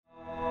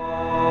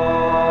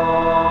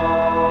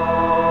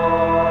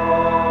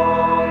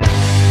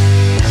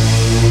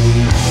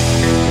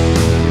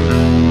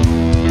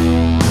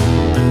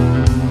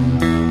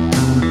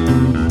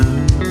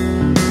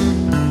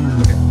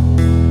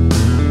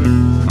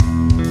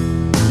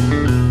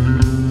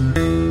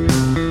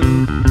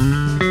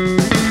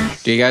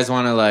Do you guys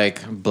want to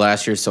like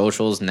blast your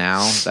socials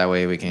now? That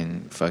way we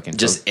can fucking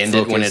just end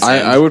it when it's.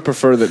 I would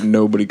prefer that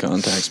nobody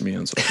contacts me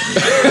on social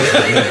media.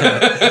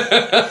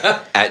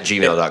 At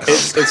gmail.com.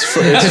 It's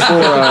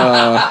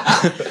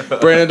for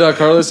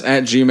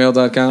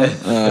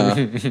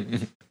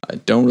Brandon.Carlos@gmail.com. I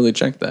don't really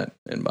check that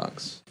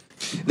inbox.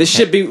 This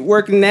should be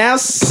working now,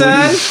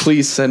 son.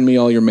 Please send me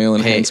all your mail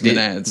enhancement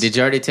ads. Did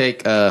you already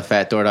take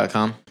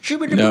fatdoor.com?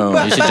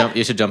 No.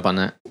 You should jump on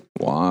that.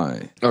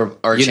 Why? Or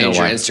You change know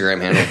your why.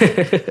 Instagram handle.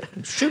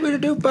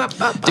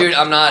 Dude,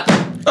 I'm not.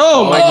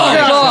 Oh my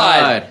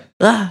God.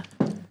 Ah.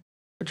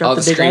 Oh,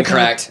 the screen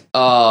cracked.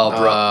 Oh,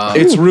 bro.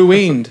 It's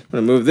ruined. I'm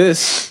gonna move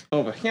this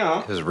over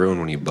here. It was ruined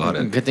when you bought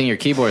it. Good thing your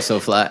keyboard's so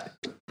flat.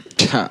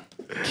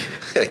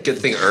 Good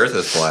thing Earth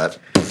is flat.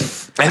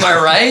 Am I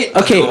right?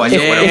 Okay, Otherwise,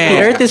 if it would've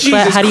the Earth is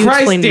flat, Jesus how do you Christ,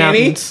 explain Danny.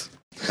 mountains?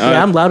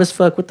 Yeah, I'm loud as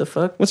fuck. What the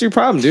fuck? What's your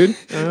problem, dude?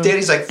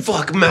 Danny's like,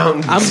 fuck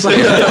mountains. I'm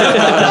like,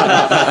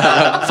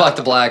 Fuck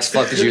the blacks,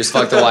 fuck the Jews,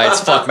 fuck the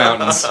whites, fuck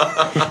mountains. All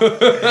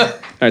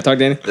right, talk,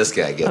 Danny. This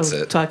guy gets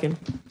I'm it. talking.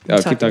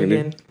 Oh, keep talking,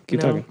 again. dude.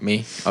 Keep No. talking.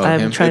 Me? Oh, I'm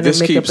him? trying If to this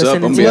make up keeps a up,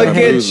 I'm sentence. gonna Look have in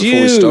my to head. lose at before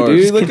we you, start.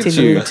 dude. Look at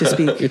Continue you. to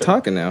speak. You're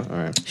talking now. All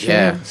right.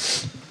 Yeah.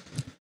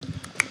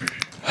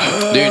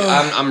 Dude,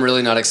 I'm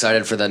really not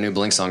excited for that new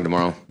Blink song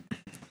tomorrow.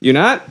 You're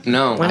not?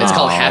 No, Why it's not?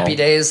 called Happy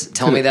Days.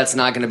 Tell me that's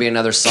not going to be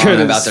another song Could've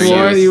about their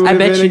sworn youth. you I would've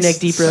bet been you Nick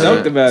Deep wrote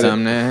stoked about it.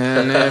 Some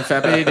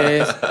happy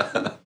days.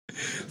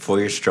 4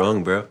 years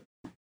strong, bro.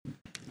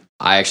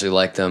 I actually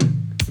like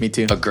them Me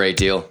too. a great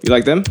deal. You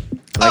like them?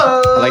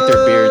 I like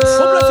their beards.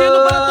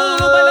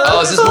 Oh,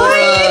 is this more?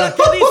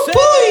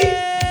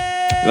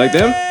 You like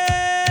them?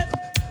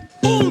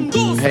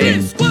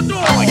 Hey.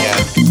 Oh my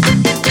god.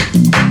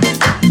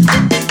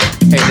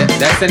 Hey,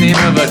 that's the name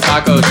of a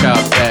taco shop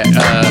that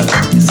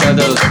sell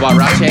those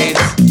huaraches.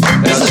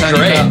 This is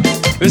great.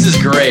 This is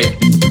great.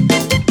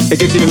 It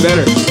gets even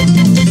better.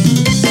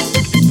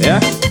 Yeah?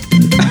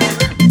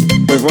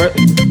 Wait for it.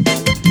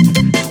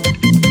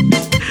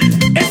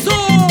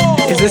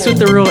 Is this what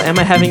the rule "Am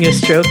I having a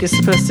stroke" is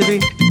supposed to be?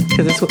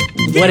 Because it's what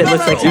it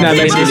looks like. You're not in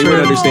Mexican, this you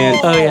wouldn't room. understand.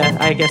 Oh yeah,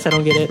 I guess I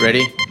don't get it.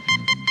 Ready?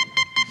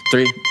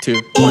 3,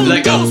 2, 1,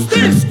 let go.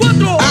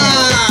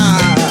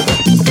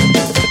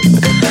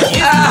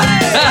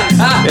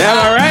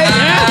 Yeah, all right.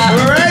 Yeah,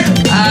 all right.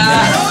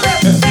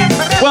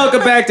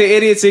 Welcome back to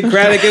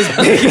Idiosyncraticus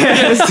Big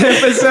Ass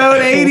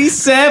episode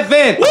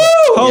 87. Woo!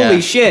 Holy Yeah.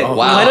 shit. Wow.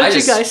 Why don't I you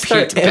just guys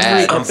start peaked every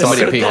bad. episode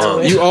Somebody peeked. that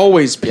way? You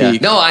always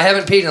peak. No, I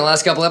haven't peed in the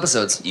last couple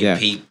episodes. Yeah.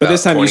 peaked But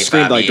this about time you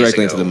screamed 25 like years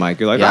directly ago. into the mic.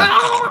 You're like, Yeah.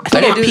 ah! I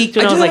thought I peaked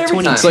when I was like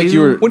 22. It's like you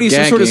were What do you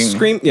some sort of gagging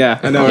scream? Yeah,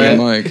 I know, on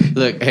right? the mic.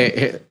 Look,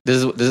 hey,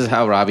 this is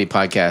how Robbie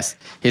podcasts.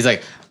 He's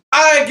like,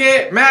 I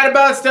get mad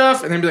about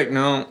stuff, and then be like,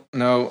 no,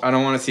 I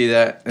don't want to see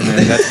that. And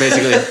then that's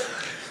basically,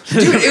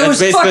 Dude, it was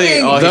basically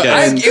fucking. all he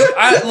does.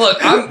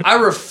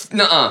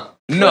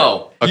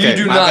 No, Okay, you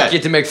do my not bad.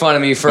 get to make fun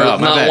of me for Bro,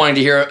 my not bad. wanting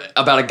to hear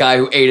about a guy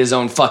who ate his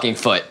own fucking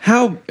foot.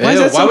 How? Why is Ew,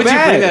 that so why would you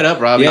bad? bring that up,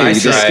 Robbie? Yeah, you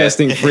Nice try.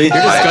 disgusting freak.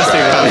 Disgusting,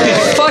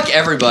 Robbie. Fuck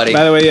everybody.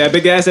 By the way, yeah,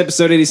 Big Ass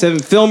episode 87,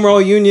 Film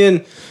Roll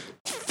Union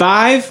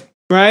 5,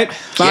 right?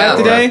 5 Yeah.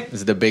 today?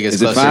 This is the biggest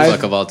Is it 5?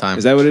 clusterfuck of all time.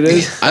 Is that what it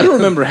is? I don't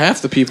remember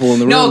half the people in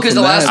the room. No, because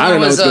the from last that. I one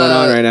don't know was what's going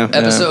on right now.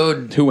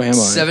 episode. Who am I?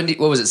 70.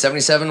 What was it?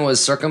 77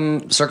 was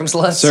circumsluts.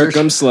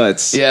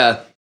 Circumsluts. Yeah.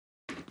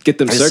 Get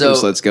them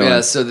circumsluts going.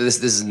 Yeah. So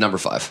this is number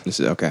 5.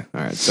 This is okay.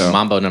 All right. So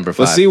Mambo number 5.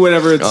 we'll see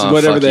whatever Oh,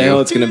 whatever fuck the you. hell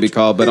it's going to be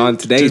called. But on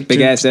today's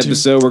big ass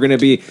episode, we're going to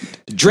be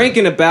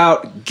drinking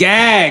about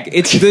Gag.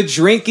 It's the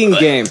drinking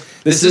game.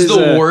 This is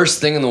the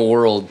worst thing in the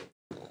world.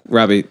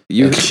 Robbie,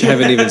 you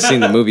haven't even seen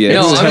the movie yet.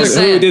 No, I'm just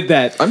Who saying. did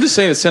that? I'm just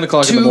saying it's 10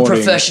 o'clock in the Two morning.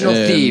 professional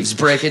and- thieves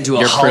break into a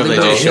Your Hollywood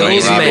privilege. No,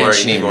 you Hills need more, you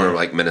mansion. need more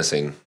like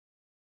menacing.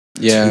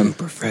 Yeah.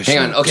 Hang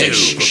on. Okay.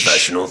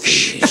 Professional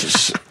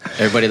thieves.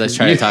 Everybody, let's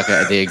try to talk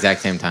at the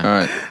exact same time. All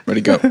right. Ready,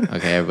 go.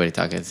 Okay, everybody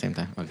talk at the same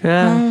time. Okay.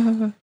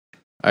 Yeah.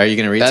 Are you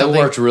going to read That something?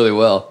 worked really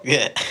well.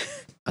 I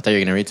thought you were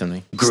going to read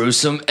something.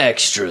 Gruesome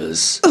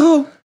extras.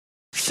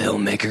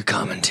 Filmmaker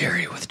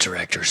commentary with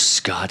director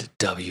Scott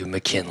W.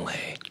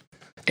 McKinley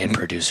and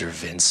producer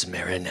Vince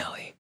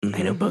Marinelli.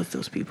 I know both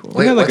those people.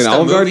 Wait, like what's an the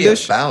Olive Garden movie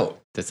dish? about?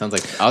 That sounds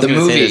like, I was The going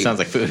to say movie. that sounds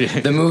like food.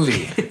 The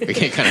movie. We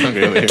get kind of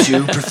hungry over here.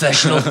 Two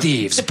professional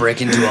thieves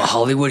break into a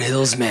Hollywood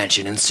Hills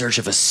mansion in search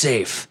of a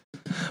safe.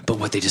 But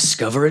what they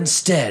discover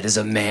instead is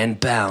a man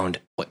bound,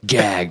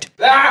 gagged,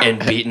 and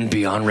beaten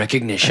beyond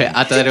recognition.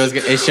 I thought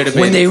it should have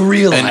been When they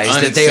realize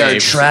an that they are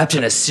unsafe- trapped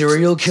in a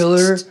serial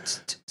killer.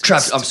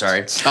 I'm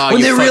sorry. Oh, When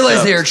you they fucked realize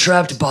up. they are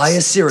trapped by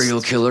a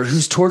serial killer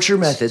whose torture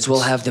methods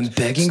will have them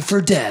begging for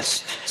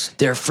death,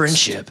 their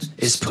friendship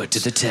is put to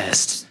the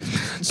test.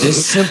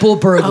 This simple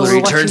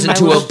burglary watching turns My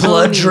into a Little Pony.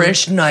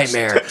 blood-drenched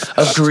nightmare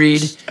of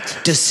greed,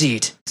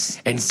 deceit,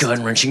 and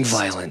gut-wrenching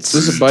violence.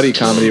 This is a buddy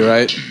comedy,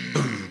 right?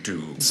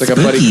 It's like a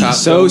buddy cop.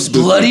 So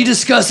film.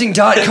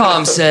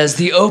 BloodyDisgusting.com says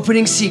the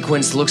opening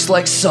sequence looks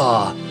like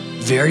Saw,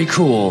 very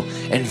cool,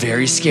 and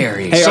very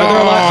scary. Hey, are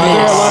there a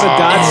lot of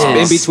dots in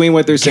is between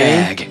what they're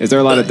saying? gag. Is there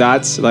a lot of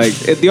dots? Like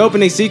the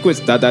opening sequence,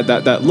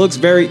 that looks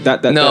very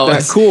No,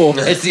 cool.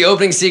 It's the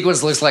opening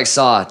sequence looks like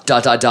Saw. ...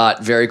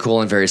 Very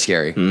cool and very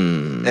scary.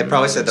 It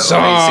probably said the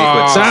opening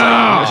sequence.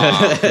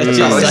 It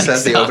probably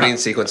says the opening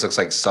sequence looks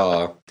like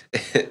Saw.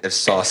 If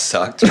Saw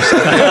sucked.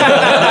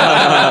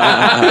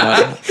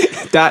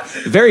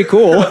 Very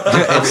cool.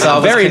 It's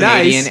all Very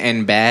Canadian nice.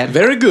 and bad.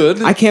 Very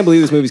good. I can't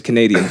believe this movie's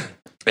Canadian.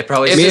 It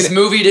probably If says this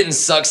movie didn't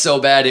suck so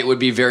bad, it would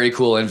be very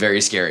cool and very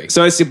scary.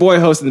 So it's your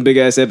boy hosting the big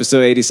ass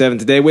episode 87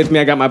 today. With me,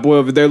 I got my boy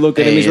over there. Look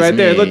at him. Hey, He's right it's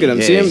there. me. Look at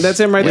him. See him? Yes. That's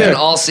him right We there. can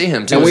all see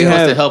him too. And We we supposed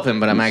have- to help him,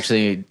 but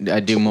I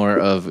do more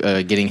of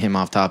getting him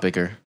off topic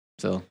or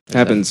so.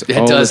 Happens. It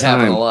all does the time.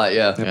 happen a lot.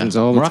 Yeah. Happens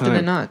all the More often time.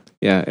 than not.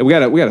 Yeah, and we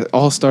got a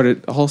all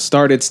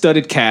started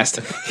studded cast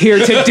here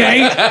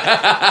today.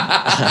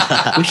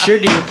 We sure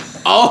do.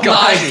 Oh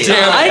God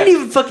damn! I didn't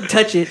even fucking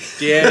touch it.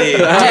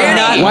 Danny,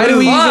 Why do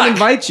we fuck? even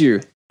invite you?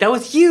 That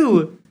was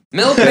you.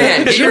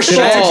 Milkman, get your shit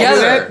Did I do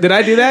together. that? Did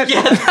I do that?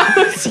 Yeah, that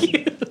was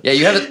you. Yeah,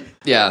 you have it.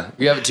 Yeah,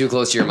 you have it too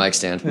close to your mic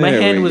stand. My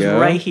There hand we was go.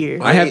 right here.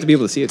 I have to be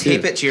able to see it too.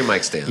 tape it to your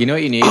mic stand. You know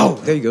what you need? Oh,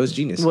 there you go. It's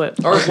genius.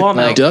 What? Or Wall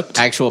Like mount.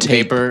 actual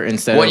paper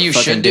instead What of you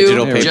fucking should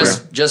digital do, paper.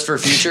 just for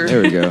future,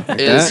 There we go.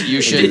 Like is that. you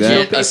Do should that.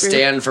 get Paper. a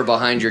stand for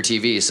behind your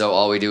TV. So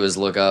all we do is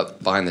look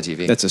up behind the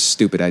TV. That's a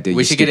stupid idea.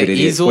 We you should get an stupid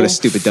idiot. easel. What a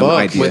stupid dumb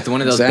idea. with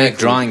one of those Exactly. big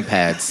drawing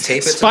pads.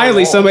 Tape it to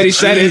Finally, the wall. somebody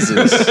said it.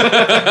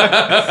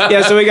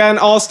 Yeah, so we got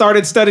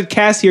an studded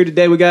cast here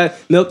today. We got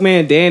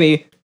Milkman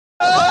Danny.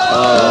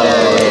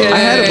 I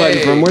had a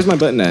button for him. Where's my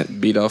button at?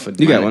 Beat off a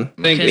You got one.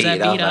 Because I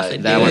beat off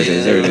it. That one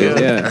is. There it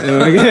is. Yeah.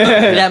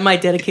 That my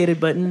dedicated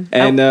button.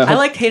 And, I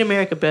liked Hate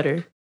America better.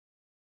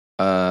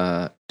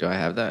 Do I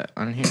have that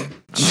on here?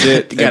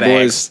 Shit, You got hey,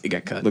 boys. X. You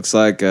got cut. Looks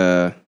like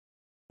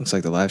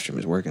the live stream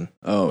is working.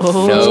 Oh,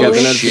 Oh, No Just got the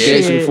shit.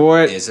 notification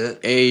for it. Is it?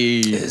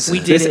 Hey, We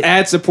did This it.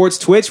 ad supports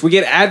Twitch. We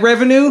get ad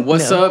revenue.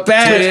 what's No. up,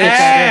 Bad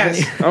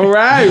Twitch? ass. All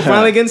right, we're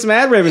finally getting some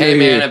ad revenue. Hey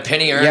man, here. a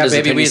penny earned Yeah, is a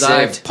baby, penny we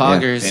live. saved.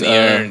 Poggers. Penny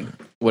earned.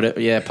 What?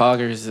 Yeah,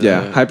 Poggers.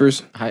 Yeah,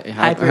 hypers,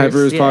 Hypers,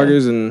 hypers, yeah.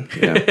 poggers, and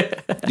yeah.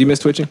 Do you miss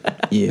twitching?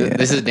 yeah.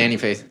 This is Danny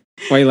Face.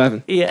 Why are you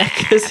laughing? Yeah,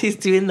 because he's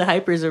doing the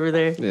hypers over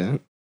there. Yeah.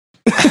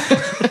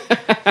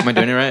 Am I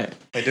doing it right?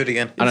 Wait, do it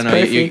again. I don't know.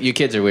 perfect. You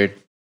kids are weird.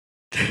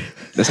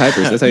 That's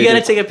hypers. That's how You you, gotta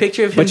do it. take a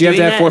picture of him But you have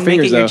doing to have that 4 and make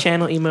fingers, it your though.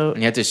 channel emote.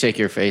 You have to shake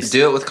your face.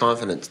 Do it with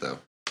confidence, though.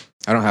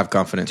 I don't have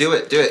confidence. Do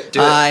it. Do it. Do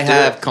it. I do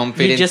have it.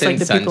 confidence just like in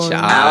the people in-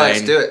 sunshine.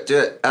 Alex, do it. Do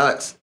it.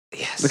 Alex.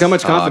 Yes. Look how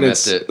much Oh, I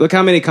confidence. missed it. Look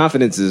how many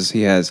confidences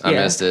he has. I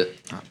Yeah. missed it.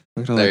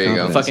 Look at all There that you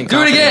go. confidence. Fucking Do it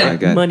confident. again. Oh my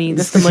God. Money.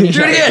 That's the money Do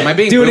it shot. again. Am I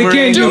being Do it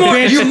again, boomeranged? you more,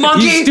 bitch. you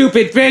monkey. You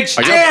stupid bitch.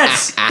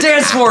 Dance,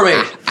 dance for me.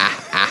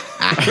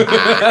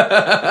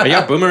 Are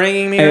y'all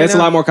boomeranging me? Hey, right that's a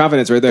now? lot more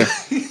confidence right there.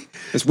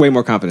 It's way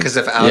more confidence. Because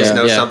if Alex Yeah.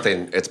 knows Yeah.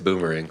 something, it's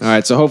boomerang. All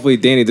right, so hopefully,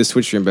 Danny, this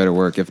Twitch stream better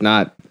work. If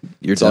not,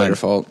 you're It's all done. your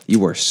fault. You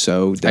were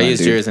so done. I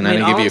used dude. yours and I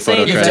didn't all give you I'm a photo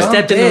saying is credit. I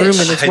stepped in the room and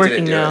I it's didn't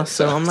working do now, it,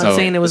 so I'm not so-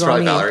 saying it was That's on right,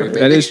 me. Valerie, baby.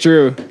 That is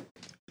true.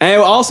 And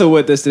also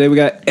with us today, we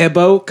got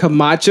Ebo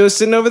Camacho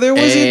sitting over there.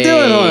 What's he Hey.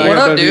 doing? Hold on, I What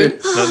gotta up, go to you.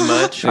 dude? Not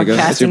much. There you go.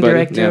 That's Casting your buddy.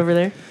 director Yeah. over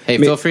there. Hey,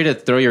 feel free to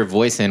throw your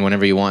voice in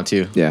whenever you want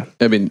to. Yeah.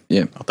 I mean,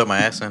 yeah. I'll throw my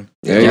ass in.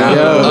 There you Yeah.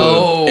 go.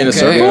 Oh, In a okay.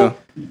 circle?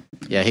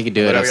 Yeah, he could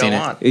do it. Whatever I've seen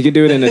y'all it. want. You can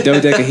do it in a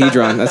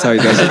dodecahedron. That's how he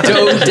does it.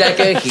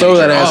 Dodecahedron. Throw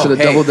that ass to the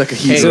hey. double decker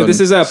heat. So this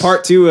is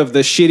part 2 of the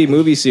shitty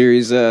movie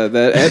series that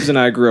Ebbs and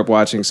I grew up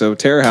watching. So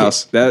Terror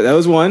House, that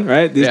was one,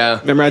 right? Yeah.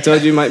 Remember I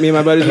told you me and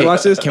my buddies would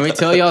watch this? Can we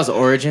tell y'all's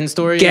origin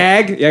story?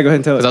 Gag? Yeah, go ahead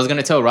and tell Because I it. was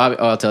gonna tell Robbie.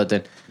 Oh, I'll tell it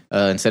then.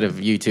 Instead of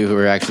you two who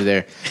were actually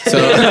there. So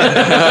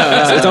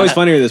It's always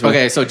funnier this way.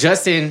 okay, so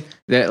Justin,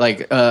 that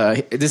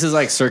this is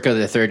like circa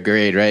the 3rd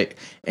grade, right?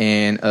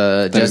 And I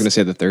was going to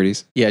say the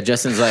 30s. yeah,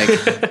 Justin's like,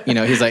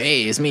 he's like,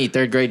 hey, it's me,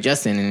 3rd grade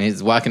Justin, and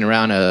he's walking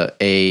around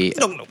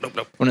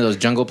one of those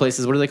jungle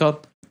places. What are they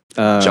called?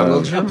 Jungle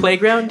A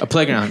playground? A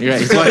playground. You're right.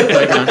 He's walking a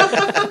playground,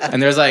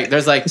 and there's like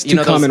It's two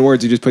common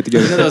words you just put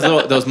together.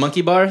 those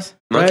monkey bars.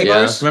 Monkey Yeah.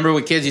 bars? Remember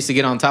when kids used to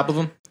get on top of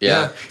them?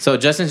 Yeah. So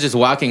Justin's just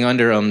walking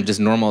under them, just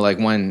normal, like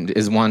one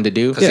to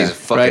do. Because he's a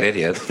fucking right?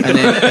 idiot. And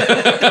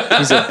then,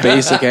 He's a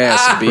basic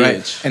ass bitch.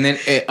 right. And then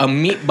a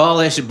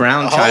meatballish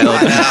brown child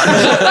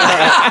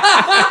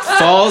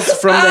falls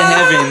from the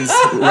heavens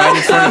right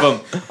in front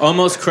of him,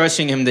 almost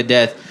crushing him to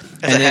death.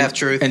 That's a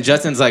half-truth. And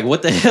Justin's like,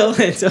 "What the hell?"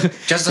 And so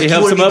Justin's like,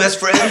 "You wanna be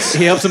best friends?"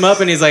 He helps him up,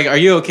 and he's like, "Are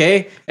you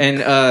okay?" And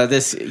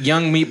this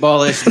young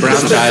meatballish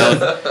brown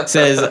child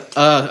says,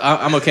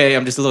 "I'm okay.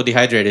 I'm just a little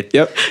dehydrated."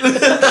 Yep.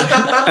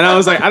 And I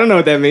was like, I don't know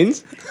what that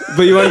means,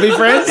 but you want to be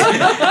friends?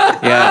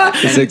 Yeah,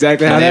 That's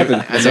exactly how it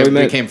happened. That's how we and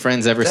they met. became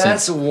friends ever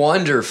That's since.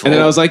 wonderful. And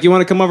then I was like, you want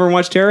to come over and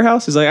watch Terror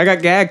House? He's like, I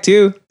got gagged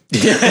too.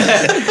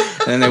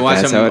 And then they watch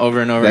That's him how it- over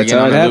and over that's again.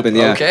 how on it a loop. happened,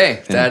 yeah.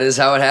 okay, that is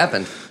how it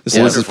happened.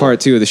 So this is part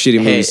 2 of the shitty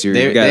movie Hey, series.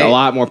 they- We got they- a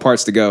lot more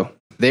parts to go.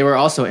 They were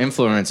also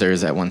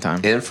influencers at one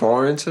time.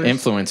 Influencers?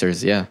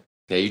 Influencers, yeah.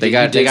 Yeah, you They did,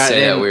 got you did in say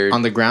that weird.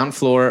 on the ground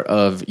floor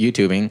of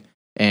YouTubing,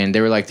 and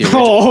they were like the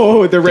original.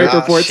 Oh, the rape Oh,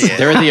 reports. shit.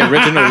 They were the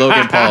original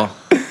Logan Paul.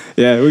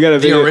 Yeah, we got a The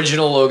video.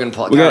 original Logan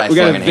Paul. We God, got, I we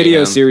got a fucking hate video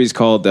him. series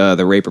called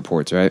The Rape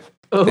Reports, right?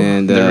 Oh.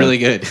 And They're really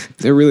good.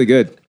 They're really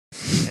good.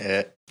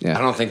 I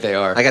don't think they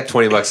are. I got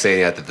 $20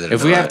 saying that.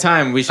 If we have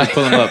time, we should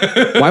pull them up.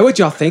 Why would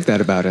y'all think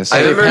that about us?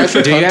 I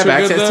remember. Do you have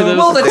access to those?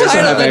 Well, the They just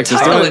don't title, have access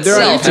to it. They're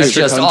on itself YouTube. is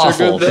just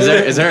Hunter awful.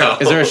 good Is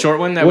there a short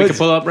one that we What's- can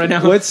pull up right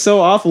now? What's so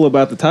awful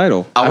about the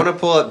title? I want to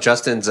pull up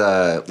Justin's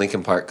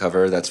Linkin Park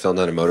cover that's filmed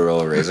on a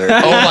Motorola Razr.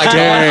 Oh my god!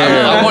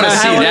 I want to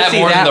see I wanna that see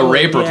more than that the one,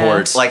 rape yeah.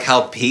 reports. Like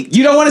how peaked.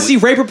 You don't want to see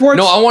Rape Reports?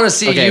 No, I want to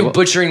see Okay, you well-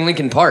 butchering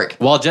Linkin Park.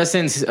 While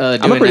Justin's doing a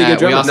pretty good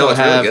that, we drummer. also No, it's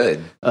have really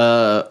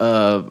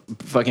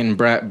good. fucking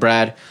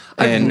Brad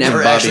I've and never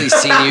Bobby actually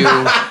seen you.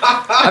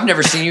 I've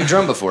never seen you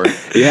drum before.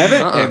 You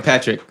haven't? and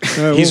Patrick.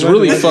 He's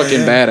really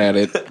fucking bad at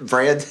it.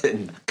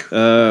 Brandon.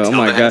 Oh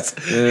my god.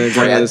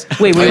 Brad.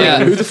 Wait.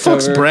 Yeah. Who the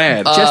fuck's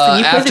Brad? Justin,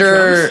 you play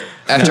the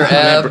After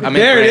Eb, I'm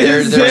There it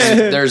is.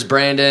 there's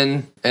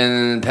Brandon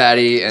and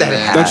Patty and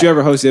then Don't you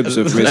ever host the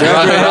episode for me?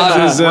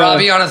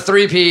 Robbie on a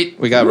three-peat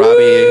We got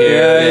Robbie here.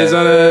 Yeah, he's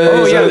on a.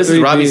 Oh he's yeah, on a this is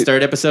Robbie's three-peat.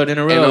 third episode in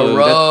a row. in a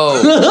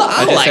row.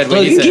 I just said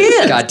what he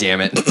said. God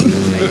damn it!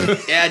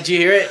 Yeah, did you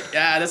hear it?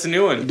 Yeah, that's a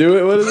new one. Do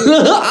it. What is it?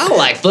 I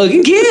like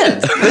fucking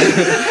kids.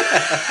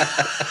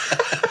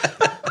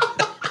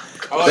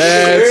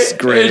 That's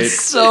great. It's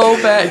so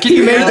bad. Can He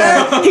you made hear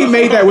that? that. He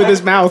made that with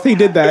his mouth. He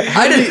did that.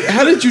 How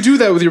did you do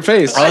that with your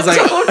face? I was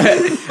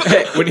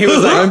like, when he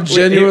was like, I'm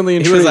genuinely he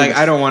was intrigued. like,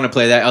 I don't want to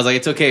play that. I was like,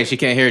 it's okay. She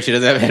can't hear it. She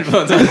doesn't have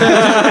headphones on.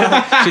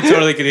 She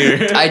totally can hear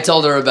it. I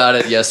told her about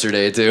it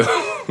yesterday too.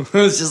 It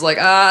was just like,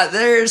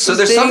 there's So some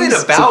there's something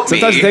things- about me.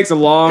 Sometimes it takes a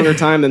longer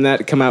time than that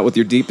to come out with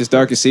your deepest,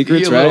 darkest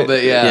secrets, a right? little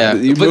bit, yeah. Yeah.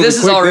 You But move this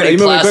is quick- already you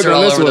move quick plastered on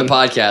all this over one. the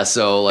podcast,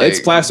 so like It's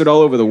plastered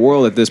all over the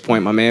world at this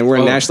point, my man. We're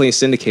Oh. nationally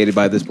syndicated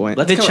by this point.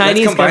 Let's The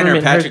Chinese combine our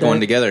government Patrick heard one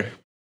that. together.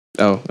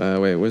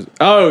 Wait.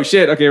 Oh,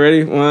 shit. Okay,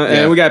 ready?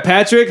 And we got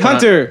Patrick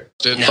Hunter.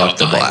 Fuck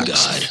the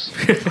blacks.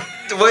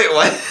 Wait,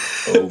 what?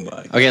 Oh my.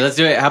 Okay, let's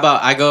do it. How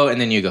about I go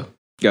and then you go?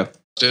 Go.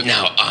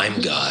 Now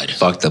I'm God.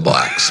 Fuck the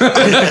blacks. See?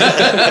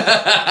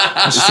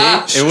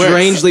 It works.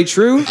 Strangely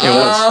true. Or do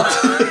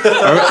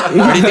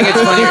you think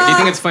it's funnier? Do you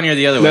think it's funnier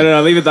the other way?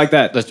 No. Leave it like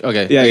that.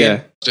 Okay. Yeah,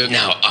 Again? yeah.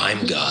 Now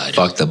I'm God.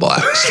 Fuck the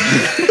blacks.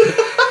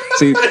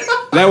 See,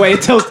 that way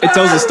it tells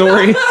the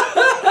story.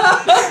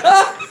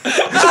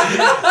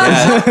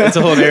 Yeah, it's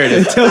a whole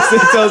narrative. It tells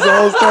the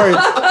whole story.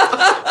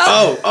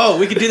 Oh,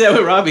 we could do that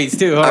with Robbie's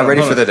too. Hold I'm on,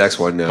 ready hold for on. the next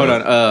one now. Hold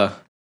on.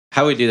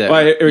 How we do that? All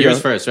right, here we Yours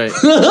go. first, right?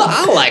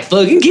 I like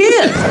fucking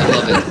kids. I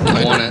love it.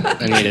 I want it.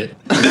 I need it.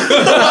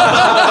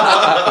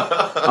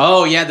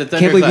 Oh yeah, the thunder.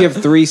 Can't believe you clap.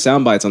 have 3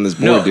 sound bites on this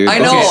board, No, dude. I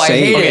know, That's I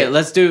insane. hate Okay, it.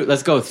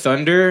 let's go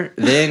thunder,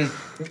 then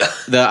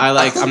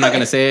I'm not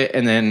gonna say it,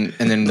 and then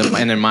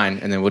mine,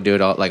 and then we'll do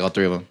it all like all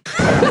 3 of them.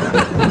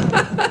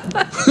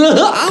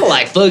 I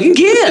like fucking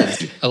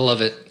kids. I love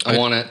it. I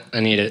want it. I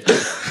need it.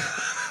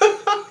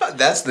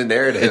 That's the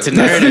narrative. It's a That's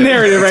narrative. the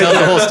narrative right Tell the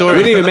there. whole story.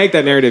 We didn't even make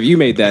that narrative. You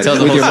made that Tell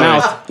the with whole your story.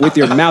 mouth. With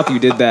your mouth, you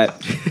did that.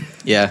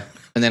 Yeah,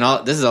 and then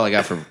this is all I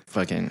got for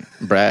fucking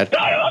Brad.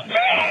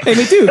 Hey,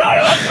 me too.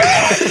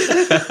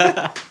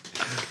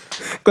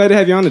 Glad to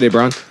have you on today,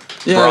 Bron.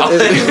 Yeah.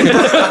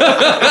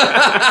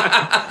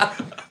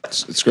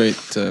 It's great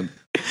to.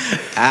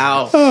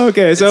 Ow. Oh,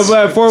 okay. So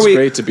before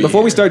great to be we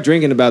here. start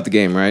drinking about the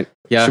game, right?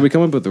 Yeah. Should we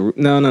come up with the?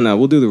 No.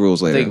 We'll do the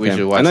rules later. think we okay?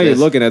 should watch I know you're this.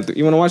 looking at.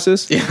 You want to watch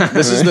this? Yeah.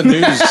 This is the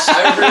news.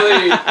 I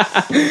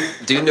really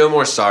do no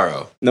more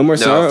sorrow. No more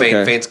sorrow. No, faint,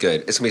 Okay. faint's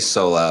good. It's gonna be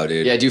so loud,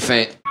 dude. Yeah, do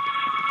faint.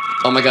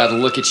 Oh my god,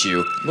 look at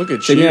you. Look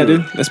at you. Yeah,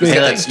 dude. That's me. Yeah,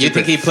 that You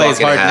think stupid he plays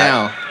fucking hard hat.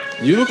 now?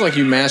 You look like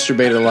you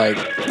masturbated like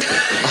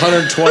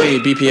 120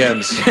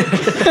 BPMs.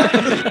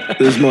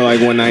 This is more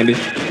like 190.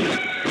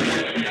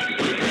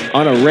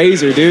 On a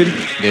razor, dude.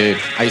 Dude,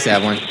 I used to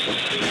have one.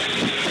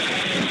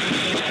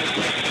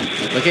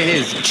 Look at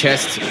his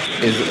chest.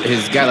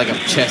 He's got like a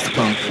chest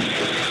pump.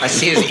 I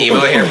see his emo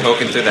hair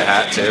poking through the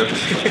hat too.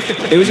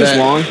 It was just That-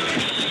 long.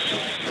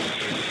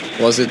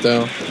 Was it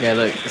though? Yeah,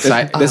 look.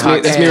 That's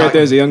me right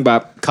there as a young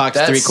bop. Cocked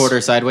That's-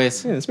 3/4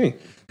 sideways. Yeah, that's me.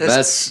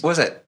 That's What was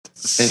it?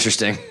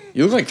 interesting.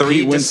 You look like 3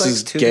 Pete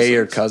Wentz's dislikes, 2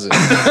 gayer dislikes. cousin.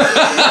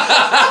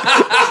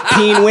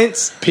 Peen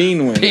Wentz.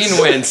 Peen Wentz. Bean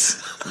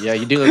wins. Yeah,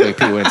 you do look like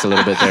Pete Wentz a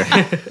little bit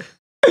there.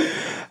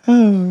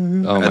 Oh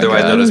my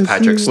Otherwise god. known as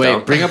Patrick Wait,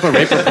 Stump. bring up a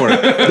rape report.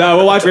 No,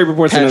 we'll watch rape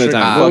reports another Patrick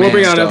time. We'll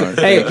bring it on Star.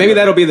 another. Hey, maybe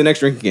that'll be the next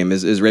drinking game.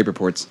 Is rape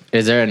reports.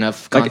 Is there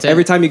enough Like content?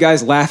 every time you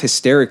guys laugh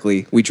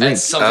hysterically, we drink.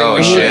 That's something Oh,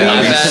 we should shit.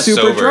 have I'm at.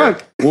 super sober.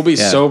 drunk. We'll be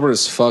Yeah. sober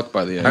as fuck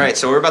by the end. All right,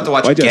 so we're about to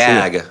watch Why'd y'all say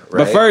Gag, that?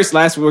 right? But first,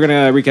 we're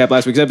gonna recap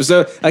last week's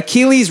episode.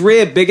 Achilles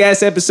rib, big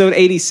ass episode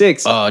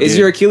 86. Oh, Is dude.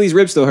 your Achilles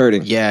rib still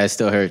hurting? Yeah, it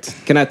still hurts.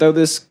 Can I throw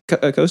this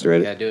coaster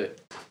at it? Yeah, do it.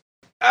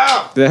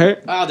 Did that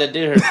hurt? Oh, that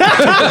did hurt.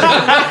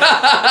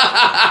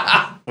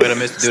 Wait, I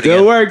missed. Do it Still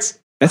again. works.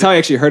 That's how I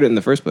actually heard it in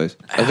the first place.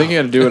 I think you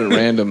got to do it at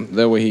random.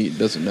 That way he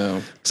doesn't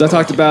know. So I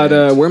talked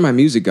about where my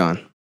music gone.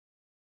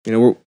 You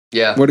know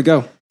Yeah. where to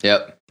go.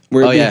 Yep.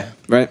 Where'd Oh, it be? yeah.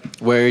 Right?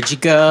 Where'd you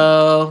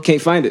go?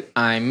 Can't find it.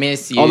 I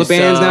miss you. All the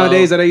bands so.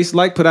 nowadays that I used to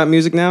like put out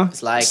music now.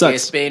 It's like sucks.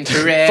 it's been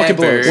forever. Fucking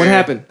blows. What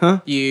happened?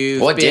 Huh?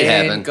 You've What did been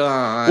happen?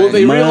 gone. Well,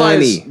 they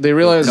Money.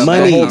 realized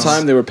Money. the whole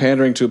time they were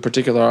pandering to a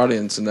particular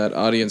audience, and that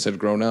audience had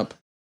grown up.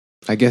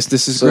 I guess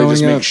this is So they growing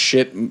just up. make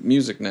shit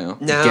music now.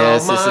 Now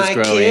Guess this is my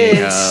growing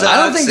kid up. sucks I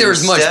don't think there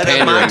was much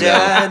instead of my pandering,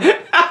 dad.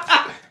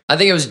 I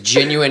think it was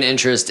genuine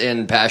interest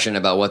and passion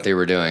about what they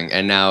were doing,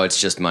 and now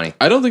it's just money.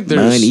 I don't think there's.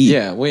 Money.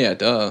 Yeah, well, yeah,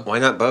 duh. Why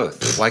not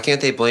both? Why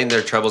can't they blame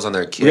their troubles on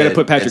their kid? gotta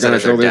put Patrick instead on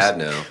of our their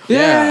shoulders. dad now.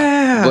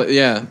 Yeah. But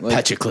yeah, like,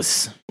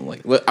 Patroclus.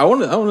 I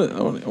want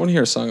to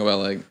hear a song about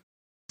like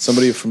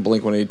somebody from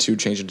Blink-182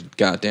 changing a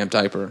goddamn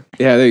diaper.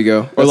 Yeah, there you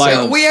go. Or like,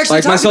 sounds- We actually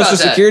like my talked about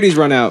social that. security's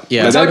run out.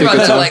 Yeah. But We that'd Talk be a about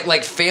good that song.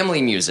 like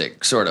family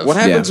music, sort of. What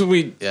happens when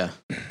we Yeah.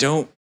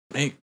 don't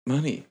make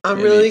money? I'm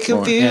really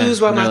anymore?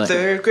 confused Yeah, why my really.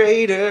 third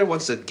grader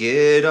wants to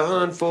get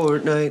on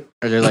Fortnite.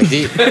 Or they're like,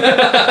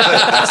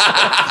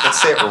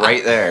 That's it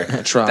right there.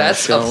 Try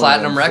That's a showing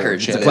platinum them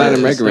record. for It's a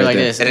platinum chances. record they're right like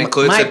there. this. It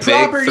includes My a big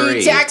property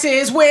 3.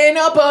 taxes went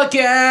up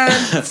again.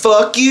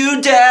 Fuck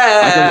you,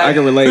 Dad. I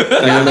can relate. I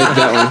can relate to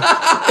that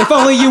one. If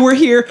only you were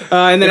here.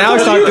 And then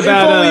Alex talked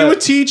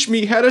about. teach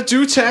me how to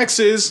do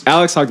taxes.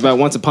 Alex talked about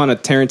Once Upon a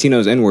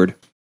Tarantino's N-word.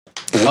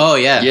 Oh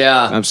yeah.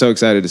 Yeah. I'm so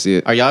excited to see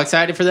it. Are y'all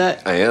excited for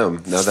that? I am.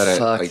 Now that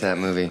Fuck that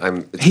movie.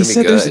 It's He gonna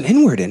said be there's an good.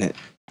 N-word in it.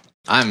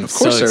 I'm course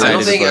so there is.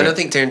 excited. I don't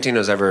think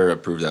Tarantino's ever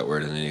approved that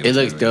word in any of it his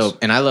looks movies. dope,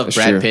 and I love That's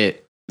Brad true.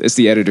 Pitt. It's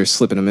the editor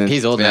slipping him in.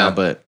 He's old Yeah. now,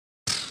 but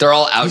They're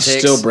all He's outtakes.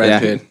 still Brad Yeah.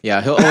 Pitt.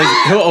 yeah,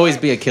 he'll always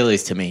be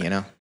Achilles to me, you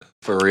know.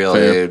 For real,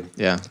 Fair. dude.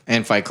 Yeah,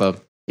 and Fight Club,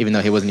 even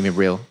though he wasn't even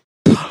real.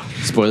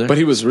 Spoiler. But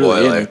he was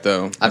really Spoiler. in it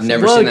though. I've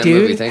never Look, seen that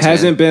dude, movie. Thanks,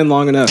 hasn't man. been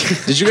long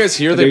enough. Did you guys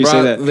hear How dare they you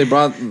say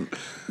brought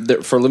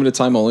that? for a limited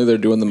time only? They're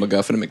doing the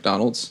MacGuffin at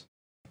McDonald's.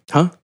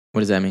 what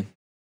does that mean?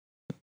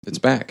 It's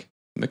back.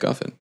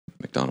 MacGuffin.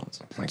 McDonald's.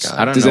 Oh my God.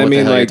 I don't Does know that what the mean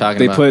hell you're like talking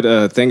they about. put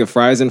a thing of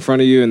fries in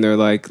front of you and they're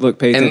like, "Look,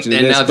 pay And- attention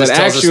and to this." now this but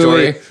tells a actually,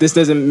 story? this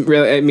doesn't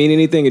really mean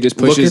anything. It just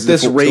pushes Look at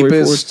this the story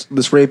forward.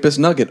 this rapist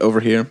nugget over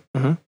here.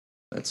 Uh-huh.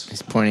 That's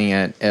He's pointing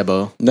at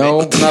Ebo.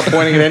 no, I'm not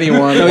pointing at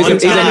anyone. No, he's a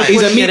Look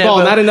at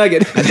meatball, it, not a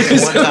nugget. One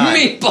time.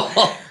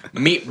 Meatball.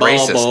 Meatball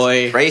Racist.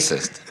 boy.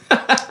 Racist.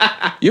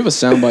 You have a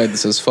soundbite that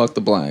says "fuck the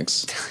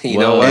blacks." You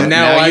know what? And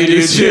now I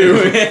do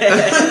too.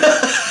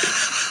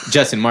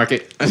 Justin, mark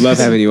it. Love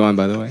having you on,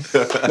 by the way.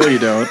 No, you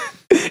don't.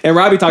 And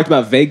Robbie talked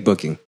about vague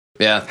booking.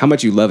 Yeah. How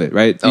much you love it,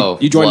 right?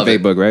 You joined love Vague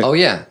it. Book, right? Oh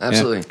yeah,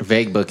 absolutely.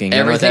 Vague booking. You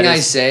know what Everything that I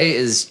is? say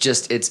is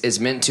just it's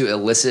meant to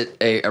elicit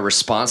a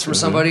response from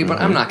somebody, but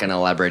I'm not going to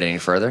elaborate any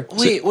further.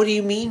 Wait, what do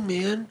you mean,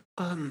 man?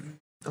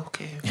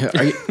 Okay.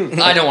 Are you,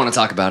 I don't want to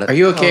talk about it. are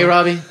you okay,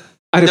 Robbie?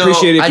 I'd No,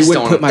 appreciate it I if you just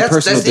wouldn't don't put my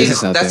personal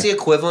business out that's there. the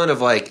equivalent of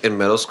like in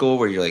middle school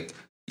where you're like,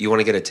 you want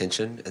to get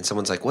attention and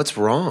someone's like, what's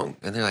wrong?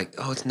 And they're like,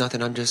 oh, it's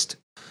nothing. I'm just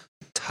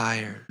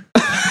tired.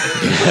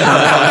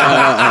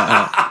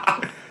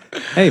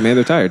 Hey, man,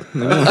 they're tired.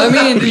 No. I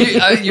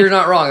mean, you're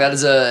not wrong.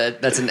 That's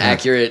an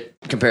accurate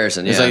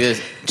comparison. Yeah. It's like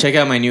this. Check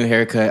out my new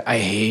haircut. I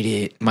hate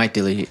it. Might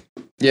delete.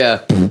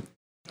 Yeah.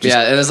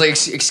 Yeah, and it was like,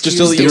 excuse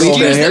delete your own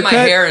that my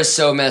haircut? hair is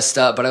so messed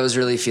up, but I was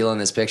really feeling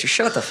this picture.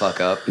 Shut the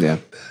fuck up. Yeah.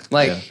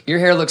 Like, your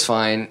hair looks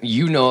fine.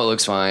 You know it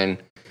looks fine.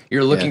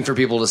 You're looking for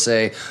people to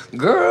say,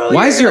 girl,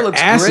 Why is hair your looks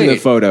ass great. in the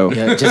photo?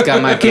 Yeah, just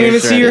got my I can't even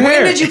see your threaded.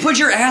 hair. When did you put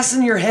your ass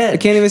in your head? I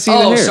can't even see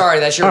Oh, the hair. sorry,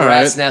 that's your All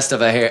rat's right. nest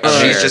of a hair.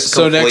 She's just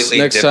So next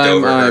completely dipped time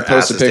over, I her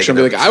post ass a is picture, taken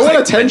I'll be up, like, just I want my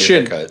new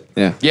attention. haircut.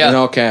 Yeah. Yeah. In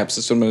all caps.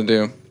 That's what I'm gonna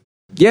do.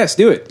 Yes,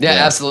 do it. Yeah,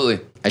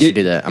 absolutely. I should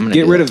do that. I'm gonna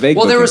Get do rid that. of vague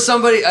Well, there booking. was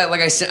somebody I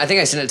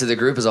think I sent it to the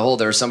group as a whole.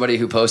 There was somebody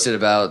who posted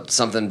about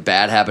something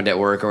bad happened at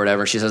work or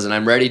whatever. She says, "And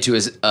I'm ready to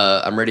End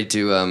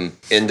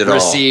it all.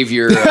 receive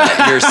your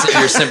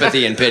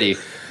sympathy and pity."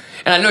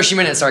 And I know she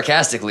meant it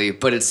sarcastically,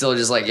 but it's still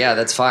just like, yeah,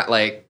 that's fine.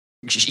 Like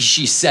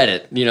she said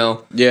it, you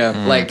know,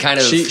 Yeah. like kind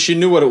of. She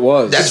knew what it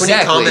was. That's when you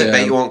Exactly. comment, Yeah.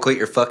 bet you won't quit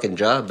your fucking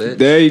job, bitch.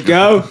 There you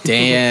go.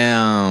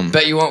 Damn.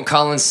 Bet you won't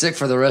call in sick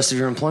for the rest of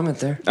your employment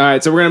there. All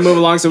right, so we're gonna move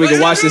along so we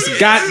can watch this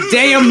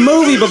goddamn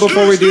movie. But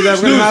before we do that,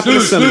 we're gonna hop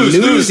into some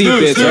newsy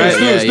bits, right?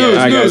 Yeah, All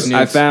right, guys. nudes.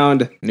 I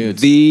found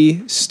Nudes. the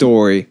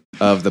story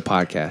of the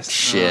podcast.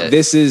 Shit.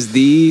 This is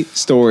the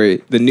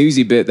story, the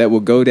newsy bit that will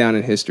go down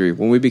in history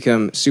when we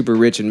become super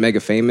rich and mega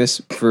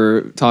famous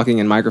for talking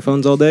in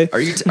microphones all day. Are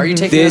you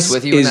taking This us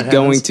with you? When is that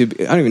going happens? to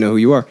be. I don't even know who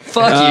you are.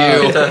 Fuck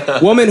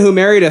you. Woman who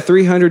married a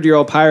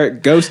 300-year-old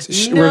pirate ghost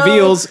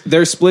reveals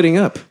they're splitting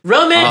up.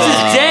 Romance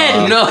is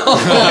dead. No.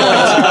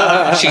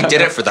 She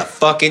did it for the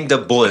fucking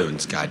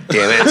doubloons. God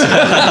damn it.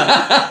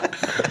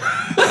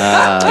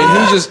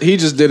 And he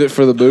just did it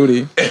for the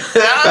booty.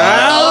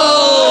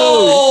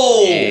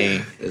 Oh.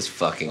 Dang. This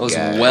fucking That was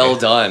guy. well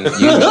done. You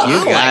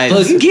guys.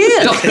 Fucking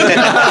kid. Don't do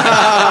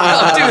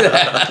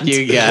that.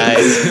 You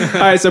guys.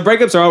 All right, so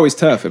breakups are always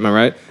tough. Am I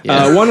right?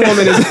 One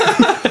woman is.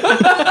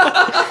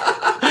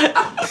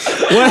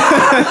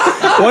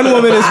 One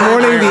woman is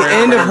mourning the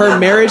end of her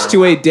marriage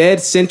to a dead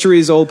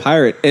centuries-old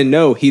pirate, and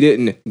no, he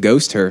didn't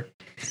ghost her.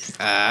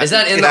 Is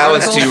that in the That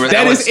was article? too.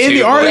 That is in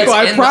the article.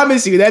 I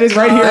promise you. That is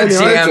right here in the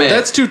Damn article. it.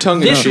 That's too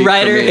tongue in This cheek.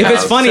 writer- If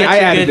it's funny, Such I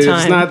a added good it.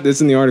 It's time. not.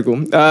 It's in the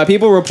article.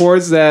 People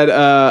reports that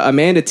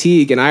Amanda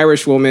Teague, an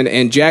Irish woman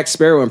and Jack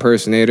Sparrow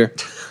impersonator.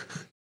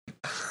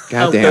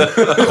 God damn.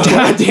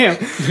 God damn.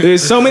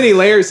 There's so many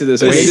layers to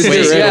this.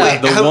 Wait, Yeah.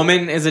 the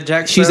woman is a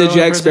Jack Sparrow. She's a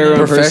Jack Sparrow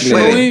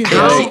Professionally?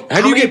 impersonator.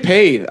 How do you get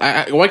paid?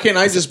 Why can't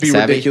I just be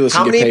Savvy? ridiculous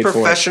How and get many paid for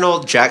it? professional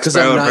Jack 'Cause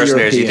I'm Sparrow not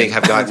impersonators do you think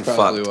European. have gotten That's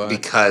probably fucked why.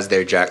 because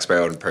they're Jack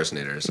Sparrow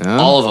impersonators?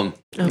 All of them.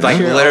 Like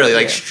literally,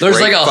 like There's like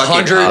straight fucking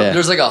 100. up. Yeah.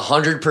 There's like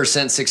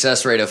 100%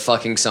 success rate of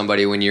fucking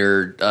somebody when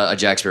you're a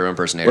Jack Sparrow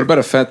impersonator. What about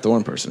a Fat Thor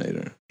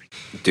impersonator?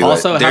 Do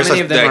Also, it. how There's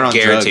many a- of them are on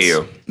guarantee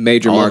drugs? you.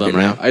 Major All of market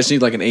them, now. right? I just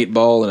need like an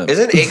 8-ball and a.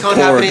 Isn't Akon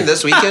happening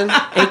this weekend?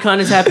 Akon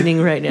is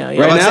happening right now.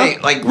 Yeah. Right I was now? saying,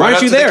 like, Why right aren't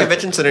up you to there? the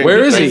convention center.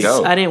 Where is you he? can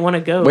go. I didn't want to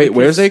go. Wait,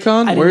 where's because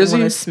Akon? I Where didn't is he?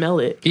 want to smell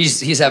it.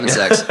 He's having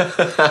sex,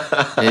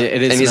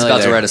 It is and he's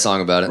about to write a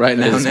song about it. Right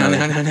now, is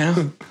now.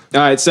 All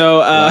right, so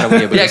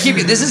Yeah, keep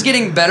it. This is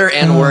getting better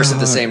and worse at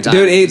the same time.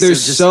 dude,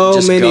 there's just- so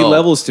just many go.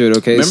 levels to it.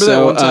 Okay, Remember so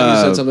that one time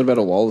you said something about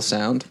a wall of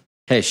sound?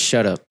 Hey,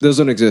 shut up. those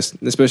don't exist,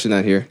 especially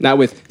not here. Not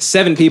with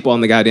 7 people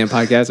on the goddamn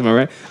podcast. Am I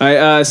right? All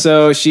right.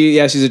 So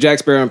she's a Jack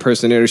Sparrow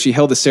impersonator. She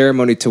held a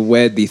ceremony to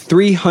wed the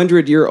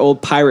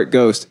 300-year-old pirate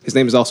ghost. His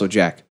name is also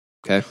Jack.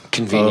 Okay.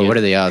 Oh, what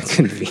are the odds?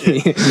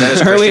 Convenient.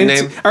 his early, Christian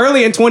in, name?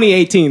 early in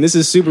 2018, this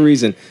is super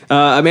recent.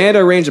 Amanda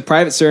arranged a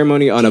private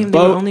ceremony on Damn, a they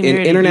were boat only in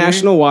married a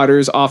international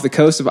waters off the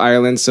coast of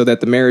Ireland so that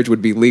the marriage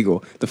would be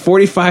legal. The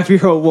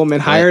 45-year-old woman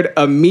hired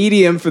a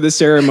medium for the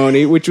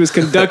ceremony, which was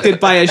conducted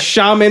by a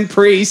shaman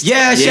priest.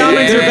 Yeah,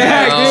 shamans They're are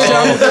back.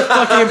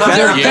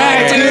 back, dude. They're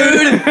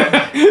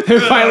back, dude. They're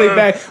finally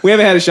back. We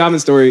haven't had a shaman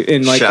story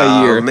in like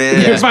a year. Shaman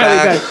They're is finally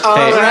back. back.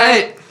 All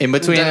right. In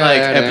between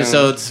like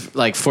episodes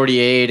like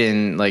 48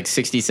 and like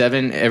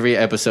 67, every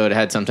episode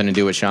had something to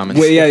do with shamans.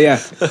 Well, yeah.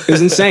 It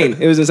was insane.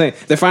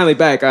 They're finally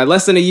back.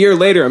 Less than a year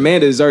later,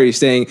 Amanda is already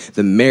saying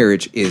the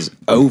marriage is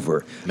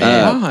over.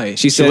 Why? She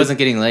She said, wasn't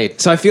getting laid.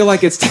 so I feel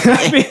like it's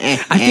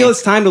I feel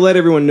it's time to let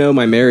everyone know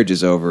my marriage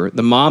is over.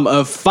 The mom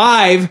of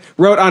 5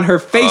 wrote on her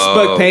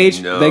Facebook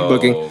page, no. vague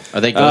booking.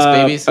 Are they ghost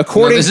babies? No,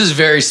 According, this is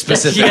very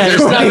specific. Yeah,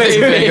 There's according nothing to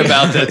big me.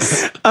 about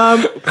this.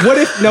 what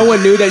if no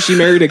one knew that she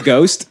married a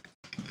ghost?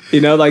 You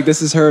know, like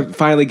this is her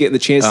finally getting the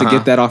chance to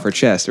get that off her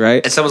chest,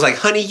 right? And someone's like,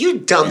 honey, you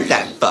dumped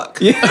that fuck.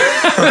 Yeah.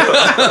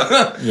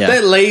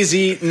 That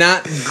lazy,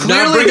 not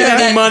Clearly, bringing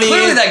any money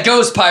clearly in. that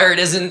ghost pirate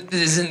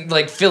isn't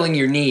like filling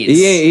your needs.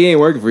 He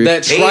ain't working for you.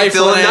 That Ain't trifling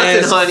feeling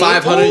nothing, ass honey.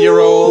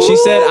 500-year-old. She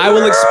said, I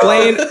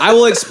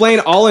will explain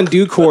all in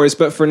due course,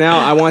 but for now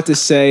all I want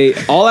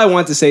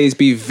to say is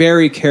be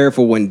very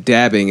careful when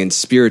dabbing in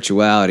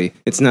spirituality.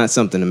 It's not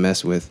something to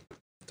mess with.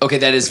 Okay,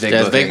 that is vague.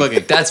 That's booking. vague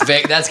booking. That's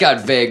vague. That's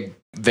got vague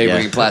Yeah.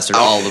 booking plastered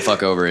all the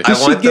fuck over it. I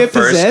she want the get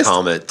first possessed?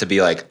 comment to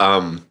be like,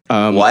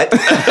 what?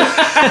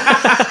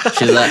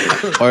 She's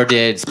like, or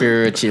did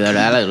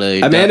spirituality.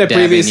 Amanda dabbing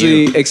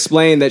previously you.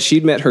 explained that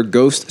she'd met her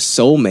ghost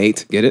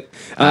soulmate, get it?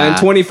 In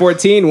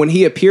 2014, when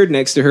he appeared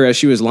next to her as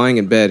she was lying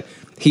in bed.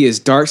 He is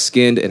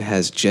dark-skinned and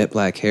has jet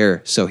black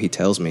hair, so he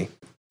tells me.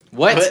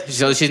 What?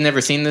 So she's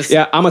never seen this?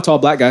 Yeah, I'm a tall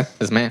black guy.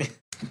 This man.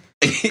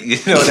 You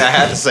know what I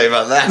had to say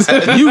about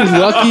that? You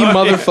lucky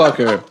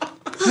motherfucker.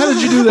 How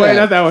did you do that? Wait,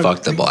 not that one.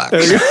 Fuck the blacks.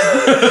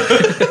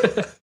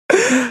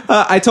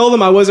 I told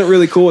him I wasn't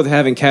really cool with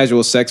having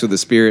casual sex with a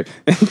spirit.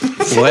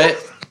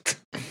 What?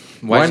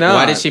 Why not?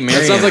 Why did she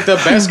marry That sounds him? like the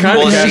best kind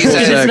Well, of she casual said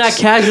Because it's sex.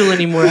 not casual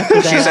anymore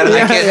after that. She said,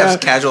 I can't Yeah. have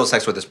casual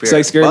sex with the spirit. It's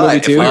like Scary but Movie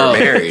if 2. we were Oh,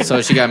 married.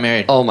 so she got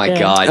married. Oh my Yeah.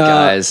 god,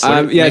 guys!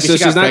 Yeah, Maybe so she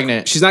got she's not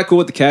pregnant. she's not cool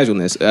with the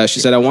casualness. She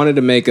said I wanted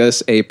to make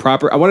a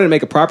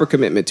proper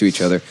commitment to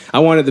each other. I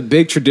wanted the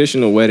big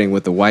traditional wedding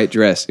with the white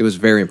dress. It was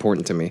very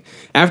important to me.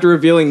 After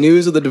revealing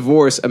news of the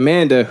divorce,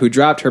 Amanda, who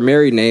dropped her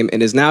married name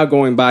and is now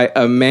going by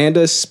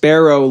Amanda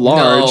Sparrow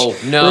Large,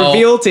 No,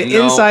 revealed to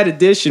no. Inside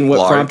Edition what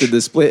Large. prompted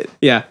the split.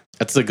 Yeah,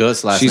 That's the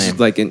ghost last she's name.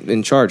 like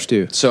in charge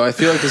too. So I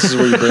feel like this is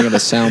where you bring in a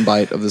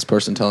soundbite of this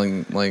person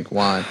telling like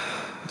why.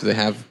 Do they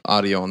have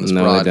audio on this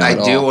No, they broad? don't. I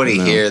at do all? want to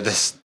No. hear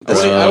this. I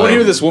want to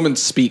hear this woman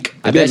speak.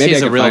 I bet Maybe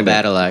she's I a can real find it.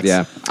 battle axe.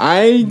 Yeah,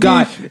 I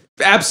God,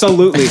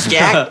 absolutely.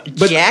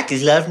 Jack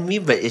is loving me,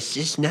 but it's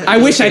just not. I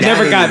wish I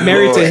never got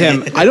married to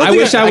him. I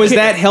wish I was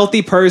that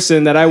healthy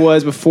person that I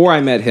was before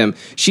I met him.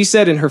 She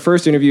said in her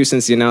first interview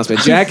since the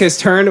announcement, Jack has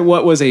turned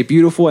what was a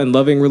beautiful and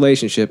loving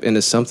relationship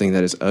into something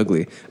that is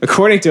ugly.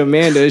 According to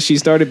Amanda, she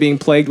started being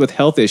plagued with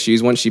health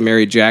issues once she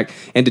married Jack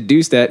and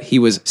deduced that he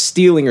was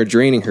stealing or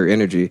draining her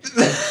energy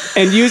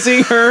and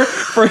using her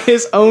for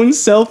his own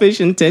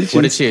selfish intentions.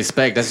 What did she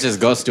expect? That's just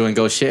ghosts doing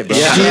ghost shit, bro.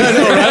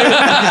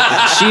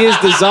 She is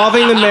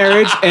dissolving the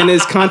marriage and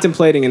is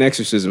contemplating an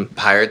exorcism.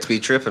 Pirates be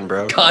tripping,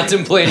 bro.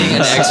 Contemplating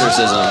an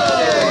exorcism.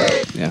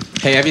 Yeah.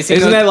 Hey, have you seen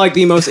Isn't those? that like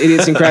the most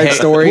idiosyncratic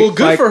story? Well,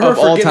 good like, for her of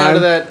all for getting time? out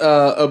of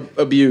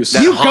that abuse.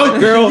 You go,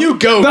 girl. You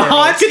go. The girl.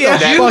 haunts. Yeah.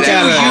 That- Fuck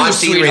that out of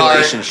haunts- here. Haunty sweetheart.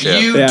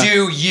 relationship. You Yeah.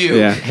 do you.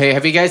 Yeah. Hey,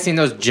 have you guys seen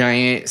those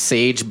giant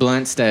sage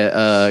blunts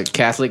that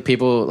Catholic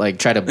people like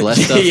try to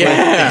bless stuff with?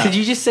 Yeah. Did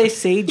you just say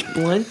sage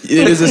blunt? It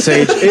is a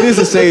sage. It is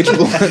a sage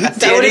blunt. Is that what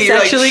Danny, it's you're,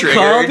 like, actually triggered.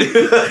 called?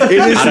 It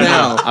is I don't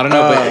now. know. I don't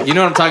know, but you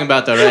know what I'm talking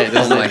about, though, right?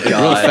 There's Oh my like, real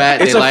God.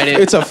 fat. It's They light it.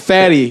 it's a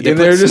fatty, They and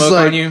put they're just smoke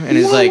like on you, and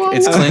it's like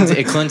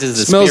it cleanses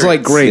the smells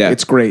like spirits. grape. Yeah.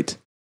 It's great.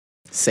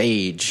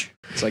 Sage.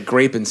 It's like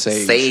grape and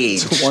sage.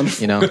 Sage. It's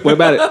wonderful. You know. What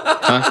about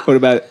it? What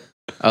about it?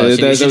 Oh,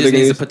 she that's just what they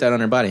needs use? to put that on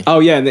her body. Oh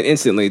yeah, and then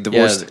instantly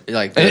divorced. Yeah,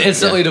 like And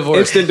instantly yeah. divorced.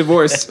 Instant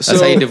divorce.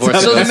 That's how you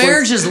divorce. So the That's what-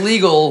 marriage is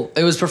legal.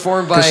 It was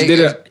performed by. She did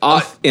it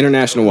off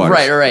international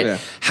waters. Right. Yeah.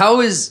 How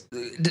is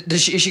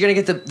is she going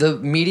to get the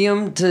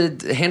medium to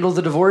handle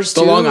the divorce?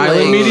 The too? Long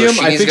Island Like- medium.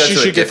 she I needs think to go she to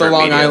a should get the different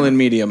Long medium. Island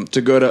medium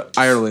to go to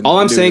Ireland. All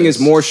I'm and do saying this.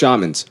 is more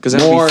shamans. 'Cause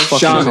that'd be more fucking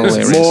shamans.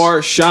 hilarious.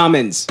 More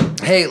shamans.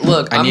 Hey,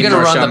 look, I'm need going to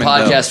more run the shaman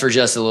podcast dough. for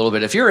just a little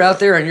bit. If you're out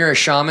there and you're a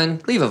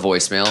shaman, leave a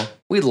voicemail.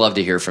 We'd love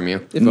to hear from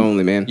you. If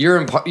only, man. You're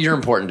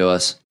important to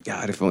us.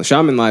 God, if only.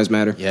 Shaman lives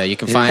matter. Yeah, you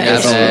can find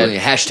us Absolutely.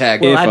 at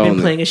Hashtag. Well, If I've been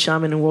only. playing a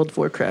shaman in World of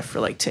Warcraft for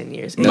like 10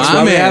 years. That's My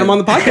why we man. had him on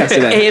the podcast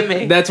today.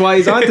 AMA. That's why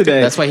he's on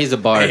today. That's why he's a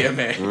bard.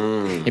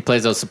 He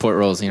plays those support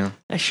roles, you know.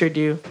 I sure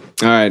do.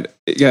 All right,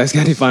 you guys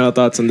got any final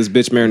thoughts on this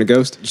bitch marrying a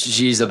ghost?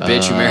 She's a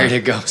bitch who married a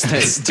ghost.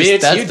 That's Bitch,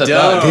 that's you the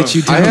dumb. bug. Bitch,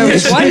 you I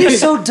have, Why are you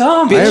so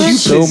dumb? I have you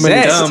so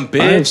many. possessed. Dumb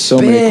I have bitch. so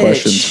many Bitch.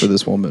 questions for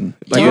this woman.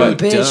 You what?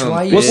 bitch. Dumb.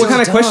 Why you What so kind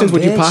of dumb, questions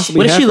would you bitch? possibly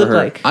What does have she for look her?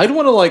 like? I'd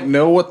want to like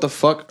know what the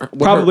fuck. what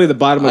Probably the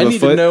bottom of I a need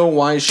foot. to know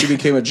why she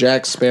became a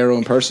Jack Sparrow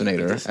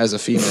impersonator as a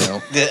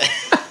female.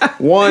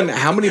 One,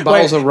 how many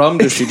bottles of rum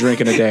does she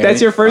drink in a day?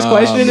 That's your first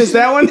question? Is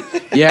that one?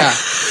 Yeah,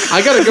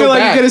 I gotta I feel go like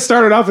back. you could have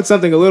started off with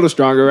something a little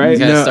stronger, right?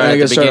 gotta No, start I at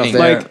gotta the start off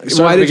beginning. there. Like,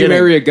 Start why at the did you beginning.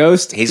 marry a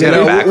ghost? He's got You a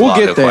know, backlog we'll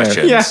get of there.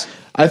 questions. Yeah.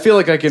 I feel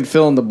like I can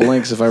fill in the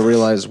blanks if I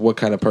realize what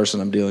kind of person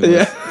I'm dealing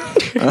with.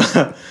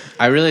 Yeah.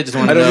 I really just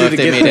want I to don't know need if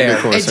to they get made there.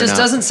 intercourse It just or not.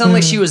 doesn't sound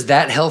like she was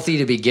that healthy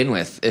to begin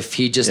with. If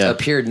he just Yeah.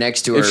 appeared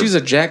next to her, If she's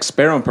a Jack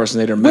Sparrow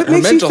impersonator, What her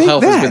makes you mental think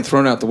health that? has been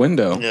thrown out the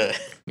window.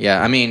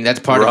 Yeah, I mean that's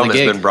part Rum of the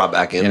has gig. been brought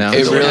back in. You know?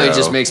 it So, really yeah.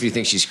 just makes me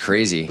think she's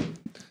crazy,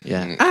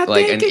 Yeah,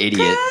 like an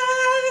idiot.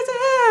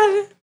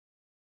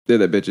 They're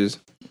that bitches.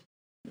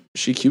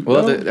 She cute.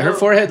 well, though? her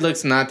forehead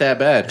looks not that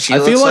bad. She I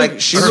looks feel like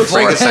like she her looks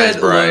like Frankenstein's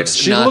forehead bride. looks-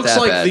 she not looks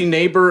that like bad. the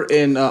neighbor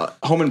in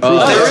Home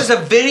Improvement. There was a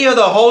video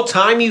the whole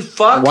time, you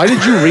fuck. Why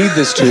did you read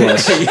this to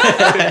us?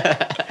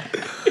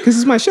 Because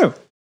it's my show.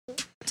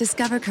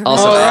 Discover career.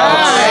 Also, All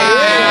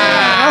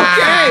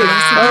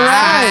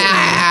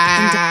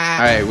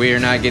right, we are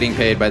not getting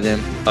paid by them.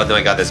 Oh no,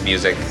 I got this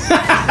music.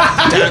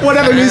 What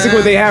other music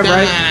would they have,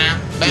 right?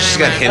 She's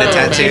got henna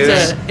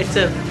tattoos. It's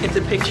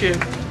a picture.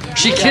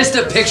 she kissed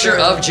a picture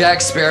of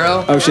Jack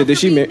Sparrow. Oh shit, did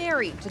she Be marry?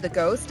 married to the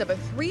ghost of a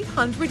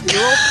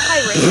 300-year-old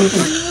pirate for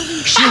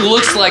nearly She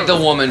looks like the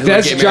woman who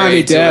That's would get Johnny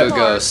married to Depp. a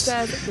ghost.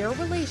 says their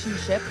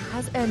relationship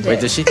has ended. Wait,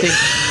 does she think?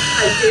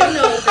 I do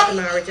know that the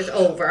marriage is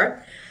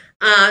over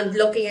and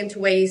looking into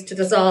ways to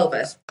dissolve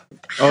it.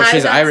 Oh, How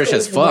she's that's Irish going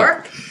as to fuck.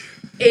 work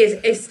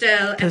Is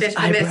still a bit of a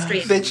eyebrows.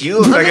 mystery. Bitch, you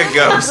look like a Her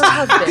ghost.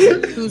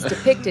 husband, who's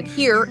depicted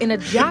here in a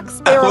Jack I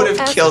Sparrow. would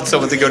have killed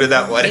someone to go to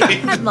that wedding.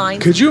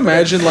 Headlines. Could you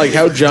imagine like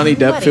how Johnny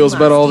Depp feels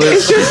about all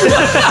this?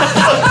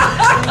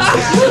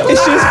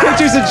 It's just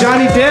pictures of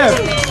Johnny Depp.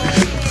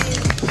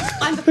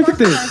 I'm the Look at fourth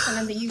this. person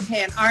in the UK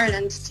and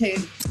Ireland to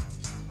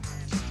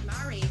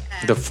marry.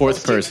 The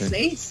fourth person.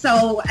 posthumously.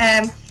 So,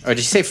 Or did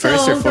you say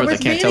first or fourth? I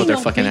can't tell with their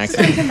fucking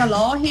accent. in the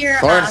law here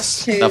First.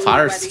 as to The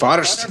first.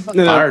 whether First. you're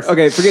No, no, Barf.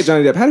 okay, forget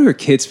Johnny Depp. How do her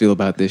kids feel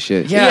about this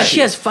shit? Yeah, she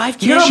has 5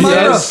 kids. You're a She mother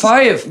does. of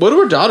 5. What do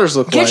her daughters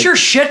look Get like? your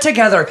shit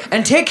together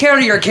and take care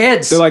of your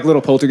kids. They're like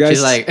little poltergeists.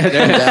 She's like,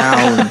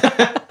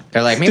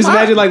 they're like, Just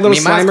imagine, like, little "Mi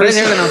más Slimers."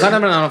 crazier than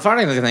a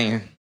farting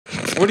thing."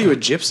 What are you, a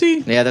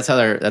gypsy? Yeah, that's how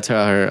her. That's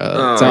how her.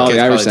 That's how all kids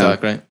the Irish probably sound.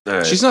 talk, right? All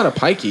right. She's not a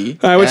pikey.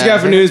 All right, what you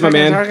got for news, my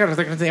man? In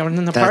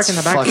the That's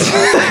fucking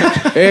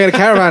Hey, a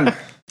caravan.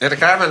 Get a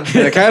caravan.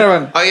 A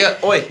caravan. Oh yeah,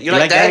 oi, you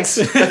like dags?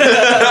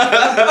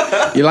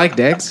 You like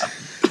dags?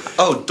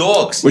 Oh,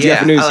 dogs. What you got Yeah,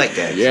 for news? I like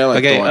dags. Yeah, I like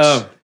Okay.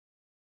 dogs.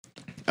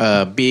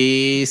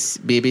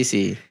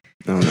 BBC.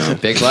 Oh no.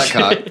 Big black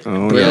cock.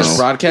 Oh British no.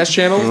 broadcast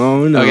channel.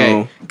 Oh no.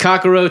 Okay.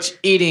 Cockroach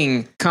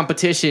eating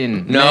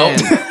competition. No. Man.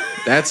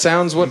 That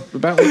sounds about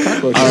what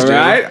cockroaches All do.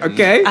 right.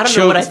 Okay. I don't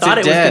know what I Choked to thought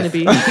it was death. going to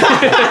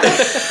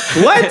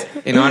be. What?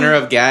 In honor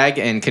of Gag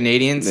and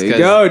Canadians. There you 'cause,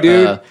 go,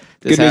 dude.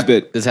 This Good news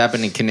bit. This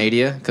happened in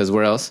Canada, because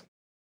where else?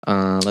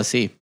 Let's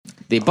see.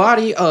 The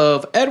body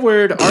of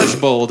Edward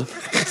Archbold,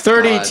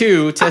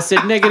 32,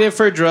 tested negative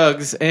for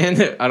drugs,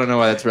 and I don't know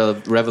why that's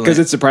relevant. Because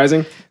it's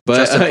surprising. but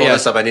Justin, pull yeah,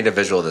 this up. I need a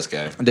visual of this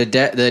guy. the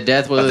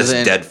death was this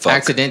an dead fuck.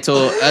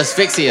 accidental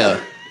asphyxia.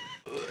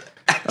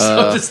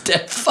 So this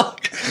dead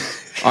fuck.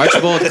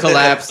 Archbold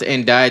collapsed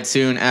and died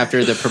soon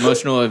after the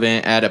promotional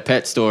event at a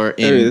pet store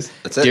There it in is.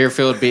 That's it.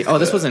 Deerfield Beach. Oh,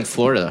 this was in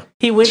Florida.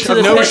 He went to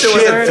the No pet shit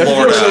was in store.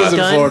 Florida. It was in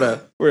Done.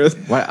 Florida.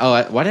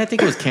 Why did I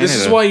think it was Canada? This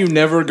is why you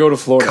never go to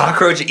Florida.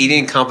 Cockroach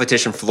eating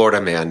competition,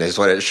 Florida man is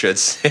what it should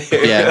say.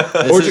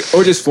 Yeah.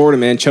 Or just Florida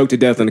man choked to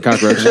death on a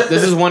cockroach.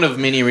 This is one of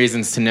many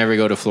reasons to never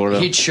go to Florida.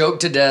 He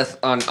choked to death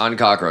on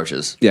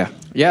cockroaches. Yeah.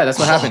 Yeah, that's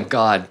what happened.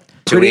 God.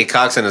 Too many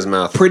cocks in his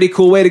mouth. Pretty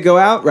cool way to go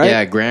out, right?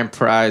 Yeah, grand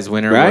prize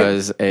winner Right?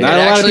 was a. Not a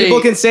lot of people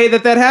can say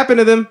that happened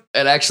to them.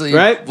 It actually,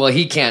 Right? well,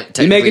 he can't You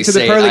technically make it to the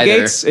say pearly either.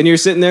 gates, and you're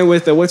sitting there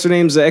with what's her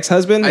name's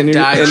ex-husband, and you're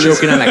died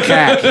choking on a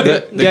cack.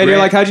 yeah, and you're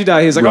like, "How'd you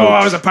die?" He's like, "Oh,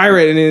 I was a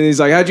pirate," and then he's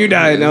like, "How'd you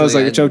die?" And I was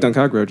like, "I choked on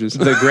cockroaches."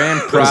 The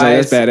grand I was like,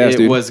 prize "That's badass, it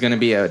dude." was going to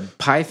be a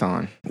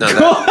python.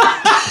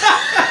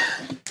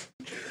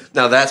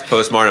 Now that's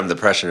postmortem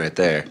depression right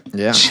there.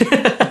 Yeah.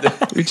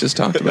 We just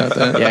talked about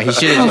that. Yeah, he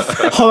should have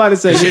Hold on a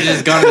second.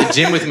 just gone to the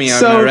gym with me. So-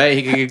 So, right?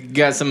 He could have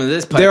got some of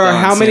this python. There are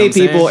how see many what I'm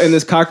saying? people in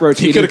this cockroach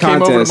He eating could have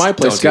came over to contest? my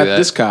place, Don't do got that.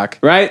 this cock.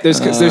 Right?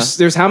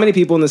 There's how many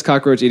people in this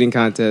cockroach eating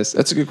contest?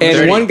 That's a good And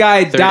question. one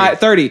guy 30. died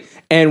 30,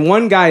 and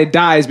one guy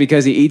dies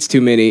because he eats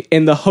too many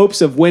in the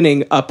hopes of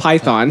winning a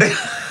python.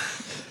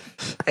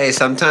 Hey,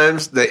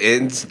 sometimes the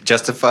ends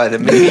justify the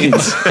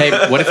means. Hey,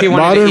 what if he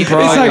wanted Modern to eat the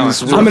problems python?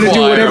 It's like, I'm going to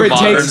do whatever it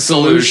Modern takes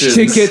solutions.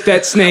 to get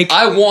that snake.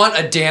 I want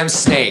a damn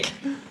snake.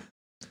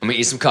 I'm gonna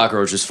eat some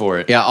cockroaches for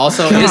it. Yeah,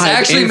 also This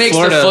actually in makes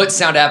Florida, the foot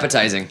sound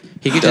appetizing.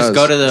 He could just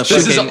go to the This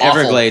is fucking awful.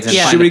 Everglades and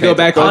Yeah. find Should a we go paper.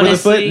 back over the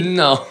Honestly, foot?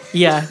 No.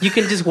 Yeah, you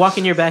can just walk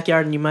in your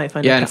backyard and you might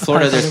find. Yeah, a in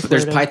Florida, python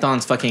there's Florida.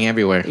 pythons fucking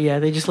everywhere. Yeah,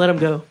 they just let them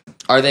go.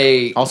 Are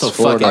they Also,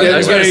 Florida. fucking I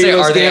was everywhere. gonna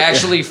say, are they Yeah.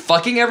 actually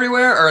fucking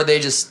everywhere, or are they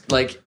just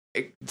like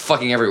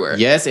fucking everywhere?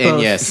 Yes and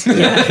Both. yes.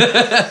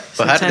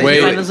 Sometimes Wait.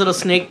 you find those little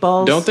snake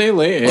balls. Don't they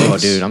lay eggs? Oh,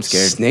 dude, I'm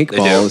scared. Snake They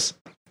do. balls.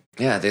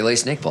 Yeah, they lay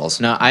snake balls.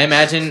 No, I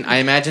imagine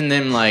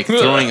them like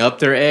throwing up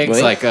their eggs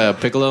Wait. like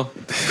Piccolo,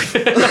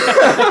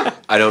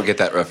 I don't get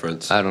that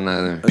reference. I don't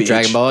know.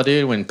 Dragon Ball,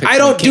 dude. When I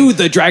don't do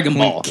the Dragon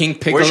when Ball. King Where's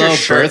Piccolo your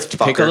shirt, birthed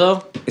fucker?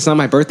 Piccolo. It's not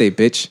my birthday,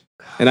 bitch.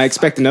 And I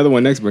expect another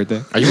one next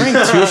birthday. Are you wearing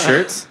two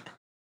shirts?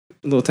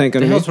 A little tank What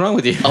the underneath. hell's wrong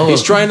with you? Oh,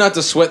 He's trying not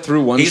to sweat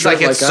through one He's shirt.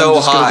 like, it's I'm so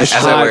just gonna hot as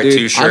destroy- I hot, wear dude.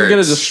 two shirts. I'm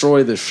going to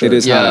destroy this shirt. It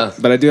is Yeah. hot,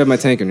 but I do have my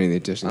tank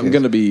underneath just in I'm case.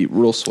 going to be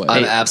real sweaty.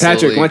 I'm Hey, absolutely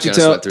Patrick, why don't you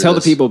gonna sweat through tell the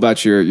this. people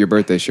about your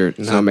birthday shirt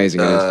and how amazing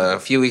it is? A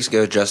few weeks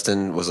ago,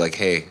 Justin was like,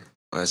 "Hey,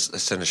 I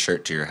sent a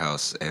shirt to your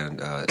house, and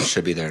it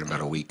should be there in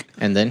about a week."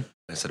 And then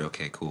I said,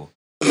 "Okay, cool."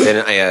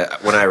 Then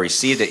when I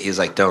received it, he was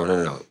like,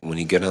 no. When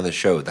you get on the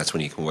show, that's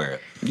when you can wear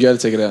it." You got to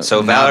take it out. So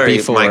Not Valerie,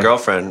 before. my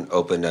girlfriend,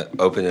 opened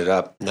it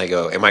up, and I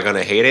go, "Am I going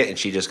to hate it?" And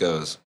she just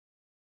goes,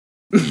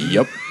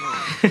 Yep.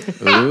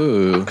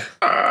 ooh,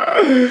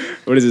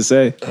 What does it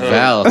say?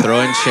 Val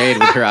throwing shade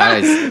with her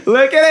eyes.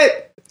 Look at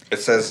it. "It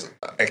says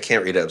I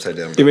can't read it upside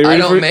down." You ready I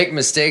for don't it? make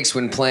mistakes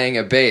when playing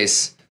a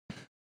bass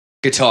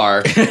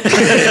guitar.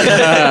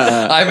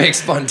 I make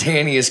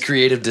spontaneous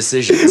creative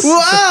decisions.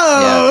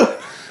 Whoa!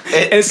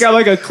 And it's got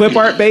like a clip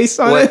art base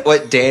on it.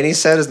 What Danny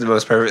said is the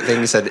most perfect thing.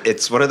 He said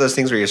it's one of those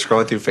things where you're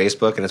scrolling through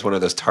Facebook and it's one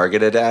of those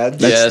targeted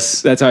ads.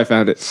 Yes. That's how I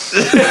found it.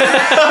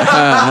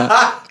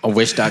 A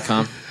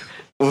wish.com.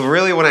 Well,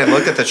 really, when I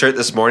looked at the shirt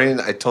this morning,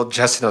 I told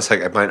Justin, I was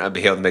like, I might not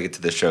be able to make it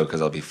to the show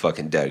because I'll be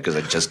fucking dead because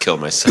I just killed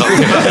myself.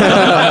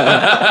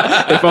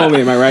 If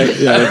only, am I right?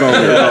 Yeah, if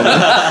only.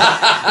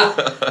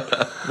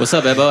 What's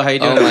up, Ebo? How you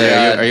doing? Oh my Are you-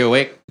 God. Are you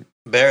awake?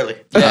 Barely.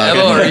 Yeah,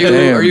 Ebo,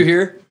 Damn. are you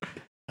here?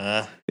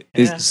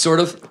 He's, Sort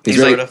of. he's,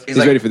 He's ready, like- he's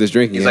ready for this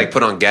drinking. He's game. like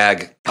put on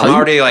gag. I'm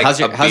already like how's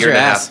your- a how's beer your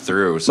and a ass? half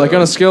through. So. Like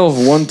on a scale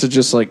of 1 to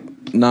just like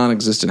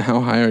non-existent, how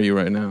high are you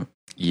right now?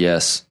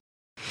 Yes.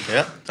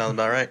 Yeah, sounds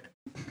about right.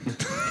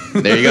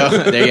 There you go.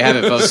 There you have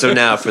it, folks. So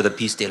now for the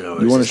piece de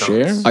los. You want to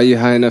share? Are you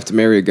high enough to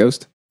marry a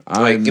ghost?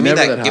 I'm Give me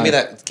never that. Give me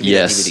high. that. Give me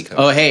Yes. that DVD code.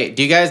 Oh, hey,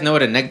 do you guys know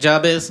what a neck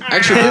job is?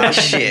 Actually,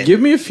 Shit. give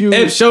me a few.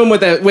 Hey, show him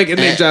what that wicked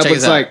neck job Check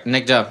looks this out. like.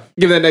 Neck job.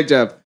 Give that neck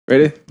job.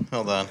 Ready?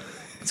 Hold on.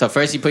 So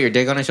first you put your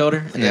dick on his shoulder,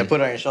 and Yeah, then put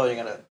it on your shoulder.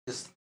 You're gonna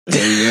just.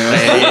 There you go.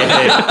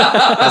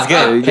 that's good.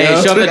 There you Hey,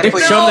 go. show him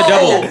the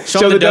double.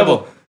 Show him the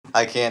double.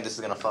 I can't. This is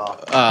gonna fall.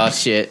 Oh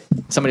shit!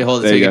 Somebody hold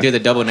it There so you you can go. do the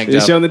double neck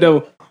Just job. show him the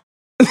double.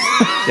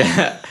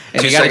 Yeah.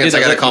 And 2 you gotta seconds. do I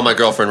the- gotta call my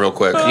girlfriend real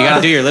quick. You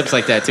gotta do your lips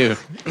like that too.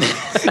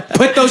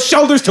 Put those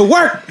shoulders to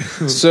work.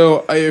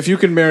 So if you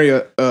can marry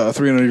a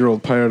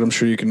 300-year-old pirate, I'm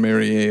sure you can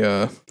marry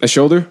a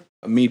shoulder,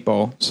 a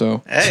meatball.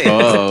 So Hey.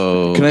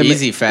 Oh, can I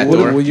easy, fat will,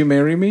 door. will you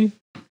marry me?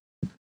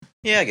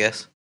 Yeah, I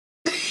guess.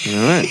 All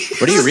right.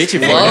 What are you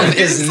reaching for? Love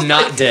is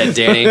not dead,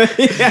 Danny. I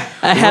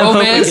have hope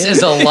Romance again.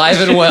 is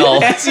alive and well.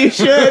 Yes, you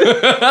should.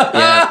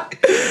 Yeah.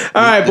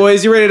 All right,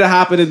 boys, you ready to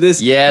hop into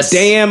this Yes.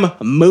 damn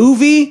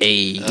movie?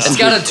 It's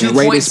got a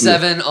Greatest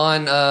 2.7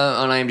 on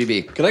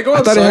IMDb. Can I go I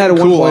outside? thought it had a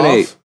and cool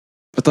 1.8. off?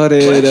 I thought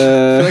it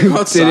Can I go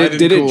outside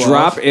did and it cool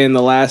drop off? in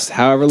the last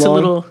however It's a long?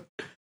 little.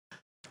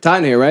 It's hot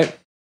in here, right?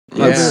 A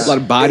lot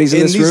of bodies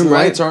in And this these room,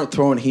 right? lights aren't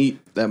throwing heat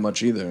that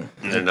much either.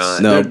 They're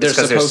not. No. They're It's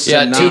 'cause supposed there's to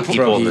Yeah, not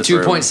people in this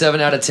room. 2.7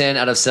 out of 10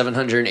 out of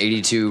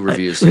 782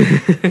 reviews.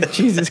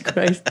 Jesus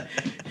Christ.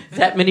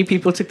 That many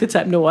people took the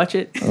time to watch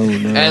it. Oh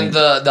no! And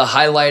the What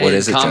highlighted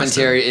is it,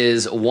 commentary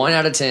is 1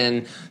 out of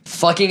 10.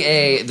 Fucking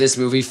A, this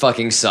movie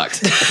fucking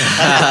sucked.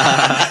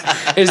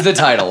 Is the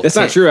title. That's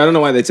not true. I don't know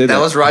why they said that.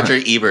 That was Roger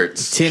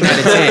Ebert's. 10 out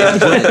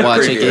of 10.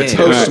 Watch again.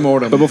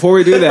 Post-mortem. But before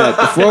we do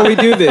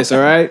this, all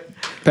right,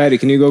 Patty,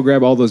 can you go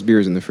grab all those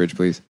beers in the fridge,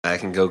 please? I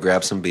can go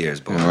grab some beers,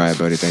 boys. All right,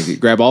 buddy. Thank you.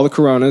 Grab all the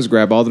Coronas.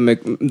 Grab all the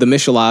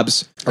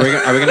Michelobs. Are we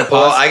gonna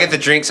Well, pause? I get to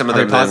drink some of Are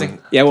we them. pausing?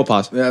 Yeah, we'll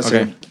pause. Yeah, that's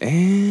okay.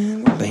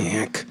 And we're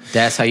back.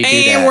 That's how you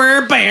do that.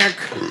 we're back.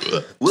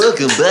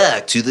 Welcome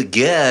back to the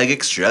Gag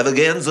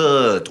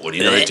Extravaganza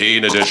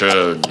 2019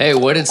 edition. Hey,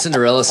 what did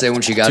Cinderella say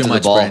when she got Too to the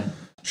much ball? bread.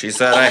 She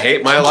said, I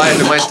hate my life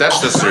and my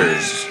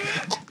stepsisters.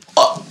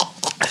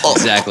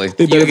 Exactly. It'd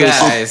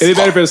be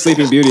better for a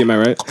Sleeping Beauty, am I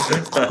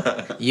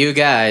right? You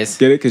guys.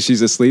 Get it? Because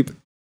she's asleep.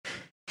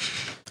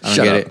 I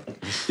don't get it.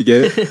 You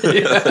get it?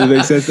 Does it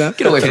make sense now?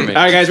 Get away from me.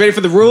 All right, guys, ready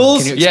for the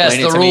rules? Can you Yes,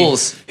 explain it the to me?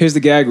 rules. Here's the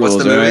gag What's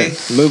rules. the all movie? right?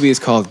 The movie is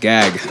called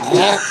Gag.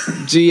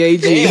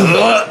 G-A-G. Spit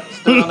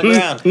on the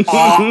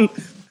ground.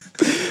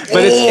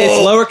 But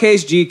it's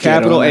lowercase g,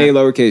 capital A,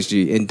 lowercase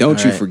g. And don't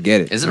you Alright.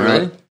 forget it. Is it all really?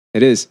 right?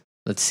 It is.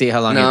 Let's see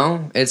how long.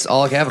 No, it's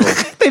all capital.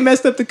 They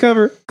messed up the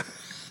cover.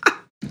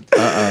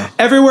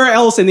 Everywhere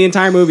else in the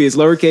entire movie is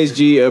lowercase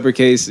g,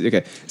 uppercase.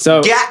 Okay.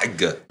 So,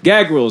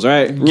 gag rules, all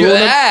right?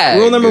 Gag.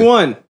 Rule number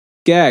 1,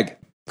 gag.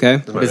 Okay?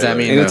 What does that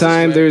mean?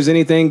 Anytime there's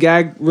anything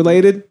gag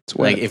related, it's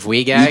wet. Like if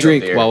we gag You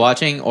drink. while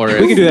watching, or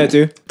We can do that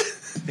too.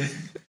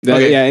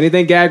 Okay. Yeah,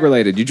 anything gag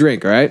related, you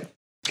drink, all right?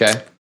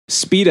 Okay.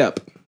 Speed up.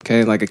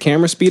 Okay, like a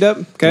camera speed up.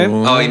 Okay.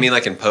 Oh, you mean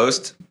like in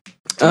post?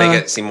 To make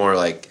it seem more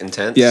like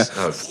intense? Yeah.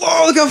 Oh,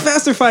 Oh, look how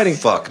fast they're fighting.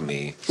 fuck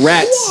me.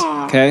 Rats.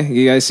 Okay,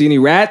 you guys see any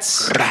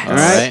rats? All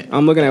right.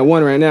 I'm looking at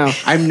one right now.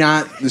 I'm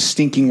not the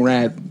stinking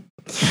rat.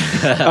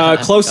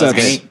 Close ups.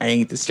 I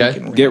ain't the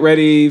stinking rat. Get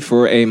ready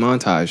for a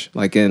montage,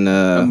 like in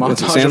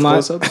what's it, montage of Sandlot.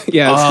 close-ups?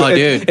 Yeah, Oh,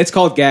 dude, it's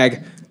called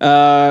gag.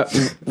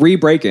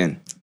 Break in.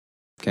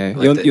 Okay,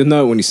 you'll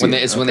know it when you see When it.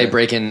 they, it's when they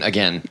break in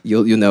again.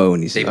 You'll know it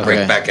when you see They it.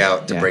 break back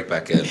out to Yeah. break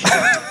back in.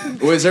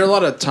 Well, is there a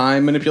lot of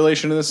time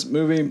manipulation in this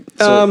movie?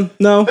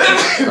 No,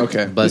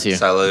 Okay. bless you.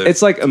 Salute.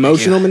 it's like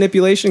emotional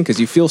manipulation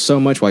because you feel so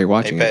much while you're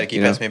watching Hey, Patty, it. can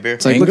you pass me a beer?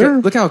 It's like Anger?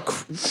 look how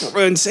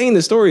insane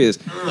the story is.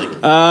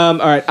 All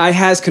right, I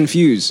has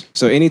confuse.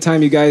 So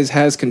anytime you guys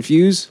has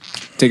confuse,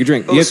 take a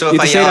drink. Oh, so if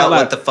I say it yell out out, loud.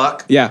 what the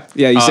fuck? Yeah.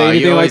 You say you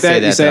anything like always say that,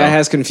 you that, say I though.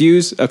 has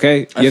confused. Okay,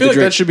 you I have feel to like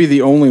drink. that should be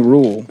the only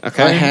rule.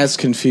 Okay. I has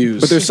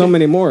confused. But there's so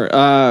many more.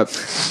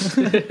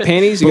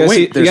 Panties. You But guys,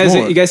 wait, see, there's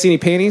more. you guys see any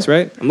panties?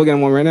 Right. I'm looking at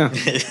one right now.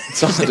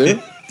 That's all I do.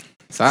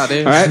 Stop,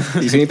 dude. All right.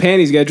 You see any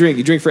panties? You got to drink.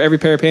 You drink for every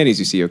pair of panties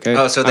you see. Okay.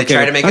 Oh, so they I'm try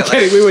kidding. to make I'm it like-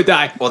 kidding. We would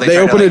die. Well, They try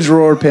to, open a like,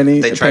 drawer penny.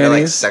 They try to like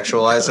panties.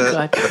 sexualize it,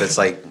 God. but it's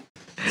like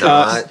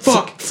not.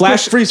 Fuck.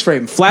 Flash. Freeze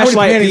frame.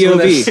 Flashlight How many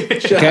panties POV.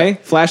 was that? Okay.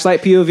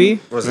 Flashlight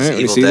POV. Was this All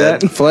you Evil see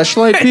Dead? that?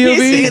 Flashlight You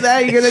see POV.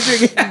 that? You're gonna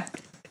drink it.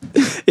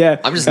 Yeah.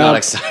 I'm just not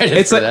excited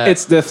It's for like that.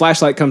 it's the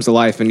flashlight comes to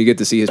life and you get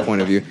to see his point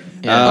of view.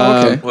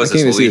 Oh, okay. Was I can't this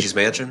even see Luigi's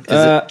Mansion?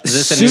 Is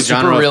this a new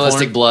genre super of realistic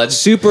porn? blood.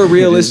 Super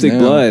realistic now.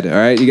 blood. All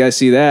right, you guys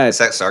see that? Is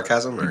that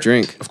sarcasm? Or?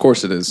 Drink. Of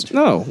course it is.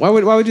 No, why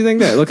would you think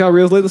that? Look how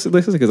realistic it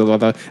is. Look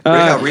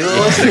how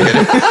realistic it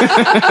is.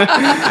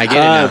 I get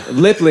it now.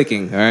 Lip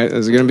licking. All right,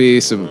 there's gonna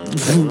be some.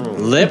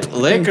 Lip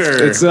liquor.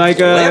 It's like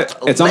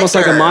it's almost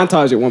like a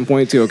montage at one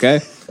point too. Okay.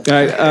 All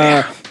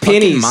right.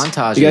 Pennies.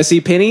 montages. You guys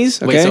see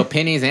pennies? Okay. Wait, so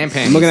pennies and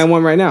panties. I'm looking at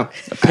one right now.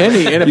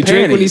 Penny and a You drink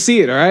penny. when you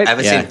see it. All right. I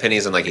haven't Yeah. seen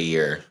pennies in like a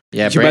year.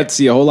 Yeah, You're about to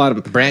see a whole lot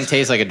of them. Brand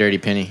tastes like a dirty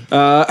penny.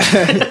 On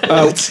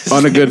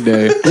a good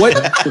day.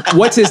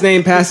 What's his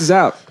name passes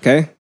out?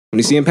 Okay. When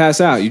you see him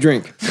pass out, you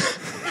drink.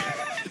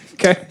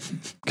 Okay.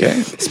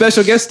 Okay.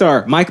 Special guest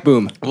star Mike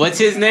Boom. What's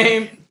his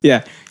name?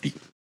 Yeah.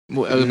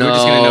 We're just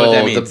gonna know what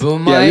that means. The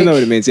boom Yeah, mic. you know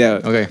what it means. Yeah.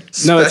 Okay.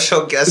 No, it's-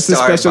 Special guest it's a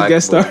star. special Mike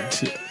guest star.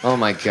 Boone. Oh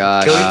my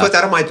god. Can we put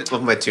that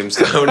on my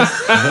tombstone?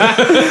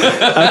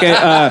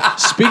 Okay.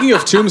 Speaking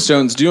of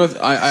tombstones, do you know?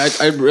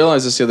 I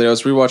realized this the other day. I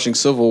was rewatching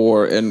Civil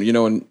War, and you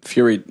know, in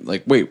Fury,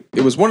 like, wait,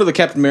 it was one of the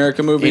Captain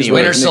America movies. Anyway.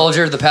 where Winter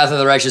Soldier, The Path of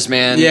the Righteous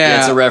Man. Yeah.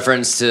 It's a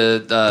reference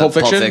to Pulp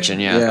Fiction?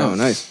 Yeah. Yeah. Oh,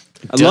 nice.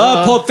 I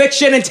love Pulp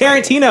Fiction and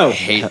Tarantino.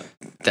 Hate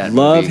that.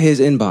 Love movie.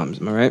 his N-bombs.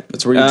 Am I right?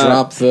 That's where you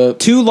drop the.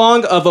 Too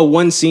long of a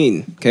one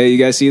scene. Okay, you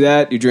guys see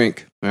that? You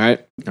drink. All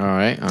right. All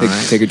right. All Take,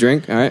 right. take a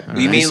drink. All right.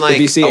 You mean like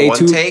if you see a a one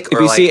too, take, if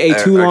or you see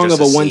like- a too or long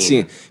just of a a one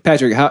scene? scene,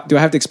 Patrick, do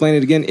I have to explain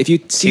it again? If you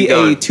see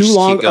going. a too Just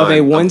long keep of a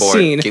going. one I'm bored.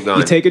 scene, Keep going.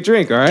 you take a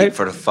drink. All right.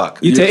 For the fuck.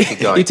 You Keep take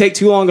going. you take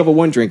too long of a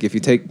one drink if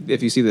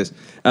you see this.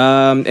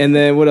 And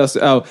then what else?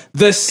 Oh,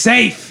 the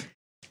safe.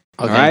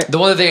 Okay. All right. The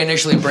one that they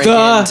initially break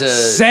The into.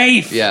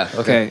 safe. Yeah.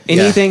 Okay.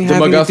 Anything The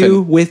having to MacGuffin.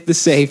 do with the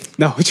safe?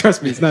 No,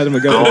 trust me, it's not a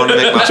MacGuffin. I want to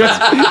make my.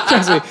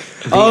 Trust me.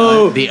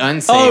 The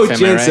unsafe. Am I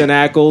Jensen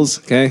right?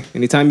 Ackles. Okay.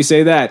 Anytime you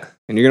say that,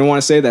 and you're gonna want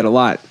to say that a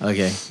lot.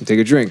 Okay. You take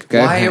a drink.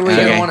 Okay. Why are we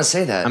Okay. gonna want to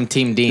say that? I'm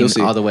Team Dean You'll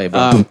see. all the way,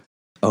 bro.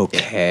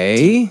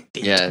 Okay.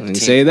 yeah. When you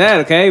say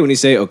that, okay. When you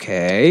say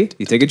okay,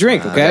 you take a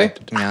drink. Okay.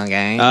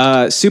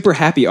 Okay. Super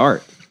happy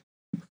art.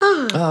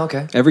 Oh,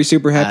 okay. Every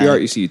super happy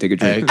art you see, you take a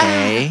drink.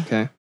 Okay.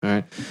 Okay.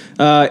 All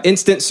right.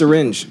 Instant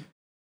syringe.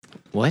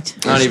 What?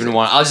 I don't even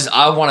want.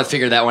 I want to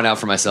figure that one out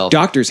for myself.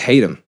 Doctors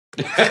hate them.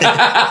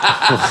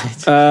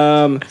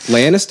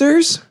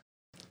 Lannisters.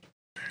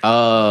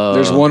 Oh,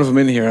 There's one of them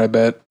in here, I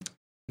bet.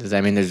 Does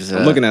that mean there's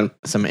I'm looking at him.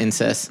 some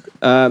incest?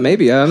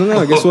 Maybe. I don't know.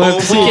 I guess we'll have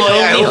to see.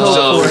 I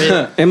hope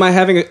so. Am I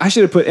having I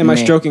should have put, am I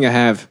stroking a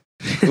have?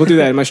 We'll do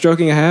that. Am I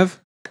stroking a have?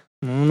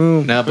 I don't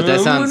know. No, but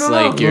that sounds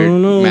like you're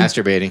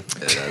masturbating.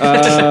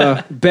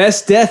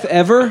 Best death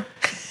ever?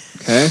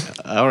 Okay.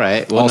 All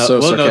right. We'll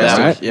Also know that one.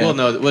 sarcastic. Yeah.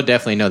 We'll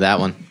definitely know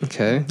that one.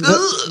 Okay.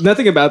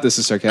 Nothing about this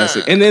is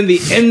sarcastic. And then the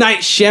M. Night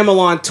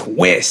Shyamalan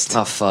twist.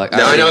 Oh fuck!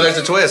 Now I know there's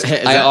a twist.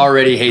 I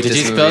already hate Did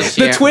this you movie.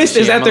 spell The twist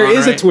is that there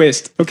is a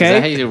twist. Is that how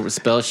Okay. you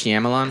spell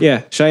Shyamalan?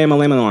 Yeah.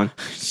 Shyamalan.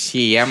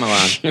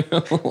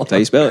 Shyamalan. That's how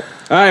you spell it.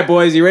 All right,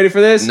 boys. You ready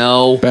for this? No.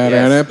 All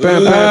right.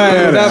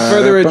 Without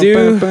further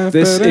ado,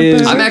 this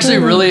is. I'm actually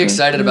really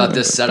excited about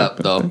this setup,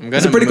 though.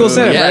 It's a pretty cool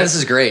setup, Yeah, right? this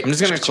is great. I'm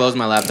just gonna close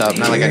my laptop.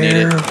 Not like I need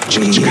it.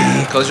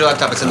 Close your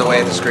laptop. It's in the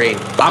way of the screen.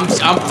 I'm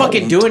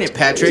fucking doing it,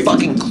 Patrick.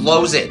 Fucking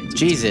close it.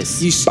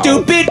 Jesus. You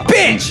stupid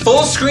bitch!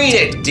 Full screen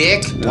it,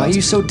 dick. Why are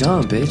you so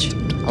dumb, bitch?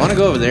 I want to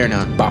go over there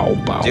now.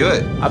 Do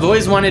it. I've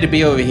always wanted to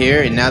be over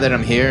here, and now that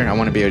I'm here, I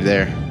want to be over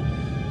there.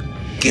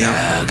 You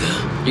gotta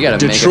make up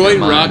Detroit your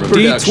mind, Rock bro.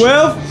 Production.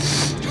 D12.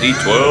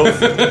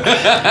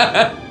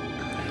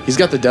 D12. He's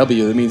got the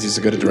W. That means he's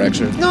a good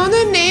director. I'm Know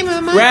the name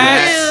of my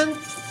Rats. man.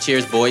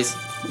 Cheers, boys.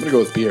 gonna go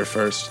with beer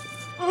first.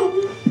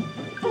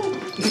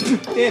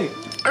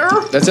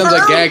 That sounds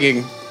like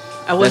gagging.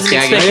 I wasn't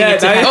gagging. expecting it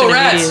to Yeah, happen Oh,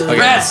 rats! immediately.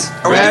 Rats!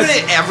 Are we Rats.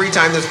 doing it every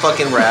time there's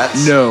fucking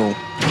rats? No.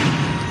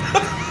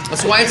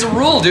 That's why it's a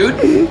rule, dude.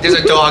 There's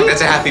a dog.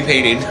 That's a happy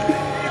painting.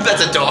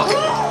 That's a dog.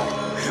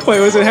 Wait,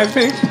 was it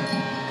happening?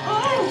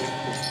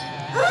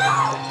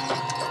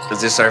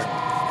 Is this our...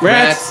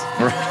 Rats.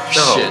 No.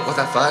 Shit. What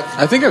the fuck?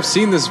 I think I've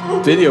seen this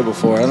video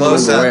before. I don't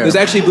Close remember up. where. There's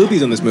actually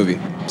boobies on this movie.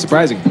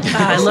 Surprising.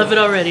 Ah, I love it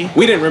already.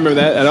 We didn't remember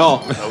that at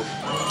all.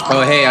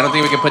 Oh, hey, I don't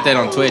think we can put that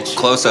on Twitch.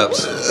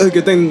 Close-ups.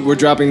 Good thing we're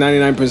dropping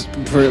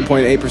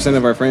 99.8%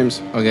 of our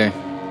frames. Okay.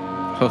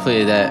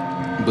 Hopefully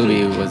that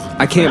booby was.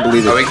 I can't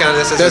believe Are we it. counting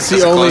this as That's a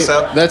the only.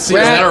 close-up? That's the.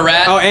 Is that a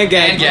rat? Oh, and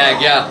gag. And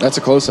gag, yeah. That's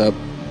a close up.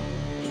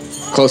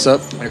 Close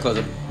up. I'm gonna close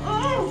it.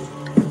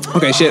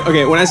 Okay, shit.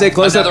 Okay, when I say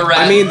close up, Another rat.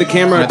 I mean the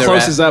camera Another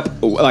closes up.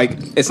 Like,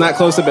 it's not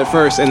close up at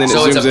first, and then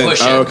So it it's zooms a in. push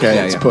Oh, okay,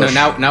 Yeah, it's yeah. push.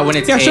 No, now when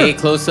it's Yeah, sure. a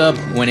close up,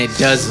 when it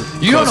does.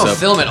 You don't know close up.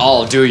 film at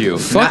all, do you?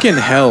 Fucking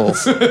hell.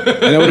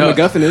 I know what No. a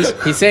MacGuffin is.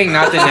 He's saying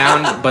not the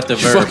noun, but the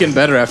You're verb. fucking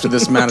better after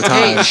this amount of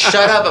time. Hey,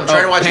 shut up. I'm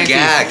trying to watch a panties.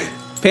 gag.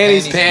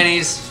 Panties.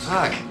 Panties.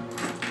 Fuck.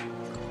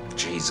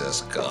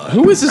 Jesus, God.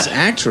 Who is this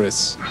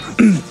actress?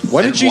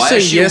 Why did you Why say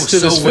is she yes to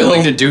so this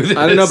willing film? to do this?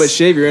 I don't know, but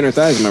shave your inner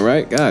thighs. Am I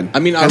right? God. I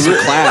mean, That's a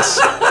class.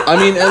 I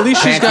mean, at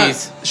least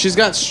Panties. she's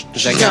got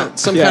that count?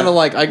 some Yeah. kind of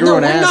like I grew No,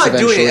 an we're ass not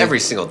eventually. doing it every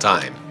single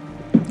time.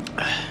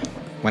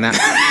 Why not?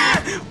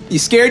 You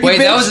scared? Wait, you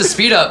bitch? that was a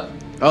speed up.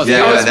 Oh,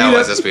 Yeah, was that speed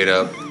was up. a speed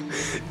up.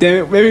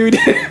 Damn it. Maybe we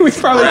did. We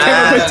probably came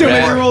up with too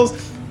many Rat.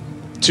 rules.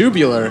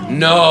 Tubular.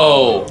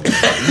 No.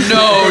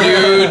 No,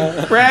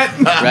 dude. Rat.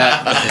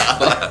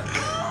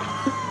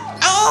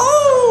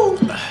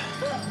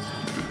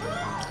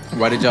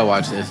 Why did y'all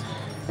watch this?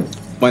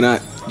 Why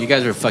not? You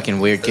guys were fucking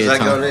weird Is kids.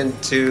 that Huh? going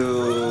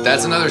into...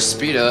 That's another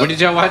speed up. When did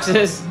y'all watch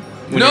this?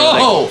 When No!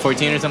 you were, like,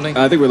 14 or something?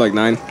 I think we're like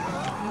 9.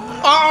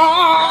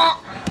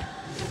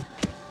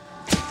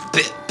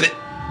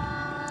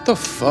 The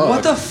fuck?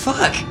 What the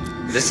fuck?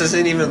 This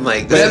isn't even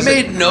like... That This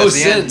made no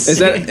sense. Is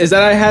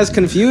that I has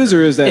confused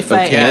or is that If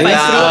I- okay? if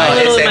I- I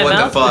did Little say in my what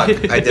the mouth.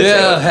 fuck. I did say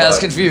Yeah, what the has fuck.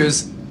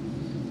 confused.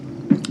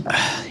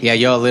 Yeah,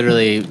 y'all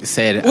literally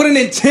said. What an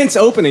intense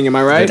opening, am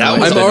I right? That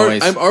was I'm, the already,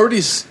 noise. I'm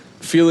already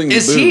feeling the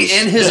Is booze. he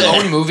in his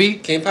own movie?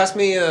 Can you pass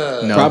me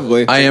a... No.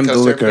 Probably. I am the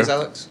coaster, liquor. please,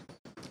 Alex?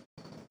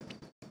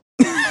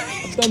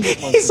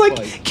 He's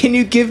like, can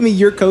you give me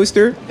your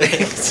coaster?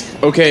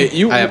 Okay,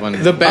 you. I have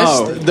one. The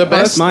best, Oh, the well, that's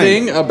best mine.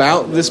 thing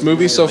about this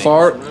movie so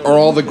far are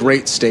all the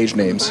great stage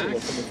names.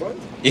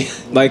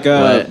 Like,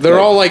 They're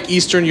all like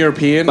Eastern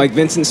European. like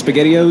Vincent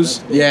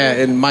Spaghettios. yeah,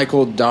 and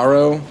Michael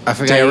Darrow. I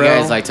forgot you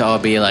guys like to all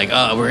be like,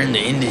 oh, we're in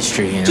the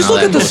industry. And Just all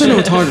look at that the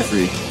bullshit.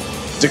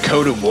 cinematography.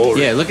 Dakota Ward.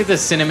 Yeah, look at the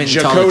cinnamon.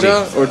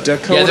 Dakota or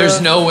Dakota. Yeah,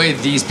 there's no way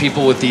these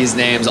people with these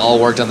names all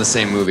worked on the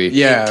same movie.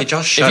 Yeah. Could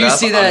y'all shut you up?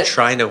 see I'm that-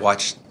 trying to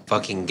watch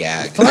fucking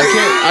gag.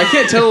 I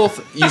can't tell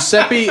if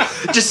Giuseppe.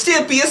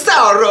 Giuseppe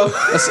Asaro.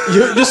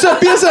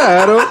 Giuseppe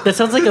Asaro. That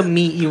sounds like a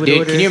meat you would Dude,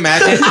 order. can you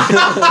imagine?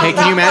 Hey,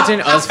 can you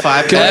imagine us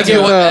five? Can I Ev, get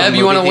you, the Ev,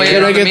 you want to weigh in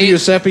Can on I the get the meat?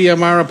 Giuseppe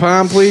Amara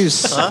Palm,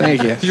 please?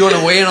 Thank you. You want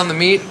to weigh in on the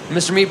meat,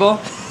 Mr. Meatball?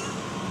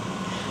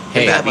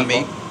 Hey, Bad by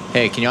me.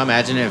 hey, can you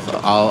imagine if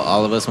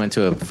all of us went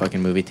to a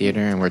fucking movie theater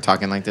and we're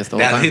talking like this the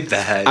whole That'd be time?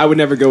 bad. I would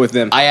never go with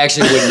them. I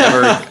actually would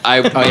never.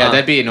 Oh yeah,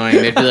 that'd be annoying.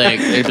 They'd be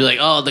like,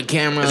 oh, the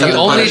camera. that the the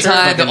only Punisher?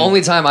 time. The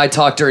only time I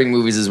talk during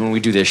movies is when we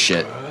do this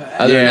shit.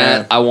 Other than Yeah.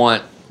 that, I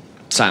want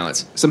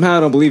silence. Somehow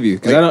I don't believe you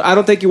because I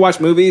don't think you watch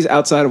movies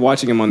outside of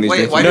watching them on these. Wait,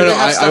 days. why No, do no, they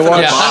have I stuff in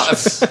watched- a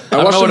box? I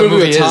don't watched know a what a movie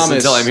movie with is Thomas.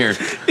 until I'm here.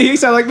 You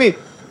sound like me.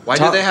 Why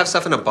do they have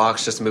stuff in a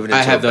box just moving into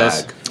I have a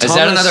those. bag? Is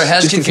that another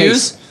Hez just in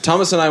confused? case.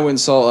 Thomas and I went and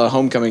saw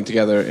Homecoming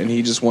together, and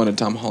he just wanted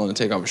Tom Holland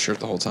to take off his shirt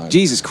the whole time.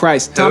 Jesus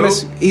Christ,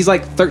 Thomas. He's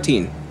like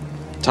 13.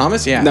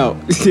 Thomas? Yeah. No,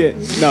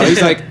 no,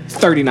 he's like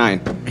 39.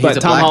 But a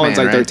Tom black Holland's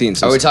man, like right? 13.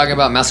 So Are we talking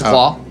about Master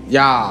Claw?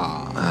 Yeah.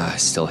 I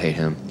still hate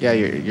him. Yeah,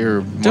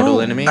 your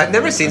mortal enemy. I've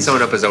never seen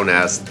someone up his own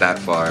ass that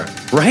far.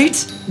 Right?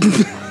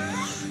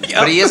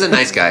 But he is a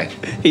nice guy.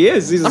 he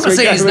is. He's a I'm not sweet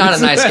saying guy, he's but not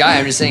a nice guy.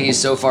 I'm just saying he's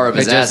so far up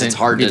his It ass, doesn't- it's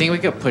hard You to... think we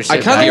could push I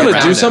it kind back of want to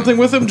around do him? something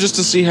with him just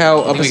to see how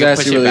up Think we his could ass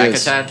push he it really back a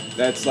is. tad?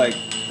 That's like,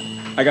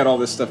 I got all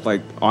this stuff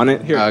like on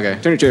it. Here, Oh, okay.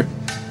 turn your chair.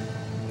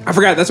 I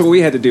forgot. That's what we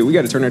had to do. We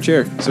got to turn our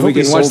chair so we hope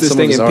he can watch sold this some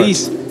thing of in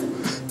his peace.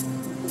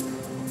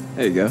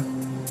 There you go.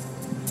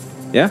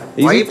 Yeah,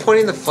 Why are easy. you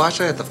pointing the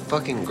flashlight at the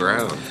fucking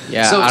ground?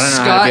 Yeah, So I don't know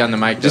how to Scott- be on the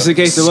mic. Just though. in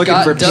case they're looking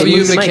Scott for W.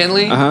 peace.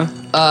 McKinley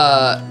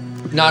Uh-huh.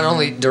 not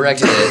only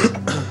directed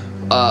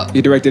it,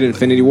 You directed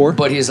Infinity War.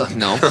 but he's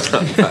no.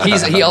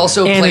 He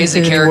also And plays a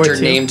Infinity War character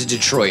 2. named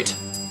Detroit.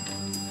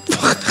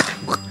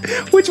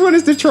 Which one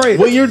is Detroit?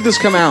 What year did this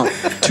come out?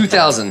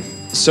 2000.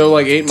 So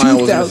like 8 Mile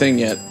wasn't a 2000. thing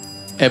yet.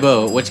 Hey,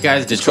 Bo, which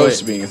guy's It's close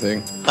to Detroit? being a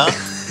thing.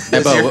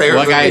 Hey, Bo, your favorite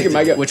what guy?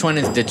 movie? Which one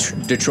is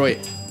Detroit?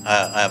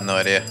 I have no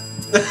idea.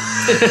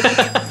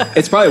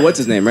 It's probably what's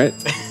his name, right?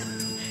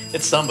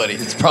 It's somebody.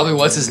 It's probably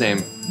what's his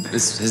name.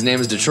 His name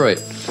is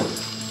Detroit.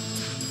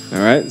 All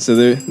right, so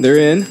they're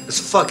in. This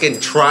fucking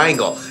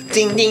triangle.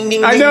 Ding, ding,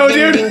 ding, I ding, know, ding,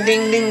 dude. ding,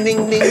 ding, ding,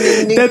 ding, ding,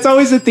 ding, ding. That's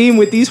always the theme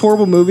with these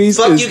horrible movies.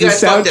 Fuck is you guys,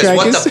 the fuck this. soundtrack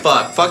What is- the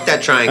fuck? Fuck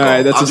that triangle. All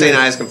right, that's I'm a saying good-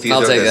 I was confused I'll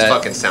with take this that.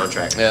 fucking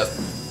soundtrack. Yep.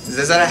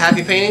 Is that a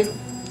happy painting?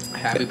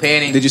 Happy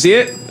painting. Did you see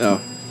it? Oh,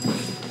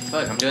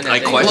 Fuck, I'm doing that I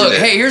thing. question Look, it.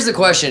 hey, here's the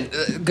question,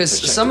 because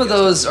some of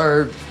those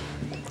are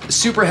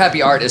super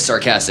happy art is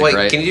sarcastic, Wait,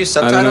 right? can you do I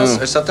subtitles? don't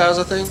know. Are subtitles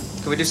a thing?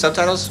 Can we do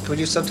subtitles? Can we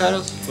do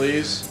subtitles?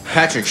 Please.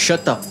 Patrick,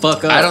 shut the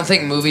fuck up. I don't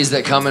think movies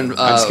that come in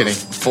just kidding.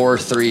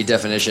 4:3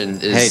 definition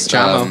is. Hey,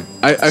 Chamo.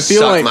 I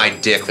feel Suck like my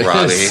dick,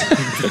 Robbie.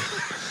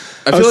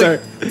 I feel sorry.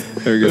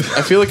 like There we go.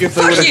 I feel like if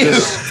they would have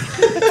just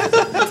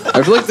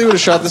I feel like if they would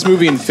have shot this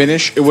movie in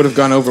Finnish, it would have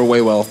gone over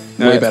way well.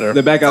 Way better.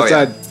 They're back Oh,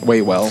 yeah. outside.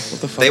 Way well. What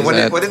the fuck They is went.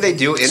 that? What did they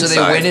do inside? So they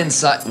went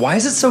inside. Why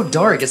is it so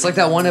dark? It's like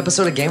that one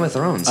episode of Game of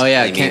Thrones. Oh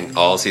yeah, I You can't. mean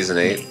all season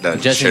 8?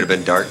 That Just- should have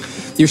been dark.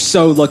 You're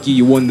so lucky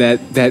you won that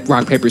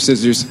rock paper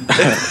scissors.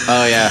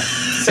 Oh yeah,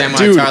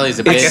 Samurai Dude, Charlie's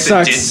a it guess bitch. it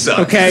sucks. did suck.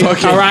 Okay,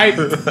 all right.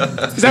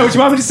 Is that what you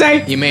want me to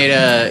say? You made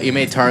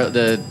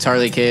the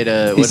Charlie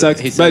kid. He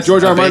sucks. But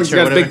George R. R. Martin's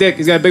got a big dick.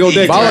 He's got a big old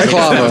dick.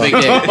 Balaclava. Big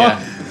dick. Yeah,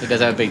 he does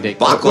have a big dick.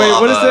 Baklava. Wait,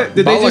 what is that?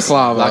 Did they just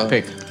Balaclava.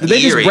 Lockpick. did they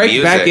just Eerie break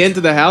music. back into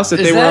the house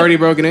that Is they were that- already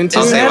broken into?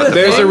 I'll say what the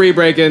There's fuck. a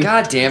re-breaking.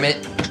 God damn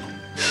it!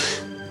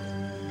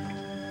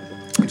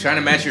 I'm trying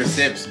to match your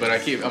sips, but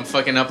I'm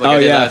fucking up like Oh, I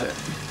did yeah.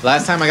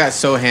 last time I got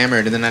so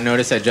hammered, and then I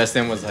noticed that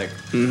Justin was like,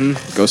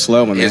 Go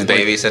slow, my His man.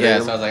 babysitting. yeah,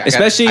 him. so I was like,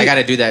 Especially- I got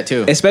to do that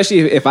too. Especially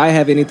if I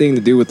have anything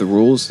to do with the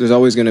rules, there's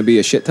always going to be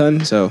a shit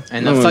ton. So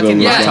And I'm the gonna go fucking-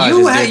 real Yeah, slow.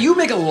 Montages, dude. you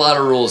make a lot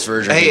of rules for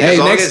a drink. Hey, Hey, as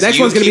long next as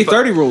you one's going to be keep up-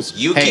 30 rules.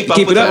 You Hey, keep up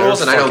keep with it the up.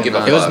 rules, and I don't give a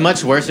fuck. It was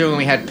much worse when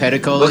we had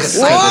petticoats. Look at It's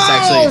Slice.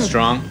 actually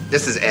strong.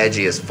 This is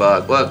edgy as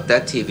fuck. Look,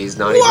 that TV's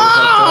not even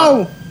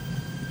hooked up.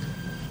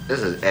 This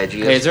is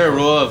edgy. Hey, as is there a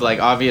rule of like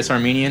obvious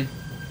Armenian?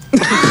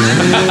 There's a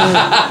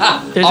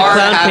Art,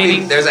 clown happy,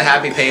 painting. There's a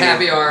happy painting.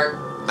 Happy art.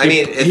 I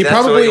mean, if he that's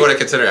what probably- you want to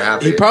consider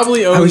happy. He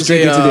probably was owns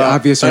drinking to the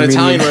obvious an Armenian.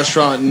 Italian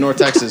restaurant in North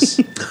Texas.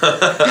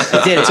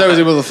 That's how I was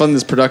able to fund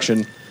this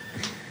production.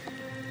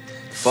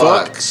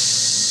 fuck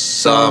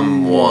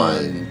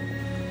someone.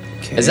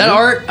 Is that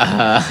art?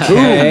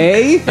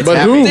 Hey, But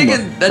I'm whom?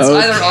 thinking that's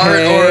either art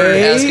or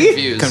has Okay.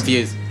 confused.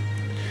 Confused.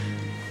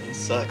 It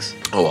sucks.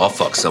 Oh, I'll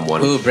fuck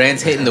someone. Ooh,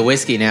 Brand's hitting the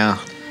whiskey now.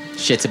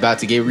 Shit's about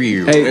to get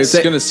real. hey, It's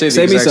gonna say the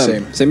save me exact some.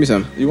 same. Save me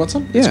some. You want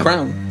some? It's Yeah.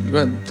 Crown. Go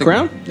ahead. Take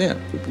Crown? it. Yeah.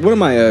 What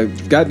am I, a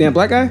goddamn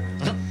black guy?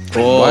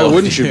 Oh, Why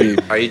wouldn't you be?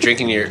 Are you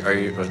drinking your? Are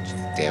you? Oh,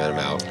 damn it, I'm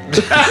out.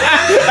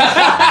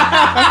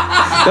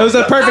 That was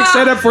a perfect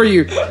setup for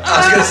you. I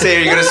was gonna say, are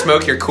you gonna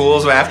smoke your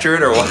cools after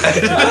it or what?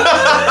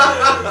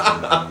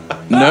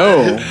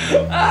 No.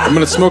 I'm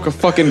gonna smoke a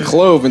fucking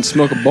clove and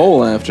smoke a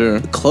bowl after.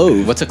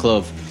 Clove. What's a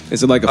clove?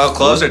 Is it like a? Oh,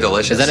 cloves are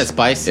delicious. Is that a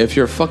spice? If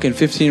you're a fucking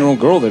 15-year-old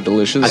girl, they're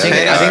delicious. I think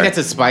They I think are. that's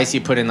a spice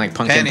you put in like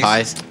pumpkin Panties.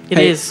 pies. It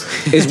Hey. is.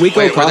 Is Weeko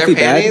Wait, were coffee there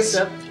bad? panties?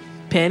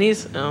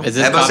 Panties? Oh. Is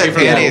this Emma coffee said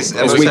from panties. Home?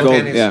 Emma It's said Weeko,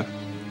 panties. yeah.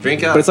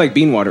 Drink up. But it's like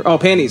bean water. Oh,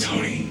 panties.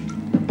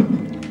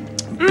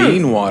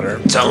 bean water.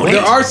 Tony.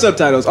 There are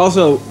subtitles.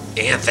 Also,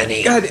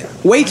 Anthony. God,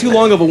 way too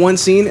long of a one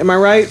scene. Am I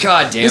right?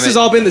 God damn This it. has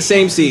all been the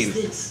same scene.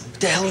 What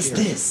the hell is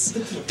this?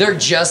 They're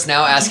just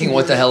now asking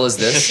what the hell is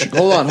this?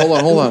 Hold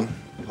on.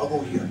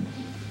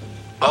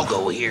 I'll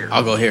go here.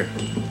 I'll go here.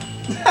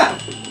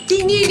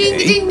 Ding, ding, ding,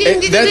 ding, ding, ding,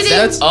 ding,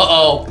 That's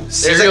Uh-oh.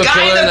 Serial guy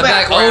killer in the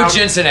back. Oh, background.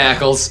 Jensen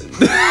Ackles.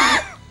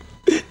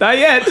 Not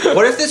yet.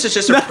 What if this is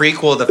just a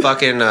prequel to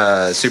fucking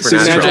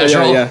Supernatural?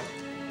 Supernatural, yeah.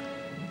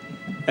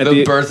 At The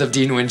the, birth of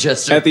Dean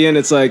Winchester. at the end,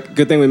 it's like,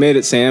 good thing we made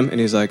it, Sam. And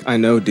he's like, I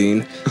know, Dean.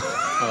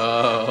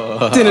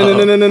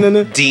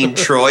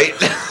 Detroit.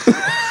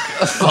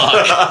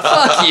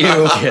 Fuck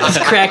you.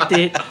 Cracked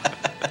it.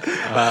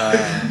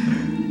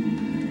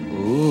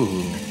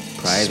 Ooh,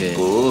 private.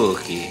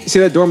 Spooky. You see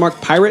that door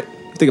marked pirate?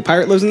 You think a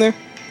pirate lives in there?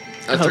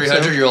 A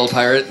 300-year-old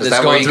pirate that's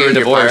that where going you through a get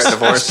your divorce. pirate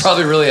divorce? He's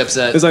probably really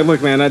upset. It's like,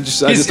 look, man, I just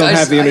don't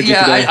have the energy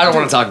today. I don't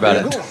want to talk about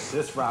it.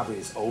 This robbery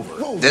is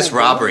over. This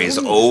robbery is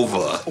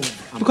over.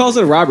 Who calls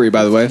it a robbery,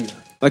 by the way?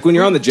 Like when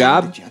you're on the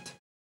job?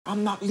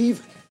 I'm not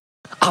leaving.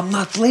 I'm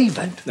not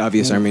leaving.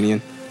 Obvious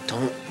Armenian.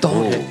 Don't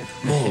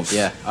move.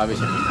 Yeah,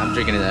 obviously. I'm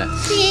drinking to that.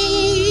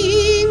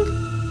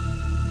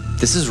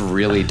 This is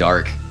really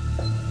dark.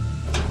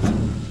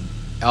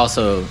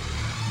 Also,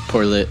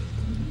 poorly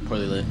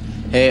lit.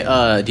 Hey,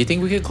 do you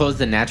think we could close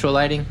the natural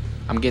lighting?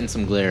 I'm getting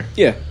some glare.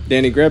 Yeah,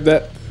 Danny, grab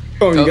that.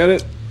 Oh, you got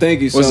it?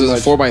 Thank you so Was it much.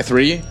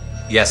 4x3?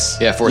 Yes.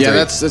 Yeah, 4-3. Yeah,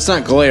 that's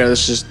not glare.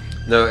 That's just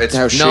No, it's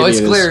how shitty it's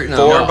it is. clear.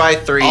 No.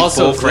 4x3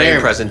 Also full frame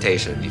glare.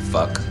 presentation. You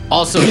fuck.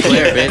 Also,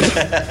 glare,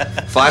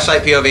 bitch.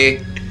 Flashlight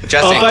POV.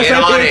 Justin, get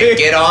flashlight on POV. it.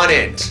 Get on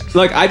it.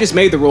 Look, I just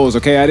made the rules,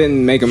 okay? I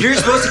didn't make them. You're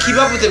supposed to keep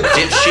up with them,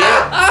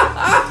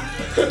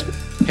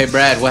 dipshit. Hey,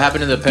 Brad, what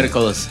happened to the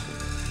pediculus?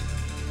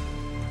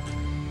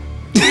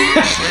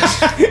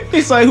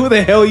 It's like, who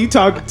the hell are you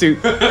talking to?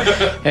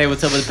 Hey,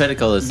 what's up with the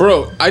pediculus?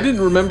 Bro, I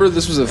didn't remember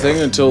this was a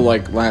thing until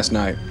like last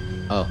night.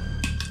 Oh.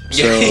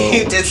 So Yeah,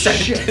 he did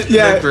send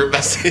Yeah. the group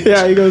message.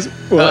 Yeah, he goes,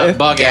 well,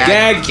 Ball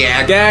gag.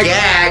 Gag.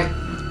 gag.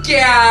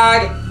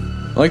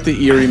 I like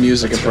the eerie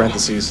music in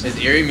parentheses. Is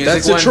eerie music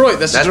That's one? Detroit.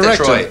 That's the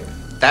director. Detroit.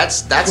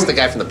 That's the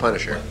guy from The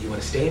Punisher. You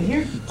want to stay in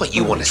here? What,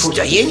 you want to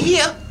stay in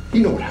here?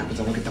 You know what happens.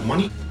 I don't get the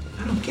money.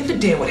 I don't give a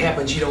damn what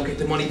happens. You don't get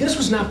the money. This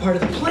was not part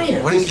of the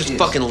plan. Why don't you just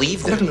fucking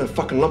leave I'm not them? gonna let a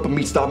fucking lump of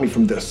meat stop me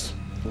from this.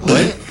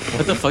 What?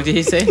 What the fuck did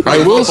he say? I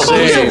will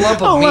say, A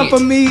lump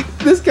of meat.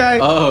 This guy.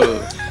 Oh.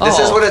 This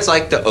is what it's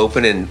like to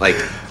open in, like,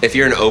 if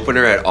you're an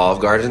opener at Olive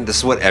Garden, this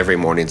is what every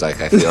morning's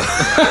like, I feel.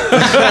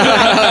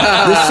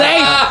 The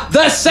safe.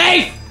 The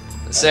safe.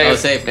 Safe. Oh,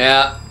 safe.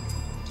 Yeah.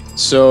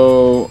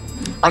 so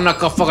I'm not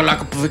gonna fucking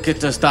like a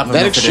to stop him.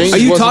 that for exchange this.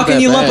 Are you wasn't talking,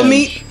 that you lump of bad.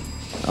 meat?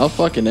 I'll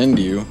fucking end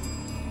you.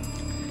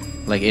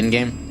 Like in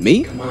game?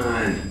 Me? Come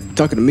on.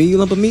 Talking to me, you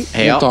lump of meat?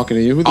 Hey, I'm talking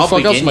to you. Who the I'll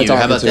fuck else begin am I you. talking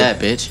How about to? that,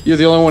 bitch? You're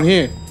the only one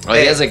here. Oh,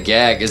 he has a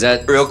gag. Is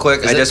that Real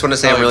quick, I it- just want to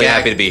say oh, I'm really gag.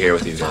 happy to be here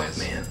with you guys.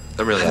 Man.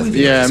 I'm really happy.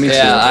 Yeah, me too.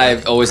 Yeah,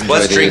 I've always enjoyed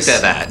Let's drink these.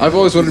 to that. I've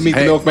always wanted to meet the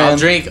Hey, milkman. I'll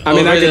drink I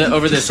mean,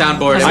 over the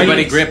soundboard.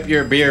 Everybody grip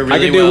your beer really I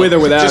can do well. with or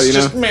without,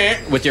 Just, you know?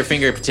 with your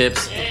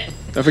fingertips.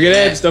 Don't forget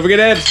Ebbs. Don't forget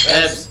Ebbs.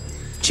 Ebbs.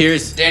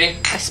 Cheers. Danny.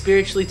 I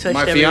spiritually touched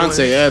My everyone.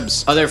 fiance,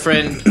 Ebbs. Other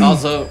friend,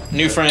 also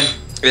new friend.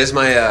 This is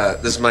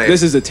my.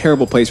 This is a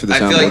terrible place for the I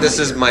soundboard. feel like this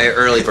is my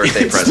early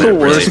birthday It's present. the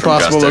worst really, from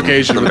possible Justin.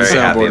 location I'm for the very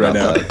happy soundboard right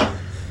about now. that.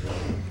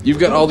 You've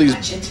got all these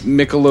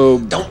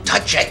Michelob Don't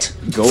touch it.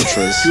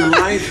 Gultras.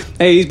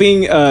 Hey, he's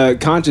being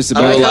conscious I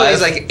about like it. how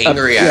he's like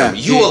angry at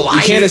him. You alive?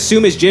 You can't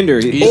assume his gender.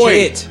 Oi,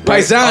 It.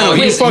 paisano, Oh,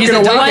 you he's fucking a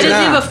awake Why or does he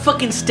have a not?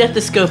 fucking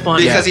stethoscope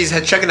on? Because he's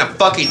checking a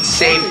fucking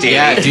safe, Danny.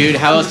 Yeah, dude.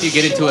 How else do you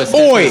get into a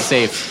Oi.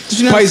 safe?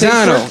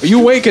 Paisano, are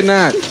you awake or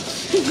not?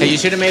 Hey, you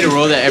should have made a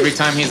rule that every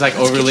time he's like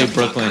overly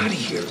Brooklyn,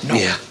 No.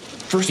 Yeah.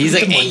 First he's we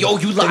like, get the "Hey, money, yo,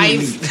 you then we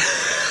live?"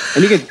 leave.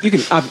 And you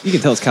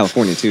can tell it's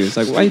California too. It's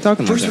like, why are you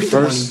talking like First we that?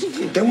 get the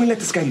money, then we let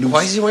this guy loose.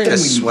 Why is he wearing then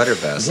a we leave. sweater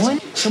vest? One,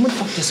 someone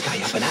fucked this guy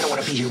up, and I don't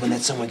want to be here when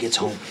that someone gets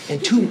home.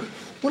 And two,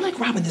 we're like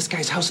robbing this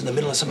guy's house in the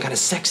middle of some kind of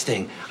sex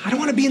thing. I don't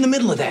want to be in the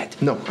middle of that.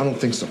 No, I don't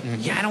think so.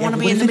 Yeah, I don't want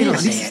to be in the middle of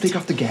At least that. take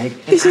off the gag.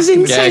 This is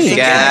insane.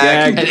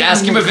 Gag. And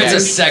ask him if it's a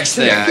sex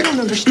thing. You don't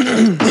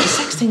understand. The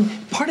sex thing,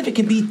 part of it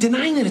can be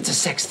denying that it's a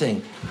sex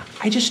thing.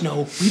 I just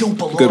know we don't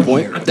belong Good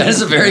point. here. That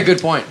is a very good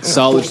point.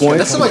 Solid point.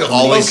 That's some like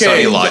always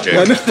Okay. sunny logic.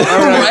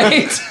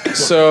 Right?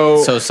 So,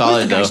 so If the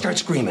solid guy though. starts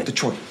screaming,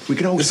 Detroit, we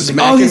can always... This is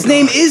Oh, his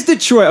name is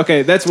Detroit.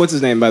 Okay, that's what's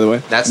his name, by the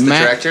way. That's the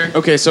director.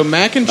 Okay, so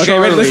Mac and Okay,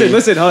 Charlie. wait,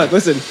 listen, hold on,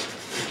 listen.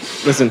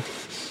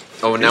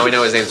 Oh, now we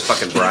know his name's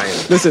fucking Brian.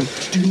 Listen.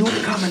 Do you know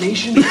the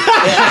combination? The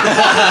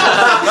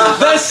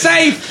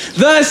safe!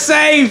 The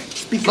safe!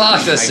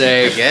 Fuck the I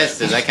safe. guess.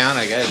 Does that count?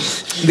 I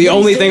guess. The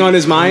only thing on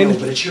his No, mind.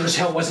 but it sure as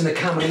hell wasn't a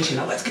combination.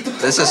 Now let's get the...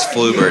 This is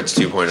Fluebirds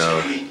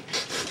 2.0.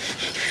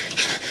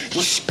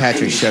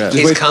 Patrick, shut up.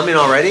 He's coming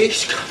already?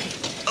 He's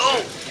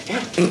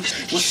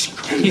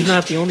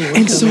not the only one.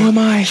 And so am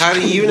I. How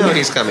do you know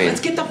he's coming? Let's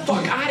get the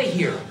fuck out of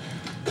here.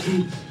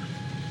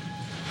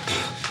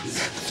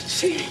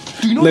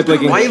 Lip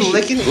licking. Why are you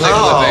licking?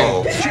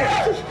 Oh.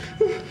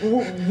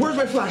 Where's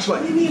my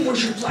flashlight? What do you mean,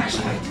 where's your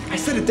flashlight? I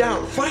set it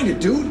down. Find it,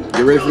 dude.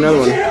 Get ready for another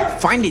one.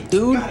 Find it,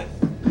 dude.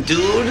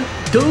 Dude.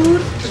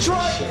 Dude,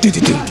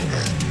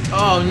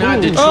 Oh,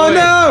 not Detroit. Oh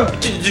no!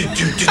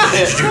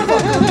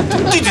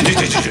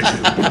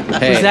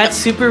 Hey, is that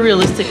super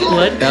realistic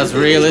blood? that was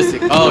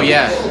realistic. Oh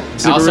yeah.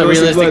 Super also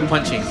realistic realistic blood.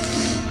 punching.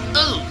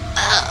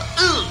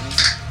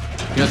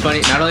 You know what's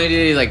funny? Not only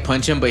did he like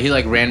punch him, but he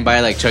like ran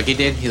by like Chucky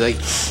did. He like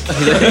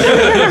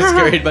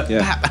scurried, but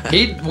Yeah.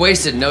 He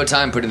wasted no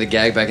time putting the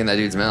gag back in that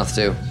dude's mouth,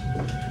 too.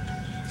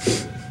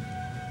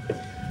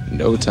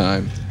 No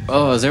time.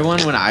 Oh, is there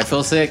one when I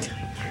feel sick?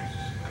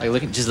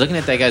 Like just looking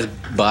at that guy's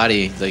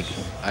body, like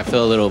I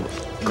feel a little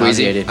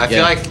nauseated. I feel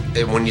Yeah. like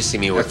when you see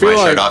me with feel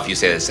my shirt like- off, you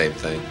say the same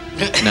thing.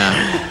 Nah.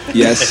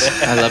 Yes.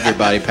 I love your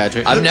body,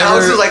 Patrick. I've never.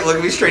 Alice is like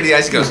looking me straight in the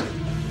eyes and goes,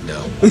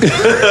 "No."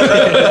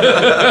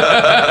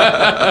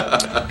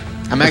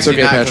 I'm actually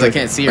okay, not because I Patrick.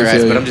 can't see your I eyes,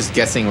 feel but you. I'm just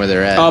guessing where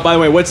they're at. Oh, by the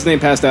way, what's his name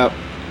passed out?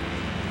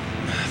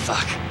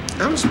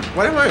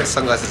 Why am I wearing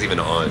sunglasses even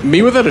on?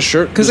 Me without a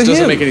shirt 'Cause just of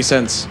doesn't him. make any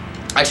sense.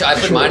 Actually, I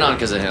put mine on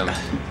because of him.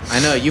 I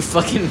know you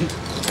fucking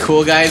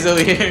cool guys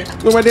over here.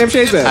 Where my damn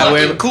shades at? I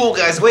wear Fucking cool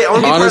guys. Wait, I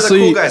want to be Honestly, part of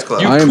the cool guys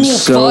club. I am cool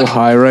so fuck.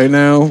 high right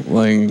now.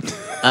 Like,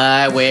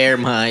 I wear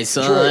my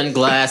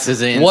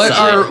sunglasses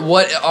inside.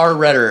 What are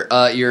redder?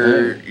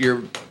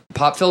 Your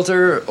pop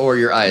filter or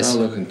your eyes?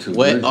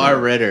 What are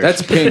redder?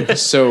 that's pink,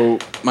 so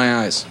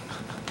my eyes.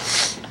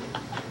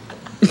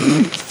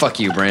 Fuck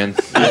you, Bran.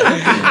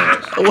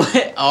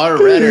 what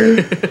are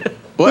redder?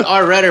 What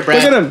are redder,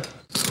 Brad? Look at him.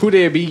 Who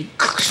they be?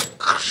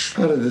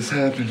 How did this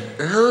happen?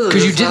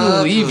 Because you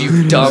didn't leave,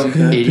 you dumb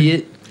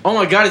idiot. Oh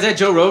my god, is that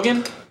Joe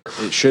Rogan?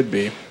 It should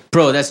be.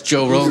 Bro, that's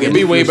Joe Rogan. It'd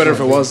be way better if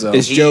it was though.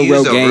 It's He Joe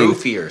used a Rogan.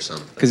 roofie or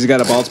something. Because he's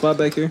got a bald spot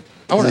back here.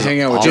 I want to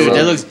hang out with Dude, Joe that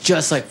Rogan. looks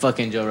just like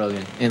fucking Joe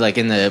Rogan. In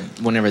the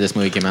whenever this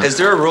movie came out. Is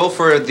there a rule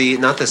for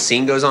not the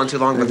scene goes on too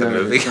long, but the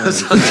movie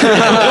goes on?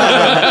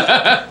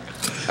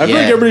 I feel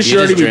like everybody should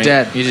already be drink.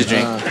 dead. You just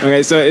drink.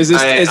 Okay, so is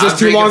this I'm too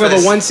drinking long for of a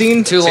this. one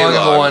scene? Too long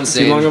of a one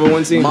scene. Too long of a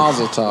one scene?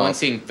 Mazel tov. One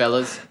scene,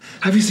 fellas.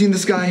 Have you seen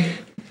this guy?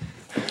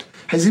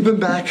 Has he been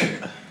back?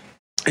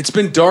 It's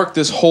been dark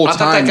this whole I time.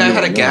 thought that guy you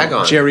had a gag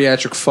on.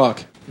 Geriatric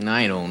fuck.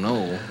 I don't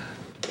know.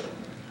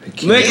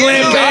 Lick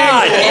lipping!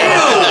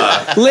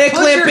 Lick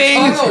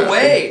lipping! Tongue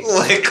away.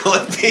 Lick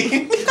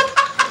lipping.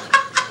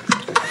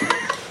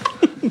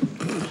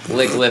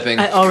 Lick lipping.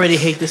 I already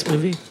hate this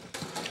movie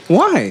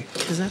Why?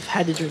 because I've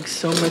had to drink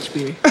so much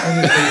beer.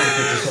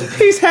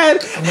 He's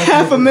had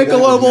half a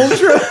Michelob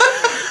Ultra.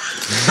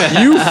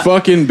 You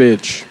fucking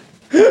bitch.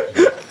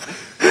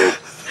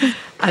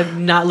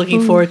 I'm not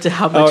looking forward to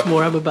how much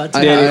more I'm about to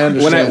I do.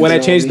 understand. When I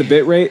changed the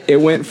bit rate, it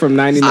went from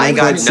I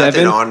got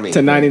nothing on 99.7 me. to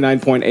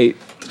 99.8.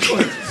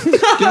 Do you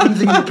have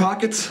anything in your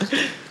pockets?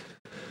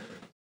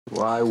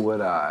 Why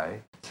would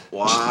I?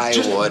 I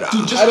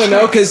don't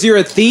know, because you're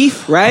a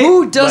thief, right?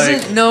 Who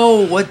doesn't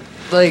know what,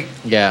 like,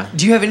 Yeah.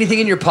 do you have anything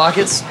in your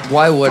pockets?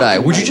 Why would I?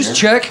 Would you just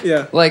check?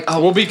 Yeah. Like,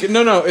 Well,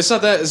 no, it's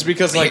not that. It's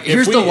because like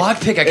here's if the we-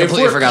 lockpick I if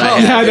completely we're forgot I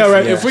cuffed- had. Yeah, I know,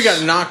 right? If we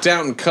got knocked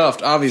out and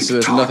cuffed, obviously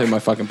there's nothing in my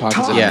fucking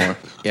pockets Yeah. anymore.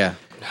 Yeah.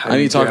 I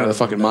need to talk to the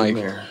fucking mic.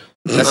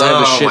 That's I have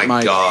the Oh shit my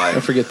mic. God.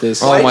 Don't forget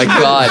this. Oh my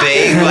god.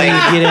 Vague,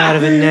 like, Get out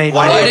of it, Nate.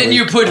 Why didn't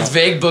you put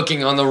vague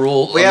booking on the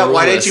rule? well, yeah, on the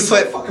why rule didn't you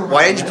list?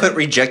 put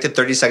rejected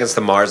 30 Seconds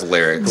to Mars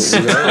lyrics?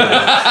 Killing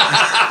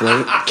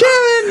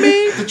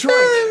me.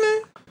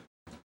 Detroit.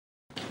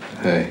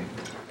 Hey.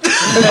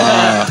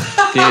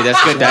 Dude,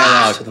 that's good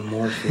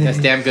dialogue. That's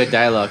damn good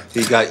dialogue.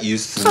 He got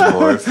used to the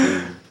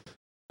morphine.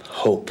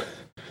 Hope.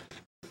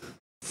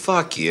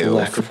 Fuck you.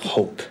 Lack of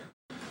hope.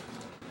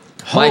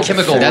 My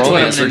Chemical That's what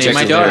I'm Romance gonna name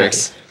my rejected daughter.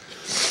 lyrics.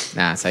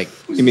 Nah, it's like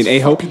You mean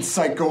A-Hope?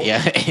 Psycho. yeah.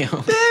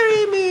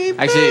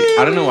 Actually,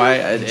 I don't know why.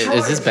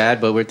 Is this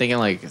bad? But we're thinking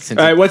like since.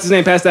 All right, what's his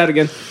name? Passed out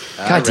again.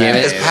 God damn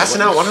it. Is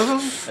passing out one of them?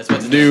 That's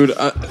what's Dude,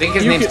 I think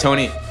his you name's could-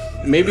 Tony.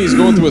 maybe he's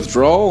going through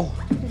withdrawal.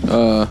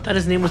 Thought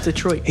his name was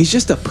Detroit. He's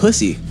just a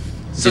pussy.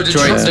 So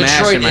Detroit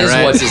Smash, am I is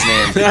right? what's his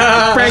name.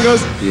 Frank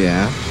goes,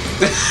 yeah.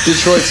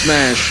 Detroit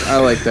Smash. I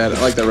like that.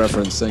 I like that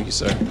reference. Thank you,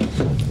 sir.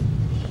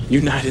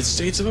 United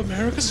States of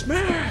America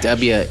Smash.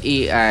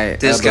 WEI.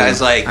 This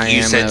guy's like,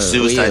 you said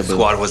Suicide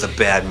Squad was a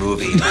bad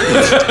movie.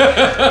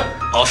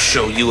 I'll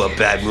show you a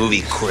bad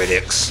movie,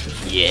 critics.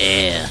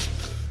 Yeah.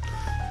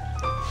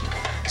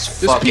 It's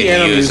This fucking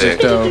piano music.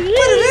 music, though.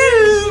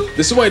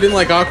 This is why I didn't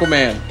like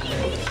Aquaman.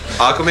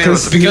 Aquaman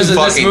was a because of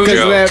this fucking movie.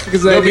 joke.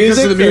 Because No, because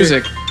of the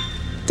music.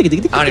 I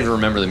don't even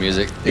remember the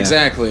music.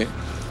 Exactly.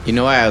 You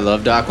know why I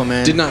loved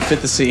Aquaman? Did not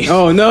fit the scene.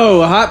 Oh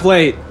no, a hot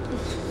plate.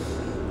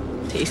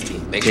 Tasty.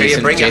 Make sure you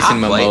bring Jason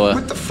a hot plate. Momoa.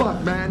 What the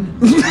fuck, man?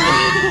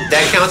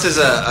 That counts as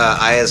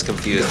I as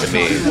confused to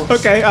me.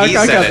 Okay, I He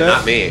got said it, that.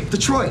 not me.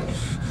 Detroit.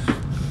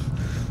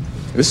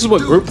 This is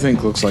what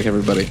groupthink looks like,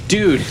 everybody.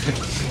 Dude.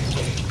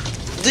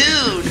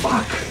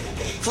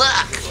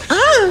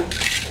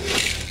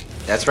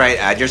 That's right.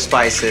 Add your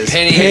spices.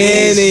 Pennies.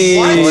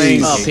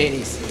 Pennies. Oh,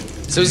 pennies.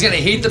 So he's gonna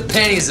heat the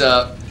pennies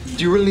up.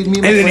 Do you really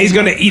need me? And then he's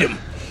gonna eat them.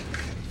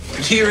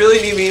 Do you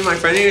really need me and my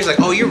friend here? He's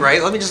like, oh, you're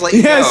right. Let me just let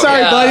you Yeah, go.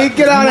 sorry, Yeah. buddy.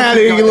 Get on out of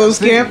here, you little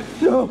scamp.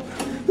 No,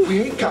 we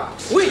hate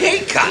cops. We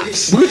hate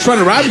cops. We were trying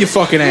to rob your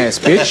fucking ass,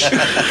 bitch.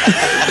 How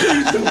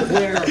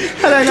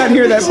did I not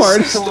hear that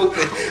part?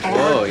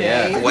 Oh,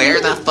 yeah. Where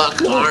the fuck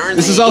are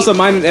This they? is also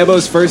mine and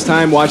Ebo's first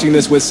time watching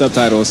this with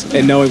subtitles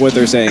and knowing what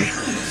they're saying.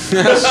 We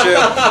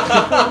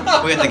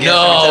have to get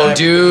No,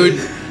 dude.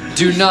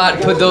 Do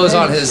not put those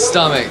on his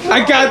stomach.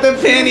 I got the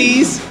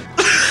pennies.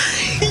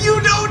 You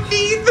don't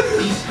need them.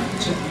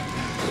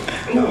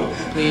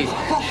 Please.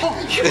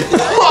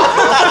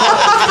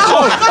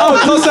 Oh,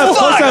 close up,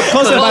 by the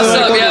Close way. up,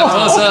 yeah,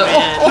 close up.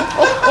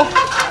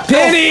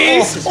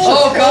 Pennies.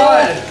 Oh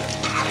god.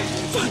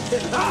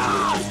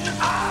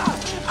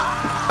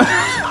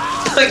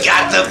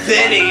 got the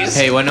pennies.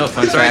 Hey, no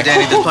fun Sorry, fact.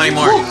 Danny. There's plenty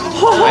more.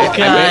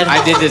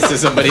 I did this to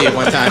somebody at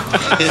one time.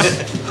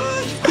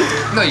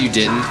 No, you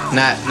didn't.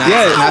 Not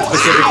Yeah.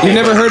 specifically. You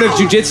never heard of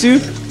jujitsu?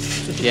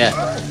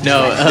 Yeah.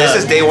 No. This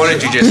is day one of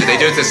jujitsu. They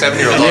do it to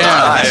 7-year-olds.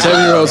 Yeah,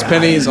 7-year-olds,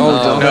 pennies, all the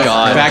time. No,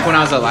 back when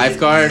I was a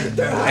lifeguard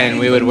and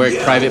we would work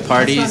private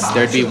parties,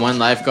 there'd be one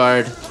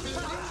lifeguard.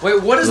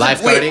 Wait, what is that?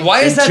 Lifeguarding Wait,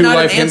 why is and that two not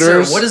an life answer?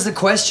 hinderers? What is the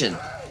question?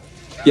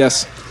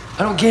 Yes.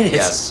 I don't get it.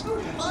 Yes.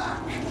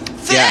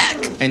 Yeah.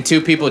 And 2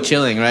 people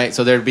chilling, right?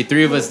 So there'd be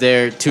 3 of us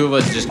there, 2 of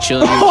us just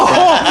chilling.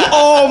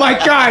 Oh my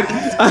god!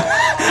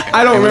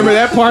 I don't remember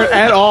that part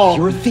at all.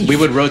 You're a thief. We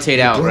would rotate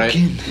out, right?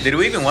 Did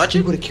we even watch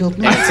You it? would have killed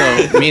me.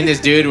 And so me and this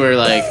dude were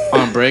like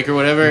on break or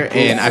whatever,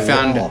 and I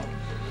found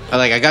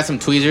I got some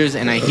tweezers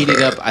and I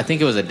heated up. I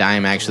think it was a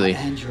dime actually.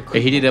 I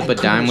heated up a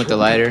dime with the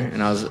lighter,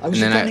 and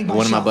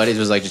one of my buddies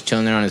was like just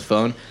chilling there on his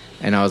phone,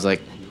 and I was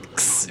like,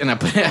 and I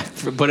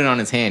put it on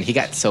his hand. He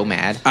got so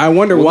mad. I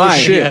wonder why.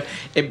 Yeah,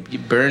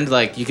 it burned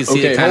like you could see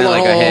Okay, it kind of hold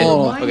on, like a head.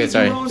 hold on. Okay,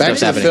 sorry. Back Stuff's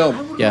to the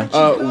happening. film.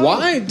 Yeah.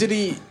 Why did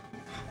he?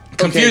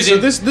 Confusing.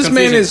 Okay, so this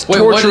man Confusing. is Wait,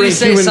 torturing what did he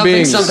say? human Something,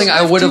 beings. something.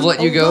 I would have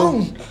let you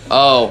go.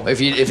 Oh,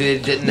 if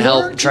it didn't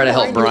help, try to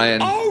help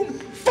Brian.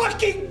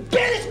 Fucking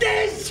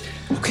business.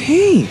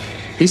 Okay.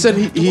 He said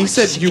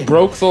you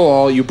broke the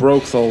law. You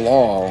broke the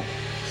law.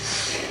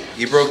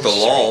 You broke the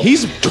law.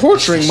 He's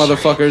torturing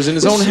motherfuckers in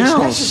his own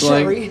house.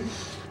 Like,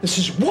 This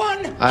is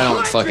 100% I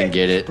don't fucking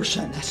get it.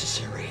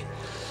 necessary.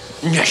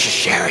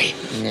 Necessary.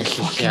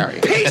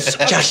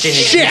 Justin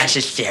is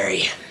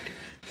necessary.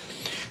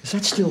 Is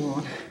that still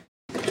on?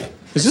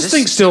 is this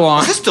thing still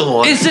on? Is this still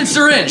on? Instant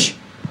syringe.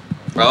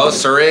 Oh,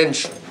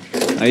 syringe.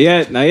 Not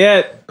yet. Not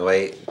yet.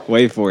 Wait.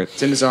 Wait for it.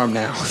 It's in his arm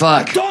now.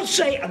 Fuck. Don't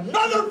say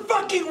another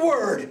fucking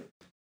word.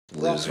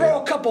 I'll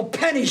throw a couple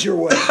pennies your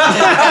way.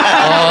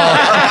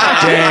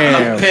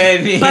 Damn.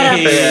 Pennies.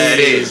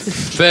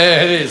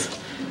 Pennies.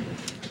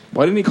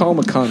 Why didn't he call him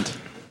a cunt?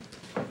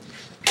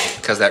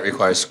 Because that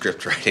requires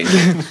script writing.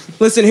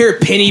 Listen here,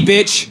 penny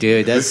bitch.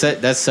 Dude,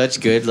 that's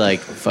such good like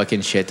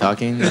fucking shit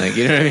talking. Like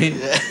you know what I mean?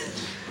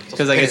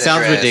 Because like Pain it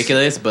sounds in the ass.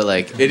 ridiculous, but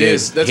like It dude,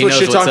 is. That's he what knows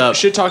shit, what's up.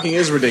 shit talking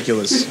is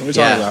ridiculous. What are we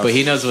talking Yeah, about? but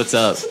he knows what's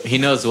up. He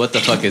knows what the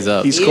fuck is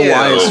up. He's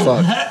kawaii as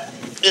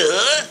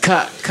fuck.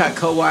 cut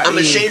kawaii. I'm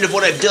ashamed of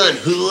what I've done.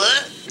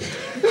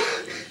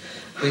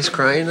 He's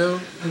crying now.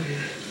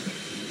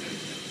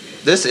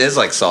 This is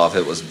like Saw if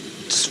it was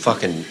just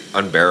fucking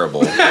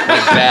unbearable.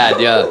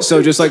 Bad, yeah.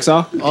 So just like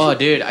Saw? Oh,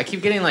 dude, I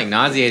keep getting like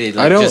nauseated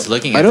I like don't. just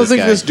looking at I don't this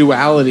think guy. this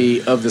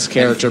duality of this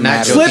character Not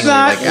matters. jokingly,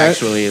 Slipknot. like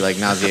actually like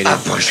nauseated. I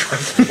push my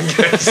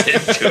fingers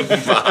into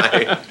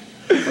mine.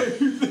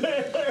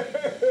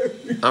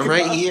 I'm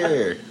right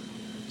here.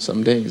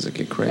 Some days I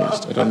get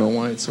crazed. I don't know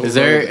why it's so. Is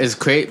there relevant. is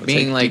Crate Take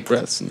being deep like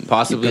breaths and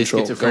possibly keep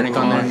control. schizophrenic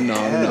on there?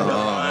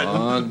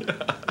 No.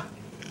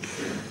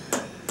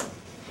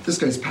 This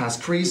guy's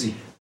past crazy.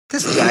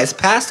 This guy's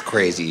past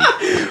crazy.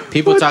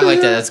 People talk like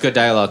that. That's good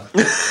dialogue.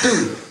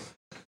 You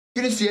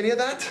didn't see any of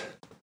that?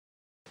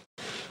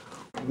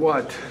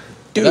 What?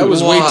 Dude, that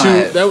was way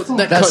too. That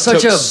cut That's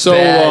such took a so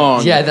bad,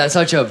 long. Yeah, that's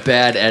such a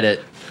bad edit.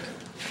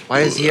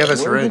 Why does he have a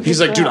syringe? He's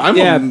like, dude, I'm.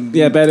 Yeah,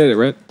 yeah, bad edit,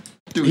 right?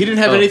 He didn't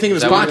have anything in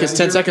his that what pockets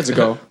 10 seconds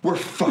ago. We're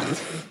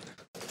fucked.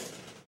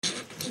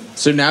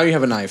 So now you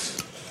have a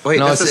knife. Wait,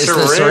 No, that's it's a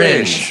the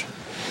syringe. syringe.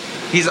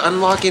 He's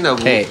unlocking a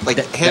Hey,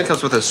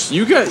 handcuffs with a.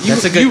 You got.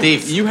 That's a good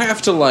thief. You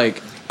have to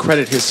like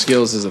credit his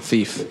skills as a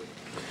thief,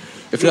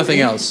 if nothing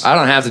else. I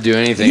don't have to do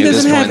anything. He at this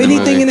doesn't have point in the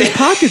anything in movie. his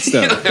pockets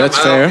though. That's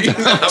fair.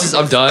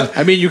 I'm done.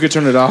 I mean, you could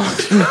turn it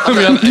off.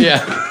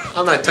 Yeah.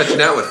 I'm not touching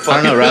that with I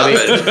fucking don't know, Robbie.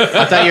 nothing.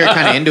 I thought you were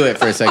kind of into it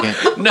for a second.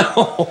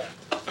 No.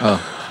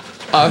 Oh,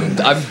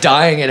 I'm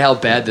dying at how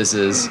bad this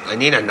is. I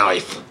need a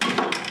knife.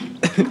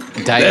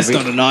 That's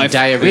not a knife.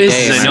 Die every day.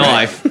 This is a am I right?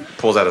 knife.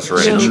 Pulls out a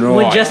syringe. So,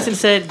 when Justin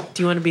said,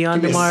 "Do you want to be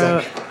on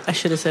tomorrow?" I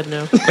should have said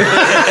no.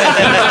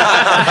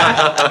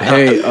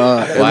 Hey,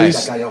 at Why?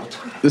 least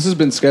this has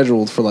been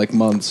scheduled for like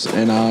months,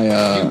 and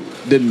I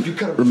didn't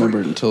remember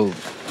it until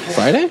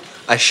Friday.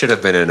 I should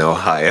have been in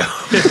Ohio.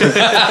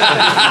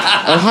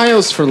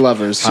 Ohio's for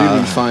lovers, so you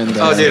can find that.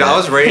 Oh, dude, I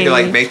was ready to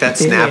like make that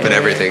snap and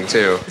everything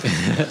too.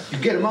 You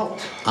get him out.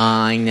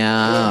 I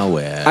know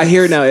it. I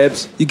hear it now,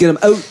 Ibs. You get them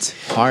out.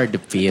 Hard to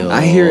feel.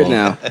 I hear it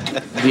now.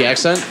 The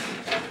accent?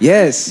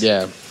 Yes.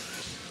 Yeah.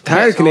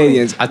 Tired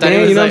Canadians. I thought Man, it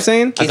was you know what I'm like-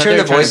 saying? Can you thought turn they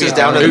the were trying to voices be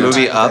down and the rude.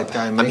 movie up?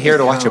 I'm here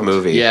to watch a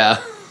movie.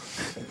 Yeah.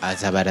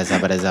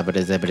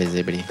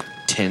 Zibbity.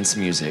 Tense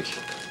music.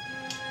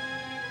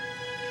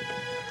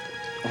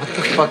 What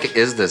the fuck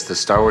is this? The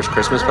Star Wars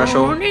Christmas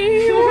special?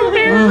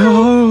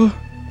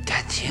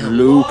 That's him.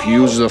 Luke,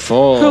 use the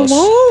Force.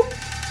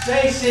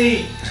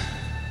 Stacy.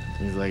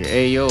 He's like,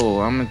 hey, yo,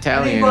 I'm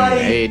Italian.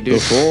 Anybody? Hey, The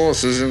dude.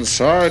 Force is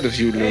inside of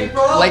you, Luke.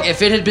 Like,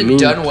 if it had been Luke.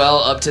 done well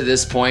up to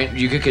this point,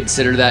 you could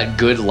consider that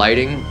good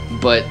lighting,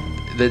 but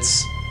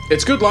that's...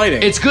 It's good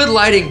lighting. It's good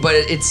lighting, but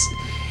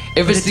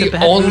If it's the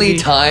only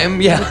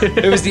time, if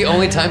it's the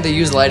only time they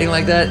use lighting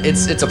like that,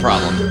 it's a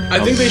problem.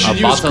 I think they should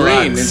use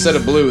green instead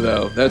of blue,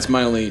 though. That's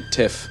my only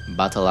tiff.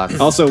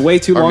 Also, way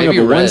too long of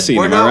a one scene.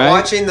 We're am I not right?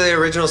 watching the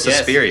original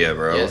Suspiria,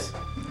 bro. Yes.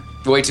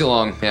 Way too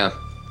long, yeah.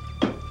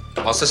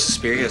 Also,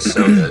 Suspiria is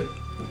so good.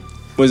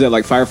 Was it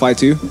like Firefly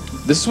 2?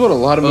 This is what a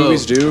lot of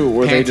movies do,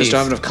 where they just panties. don't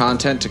have enough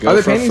content to Are go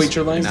there for a panties?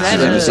 feature length. Is that So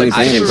they a just like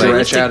super stretch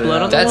realistic out.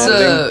 blood on the That's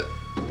a.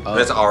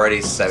 But it's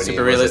already 70,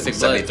 Super was it realistic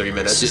blood. 73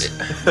 minutes.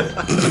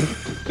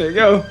 There you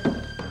go.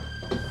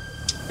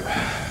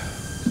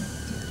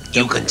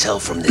 You can tell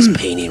from this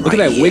painting Look right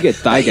at that here wig at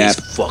thigh gap.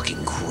 He's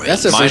fucking crazy.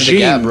 That's a Mind the machine.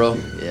 gap, bro.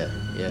 Yeah.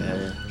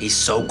 He's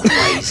so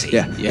crazy.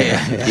 Yeah.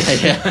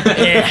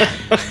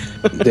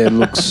 That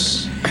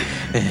looks.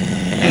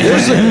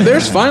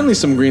 There's finally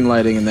some green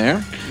lighting in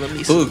there.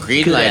 Ooh,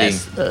 green lighting.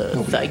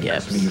 Thigh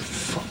gap. You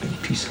fucking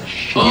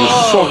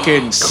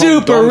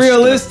Super dumpster.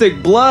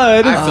 realistic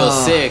blood. I feel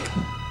sick.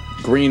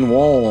 Green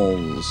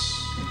walls.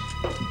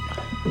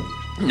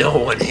 No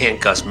one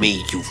handcuffs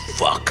me, you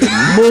fuck.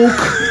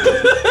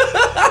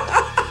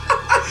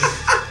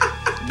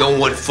 No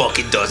one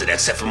fucking does it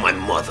except for my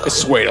mother. I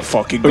swear to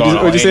fucking What'd God. you,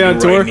 what'd you say on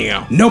tour? Right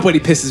now. Nobody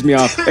pisses me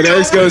off. And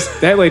Eric goes,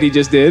 that lady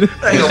just did. It's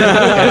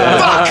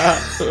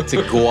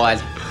a god.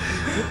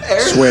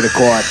 Swear to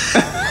God.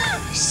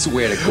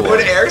 Swear to God. When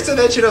Eric said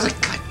that shit, I was like,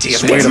 God damn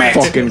Swear it. to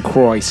fucking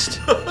Christ.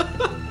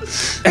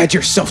 Add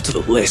yourself to the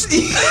list.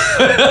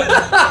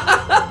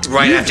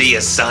 Right after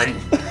your son,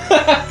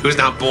 who's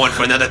not born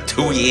for another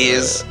 2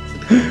 years.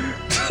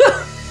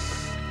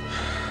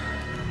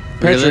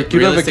 Patrick,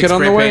 you have a kid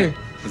on the way?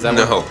 Is that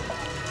No.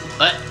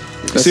 What?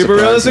 Super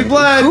realistic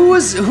blood. Who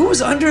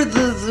was under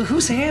the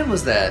whose hand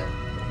was that?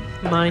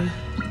 Mine.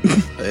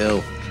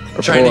 Ew.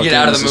 Trying to get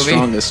out of the Bullock is movie.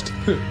 strongest.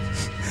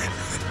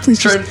 Please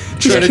Trying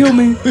just to kill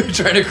me.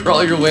 trying to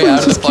crawl your way out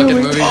of the just kill fucking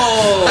me. movie.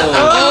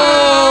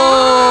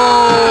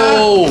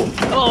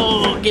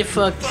 Oh, get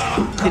fucked.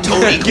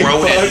 Tony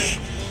Gronin.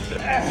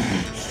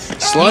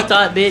 You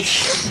thought,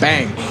 bitch.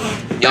 Bang.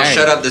 Y'all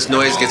shut up. This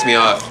noise gets me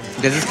off.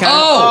 Does this count?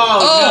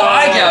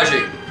 Eye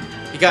gouging.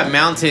 You got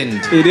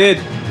mountained. He did.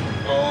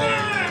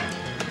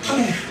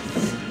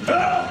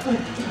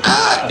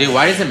 Dude,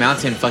 why does the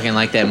mountain fucking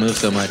like that move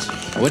so much?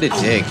 What a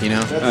dick, you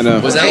know? I know.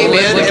 Was that Hey,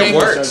 lick man, licking? it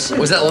works.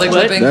 Was that lick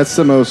What? lipping? That's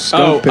the most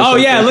skunk piss Oh,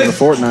 I've yeah, taken lick- in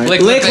Fortnite.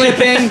 Lick Lick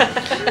lipping. lipping.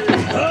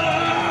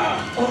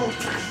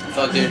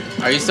 Fuck, dude.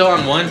 Are you still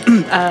on one?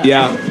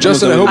 Yeah.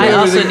 Justin, I hope I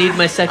also everything- need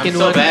my second I'm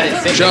so one. bad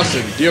at thinking.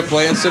 Justin, do you have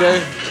plans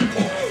today?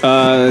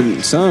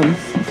 Some.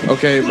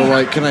 Okay, but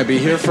like, can I be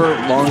here for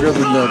longer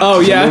than the? Oh,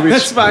 yeah, the movies?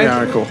 that's fine. Yeah,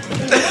 all right, cool.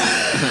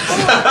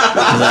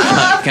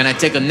 Can I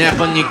take a nap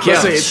on your Let's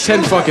couch? say it's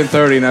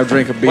 10:30 and I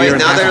drink a beer Wait, and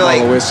now half a they're bottle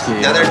like, of whiskey.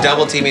 now they're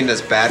double teaming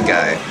this bad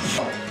guy.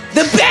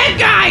 The bad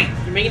guy!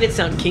 You're making it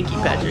sound kinky,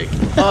 Patrick.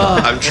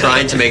 I'm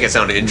trying to make it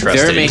sound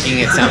interesting. They're making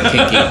it sound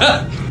kinky.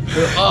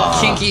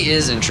 Kinky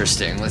is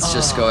interesting. Let's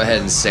just go ahead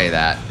and say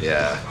that.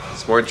 Yeah,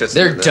 it's more interesting.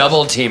 They're than this.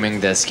 double teaming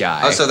this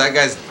guy. Oh, so that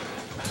guy's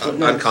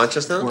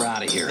unconscious now? We're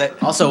out of here.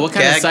 Also, what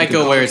kind of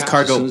psycho wears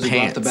cargo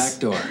pants? The back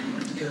door.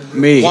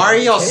 Me. Why are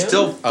y'all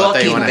still Oh, I thought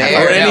you fucking wanna have-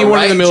 there? Or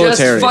anyone in the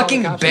military. Just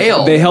fucking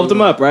bail. They helped him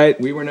up, right?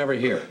 We were never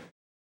here.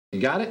 You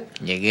got it?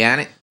 You got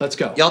it? Let's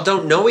go. Y'all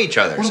don't know each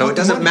other, What so about it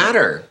doesn't the money?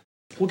 matter.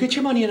 We'll get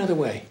your money another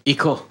way.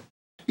 Equal.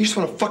 You just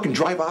want to fucking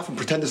drive off and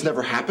pretend this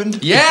never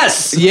happened?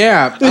 Yes.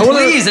 Yeah, I wanna,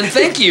 Please and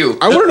thank you.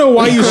 I want to know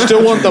why you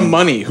still want the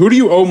money. Who do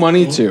you owe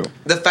money to?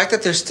 The fact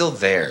that they're still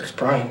there.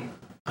 Brian.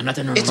 It's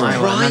It's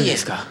Brian.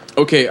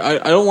 Okay, I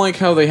don't like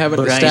how they haven't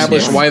Brian,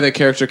 established yeah. why the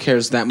character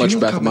cares that much you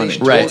know about the money.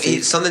 combination- Right.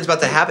 Well, something's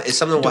about to happen.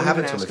 Something will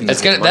happen to him. If he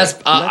It's doesn't gonna. get That's.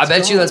 I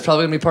bet you that's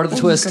probably gonna be part of the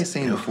What was twist. this guy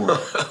saying before?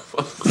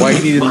 Why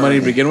he needed the money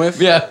to begin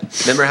with? Yeah. money.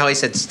 Remember how he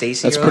said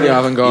Stacy? That's pretty earlier?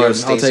 avant-garde. Yo, I'll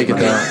Stacy, take it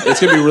right? though.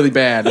 It's gonna be really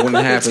bad when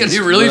it happens. gonna be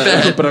really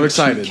bad. But I'm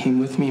excited. Came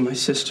with me, my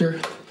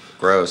sister.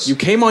 Gross. You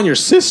came on your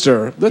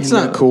sister. That's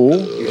not cool.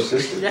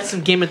 That's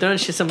some Game of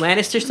Thrones shit, some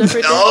Lannister stuff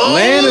right there.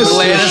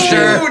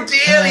 Lannister. Oh,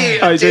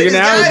 Danny. Oh, you drinking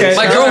now? Okay.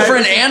 My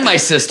girlfriend and my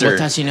sister.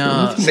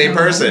 Same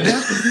person.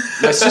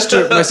 My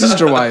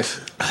sister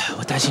wife.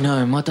 We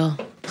found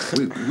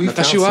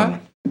Natashiwa? some,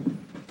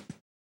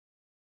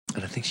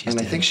 and I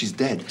think she's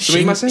dead.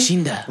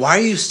 Sumimasen? Why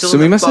are you still in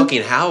the Sumimasen?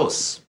 fucking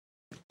house?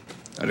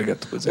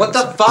 Arigato What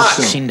the fuck?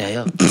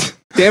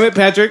 Damn it,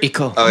 Patrick.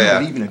 Oh I'm yeah.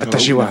 not leaving until I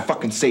Atashiwa. open my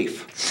fucking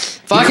safe.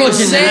 Fucking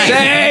safe.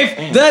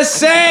 Safe! The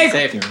safe!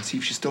 Here and see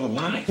if she's still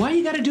alive. Why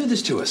you gotta do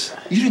this to us?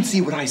 You didn't see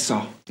what I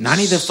saw.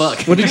 Nani the fuck.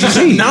 What did you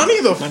see?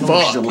 Nani the I know she's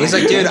fuck? alive. He's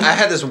like, dude, I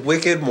had this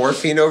wicked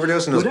morphine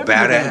overdose and it was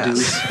Whatever you gotta do,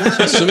 badass.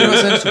 that's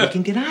what so we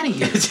can get out of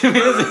here.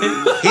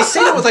 He's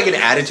saying it with like an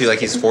attitude, like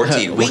he's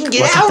 14. We can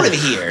get out of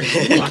here.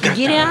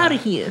 Get out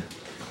of here.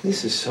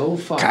 This is so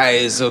fucked.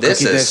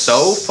 This is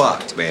so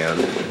fucked, man.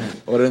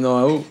 What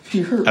no?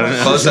 You hurt.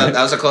 Close up.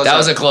 That was a close That up.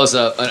 was a close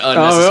up.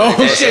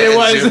 Oh, shit, it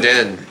was. Zoomed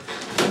in.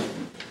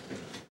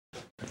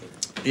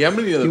 Yeah, I'm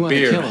gonna need You another want to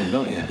beer. kill him,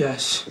 don't you?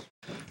 Yes.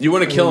 You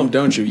want to kill him,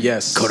 don't you?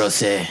 Yes.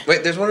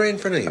 Wait, there's one right in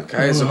front of you.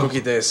 Guys, cookie He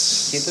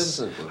this.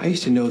 doesn't. I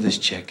used to know this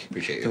chick.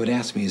 Appreciate you. That would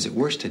ask me, is it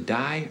worse to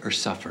die or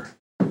suffer?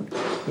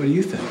 What do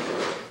you think?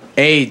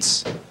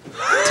 AIDS.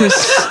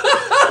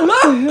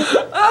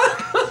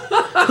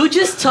 Who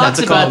just talks That's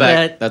a about callback.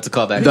 that? That's a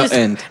callback. The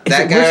end.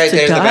 That guy right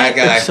there is the bad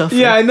guy.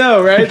 Yeah, I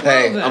know, right?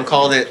 Hey, I'm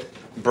calling it.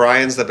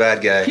 Brian's the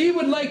bad guy. He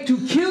would like to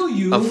kill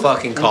you. I'm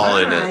fucking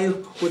calling and it. I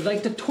would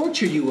like to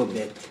torture you a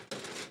bit.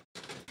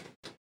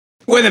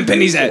 Where them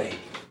pennies at?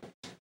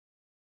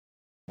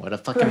 What a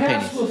fucking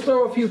Perhaps penny. we'll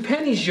throw a few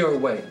pennies your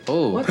way.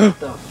 Oh. What the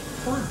fuck?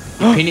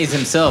 Pennies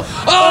himself.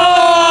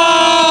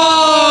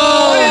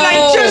 Oh! What did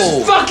I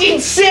just fucking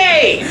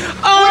say?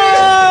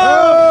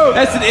 Oh!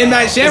 That's an M.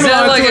 Night Shyamalan Is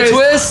that like twist. a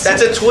twist?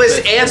 That's a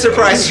twist and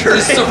surprise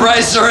syringe.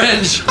 Surprise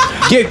syringe.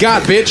 Get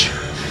got, bitch.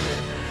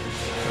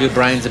 Dude,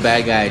 Brian's a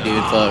bad guy,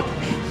 dude. Fuck.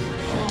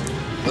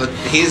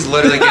 He's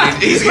literally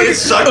getting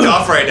sucked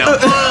off right now.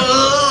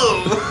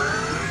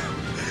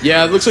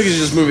 Yeah, it looks like he's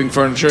just moving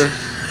furniture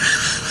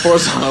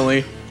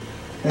horizontally.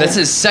 That's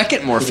his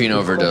second morphine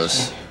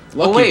overdose.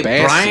 Oh wait,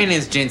 bastard. Brian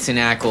is Jensen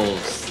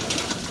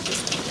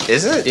Ackles.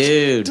 Is it?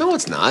 Dude. No,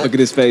 it's not. Look at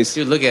his face.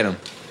 Dude, look at him.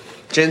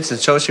 Jensen,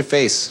 show us your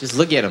face. Just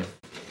look at him.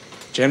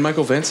 Jan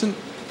Michael Vincent?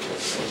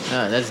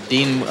 That's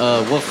Dean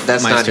Wolfmeister.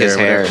 That's not his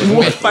hair.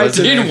 What's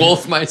her Dean name?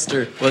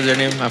 Wolfmeister. What's her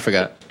name? I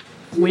forgot.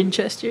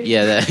 Winchester?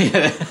 Yeah, that.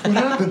 What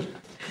happened?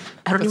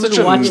 I don't That's even such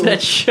a- watch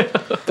that show.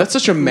 That's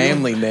such a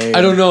manly name.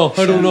 I don't know.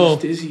 I don't know.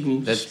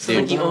 That's Like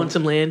dude. you own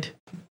some land.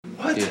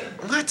 What? Dude.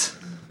 What?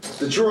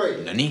 Detroit.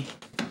 Nani?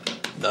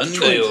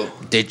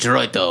 Detroit.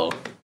 Detroit.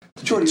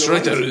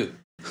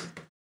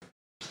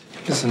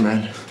 Listen,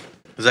 man.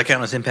 Does that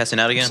count as him passing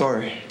out again?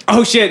 Sorry.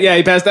 Oh shit! Yeah,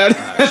 he passed out.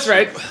 That's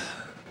right.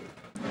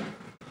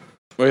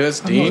 Wait,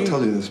 that's I don't know how Dean? to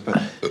tell you this,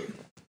 but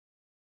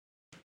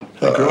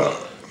that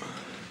girl,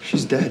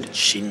 she's dead.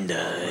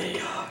 Shindai.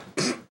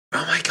 Oh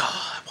my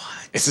god,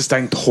 what? Es ist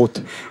ein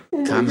Tod.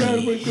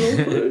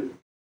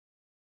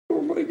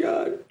 Oh my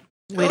god.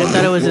 Wait, I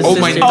thought it was his Oh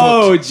my sister.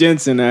 God. Oh,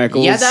 Jensen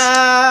Ackles.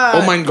 Yada!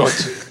 Oh mein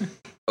Gott.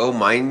 Oh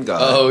my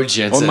god. Oh,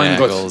 Jensen Oh mein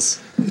Gott.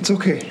 Ackles. It's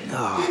okay.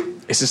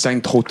 Es ist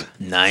ein Tod.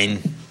 9.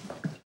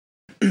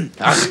 You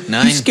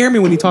 9. scare me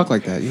when you talk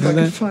like that. You know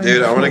that? Fine.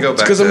 Dude, I want to go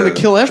back. 'cause I'm gonna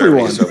kill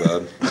Germany everyone. so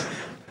bad.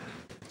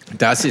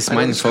 Das ist I know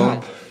mein this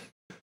phone. cop.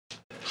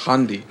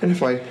 Handy. And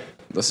if I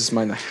Das ist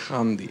meine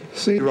Handy.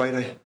 say it right,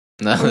 I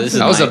No, this is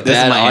That was my, a this is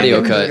bad my audio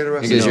handy. cut.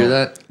 You guys hear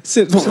that?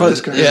 Sit. this guy.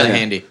 This is a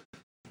handy.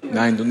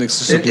 Nein, du nix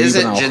zu It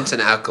isn't auch. Jensen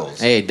Ackles.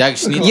 Hey, Doug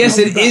Schneid. Yes,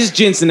 it is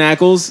Jensen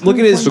Ackles. Look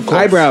at his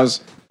eyebrows.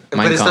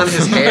 But it's not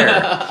his hair.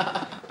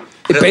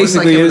 It looks like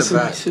basically him in is. the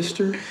back.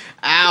 Sister.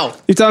 Ow.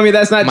 You telling me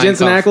that's not Mein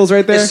Jensen Kampf. Ackles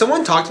right there? If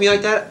someone talked to me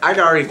like that, I'd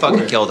already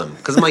fucking killed him.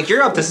 Because I'm like,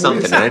 you're up to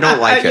something, and I don't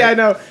like it. Yeah, I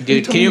know.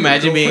 Dude, can you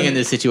imagine being in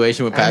this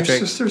situation with And her Patrick?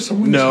 sister,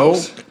 someone's No.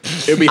 house.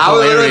 It would be I would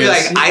literally be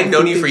hilarious. like, I've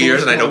known you for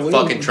years, and I don't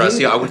fucking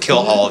trust you. I would kill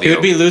all of He you.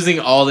 would be losing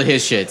all of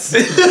his shits.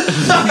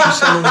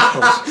 Someone's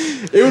house.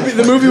 It would be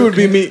the movie would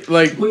be me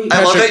like I love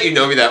that Patrick. you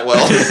know me that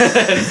well.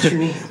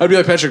 I'd be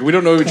like Patrick. We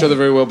don't know each other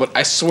very well, but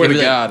I swear He'd to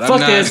be like, God, fuck I'm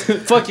not. this.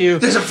 Fuck you.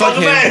 Fuck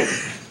him.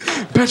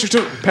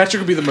 Patrick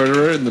would be the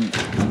murderer, and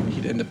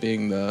he'd end up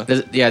being the.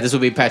 This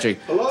would be Patrick.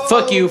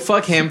 Fuck you.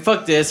 Fuck him.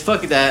 Fuck this.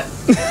 Fuck that.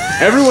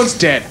 Everyone's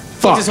dead.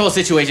 Fuck this whole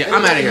situation.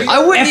 I'm out of here.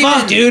 I wouldn't F off,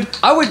 even, dude.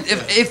 I would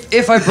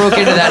if I broke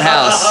into that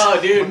house. Oh,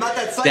 dude.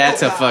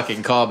 That's a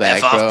fucking callback,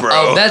 F off, bro. bro.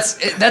 Oh,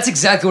 that's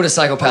exactly what a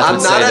psychopath I'm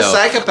would not say. a though.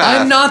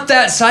 psychopath. I'm not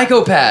that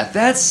psychopath.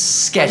 That's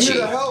sketchy.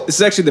 This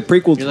is actually the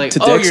prequel You're like, to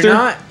oh, Dexter. you're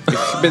not?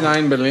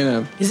 Benign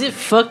Berliner. Is it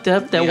fucked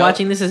up that Yup.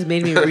 watching this has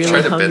made me I'm really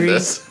trying to bend hungry?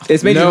 this.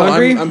 It's made No, you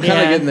hungry. I'm kind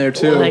of getting there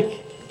too. Like,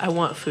 I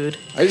want food.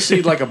 I just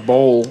need like a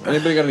bowl.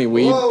 Anybody got any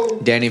weed?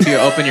 Danny, if you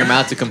open your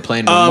mouth to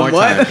complain one more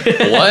what?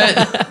 time.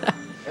 What?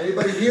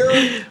 Anybody here?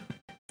 I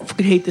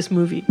fucking hate this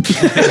movie.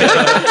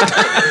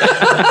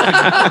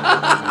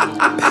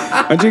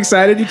 Aren't you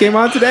excited you came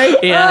on today?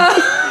 Yeah.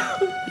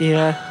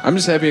 Yeah. I'm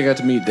just happy I got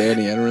to meet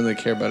Danny. I don't really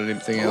care about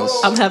anything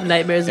else. I'm having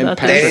nightmares And about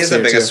Patrick- this. Danny's the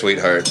here, biggest too.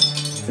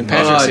 sweetheart. And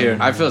Patrick's here.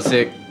 I feel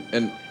sick.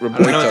 And I don't know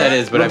what that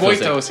is, but I feel sick.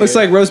 Roboito's Looks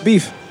here. like roast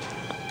beef.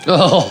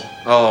 Oh,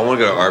 Oh, I want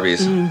to go to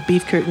Arby's.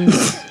 Beef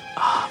curtains.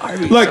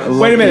 Look,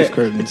 wait a minute.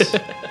 Curtains.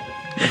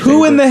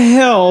 Who in the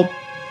hell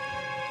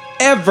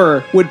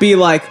ever would be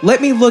like, let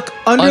me look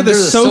under the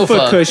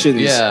sofa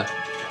cushions Yeah.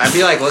 I'd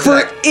be like, look for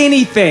at that.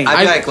 anything?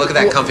 I'd be like, look at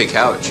that comfy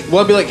couch.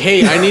 Well, I'd be like,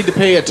 hey, I need to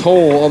pay a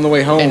toll on the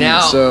way home. And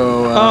now-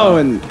 so Oh,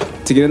 and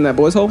to get in that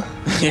boy's hole?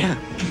 yeah.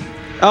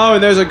 Oh,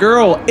 and there's a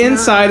girl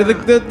inside of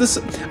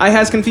the I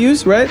has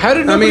confused, right? How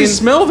did nobody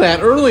smell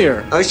that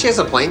earlier? Oh, she has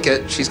a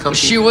blanket. She's comfy.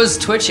 She was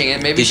twitching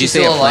and maybe Did you she's say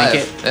still a alive.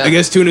 blanket? Yeah. I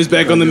guess tuna's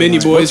back on the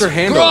menu, boys. What's her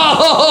handle?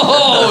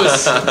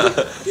 Gross!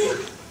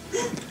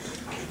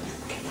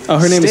 Oh,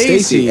 her name is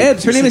Stacy. Stacy.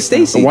 Ed, her name is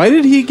Stacy. Why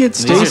did he get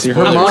Stacy?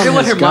 Her I mom wonder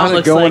what has her got mom it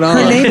looks going like.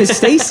 on. Her name is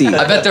Stacy.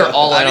 I bet they're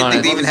all I in didn't on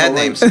think they it. even had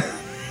names.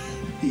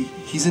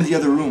 He's in the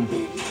other room.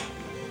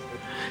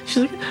 She's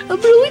like,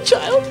 I'm the only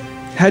child.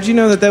 How'd you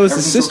know that was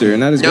his sister and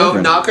not his No,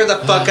 girlfriend? knock her the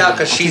fuck out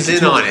because she's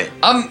in on it.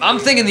 I'm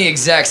thinking the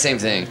exact same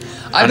thing.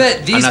 I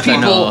bet these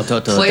people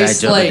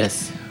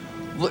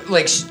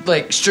place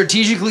like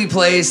strategically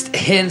placed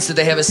hints that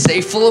they have a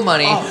safe full of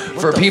money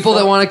for people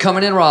that want to come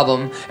in and rob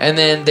them, and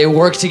then they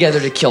work together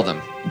to kill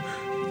them.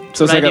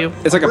 So it's What like I a do.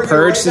 it's like a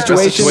purge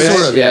situation.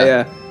 Sort of,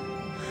 yeah.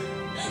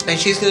 And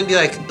she's gonna be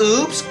like,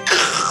 "Oops."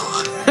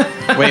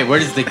 Wait, where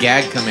does the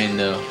gag come in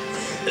though?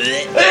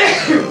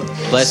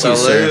 Bless you,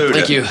 sir. Salute.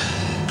 Thank you.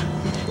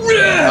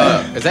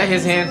 Is that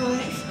his hand?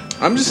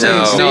 I'm just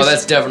saying. No,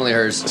 that's definitely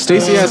hers.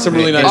 Stacey has some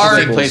really nice Art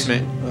nipples.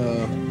 placement.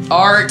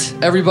 Art,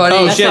 everybody.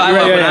 Oh That's shit! how I You're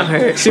right. love Yeah, when I'm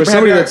hurt. For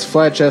somebody that's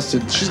flat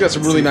chested, she's got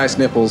some really nice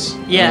nipples.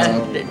 Yeah,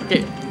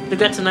 they've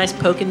got some nice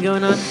poking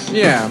going on.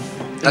 Yeah.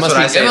 It must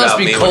be, it must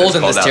be cold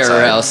in this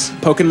terror house.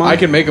 Pokemon. I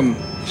can make them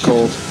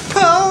cold.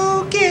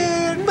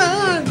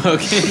 Pokemon.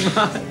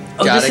 Pokemon.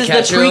 Oh, Gotta this is the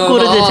catch 'em prequel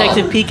to all.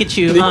 Detective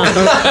Pikachu, huh?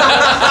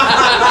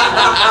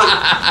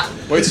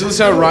 Wait, so this is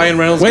how Ryan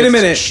Reynolds Wait a gets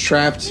minute.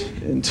 trapped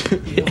into...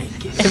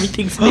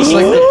 Everything's It's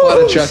like the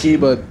plot of Chucky,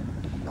 but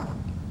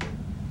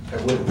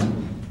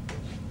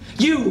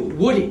You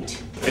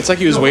wouldn't. it's like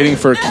he was waiting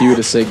for a cue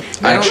to say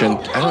action.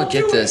 I don't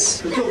get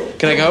this.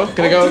 Can I go?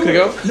 Can I go? Can I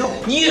go?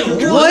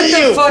 What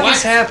the fuck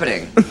is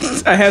happening?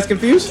 I has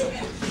confused.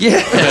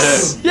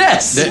 Yes.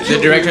 Yes. The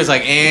director's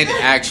like, and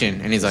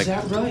action, and he's like,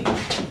 Right.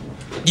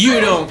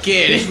 you don't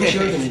get What it.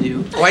 you're gonna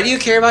do? Why do you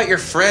care about your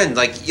friend?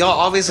 Like, y'all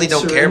obviously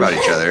don't care about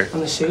each other. On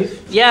the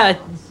safe. Yeah,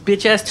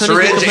 bitch ass Tony's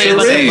Syringe been complaining and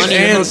about that safe. money the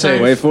And whole safe.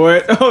 time. Wait for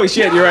it. Oh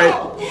shit! You're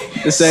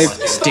right. The safe.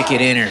 Stick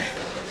it in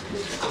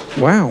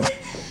her. Wow.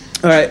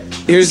 All right.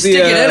 Here's Stick the.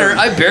 it in her.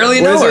 I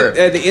barely what know is her.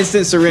 it? The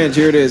instant syringe.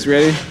 Here it is.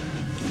 Ready?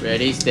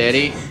 Ready,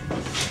 steady.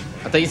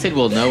 I thought you said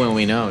we'll know when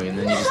we know, and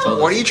then you just told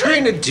us. What are you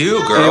trying to do,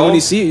 And girl? when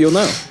you see it, you'll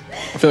know.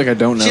 I feel like I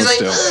don't know She's like,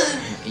 still.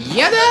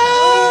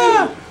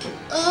 Yada!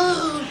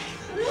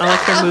 I like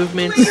her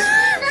movements.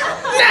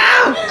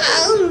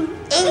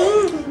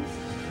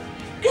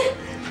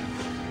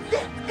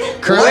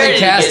 Currently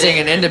casting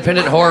an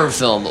independent horror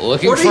film,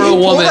 looking Where did for he a pull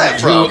woman that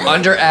who from?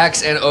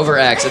 underacts and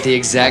overacts at the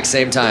exact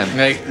same time.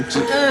 Like,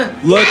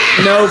 Look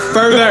no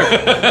further.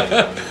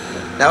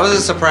 that was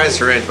a surprise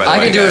syringe, by the way. I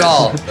can do it guys.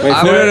 all.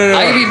 no.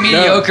 I can be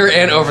mediocre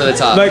and over the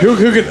top. Who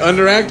can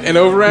underact and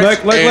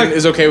overact and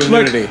is okay with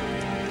nudity?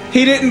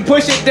 He didn't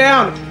push it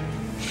down.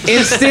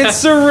 Instant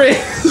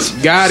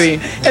syringe. Got him.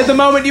 At the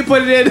moment you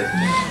put it in.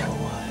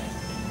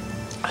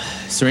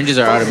 syringes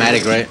are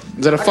automatic, right?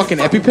 Is that a fucking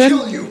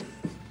EpiPen?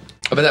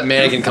 I bet that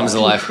mannequin comes to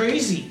life.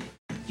 Crazy.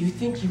 You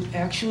think you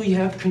actually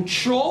have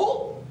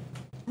control?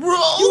 You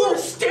are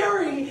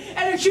staring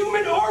at a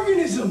human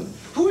organism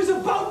who is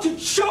about to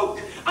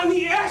choke on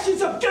the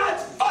ashes of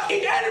God's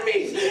fucking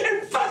enemies.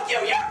 And fuck you,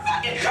 you're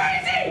fucking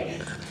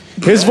crazy.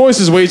 His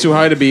voice is way too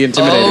high to be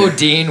intimidating. Oh,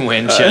 Dean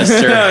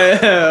Winchester.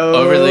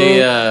 Overly,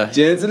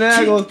 Jensen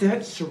Ackles. Take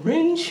that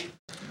syringe.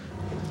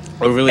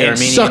 overly And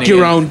Armenian. suck your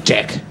again, own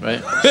dick.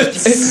 Right?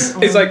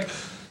 It's like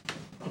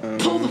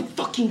Pull the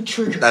fucking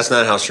trigger. That's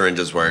not how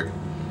syringes work.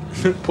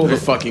 Pull the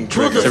fucking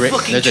Pull trigger. the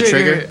fucking There's a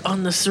trigger, trigger?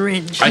 on the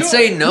syringe. I'd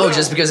say no,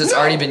 just because it's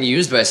already been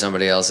used by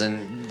somebody else,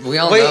 and we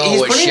all Wait, know he's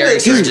what putting sharing the,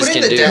 syringes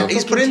can do.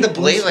 he's putting the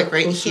blade like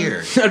right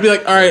here. I'd be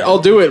like, all right, I'll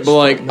do it, but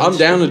like, I'm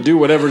down to do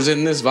whatever's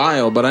in this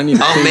vial, but I need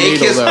a I'll clean make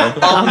needle his, though.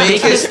 I'll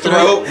make his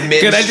throat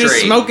mid Could I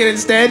just smoke it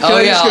instead? Could Oh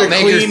I yeah, just I'll get a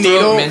make your clean throat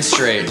needle?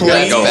 menstruate.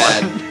 Please.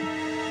 That's bad.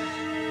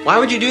 Why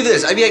would you do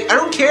this? I'd be like, I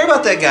don't care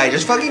about that guy.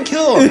 Just fucking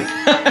kill him.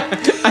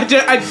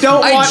 I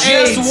don't I want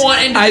just AIDS.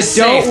 want into I the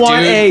don't safe,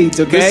 want dude. AIDS,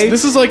 okay?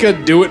 This is like a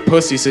do it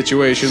pussy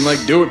situation.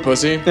 Like, do it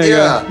pussy. There you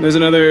Yeah. go. There's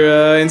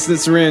another instant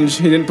syringe.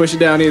 He didn't push it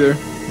down either.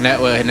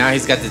 Now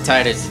he's got the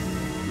tightest.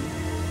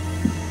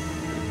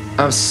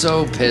 I'm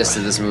so pissed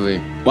at this movie.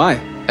 Why?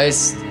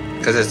 It's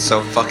Because it's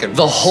so fucking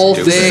the whole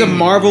stupid. This is a thing.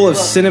 marvel of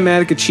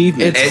cinematic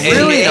achievement. It's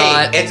really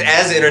not. It's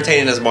as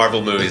entertaining as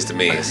Marvel movies to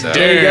me. So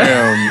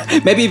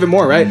Damn. Maybe even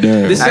more, right?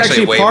 This is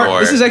Actually, way part. more.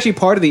 This is actually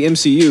part of the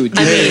MCU.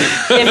 I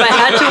mean, if I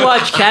had to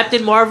watch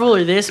Captain Marvel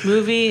or this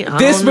movie, I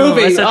This don't know.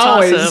 movie, That's a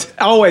always,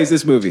 toss-up. always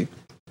this movie.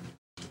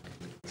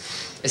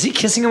 Is he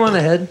kissing him on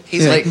the head?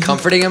 He's Yeah. like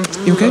comforting him.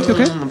 You okay? You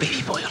okay?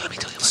 baby boy, let me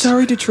tell you.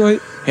 Sorry,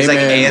 Detroit. Hey It's like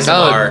man,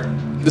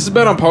 ASMR. this has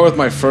been on par with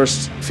my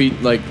first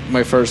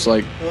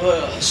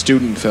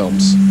student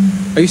films.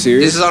 Are you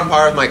serious? This is on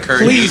par with my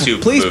current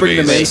YouTube Please bring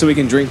them in movies. so we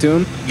can drink to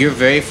them. Your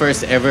very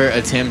first ever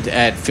attempt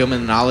at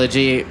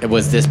filminology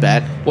was this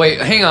bad? Wait,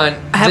 hang on.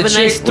 I have The a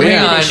nice chick- 3-minute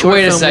hang on, short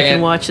wait a film you second.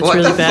 can watch. It's What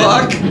really the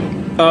bad.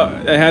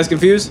 fuck? It has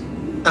confused.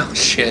 Oh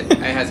shit.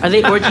 Are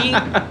they orgy?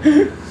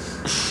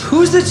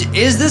 Who's the?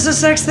 Is this a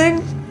sex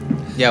thing?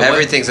 Yeah,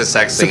 Everything's a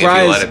sex thing Surprise.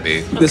 if you let it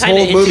be. This kinda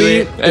whole into movie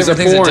it. is a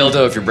Everything's a porn.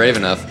 dildo if you're brave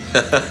enough.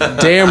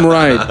 Damn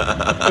right.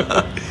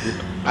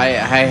 I Yo,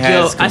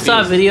 has I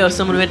saw a video of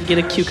someone who had to get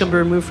a cucumber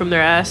removed from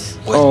their ass.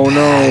 Oh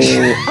no.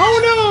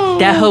 Oh no!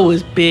 That hoe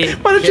was big.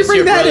 Why don't you Kiss bring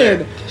your that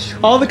brother.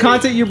 in? All the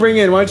content you bring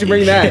in, why don't you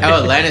bring that?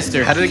 Oh,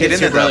 Lannister. How did it get in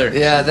there, brother?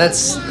 Yeah,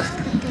 that's.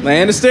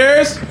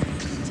 Lannisters?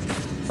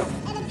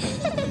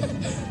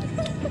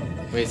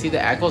 Wait, is he the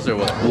Ackles or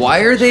what? Why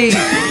are they?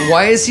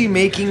 Why is he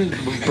making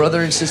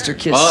brother and sister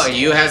kiss? Oh,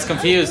 you has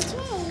confused.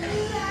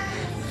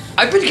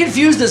 I've been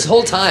confused this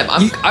whole time.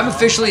 I'm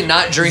officially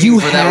not drinking You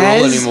for that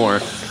role has? anymore.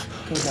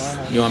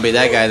 You want to be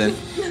that guy then?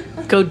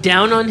 Go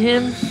down on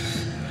him.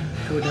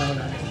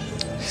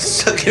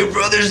 Suck your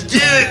brother's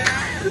dick.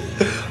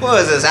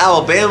 What is this,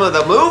 Alabama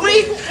the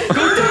movie?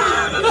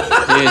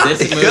 Dude,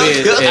 this movie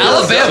is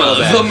Alabama,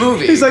 so bad. the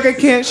movie. He's like, I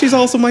can't. She's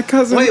also my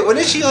cousin. Wait, when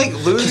did she like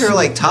lose her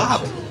like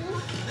top?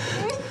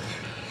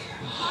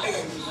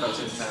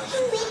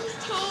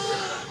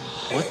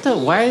 What the?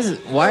 Why is You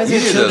it knew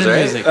those, children's right?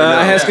 music?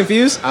 I has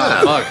confused.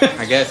 Oh, fuck.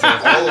 I guess.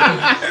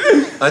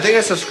 I think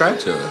I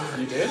subscribed to it.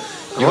 You did?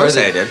 I want to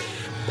say I did.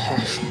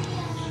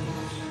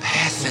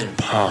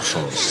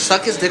 Passion.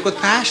 Suck his dick with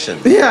passion.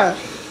 Yeah.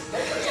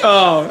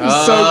 Oh,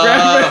 so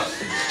graphic.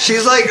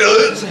 She's like,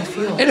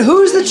 And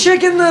who's the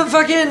chick in the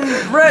fucking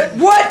red?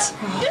 What?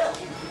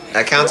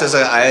 that counts as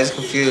I was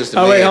confused. To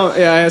Oh me. wait, hold on.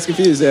 Yeah, I has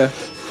confused. Yeah.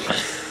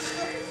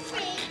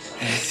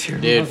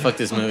 Dude, fuck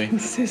this movie.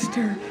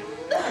 Sister.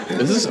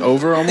 Is this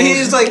over almost?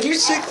 He's like, you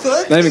sick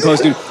fuck. Not even close,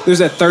 dude. There's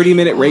that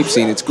 30-minute rape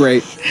scene. It's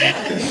great.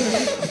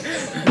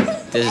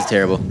 This is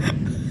terrible.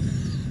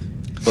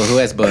 But who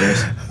has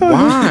butters?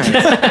 Why?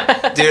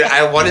 Dude,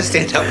 I want to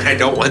stand up, but I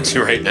don't want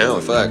to right now.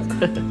 Fuck. What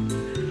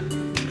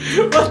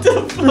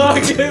the fuck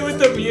with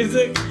the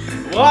music?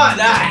 What?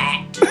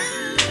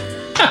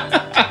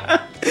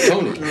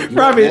 Tony,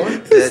 Robbie,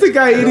 it's the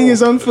guy eating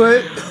his own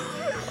foot.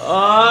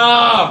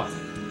 Oh.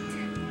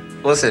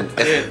 Listen,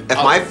 if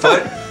my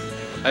foot,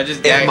 I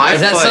just if my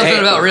Is that foot, something hey,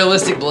 about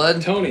realistic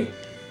blood? Tony.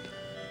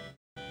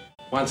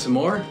 Want some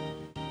more?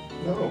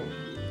 No.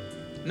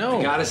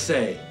 No. Gotta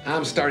say,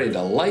 I'm starting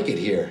to like it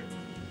here.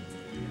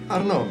 I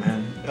don't know,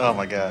 man. Oh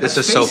my god. this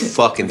is so Face it,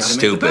 fucking gotta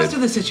make the best stupid.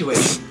 of the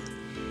situation.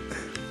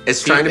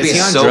 It's trying to Is be he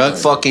on so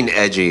drugs? fucking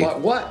edgy.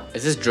 What?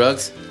 Is this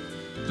drugs?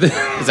 Is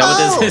that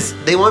what this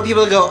is? They want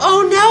people to go,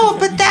 oh no,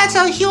 but that's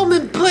a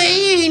human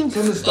being.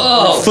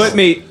 Oh, Foot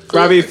meat.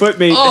 Robbie, foot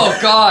meat. oh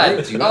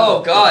god,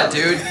 oh god,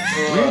 dude.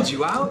 Weird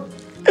you out?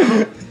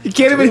 You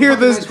can't even hear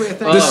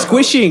the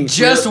squishing.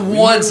 Just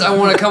once, I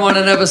want to come on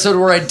an episode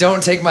where I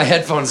don't take my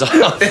headphones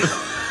off.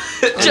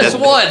 Just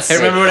once. Hey,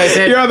 remember what I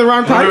said? You're on the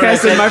wrong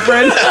podcast, then, my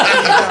friend.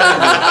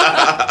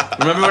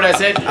 Remember what I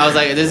said? I was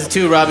like, this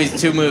is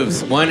Robbie's two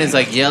moves. One is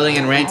like yelling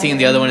and ranting, and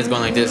the other one is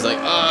going like this, like,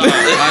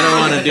 I don't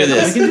want to do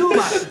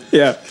this.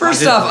 Yeah.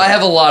 First off, I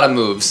have a lot of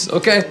moves.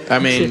 Okay. I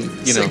mean,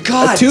 you know.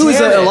 God, Two is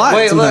damn a it. lot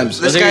Wait, look, sometimes.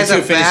 this Those are your guy's a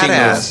two finishing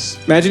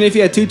badass. Imagine if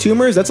you had 2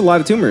 tumors. That's a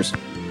lot of tumors.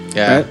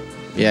 Yeah. Right?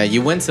 Yeah,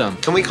 you win some.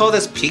 Can we call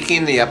this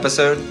peeking the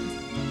episode?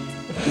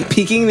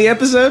 Peeking the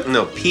episode?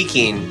 No,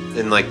 peeking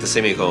in like the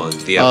semicolon,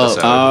 the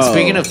episode. Oh.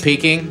 Speaking of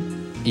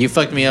peaking, you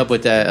fucked me up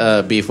with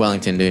that beef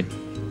Wellington, dude.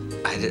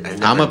 I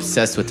never, I'm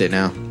obsessed with it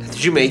now.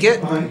 Did you make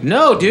it?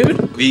 No,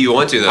 dude. You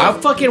want to though? I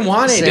fucking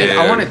want it, dude.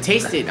 I Dude. want to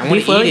taste it. I want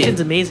Beef to eat Wellington's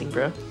it. amazing,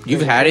 bro.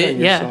 You've had it?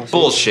 Yeah.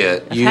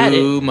 Bullshit. You had it.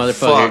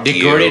 motherfucker. Fuck Did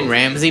you. Gordon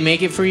Ramsay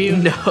make it for you?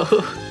 No.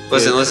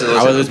 Listen.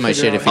 I would lose my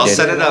shit if he I'll did.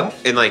 set it up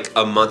in like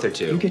a month or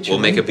two. We'll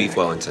make a beef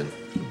Wellington.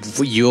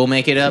 You'll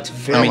make it up?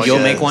 I mean, my you'll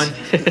God. make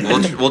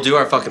one? We'll do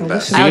our fucking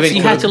best. Alex, even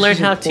you have to cook? learn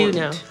how to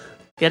now. You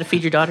gotta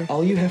feed your daughter.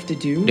 All you have to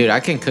do. Dude, I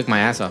can cook my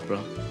ass off,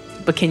 bro.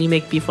 But can you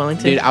make beef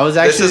Wellington? Dude, I was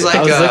This actually is like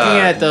I was looking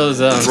at those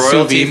sous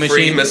royalty vide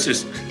free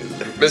machines.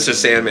 Mr.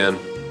 Sandman.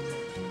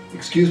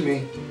 Excuse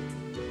me.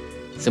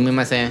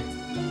 Sumimasen.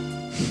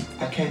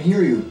 I can't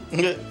hear you.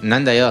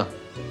 Nanda yo.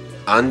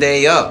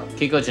 Ande yo.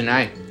 Kiko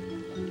Janai.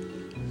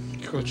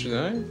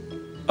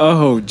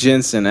 Oh,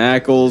 Jensen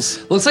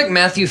Ackles. Looks like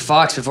Matthew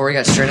Fox before he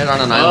got stranded on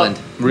an island.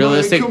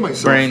 Realistic kill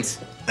myself. brains.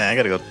 Nah, I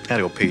gotta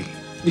go pee.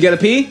 You gotta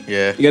pee?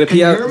 Yeah. You gotta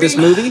pee out this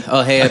movie?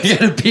 Oh, hey, I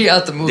gotta pee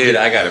out the movie. Dude,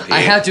 I gotta pee. I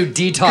have to Can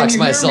detox you hear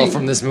myself me?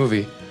 from this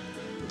movie.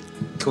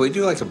 Can we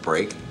do like a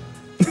break?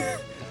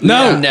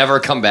 No. And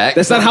never come back.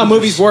 That's not how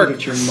movies work.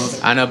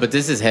 I know, but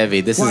this is heavy.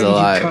 This Why is did a you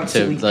lot to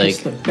constantly kiss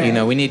the like. bed? You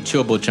know, we need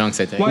chewable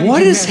chunks. I think. Why did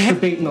What you is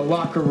masturbate in the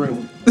locker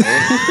room?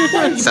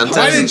 Sometimes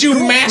Why did you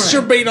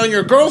masturbate on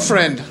your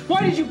girlfriend?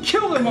 Why did you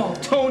kill them all,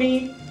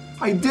 Tony?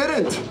 I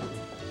didn't.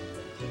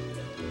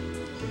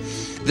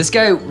 This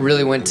guy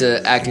really went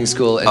to acting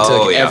school and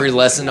Oh, took yeah. every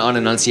lesson on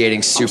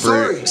enunciating super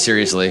sorry.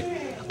 seriously.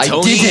 I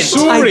Tony didn't.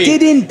 Sorry. I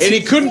didn't. And he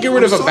couldn't get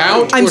rid of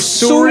about I'm or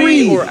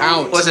sorry sorry. or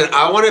out. Listen,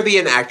 I want to be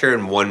an actor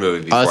in one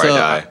movie before Also, I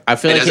die. I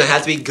feel it like doesn't he-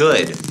 have to be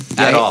good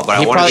Yeah, at all, but I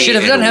he want to probably- be Shit,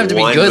 if it doesn't in have to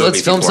be one good, movie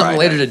let's film before something I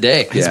later die.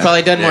 today. He's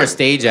probably done more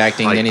stage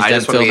acting Like, than he's I done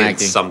just want film to be in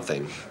acting.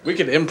 something. We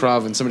could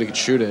improv and somebody could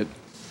shoot it.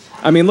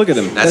 I mean, look at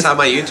him. That's how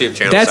my YouTube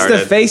channel That's started.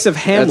 the face of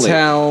Hamlet. That's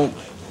how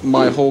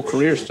my whole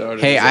career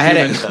started. Hey, I had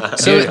a.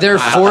 So they're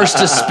forced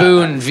to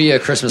spoon via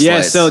Christmas Yeah,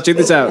 lights. so check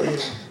this out.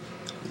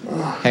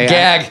 Hey,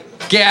 Gag.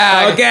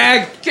 Gag. Oh,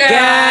 gag.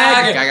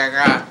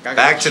 Gag.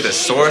 Back to the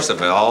source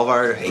of all of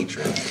our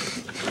hatred.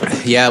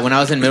 Yeah, when I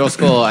was in middle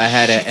school, I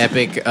had an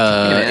epic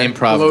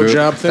improv group.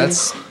 blowjob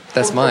thing.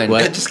 That's mine.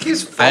 What? It just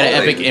keeps I had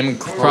falling. an epic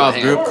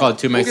improv group called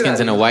Two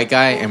Mexicans and a White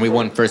Guy, and we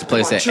won first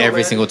place at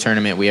every single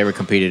tournament we ever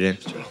competed in.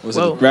 Was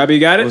Whoa. Robbie, you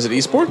got it? Was it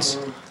esports?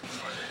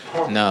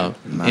 No,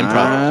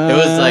 improv. It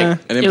was like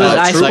An It was improv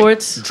ice troupe?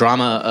 sports.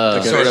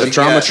 drama, Sort of a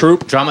drama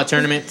troupe. drama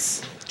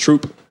tournaments.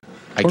 Troop.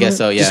 I guess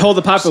so. Yeah. Just hold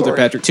the pop filter,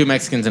 Patrick. Two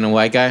Mexicans and a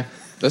White Guy.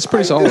 That's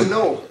pretty solid.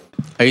 No.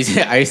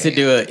 I used to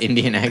do an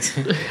Indian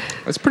accent.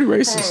 That's pretty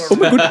racist. Oh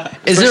my god.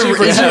 Is it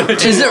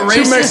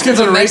racist if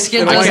a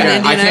Mexican does an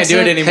Indian I can't do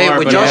it accent? anymore. Hey,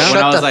 would but y'all when I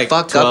shut was the like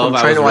fuck 12, up? I'm I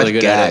trying was to watch really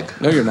good at Gag.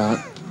 it. No, you're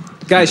not.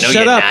 Guys, No,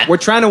 shut you're up. not. We're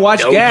trying to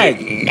watch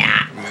Gag.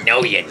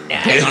 No, you're not.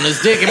 Get on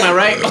his dick, am I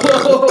right?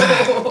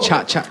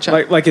 Chop, chop,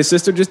 chop. Like his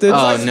sister just did.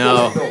 Oh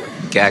no.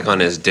 Gag on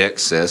his dick,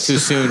 sis. Too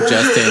soon,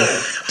 Justin.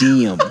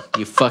 Damn.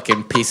 You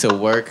fucking piece of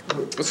work.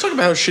 Let's talk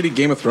about how shitty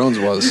Game of Thrones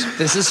was.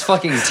 This is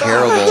fucking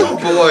terrible.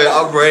 Boy,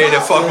 I'm ready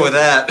to fuck with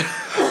that.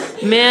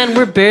 Man,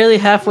 we're barely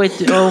halfway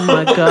through. Oh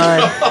my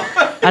god.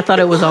 I thought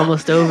it was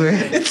almost over.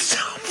 It's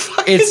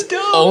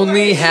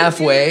only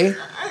halfway.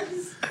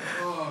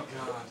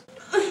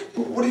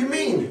 What do you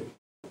mean?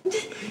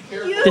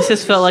 This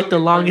has felt like the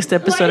longest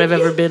episode I've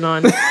ever been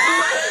on.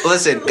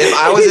 Listen, if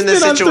I was in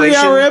this situation,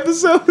 3-hour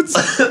episodes.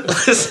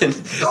 listen,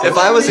 if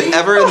I was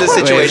ever in this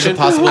situation,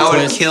 I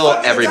would kill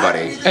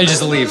everybody And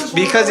just leave.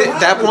 because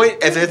at that point,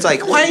 if it's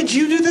like, why did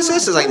you do this?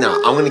 It's like, no,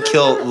 I'm gonna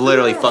kill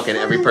literally fucking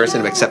every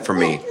person except for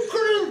me.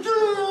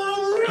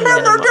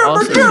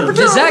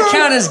 Does that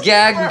count as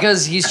gag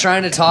because he's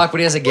trying to talk but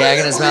he has a gag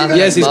in his mouth? and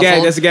Yes, it's he's muffled?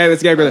 Gag. That's the Gag.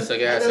 That's the Gag, brother. So,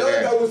 yeah.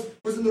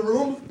 Was in the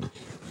room?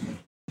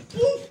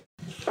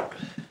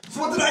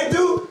 So what did I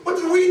do? What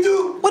did we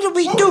do? What did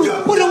we do?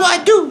 What do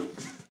I do?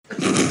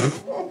 That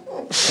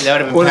would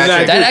have been What did I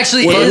Patrick. do? That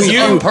actually What is did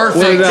a we do? perfect.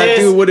 What did I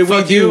do? What did we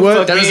Fuck do? you, What?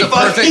 fuck That is a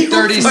perfect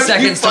 30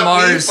 seconds to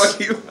Mars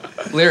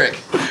lyric.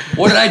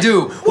 What did I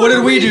do? What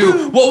did we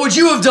do? What would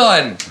you have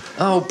done?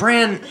 Oh,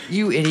 Bran,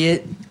 you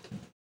idiot.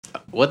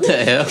 What the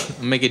hell?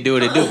 Make it do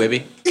what it do,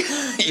 baby.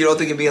 You don't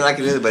think it'd be like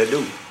it is, but it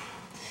do.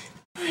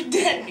 We're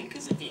dead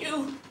because of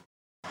you.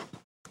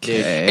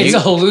 Dude, It's a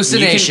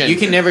hallucination. You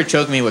can never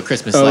choke me with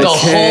Christmas The lights. whole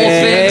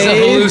thing's a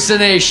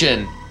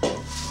hallucination.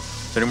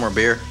 Is there any more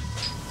beer?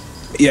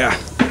 Yeah.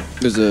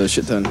 There's a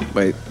shit ton.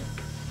 Wait.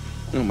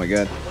 Oh my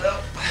god.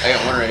 I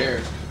got one right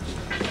here.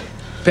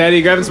 Patty,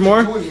 you grabbing some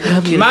more?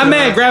 My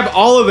man, grab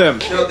all of them.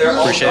 No, they're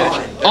all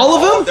gone. All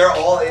of them? They're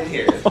all in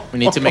here. We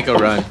need to make a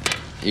run.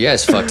 You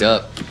guys fucked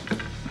up.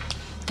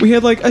 We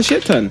had like a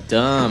shit ton.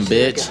 Dumb,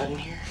 bitch.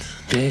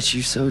 Bitch,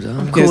 you so dumb.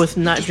 I'm cool with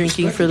not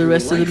drinking for the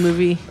rest of the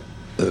movie.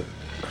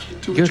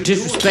 You're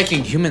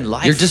disrespecting human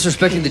life. You're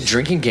disrespecting the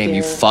drinking game,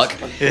 you fuck.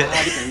 Yeah.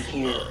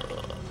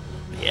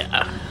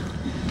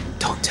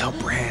 Don't tell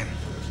Bran.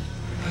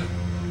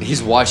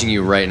 He's watching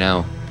you right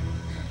now.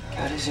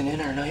 God isn't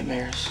in our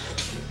nightmares.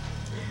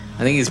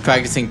 I think he's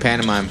practicing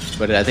pantomime,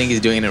 but I think he's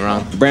doing it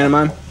wrong.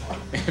 Branamine?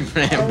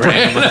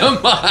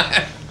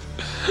 Branamime.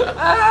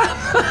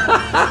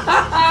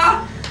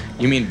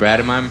 You mean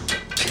Bradamime?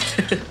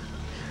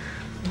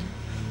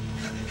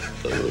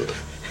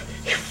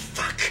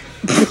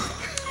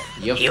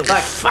 You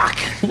fuck.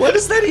 What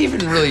does that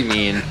even really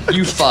mean?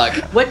 You fuck.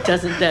 What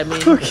doesn't that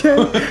mean?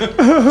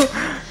 Okay.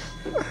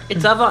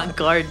 It's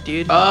avant-garde,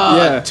 dude. Oh,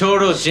 Yeah.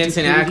 total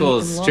Jensen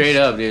Ackles. Straight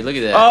up, dude. Look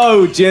at that.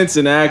 Oh,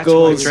 Jensen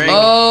Ackles. Drink.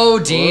 Oh,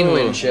 Dean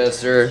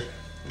Winchester.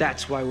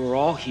 That's why we're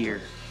all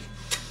here.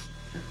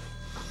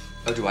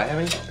 Oh, do I have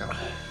any? Oh.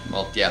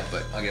 Well, yeah,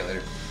 but I'll get it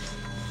later.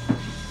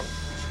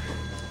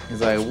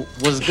 He's like,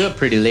 what's good,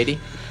 pretty lady?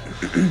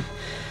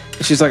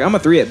 She's like, I'm a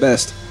 3 at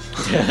best.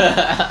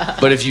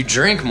 But if you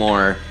drink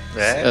more,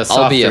 A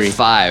I'll be a soft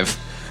 5.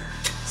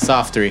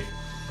 Soft 3.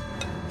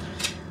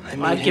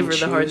 I'd give her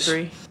the hard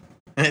 3.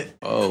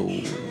 Oh.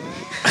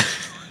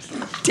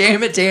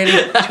 Damn it, Danny.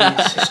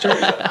 Sister.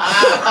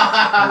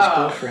 His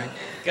girlfriend.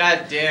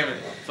 God damn it.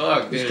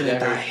 Fuck, Who's dude. gonna That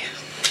die?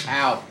 hurt.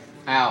 Ow.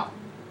 Ow.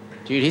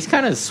 Dude, he's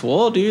kind of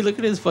swole, dude. Look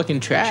at his fucking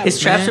traps. His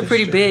traps man. are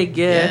pretty big,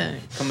 yeah.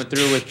 Coming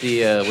through with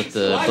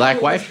the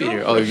black wife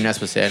beater. Oh, you're not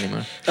supposed to say that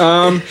anymore.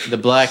 The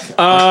black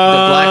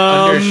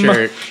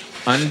undershirt.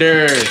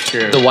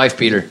 Undershirt. The wife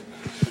beater.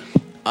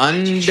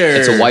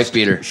 It's a wife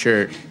beater.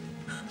 Shirt.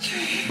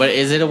 But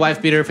is it a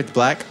wife beater if it's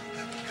black?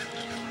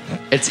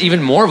 It's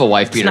even more of a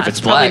wife beater if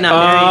it's probably black.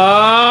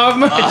 not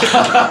married.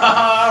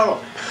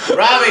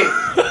 Robbie!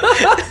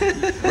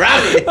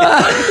 Robbie!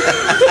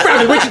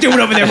 Robbie, what you doing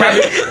over there,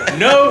 Robbie?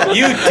 No,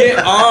 you get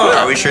on.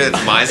 Are we sure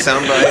that's my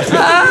soundbite?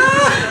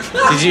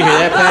 Did you hear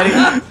that, Patty?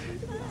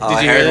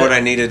 I you heard hear what that?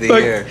 I needed to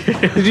Look. hear.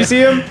 Did you see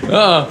him?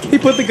 He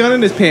put the gun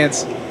in his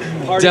pants.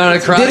 Down a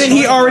crotch. Didn't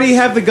he already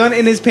have the gun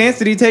in his pants?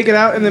 Did he take it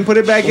out and then put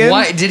it back in?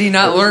 Why did he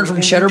not learn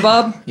from Cheddar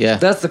Bob? Yeah.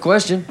 That's the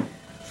question.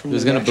 He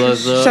was gonna blow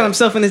his Shot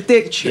himself in his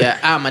dick. Yeah,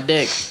 out my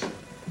dick.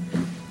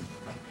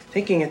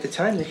 Thinking at the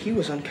time that he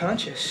was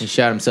unconscious. He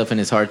shot himself in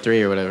his heart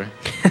 3 or whatever.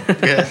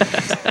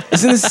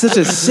 Isn't this such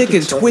a sick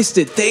and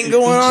twisted thing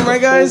going on,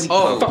 right, guys?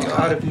 Oh, fuck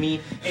out of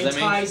me and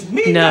ties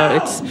me No, down.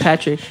 it's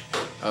Patrick.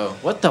 Oh,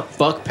 what the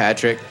fuck,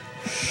 Patrick?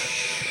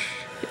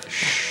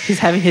 He's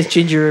having his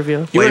ginger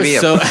reveal. Way to were be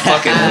so- a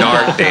fucking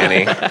narc,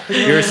 Danny.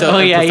 You're so Oh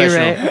yeah, you're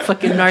unprofessional. right.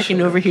 Fucking narking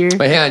over here.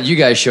 But hang on, you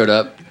guys showed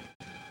up.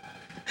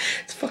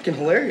 It's fucking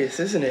hilarious,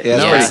 isn't it? Yeah,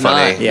 No, pretty it's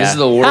funny. not. Yeah. This is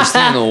the worst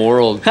thing in the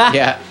world.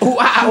 Yeah.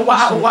 Wow,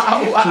 wow,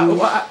 wow, wow,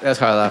 wow. That's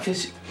how I laugh.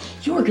 Because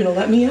you were gonna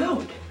let me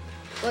out.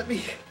 Let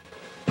me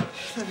out.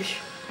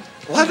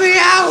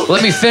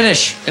 Let me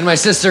finish and my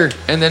sister,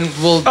 and then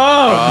we'll.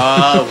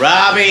 Oh,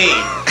 Robbie!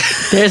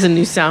 There's a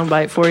new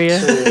soundbite for you.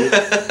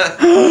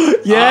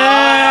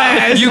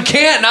 Yes! You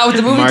can't, not with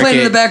the movie Mark playing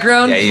in it. the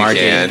background. Yeah, you Mark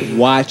can.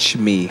 Watch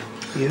me.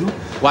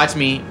 Watch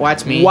me.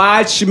 Watch me.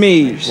 Watch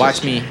me.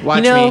 Watch me. Watch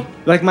You know, me.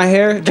 Like my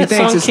hair? that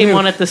song came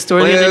on at the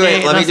store the other day.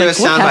 and Let I me was do a like,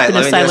 what soundbite. happened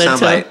to Let me do a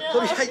Silent soundbite.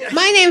 Hill?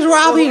 My name's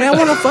Robbie and I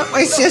want to fuck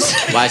my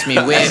sister. Watch me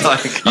win.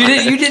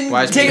 You didn't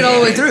Watch take me. it all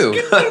the way through.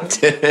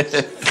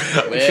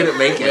 We couldn't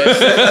make it.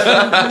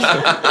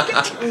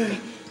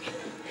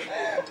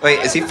 Wait,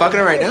 is he fucking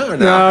her right now or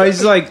no? No,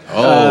 he's like,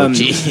 Oh,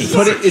 jeez.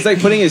 it's like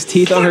putting his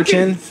teeth on her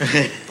chin.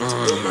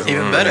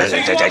 Even better.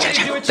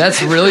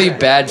 That's really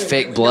bad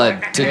fake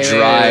blood to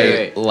dry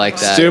wait. like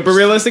that. Super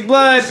realistic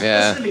blood.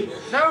 Yeah.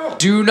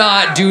 Do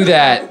not do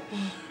that.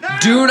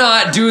 Do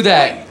not do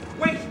that.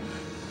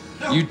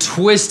 You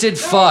twisted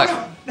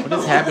fuck. What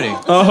is happening?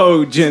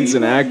 Oh,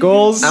 Jensen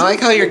Ackles. I like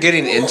how you're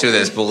getting into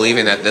this,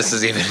 believing that this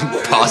is even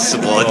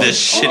possible in this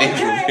shitty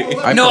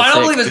movie. No, I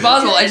don't believe it's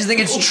possible. I just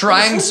think it's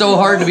trying so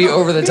hard to be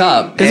over the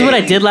top. This is what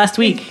I did last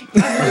week.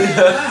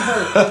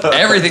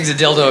 Everything's a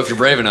dildo if you're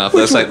brave enough.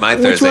 Looks like my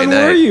Which Thursday one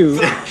night. were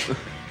you?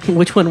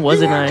 Which one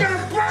wasn't I?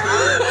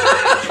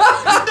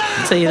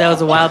 I'll tell you, that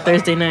was a wild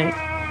Thursday night.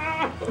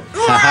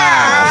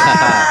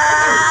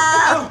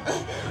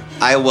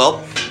 I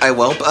whelp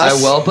us.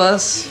 I whelp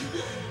us?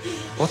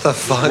 What the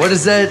fuck? What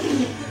is that?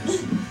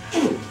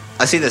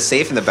 I see the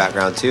safe in the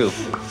background too.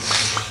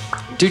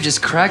 Dude,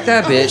 just crack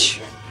that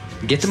bitch,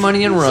 get the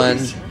money and run,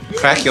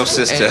 Crack your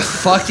sister. and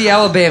fuck the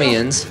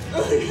Alabamians.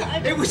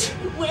 It was.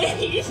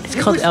 It's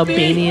called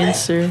Albanian,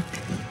 sir.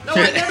 No,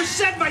 I never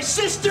said my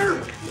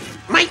sister.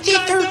 My God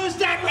sister. knows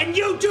that, and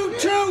you do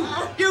too.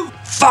 You.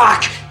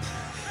 Fuck!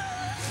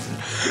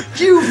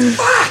 You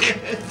fuck!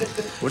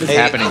 What is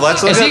happening?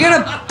 Let's look Is up. he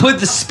gonna put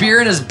the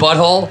spear in his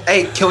butthole?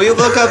 Hey, can we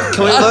look up?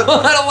 Can we I look?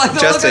 don't like the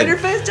Justin, look on your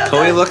face, Justin.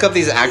 can we look up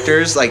these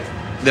actors, like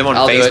them on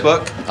I'll do it.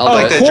 Facebook, I'll do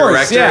like it. the Of course,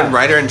 director yeah. and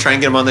writer, and try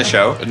and get them on the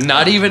show?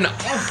 Not even.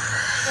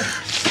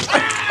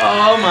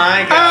 Oh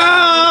my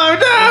god.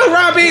 Oh no,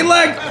 Robbie!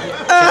 Look.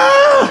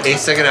 Oh,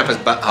 He's sticking up his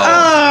butt.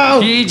 Oh.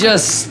 He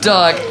just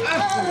stuck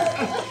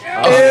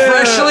a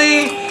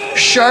freshly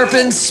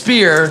sharpened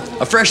spear,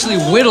 a freshly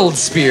whittled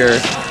spear,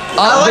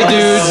 up the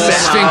dude's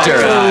sphincter.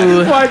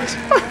 what?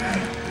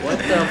 What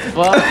the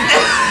fuck?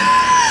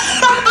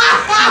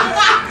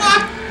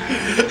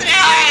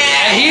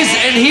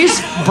 And he's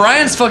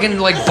Brian's fucking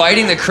like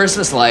biting the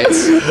Christmas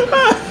lights.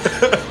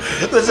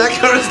 Does that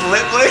count as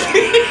lip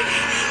licking?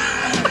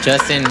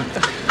 Justin,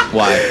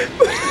 why?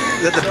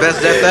 Is that the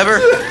best death ever?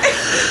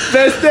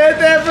 Best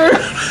death ever.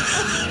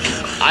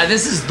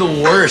 This is the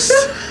worst.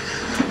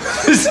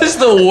 This is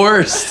the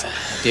worst.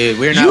 Dude,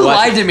 we're not You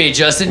watching. lied to me,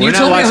 Justin. We're You not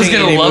told me I was watching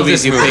gonna any love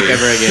movies this you movie. pick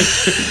ever again.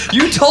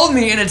 You told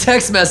me in a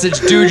text message,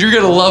 dude, you're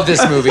gonna love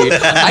this movie.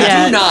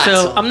 I do not.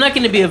 So I'm not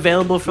going to be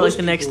available for like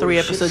the next 3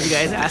 episodes you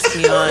guys asked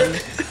me on.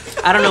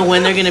 I don't know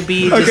when they're going to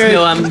be. Just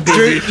know I'm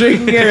busy.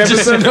 Drinking game Just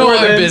episode know 4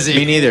 I'm then. busy.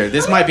 Me neither.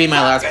 This might be my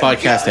last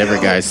podcast ever,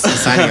 guys.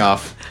 Signing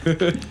off. I'll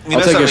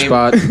take your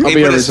spot. I'll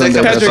be every Sunday.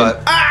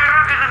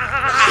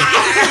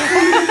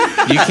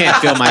 You can't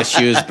feel my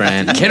shoes,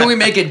 Brian. Can we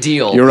make a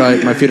deal? You're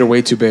right. My feet are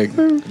way too big.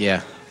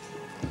 Yeah.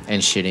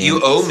 And shitting.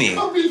 You owe me.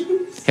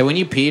 Hey, when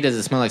you pee, does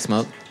it smell like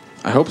smoke?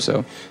 I hope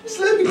so.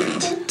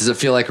 Does it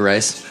feel like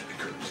rice?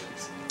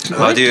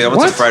 Oh, dude, I want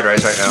What? some fried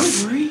rice right now.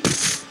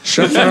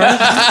 Shut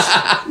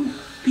up.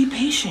 Be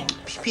patient.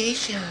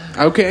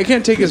 Okay, I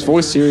can't take his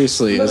voice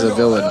seriously as a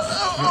villain.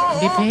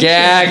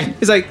 Gag.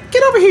 He's like,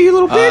 get over here, you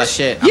little bitch. Oh,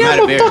 shit. I'm Yeah, out I'm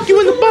of gonna beer. fuck you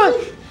in the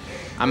butt.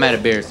 I'm out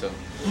of beer, so.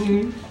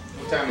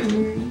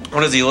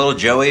 What is he, little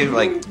Joey?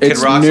 Like Kid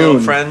It's Rock's little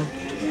noon. friend?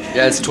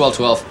 Yeah, it's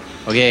 12:12.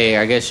 Okay,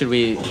 I guess should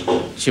we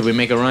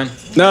make a run?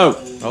 No.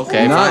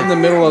 Okay. Not fine. in the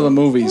middle of the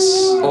movies.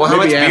 Well, how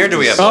much Maybe beer after. do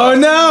we have? Oh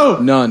no.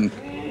 None.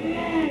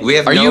 We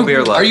have Are no you beer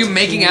left. are you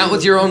making out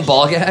with your own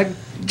ball gag?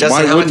 Justin,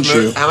 Why how much, wouldn't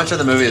you? how much of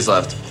the movie is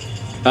left?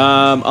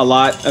 A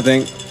lot, I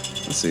think.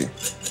 Let's see.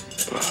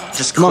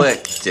 Just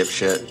click,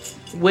 dipshit.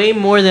 Way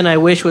more than I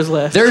wish was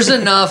left. There's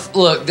enough.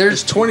 Look,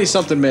 there's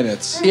 20-something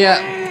minutes.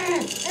 yeah,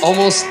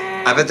 almost.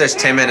 I bet there's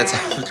 10 minutes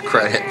after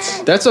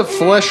credits. That's a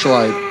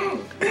fleshlight.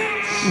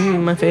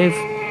 My fave.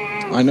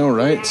 I know,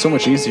 right? So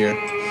much easier.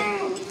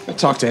 I'll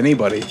talk to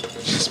anybody.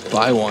 Just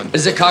buy one.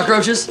 Is it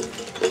cockroaches?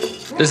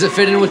 Does it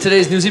fit in with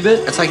today's newsy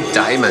bit? It's like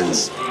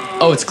diamonds.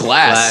 Oh, it's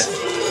glass.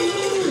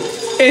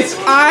 It's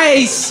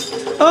ice.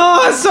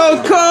 Oh, it's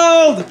so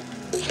cold.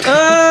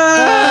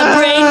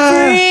 Brain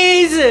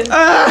freeze.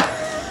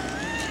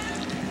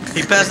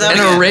 He passed out And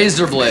again. a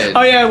razor blade.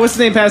 Oh yeah, what's his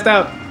name passed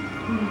out?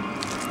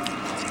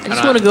 I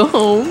just want to go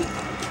home.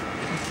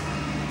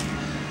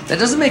 That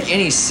doesn't make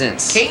any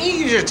sense. Can't you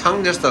use your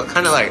tongue just to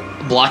kind of like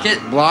Block it?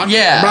 Block?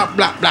 Yeah. Blah,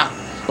 blah, blah.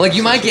 Like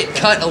you might get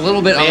cut a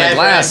little bit on Yeah, the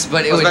glass,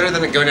 but it it's would. better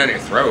than it going down your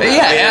throat?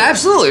 Yeah,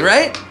 absolutely,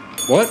 right?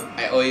 What?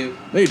 I owe you.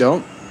 No, you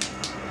don't.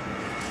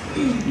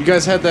 You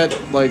guys had that,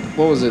 like,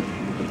 what was it?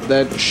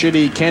 That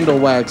shitty candle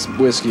wax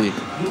whiskey.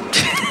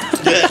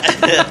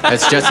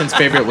 That's Justin's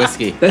favorite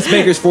whiskey. That's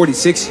Maker's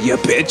 46, you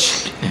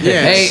bitch.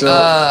 Yeah. Hey, so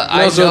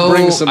I also know.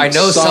 bring some I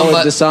know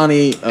solid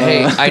somebody. Dasani.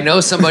 Hey, I know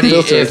somebody.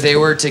 filter. If they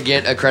were to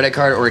get a credit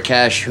card or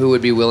cash, who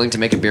would be willing to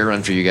make a beer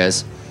run for you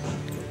guys?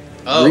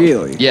 Oh,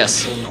 Really?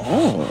 Yes, I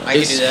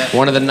can do that.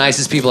 one of the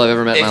nicest people I've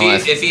ever met in my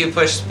life. If you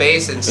push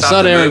space and stop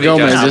not the Aaron movie,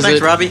 Gomez, Justin. is Thanks,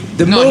 it? Robbie.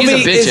 The No, he's a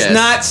movie bitch is ass.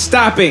 not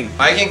stopping.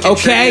 I can contribute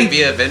Okay.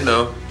 via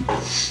Venmo.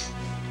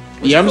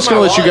 Yeah, I'm just gonna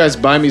let you guys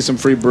buy me some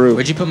free brew.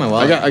 Where'd you put my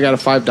wallet? I got a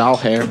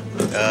 $5 hair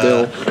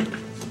bill.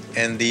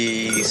 And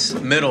the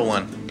middle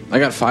one. I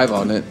got 5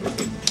 on it.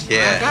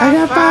 Yeah. I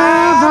got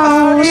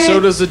 5 on it. So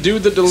does the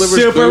dude that delivers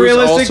Super booze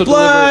realistic also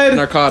blood.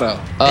 deliver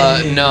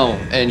Narcado? No,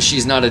 and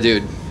she's not a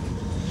dude.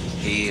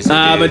 He's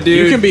I'm a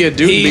dude. You can be a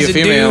dude and be He's a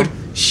female. Dude.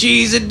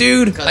 She's a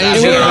dude. I And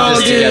usually we're put all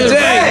this dudes. together.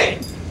 Hey!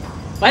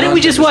 Why didn't we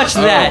just watch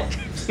that?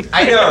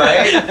 I know,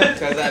 right?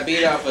 Because I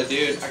beat off a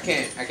dude. I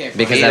can't.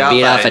 Because I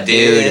beat off a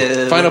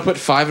dude. Fine, I'll put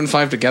 5 and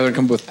 5 together and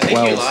come up with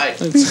 12.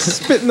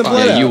 Spitting the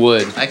blood Yeah, you out.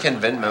 would. I can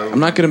Venmo. I'm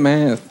not good at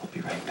math.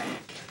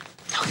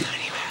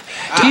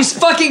 He's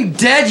fucking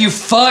dead. You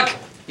fuck.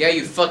 Yeah,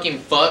 you fucking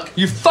fuck.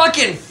 You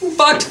fucking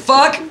fucked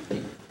fuck.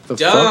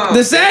 Dumb.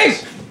 The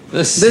safe!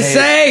 The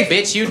safe!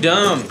 Bitch, you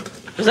dumb.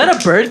 Was that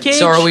a bird cage?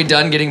 So are we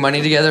done getting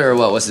money together or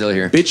what? What's the deal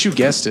here? Bitch, you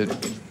guessed it.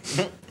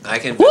 I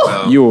can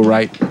Venmo. You were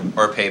right.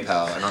 Or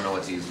PayPal. I don't know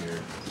what's easier.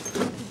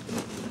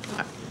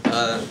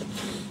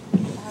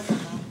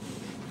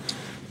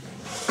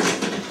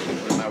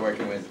 What am I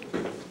working with?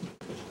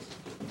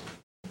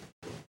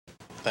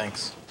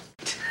 Thanks.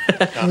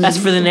 That's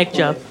for the neck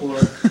job.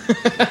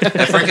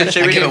 If we're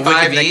contributing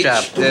 5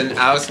 each, then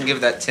Alex can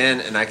give that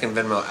 10, and I can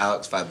Venmo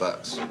Alex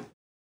 $5.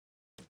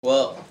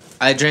 Well,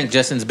 I drank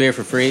Justin's beer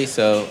for free,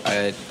 so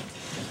I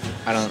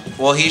don't.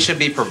 Well, he should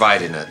be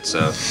providing it, so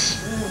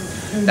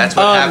that's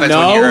what happens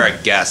no. when you're a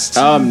guest.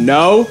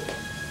 No.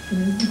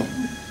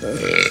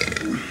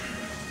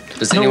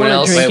 Does I don't anyone wanna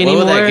else? drink Wait, what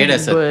would that anymore, get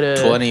us? A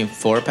but,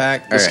 24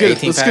 pack or Let's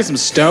 18 get pack? some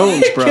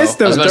stones, bro. Kiss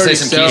them. I was about to say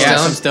some Dirty Keystone. Yeah,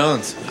 some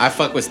stones. I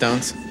fuck with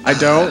stones. I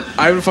don't.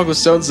 I haven't fucked with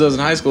stones since I was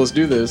in high school. Let's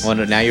do this. Well,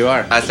 now you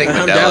are. I think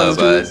I'm down, Modelo,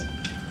 let's do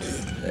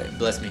but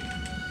Bless me.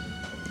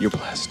 You're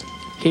blessed.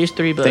 Here's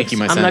 $3. Thank you,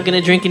 my I'm son. not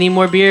gonna drink any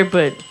more beer,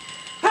 but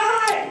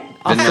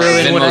I'll throw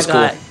in what I Venmo's cool.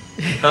 got.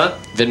 huh?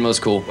 Venmo's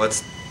cool.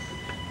 What's?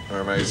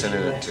 Where am I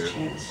sending it to?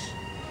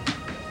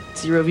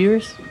 0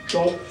 viewers.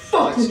 Don't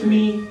fuck with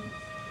me.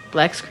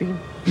 Black screen.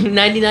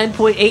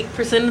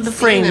 99.8% of the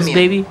frames,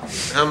 baby.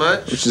 How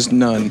much? Which is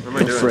none am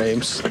I doing?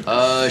 frames.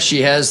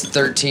 She has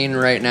 13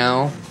 right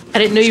now. I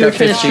didn't know you were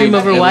trying to stream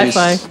over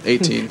Wi-Fi.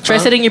 18. Try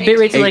setting your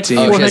bitrate to like 18.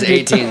 Oh, she has 400.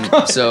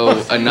 18. So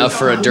enough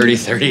for a dirty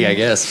 30, I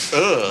guess.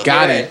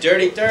 Got it.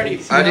 Dirty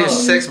 30. I do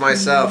 6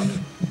 myself.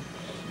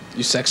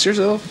 You sex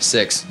yourself?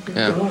 6.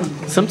 Yeah.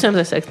 Sometimes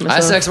I sex myself. I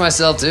sex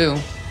myself too.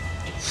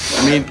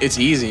 I mean, it's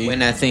easy.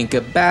 When I think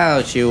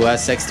about you, I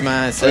sex Oh,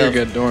 myself. you're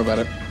good. Don't worry about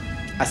it.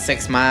 I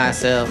sex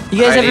myself.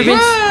 You guys ever been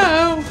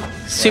Wow.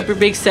 super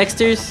big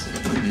sexters?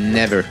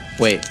 Never.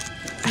 Wait.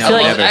 No, feel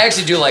like- never. I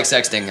actually do like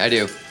sexting. I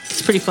do.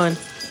 It's pretty fun.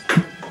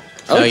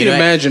 I like you the know-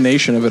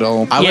 imagination of it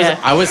all. Yeah.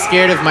 I was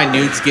scared of my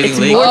nudes getting It's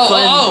leaked. more Oh,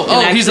 fun oh, than oh,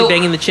 he's actually a-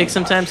 banging the chick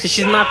sometimes because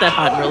she's not that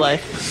hot in real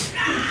life.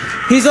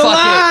 He's Fuck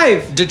alive!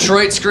 it.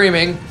 Detroit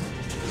screaming.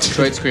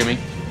 Detroit screaming.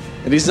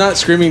 And he's not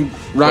screaming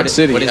Rock What is-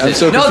 City. what is I'm this?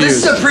 so No,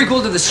 confused. this is a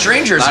prequel to The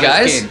Strangers,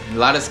 guys. A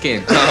lot of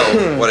skin.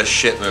 Oh, what a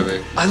shit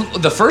movie.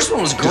 The first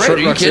one was great. Detroit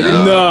Are you Rock City?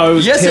 kidding? No, it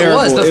was Yes,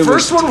 terrible. it was. The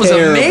first one was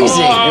terrible. amazing.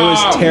 It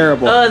was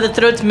terrible. The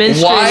throat's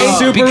menstruating. Why?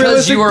 Super Because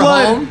realistic you were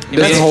blood. home. It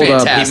doesn't It's hold up.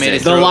 fantastic. He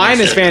made it The line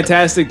is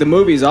fantastic. The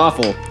movie's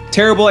awful.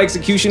 Terrible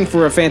execution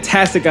for a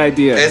fantastic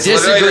idea. It's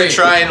literally Disagree.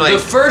 trying like The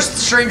first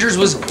Strangers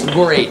was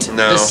great.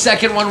 No. The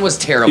second one was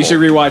terrible. You should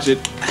rewatch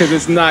it because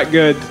it's not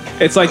good.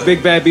 It's like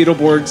Big Bad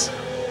Beetleborgs.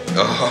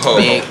 oh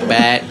Big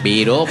bad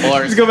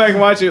Beetleborgs. Just go back and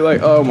watch it.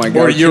 Like, oh my god,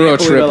 Or I can't Euro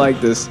believe Trip. I like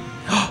this.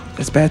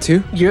 It's bad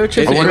too. Euro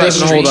Trip. I is wonder great.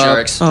 if Street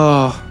Sharks.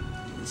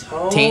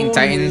 Oh, Teen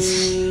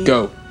Titans.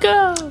 Go.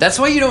 Go. That's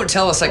why you don't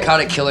tell a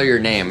psychotic killer your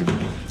name.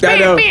 I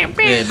know. My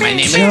name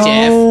is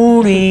Jeff.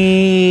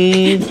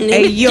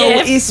 Hey yo,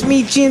 it's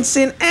me,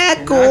 Jensen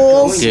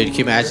Ackles. Dude, can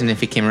you imagine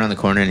if he came around the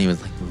corner and he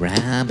was like,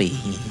 Robbie.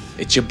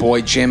 It's your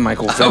boy Jim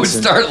Michael I would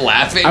Fenson. start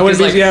laughing. I wouldn't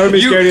 'cause, be- I wouldn't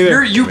be scared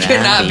either. You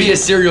cannot Robbie. be a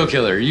serial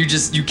killer. You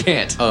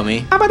can't. Oh,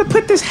 me? I'm gonna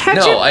put this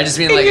hatchet. No, I just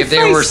mean in like your if they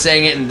face. were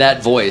saying it in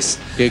that voice.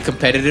 Dude,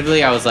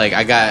 competitively, I was like,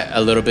 I got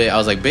a little bit, I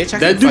was like, bitch, I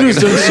That can dude has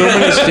fucking- done so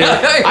many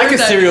steroids. I can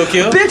serial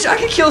kill. Bitch, I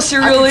can kill I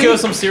serially. can kill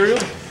some cereal.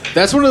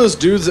 That's one of those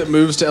dudes that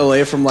moves to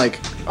LA from like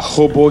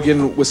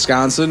Hoboken,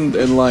 Wisconsin,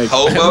 and like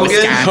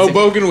Hoboken?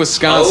 Hoboken,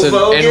 Wisconsin,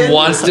 Hoboken? And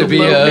wants to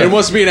be and a.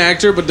 wants to be an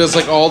actor, but does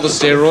like all the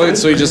steroids,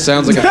 so he just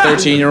sounds like a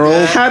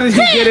 13-year-old. How did he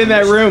get in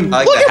that room?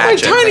 I like the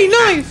hatchet.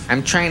 knife.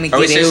 I'm trying to Are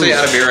we get seriously out.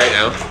 out of beer right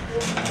now?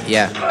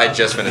 Yeah, I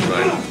just finished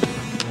mine. Well,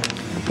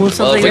 Well,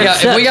 something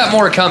if we got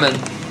more coming.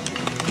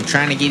 I'm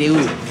trying to get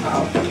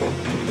out.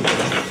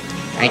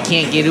 I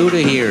can't get out of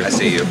here. I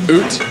see you.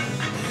 Oot.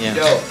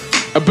 Yeah.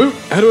 A boot.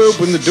 How do I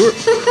open the door?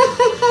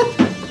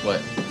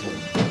 What?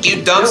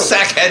 You dumb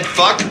sackhead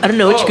fuck. I don't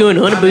know what's going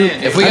on about.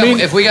 If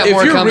we got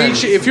more coming,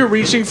 if you're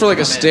reaching for like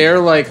a stair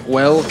like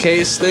well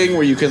case thing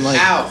where you can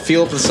like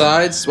feel up the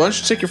sides, why don't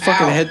you take your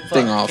fucking head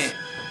thing off?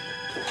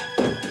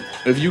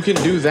 If you can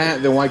do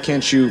that, then why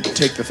can't you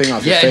take the thing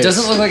off your face? Yeah, it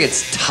doesn't look like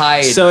it's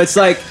tied. So it's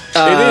like,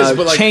 it is,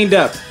 but like chained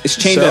up. It's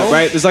chained up,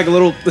 right? There's like a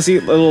little, let's see,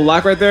 a little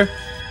lock right there.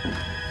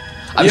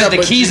 I've got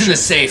the keys in the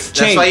safe.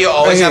 That's why you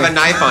always have a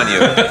knife on you.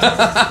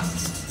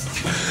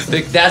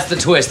 That's the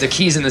twist. The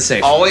keys in the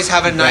safe. Always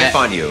have a knife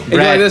on you.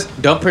 Brad,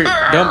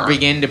 don't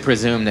begin to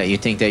presume that you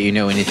think that you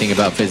know anything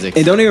about physics.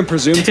 And don't even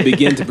presume to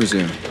begin to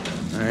presume.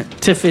 All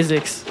right. To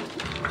physics.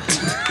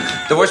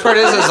 The worst part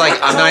is like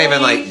I'm not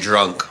even like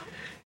drunk.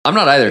 I'm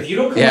not either. If you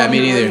don't come Yeah, out me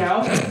here neither.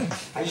 right now,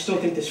 I just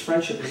don't think this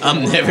friendship is.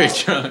 I'm never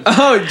drunk.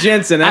 Oh,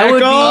 Jensen I would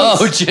be.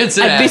 Ackles.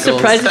 Jensen I'd be Ackles.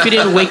 surprised if you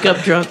didn't wake up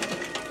drunk.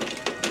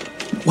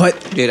 What?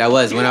 Dude, I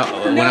was when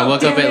I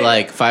woke up at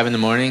like 5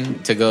 a.m.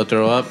 to go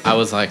throw up. I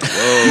was like, whoa.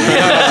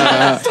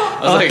 I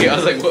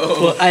was like,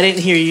 whoa. Well, I didn't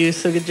hear you,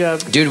 so good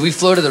job. Dude, we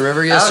flew to the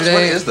river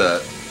yesterday. Alex, what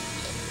is that?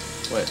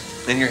 What?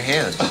 In your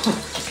hand.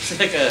 It's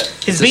like a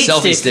His beat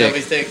selfie stick.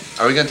 selfie stick.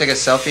 Are we gonna take a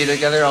selfie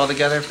together, all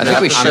together? I think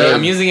we should.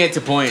 I'm using it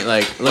to point.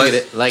 Like, look at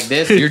it, like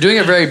this. You're doing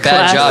a very bad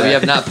Classic. job. You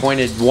have not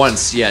pointed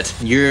once yet.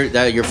 You're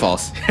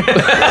false.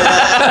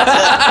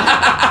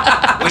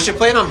 We should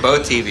play it on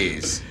both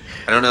TVs.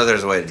 I don't know if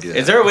there's a way to do that.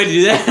 Is there a way to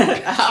do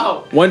that?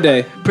 Ow. One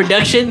day.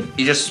 Production.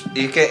 You get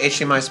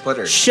HDMI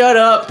splitters. Shut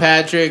up,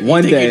 Patrick.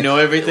 One you think day. you know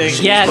everything?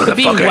 Yeah, it's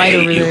being Motherfucker, I white hate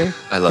over you. there.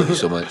 I love you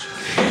so much.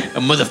 I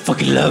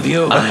motherfucking love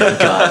you. I'm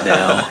God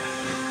now.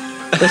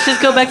 Let's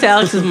just go back to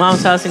Alex's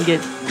mom's house and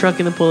get drunk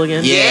in the pool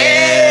again.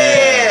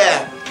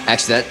 Yeah.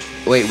 Actually,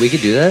 wait, we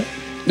could do that?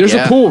 There's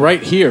Yeah. a pool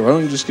right here. Why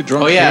don't you just get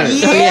drunk? Oh yeah.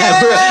 here? Oh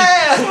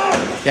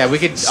yeah. Yeah, we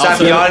could Stop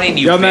also, yawning,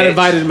 you Y'all not bitch.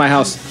 invited to my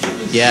house.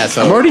 Yeah,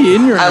 so I'm already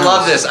in your I house.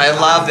 love this. I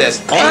love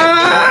this.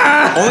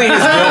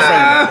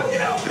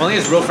 only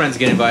his girlfriends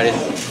get invited.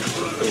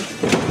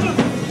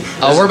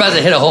 Oh, we're about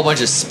to hit a whole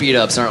bunch of speed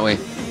ups, aren't we?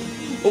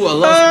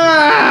 Oh,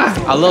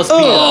 I love speed.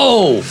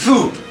 Oh!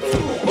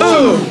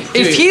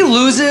 If he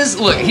loses,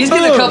 look, he's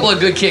getting a couple of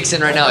good kicks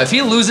in right now. If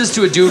he loses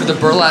to a dude with a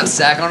burlap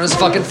sack on his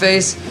fucking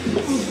face,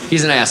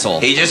 he's an asshole.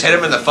 He just hit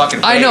him in the fucking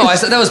face. I know. I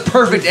said that was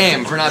perfect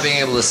aim for not being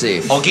able to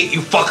see. I'll get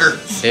you, fucker.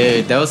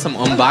 Dude, that was some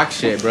unbox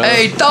shit, bro.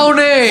 Hey,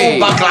 Tony!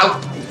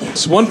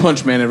 It's One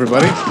Punch Man,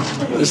 everybody.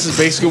 This is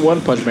basically what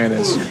One Punch Man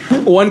is.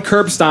 One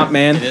curb stomp,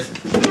 man.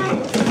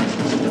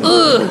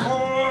 Ugh.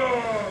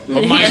 I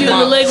hit you in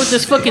the leg with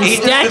this fucking He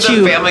just did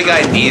statue. the Family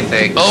Guy knee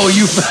thing. Oh,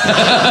 you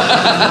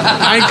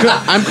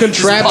I'm pause the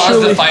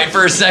contractually. fight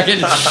for a second.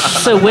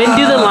 So when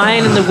do the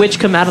lion and the witch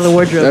come out of the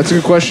wardrobe? That's a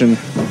good question.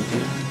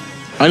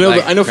 I know.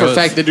 Like, I know for a gross.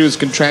 fact the dude is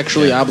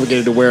contractually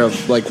obligated to wear a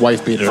like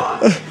wife beater.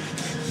 Yeah,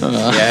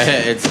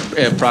 it's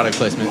product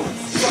placement.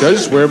 Did I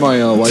just wear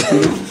my wife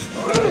beater?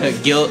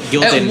 Guild At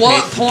didn't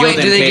what pay- point Guild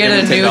do didn't they pay get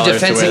them a new $10 to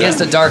Defense wear Against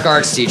that. the Dark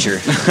Arts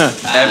teacher?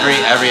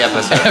 Every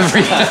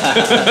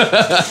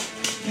episode.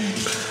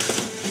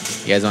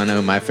 You guys want to know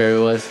who my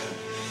favorite was?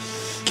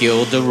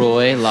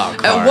 Gilderoy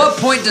Lockhart. At what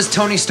point does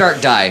Tony Stark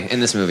die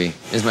in this movie?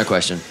 Is my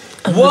question.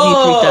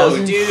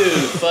 Whoa, dude,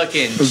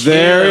 fucking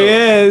There he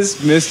chill. is,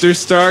 Mr.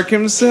 Stark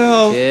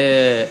himself.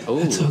 Yeah. Ooh.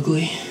 It's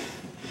ugly.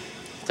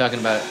 Talking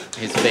about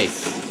his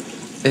face.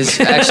 Is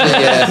actually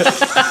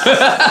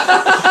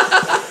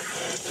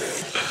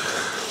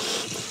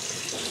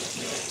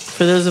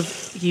For those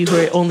of you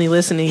who are only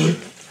listening,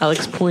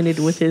 Alex pointed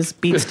with his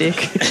beat stick.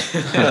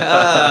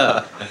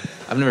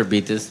 I've never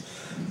beat this.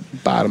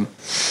 Bottom.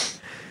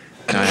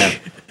 No, I have.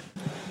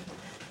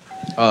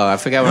 Oh, I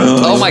forgot what.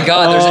 Oh my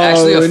God! There's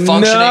actually a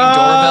functioning doorbell in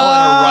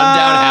a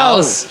rundown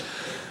house.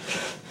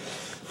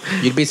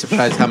 You'd be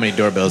surprised how many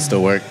doorbells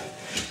still work.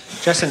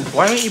 Justin,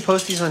 why don't you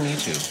post these on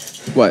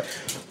YouTube? What?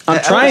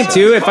 I'm trying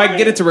to. If I can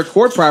get it to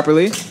record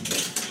properly.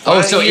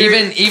 Oh, so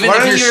even Why if you're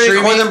don't you record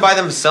streaming, them by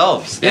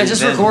themselves? yeah, and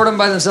just then- record them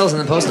by themselves and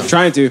then post them.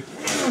 Trying to.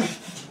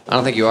 I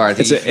don't think you are. I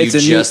think It's you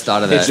a just new,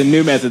 thought of that. It's a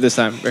new method this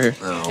time. Right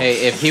here.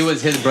 Hey, if he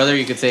was his brother,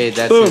 you could say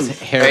that's Boom. his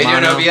hair. Are you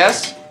doing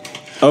OBS?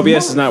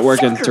 OBS is not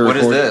working to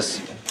record. What is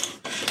this?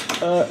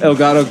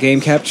 Elgato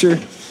Game Capture.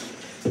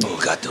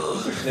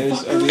 Elgato.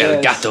 There's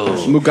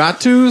Elgato.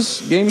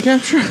 Mugatu's game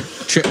capture.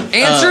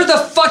 Answer the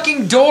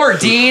fucking door,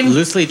 Dean.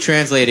 Loosely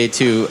translated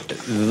to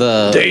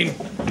the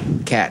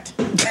cat.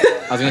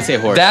 I was gonna say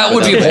horse. That but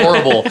would be was-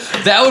 horrible.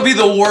 That would be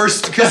the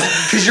worst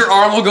because your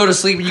arm will go to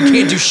sleep and you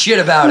can't do shit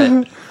about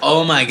it.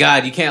 Oh my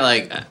god, you can't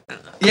like.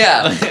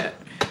 Yeah.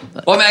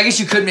 Well, I mean, I guess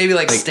you could maybe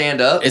like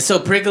stand up. It's so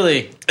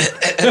prickly.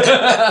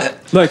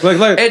 Look.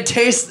 It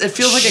tastes. It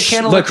feels like a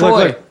can of Look.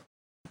 LaCroix.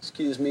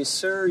 Excuse me,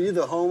 sir. Are you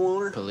the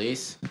homeowner?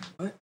 Police.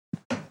 What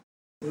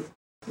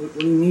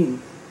do you mean?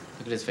 Look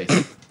at his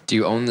face. Do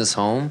you own this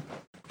home,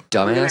 I'm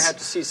gonna dumbass? have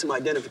to see some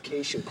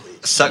identification,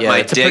 please. Suck Yeah, my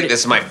it's a dick. pretty-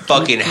 This is my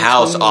fucking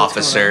house,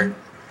 officer.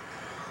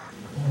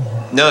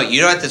 No,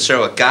 you don't have to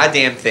show a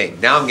goddamn thing.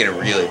 Now I'm getting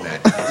really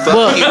mad.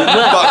 Fuck you,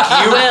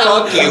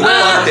 fuck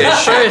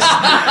this shit.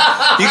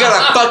 You got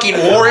a fucking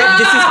warrant?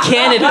 This is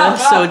Canada,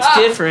 so it's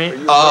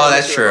different. Oh,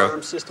 that's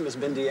true.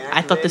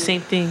 I thought the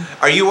same thing.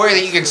 Are you worried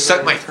that you can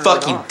suck my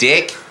fucking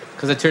dick?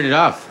 Because I turned it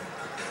off.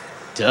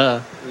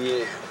 Duh.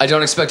 Yeah. I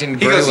don't expect any He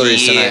goes,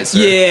 burglaries yeah. tonight, sir.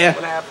 Yeah.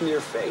 What happened to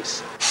your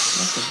face?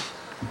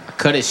 I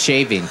cut it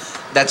shaving.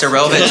 That's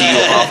irrelevant to you,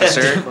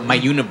 officer. My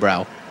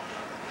unibrow.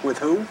 With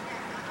whom?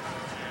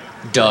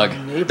 Doug.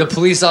 The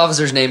police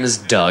officer's name is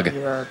Doug.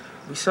 Yeah,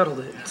 we settled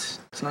it. It's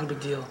not a big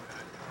deal.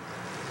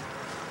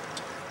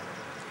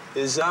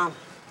 Is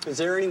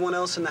there anyone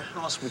else in the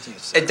house with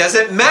you? It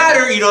doesn't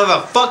matter. You don't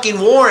have a fucking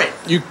warrant.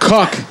 You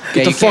cuck.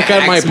 Get the fuck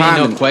out of my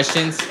apartment. No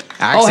questions.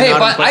 Oh, hey,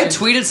 but I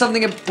tweeted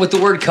something with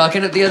the word cuck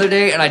in it the other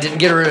day, and I didn't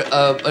get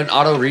an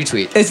auto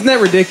retweet. Isn't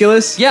that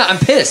ridiculous? Yeah, I'm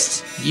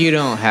pissed. You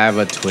don't have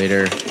a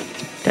Twitter.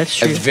 That's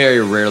true. I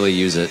very rarely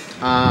use it.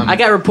 I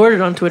got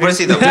reported on Twitter. What is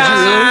he,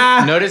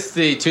 the Notice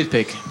the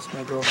toothpick.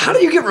 How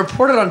do you get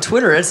reported on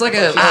Twitter? It's like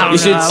a You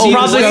should see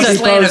the stuff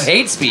he land of posts.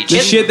 hate speech. The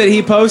shit that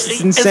he posts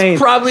is insane.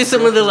 It's probably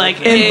some of the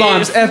like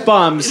N-bombs,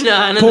 F-bombs,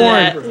 none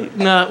porn, of that.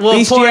 No, well,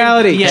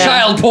 bestiality, porn, yeah.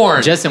 Child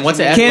porn. Justin, what's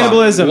an F-bomb?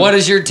 cannibalism. What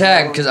is your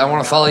tag? Because I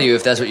want to follow you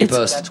if that's what you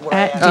post.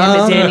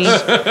 Damn it, Danny.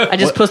 I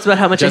just posted about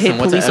how much Justin, I hate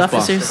what's police an F-bomb?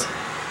 officers.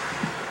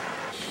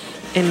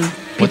 And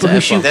What's people an who F-bomb?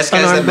 shoot This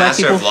guy's the unarmed black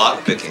master people. of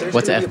lockpicking. There's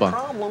What's gonna an be a F-bomb?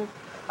 problem,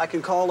 I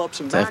can call up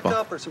some What's an F-bomb?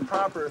 backup or some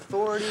proper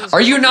authorities.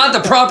 Are you not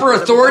the proper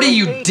authority,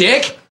 you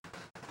dick?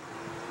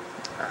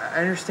 I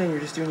understand you're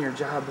just doing your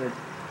job, but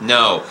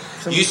No.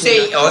 You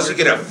say, oh, you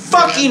get a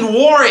fucking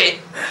warrant.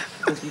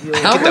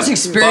 How much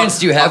experience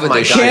do you have with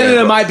this shit?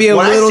 Canada might be a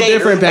What I little say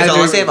different, is, Patrick.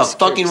 unless they have a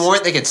fucking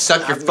warrant, they can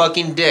suck your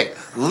fucking dick.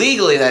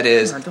 Legally, that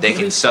is, they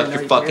can suck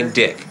your fucking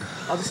dick.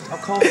 I'll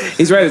call for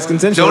He's right. It's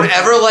consensual. Don't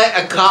ever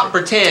let a cop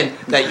pretend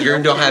that you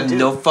don't have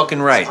no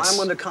fucking rights.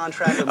 I'm under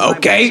contract with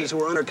Okay. my bosses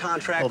who are under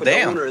contract with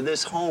the owner of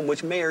this home,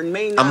 which may or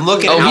may not. I'm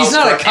looking Oh, out he's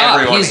not for a cop.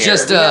 everyone He's here.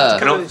 just I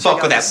don't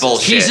fuck with that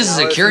bullshit. He's just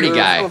a security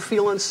guy. If you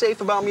feel unsafe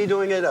about me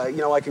doing it,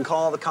 I can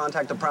call the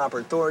contact the proper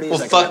authorities. Well,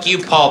 I can fuck you,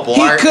 Paul He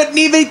Blart. couldn't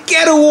even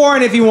get a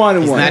warrant if he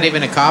wanted He's one. not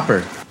even a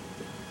copper.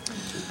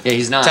 Yeah,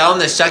 he's not. Tell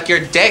him to suck your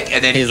dick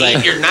and then He's eat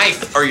like- your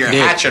knife or your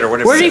Dude. hatchet or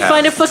whatever. Where did he you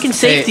find a have. fucking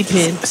safety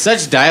pin?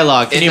 Such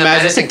dialogue. Can In you the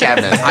imagine? medicine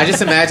cabinet. I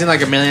just imagine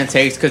like a million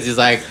takes because he's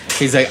like,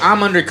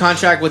 I'm under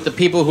contract with the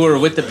people who are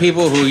with the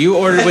people who you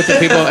ordered with the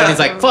people, and he's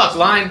like, fuck,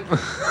 line.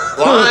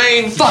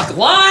 Fuck,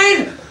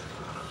 line!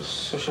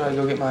 So should I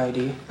go get my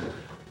ID?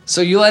 So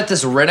you let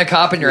this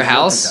rent-a-cop in your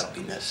house?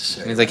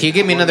 And he's like, can you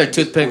give me another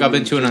toothpick? I've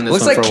been chewing on this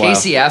Looks one like for a while.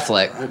 Casey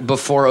Affleck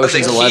before What's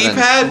Ocean's a 11.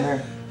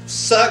 keypad?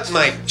 Suck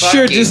my fucking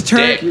Sure, just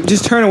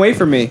turn away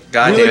from me.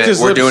 God He damn licked it, his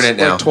we're lips, doing it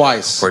now. like,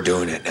 twice. We're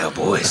doing it now,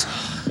 boys.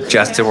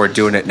 Justin, we're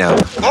doing it now.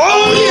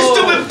 Oh, you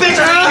stupid bitch!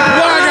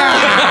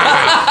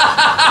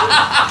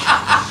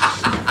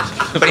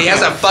 But he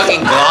has a fucking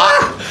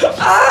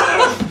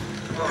Glock.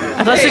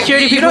 I thought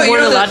security people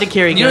weren't allowed to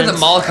carry guns. You know the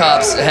mall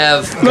cops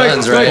have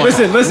guns, right?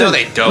 Listen. No,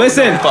 they don't.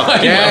 Listen.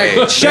 Fucking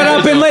way. Shut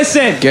up and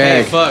listen.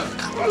 Gag. Fuck.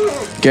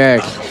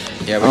 Gag.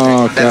 Yeah, we're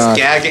Oh, That's God.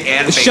 gag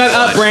and fake Shut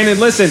up, blood. Brandon.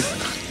 Listen.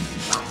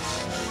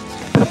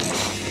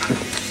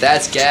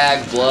 That's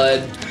gag,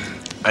 blood.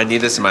 I need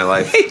this in my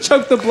life. He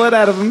choked the blood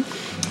out of him.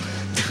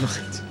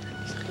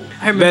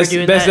 I remember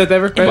doing Best that. death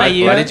ever. In my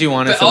year. Why did you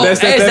want us to? Oh,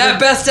 Best hey, death is ever? that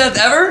best death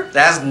ever?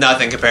 That's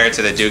nothing compared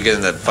to the dude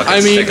getting the fucking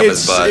I mean, stick up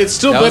his butt. it's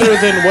still That was-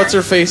 better than what's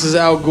her face's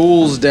Al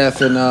Ghul's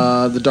death in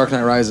The Dark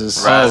Knight Rises.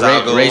 Ra's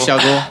al Ghul. Ra's al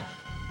Ghul.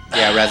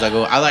 Yeah, Ra's al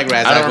Ghul. I like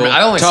Ra's I al don't Ghul. remember.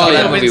 I only saw Talia.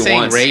 that I've been movie saying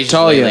once. Rage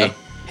Talia. lately.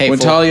 Hey, When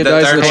fool. Talia The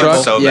dies in third the one truck.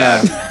 was so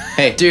yeah. bad.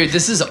 Hey, Dude,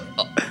 this is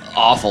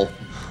awful.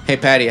 hey,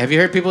 Patty. Have you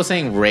heard people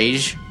saying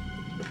Rage?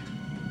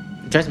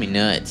 It drives me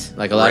nuts.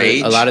 Like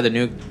Rage? a lot of the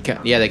new,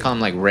 they call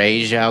him like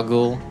Rage al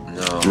Ghul.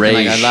 No.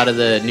 Rage. Like a lot of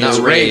the new Not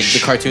Rage. the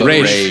cartoon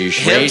Rage.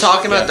 Him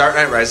talking about Dark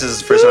Knight Rises is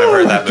the first time I've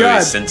heard that movie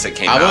God. since it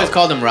came I've out. always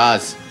called him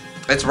Roz.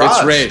 It's Roz.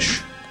 It's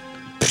Rage.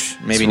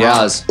 Maybe It's now.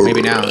 Roz.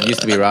 Maybe now. It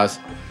used to be Roz.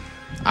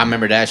 I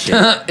remember that shit.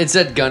 It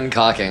said gun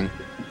cocking.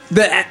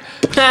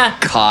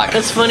 Cock.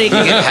 That's funny.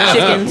 'cause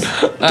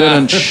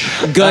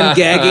chickens. Gun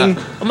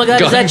gagging. Oh my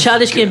god, is that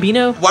Childish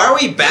Gambino? Why are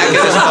we back in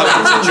this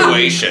fucking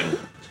situation?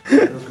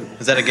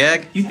 Is that a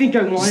gag? You think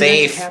I wanted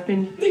Safe. that to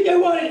happen? Think I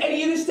wanted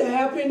any of this to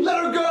happen?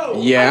 Let her go.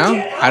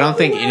 Yeah. I don't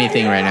think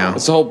anything right now.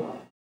 It's the whole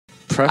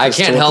preface. I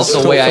can't to what help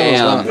this the way I film is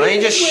am. about. Why don't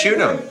you just shoot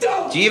him?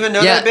 Do you even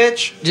know Yeah. that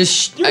bitch?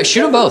 Just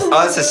shoot them both. Oh,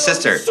 that's his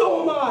sister.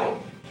 So am I.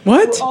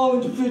 What? We're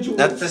all individuals.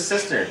 That's his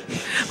sister.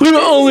 We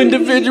were all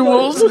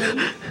individuals.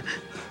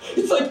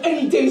 It's like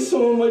any day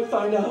someone might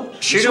find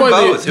out. Shoot This is them why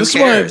both. Who this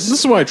cares?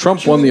 is why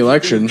Trump won the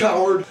election.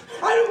 Coward.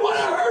 I don't want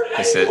to hurt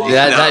I said, anyone.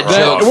 That not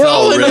joke wrong. We're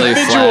all fell really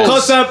individuals. flat.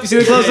 Close up. You see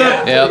the close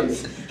up? Yep.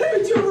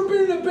 Haven't you ever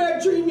been in a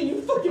bad dream and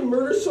you fucking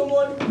murder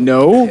someone?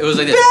 No. It was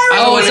like this.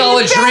 Oh, it's all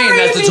a dream.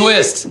 That's the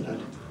twist.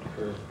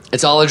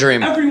 It's all a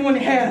dream. Everyone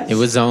has. It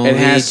was only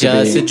has to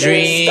just be. a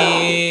dream.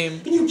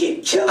 And you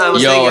get killed. I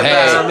was Yo, thinking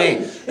hey. about me.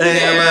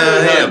 Thinking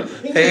about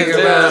him. Think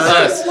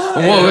about us, what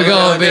we're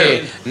gonna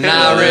be.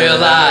 Not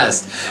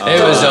realized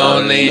it was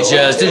only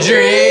just a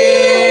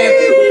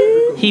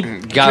dream. He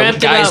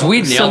dreamt guys, about we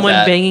nailed someone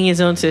that. banging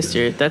his own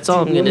sister. That's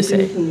all I'm gonna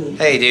say.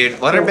 Hey, dude,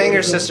 let her bang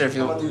her sister if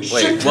you want.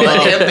 Wait, well,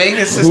 let him bang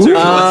his sister if he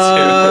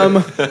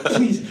wants to.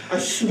 Please, I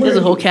swear. There's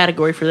a whole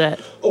category for that.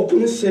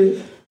 Open the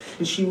safe,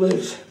 and she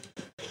lives.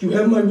 You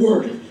have my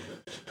word.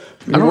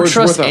 I don't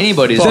trust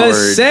anybody's The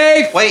word.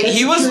 safe. Wait,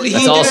 he was.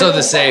 That's also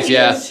the safe,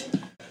 yeah.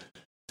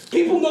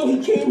 People know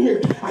he came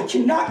here. I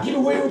cannot get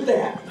away with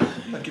that.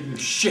 I'm not giving you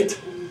shit.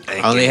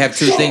 I only have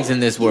two things in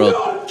this world: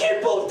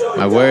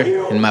 my word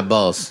and my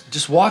balls.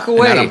 Just walk And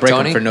away, I don't break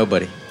Tony. them for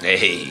nobody.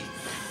 Hey.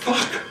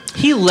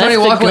 He left Tony,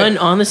 the walk away. gun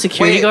on the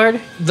security Wait,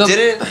 guard.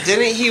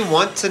 Didn't he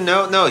want to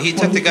know? No, he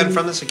took the gun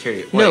from the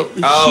security. Wait. No,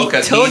 Oh, he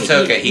because told- he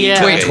took it. He yeah.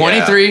 took Wait, it,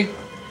 23,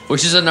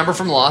 which is a number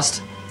from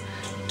Lost.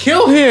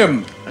 Kill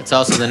him! That's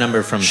also the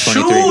number from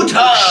 23.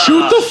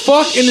 Shoot the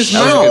fuck in his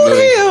That was a mouth.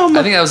 good movie.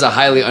 I think that was a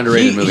highly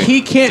underrated movie.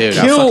 He can't Dude,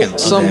 I kill fucking love that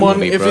someone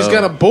movie, if bro. he's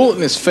got a bullet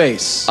in his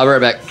face. I'll be right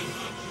back.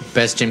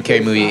 Best Jim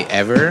Carrey movie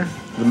ever.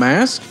 The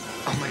Mask?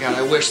 Oh my god,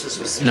 I wish this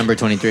was. Number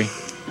 23.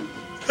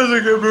 That's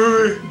a good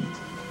movie.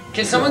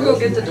 Can someone go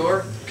get the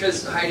door?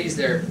 Because Heidi's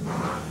there.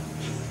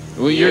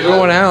 Well, you're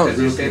going out.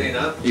 Because you're standing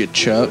up. You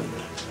Chuck.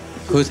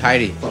 Who's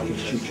Heidi?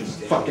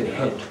 Fucking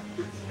head.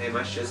 Hey,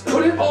 my shit's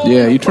Put it all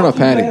Yeah, in you the turn off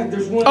fucking Patty. bag.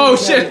 There's one Oh in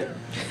the shit.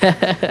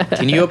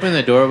 Can you open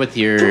the door with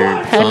your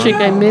Patrick,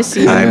 phone? I miss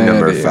you. I'm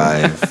number dude.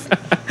 5.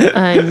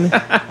 I'm.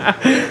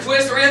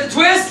 Twist, we're at the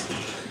twist!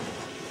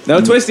 No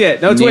twist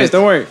yet. No twist.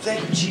 Don't worry.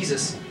 Thank you,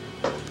 Jesus.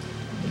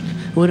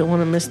 Wouldn't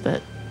want to miss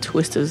that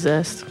twist of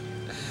zest.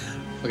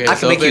 Okay, I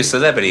so can make you a open-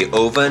 celebrity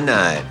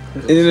overnight.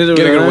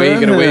 Gotta wait,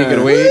 gotta wait,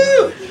 gotta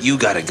wait. You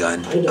got a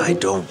gun. I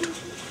don't.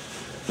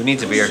 Who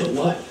needs a beer?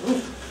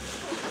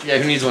 Yeah,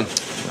 who needs one?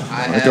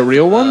 Like a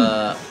real one?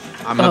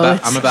 I'm Oh, about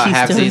it's I'm about Keith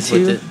half Stone, seas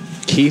too. with it.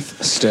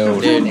 Keith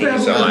Stone.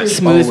 Dude,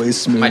 Smooth.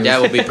 Always smooth. my dad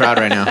will be proud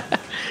right now.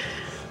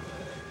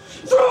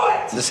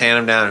 Just hand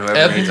him down,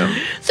 whoever needs him.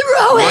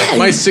 Throw it.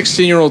 My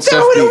 16-year-old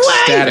self be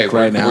ecstatic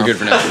right now. We're good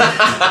for now.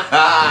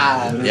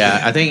 Yeah,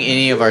 I think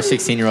any of our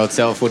 16-year-old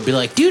self would be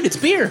like, dude, it's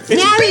beer. It's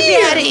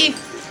beer, Daddy.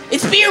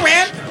 It's beer,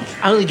 man.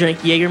 I only drank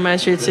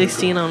Jägermeister at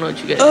 16. I don't know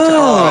what you guys are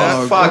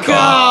talking about. Fuck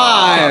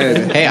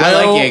off. Hey,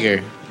 I like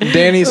Jaeger.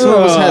 Danny, some of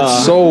us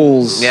had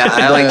souls. Yeah,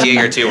 I liked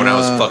Jaeger too when I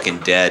was fucking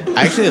dead.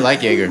 I actually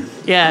like Jaeger.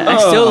 Yeah, I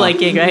still like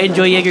Jaeger. I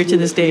enjoy Jaeger to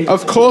this day.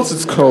 Of course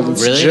it's cold.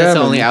 It's Really? That's German.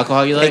 the only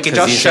alcohol you Hey, like? could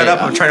y'all 'Cause you shut say-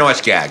 up? I'm trying to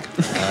watch Gag.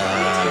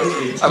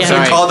 I'm Yeah.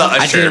 sorry. Call the I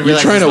usher. didn't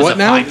realize trying this to was what a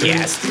now?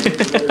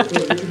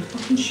 podcast.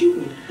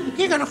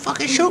 You're gonna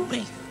fucking shoot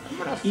me.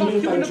 Even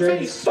if I drag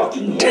this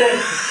fucking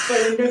whore by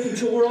her neck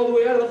until we're all the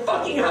way out of the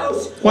fucking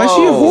house. Why is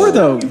she a whore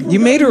though? You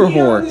made her a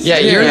whore. Yeah,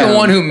 you're the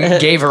one who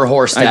gave her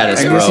horse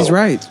status, I bro. guess he's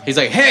right. He's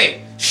like,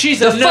 hey, she's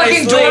The a nice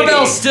fucking doorbell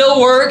lady. still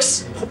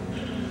works.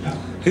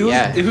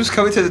 Who's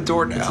coming to the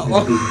door now?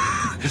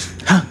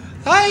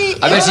 Hi.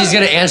 I bet she's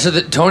gonna answer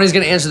the. Tony's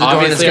gonna answer the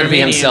door, and it's Obviously, gonna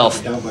be Armenian.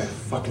 himself,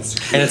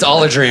 and it's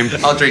all a dream.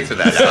 I'll drink to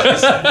that,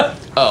 Alex.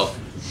 Oh,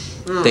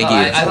 Thank you.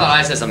 I thought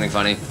I said something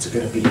funny.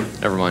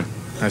 Never mind.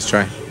 Let's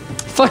try.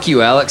 Fuck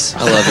you, Alex.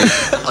 I love you.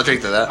 I'll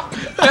drink to that.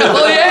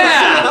 Oh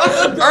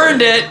yeah,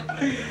 earned it.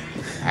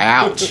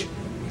 Ouch.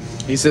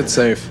 He said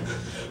safe.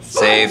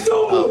 Save.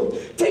 No.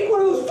 Take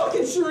one of those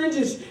fucking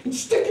syringes and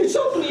stick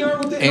yourself in the arm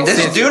with it.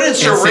 This dude in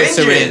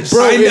syringes.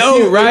 Bro, I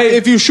know, right?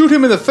 If you shoot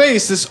him in the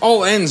face, this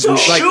all ends in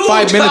like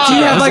 5 minutes Do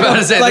you have ago. like about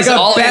to say, a, like this a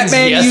all ends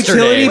Batman yesterday.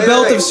 utility Wait,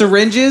 belt wait. of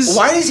syringes?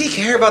 Why does he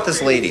care about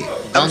this lady?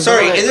 I'm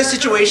sorry. In this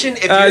situation,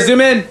 if you're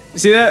Zoom in.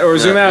 See that? Or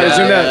zoom out.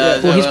 Zoom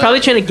out. Well, he's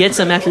probably trying to get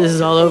some after this is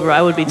all over.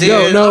 I would be too.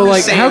 Dude, No, I'm like,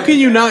 just saying- how can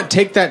you not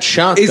take that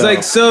shot? He's though?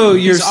 like, so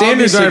your He's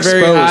standards obviously aren't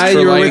very exposed high. for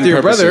You were with lighting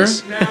your brother.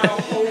 purposes.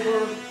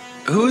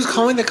 who's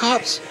calling the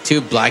cops?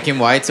 Two black and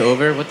whites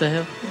over? What the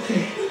hell?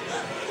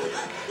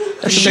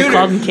 That's what they're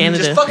called in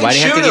Canada. Just fucking Why do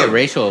you have to shoot get him.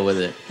 racial with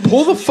it?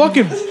 Pull the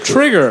fucking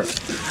trigger.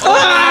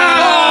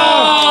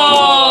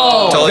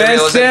 Oh! Totally Best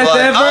realistic death blood.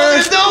 ever. Oh,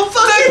 there's no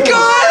fucking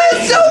God,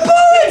 it's no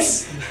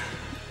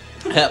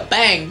bullets.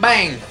 Bang,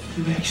 bang.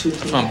 That's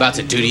what I'm about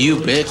to do to you,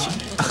 bitch.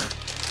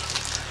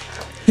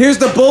 Here's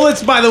the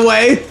bullets, by the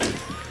way.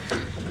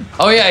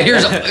 Oh yeah,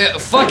 here's a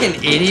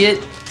fucking idiot.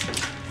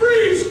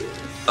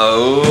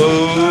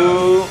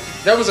 Oh.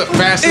 That was a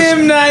fastest.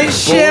 M. Night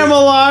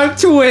Shyamalan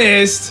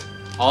twist.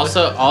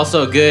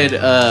 Also good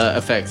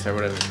effects or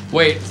whatever.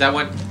 Wait, Is that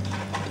one?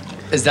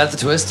 is that the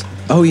twist?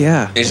 Oh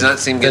yeah. He's not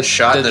seen get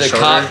shot in the shoulder.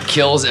 cop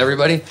kills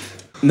everybody.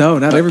 No,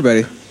 not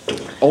everybody.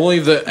 Only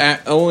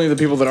the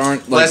people that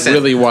aren't like Listen,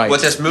 really white.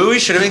 what this movie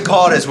should have been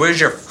called is "Where's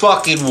Your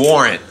Fucking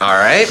Warrant?" All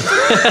right.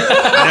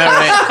 I know,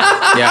 right?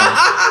 Yeah.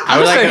 I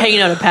would start hanging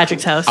out at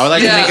Patrick's house. I would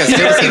like to make a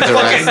citizen's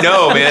arrest. Fucking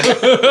no, man.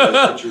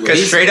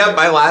 Because straight up,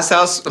 my last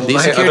house, my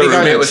security other guards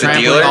roommate are was a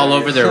trampling dealer. all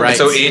over their rights.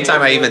 So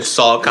anytime I even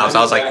saw cops,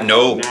 I was like,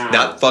 "No,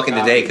 not fucking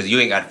today," because you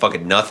ain't got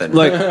fucking nothing.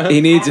 Like he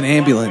needs an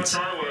ambulance.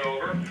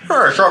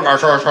 Over.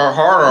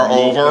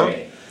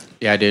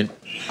 Yeah, dude.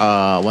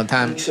 One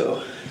time,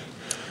 So.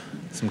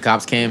 some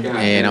cops came,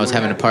 and I was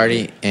having a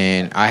party,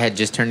 and I had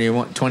just turned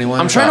 21.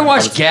 I'm trying to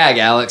watch Gag,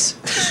 Alex.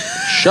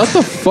 Shut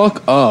the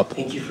fuck up,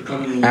 Thank you for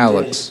coming.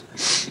 Alex.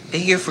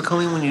 Thank you for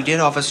coming when you did,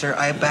 officer.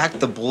 I backed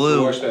the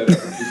blue.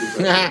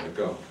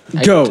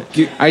 Go.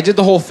 I did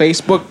the whole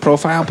Facebook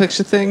profile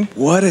picture thing.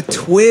 What a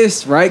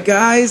twist, right,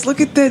 guys?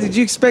 Look at that. Did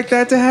you expect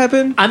that to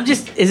happen?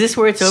 Is this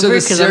where it's So over? the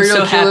Because I'm so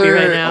serial happy killer-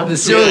 right now. the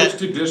serial-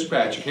 To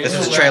dispatch. This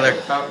was a trailer.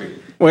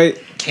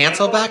 Wait.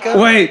 Cancel backup?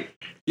 Wait.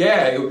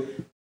 Yeah,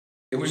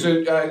 it was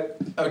a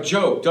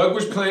joke. Doug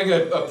was playing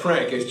a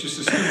prank. It's just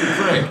a stupid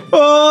prank.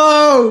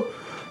 Oh,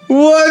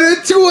 what a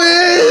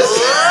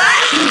twist!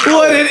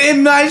 What an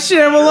M. Night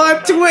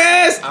Shyamalan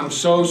twist! I'm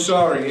so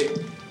sorry.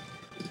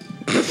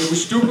 It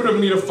was stupid of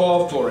me to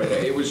fall for it.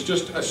 It was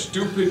just a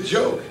stupid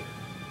joke.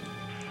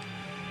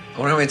 I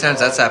wonder how many times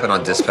that's happened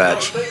on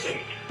dispatch.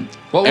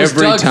 What was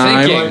Every Doug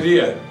time. No thinking?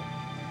 idea.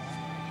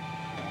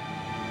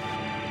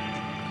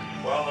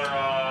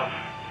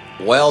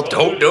 Well,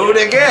 don't do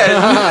it again,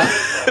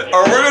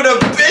 or we're gonna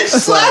bitch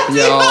slap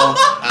you.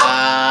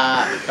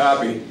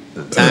 Copy.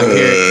 Time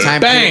period.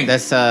 Time Bang. period.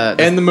 That's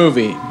End the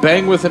movie.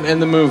 Bang with an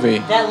end the movie.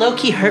 That low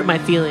key hurt my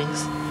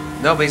feelings.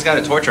 No, but he's got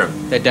to torture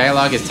him. the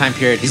dialogue is time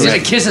period. He's gonna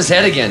kiss his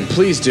head again.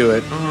 Please do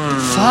it.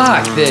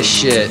 Fuck this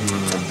shit.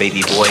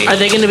 Baby boy. Are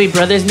they going to be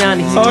brothers now? And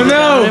he's Oh, gonna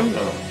no. down him?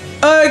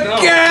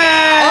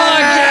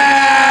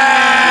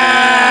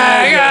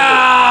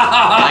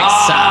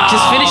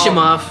 Just finish him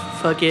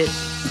off. Fuck it.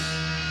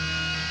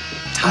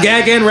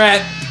 Gag and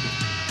rat.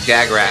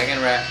 Gag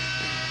rat.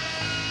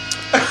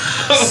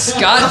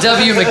 Scott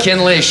W.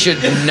 McKinley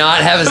should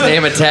not have his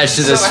name attached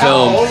to this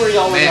film.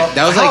 Man,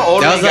 that was How like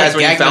old that were was you guys like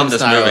when you Gangnam found this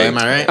Style, movie? am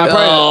I right?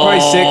 Probably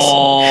 6.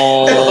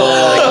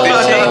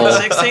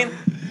 Like 15,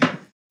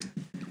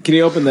 16? Can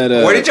you open that?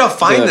 Where did y'all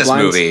find this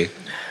blinds? movie?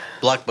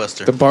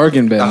 Blockbuster. The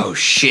bargain bin. Oh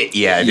shit,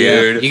 yeah,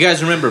 dude. You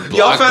guys remember Blockbuster?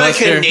 Y'all found a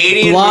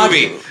Canadian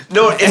movie.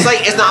 No, it's like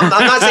it's not. I'm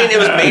not saying it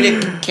was made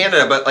in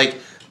Canada, but like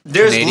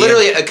there's Canadian?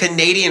 literally a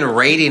Canadian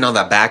rating on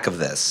the back of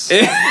this.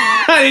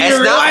 I didn't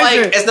even realize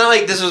it. It's not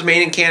like this was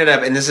made in Canada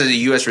and this is a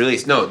U.S.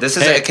 release. No, this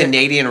is a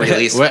Canadian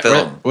release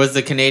film. Was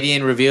the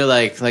Canadian review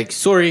like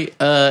sorry, it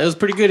was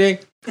pretty good, eh?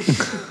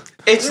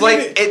 It's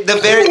like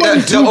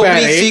the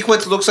opening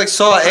sequence looks like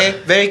Saw, eh?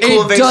 Very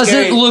cool, It very doesn't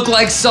scary. look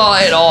like Saw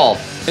at all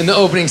in the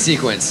opening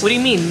sequence. What do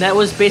you mean? That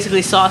was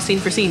basically Saw scene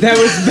for scene. That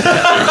was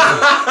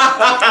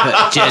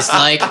Just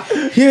like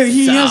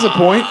he has a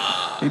point.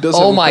 He does. Oh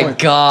have a my point.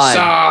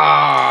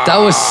 god. That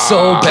was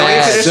so Can we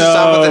bad. finish this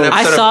up with an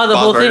I episode saw of the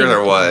Bob's whole Burgers thing.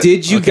 or what?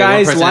 Did you Okay, one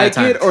guys person at a like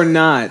time. it or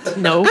not?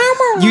 No.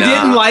 You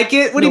didn't like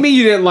it? What do you mean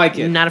you didn't like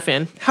it? Not a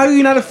fan. How are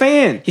you not a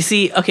fan? You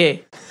see,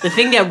 okay, the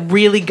thing that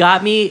really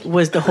got me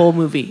was the whole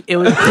movie. It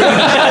was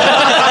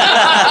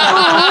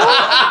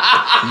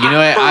You know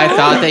what? I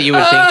thought that you would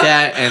think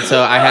that, and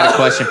so I had a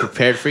question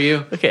prepared for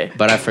you. Okay.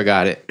 But I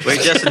forgot it. Wait,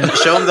 Justin,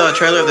 show him the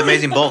trailer of The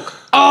Amazing Bulk.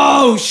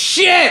 Oh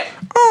shit!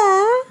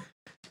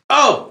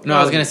 Oh no,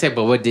 I was gonna say,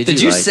 but what did Did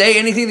you you like? say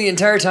anything the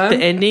entire the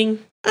time? ending.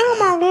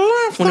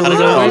 When it was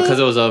over? Because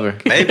it was over.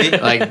 Maybe.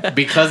 Like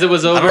because it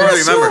was over. I don't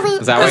really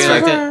remember. Is that why you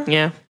liked it?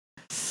 Yeah.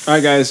 All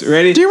right, guys,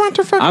 ready? Do you want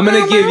to fuck? I'm gonna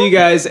Mama? give you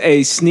guys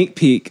a sneak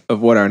peek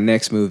of what our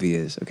next movie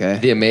is. Okay?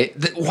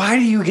 Why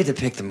do you get to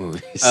pick the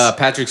movies?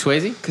 Patrick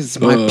Swayze. Because it's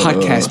my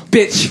podcast,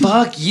 bitch.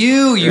 Fuck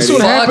you, you This is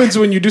what fuck. happens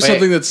when you do Wait,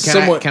 something that's can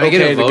somewhat I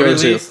get okay a to vote go at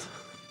to. least?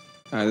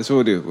 All right, that's what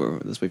we'll do.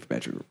 Let's wait for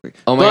Patrick real quick.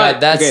 Oh my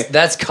But, god, okay.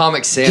 that's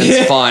Comic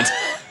Sans font.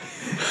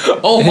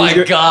 Oh my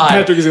He's god.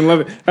 Patrick is gonna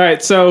love it. All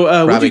right, so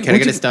Robbie, can I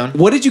get a stone?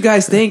 What did you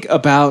guys think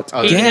about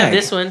You can have Gag?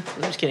 this one.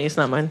 I'm just kidding. It's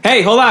not mine.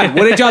 Hey, hold on.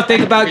 What did y'all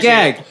think about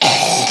Gag?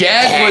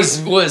 Gag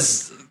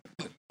was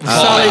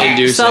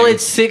Solid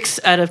 6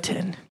 out of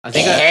 10. I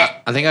think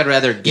I'd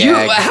rather gag You-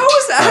 how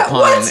is that? upon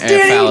What? a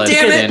Danny, phallus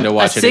damn it. than to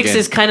watch A it 6 again.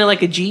 is kind of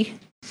like a G.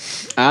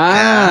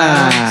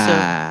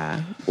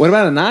 What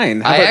about a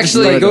 9? How I about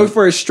actually- just go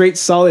for a straight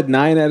solid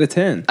 9 out of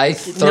 10. I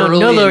thoroughly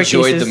no lower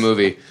enjoyed cases. the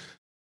movie.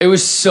 It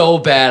was so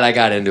bad I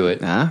got into it.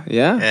 Yeah.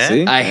 Yeah?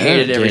 See, I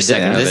hated every Dude,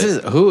 second this of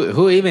it. is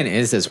who even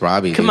is this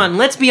Robbie? Come dude? on,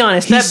 let's be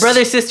honest. That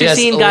brother-sister Yes,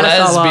 scene got us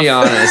all off. let's be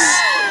honest.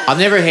 I've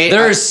never hated.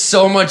 There is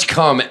so much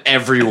cum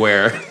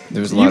everywhere.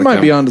 There's a lot You of might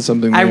cum. be onto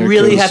something. I there,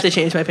 really 'cause have to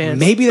change my pants.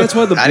 Maybe that's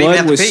why the I didn't even blood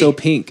have to was pee. so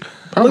pink.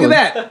 Probably. Look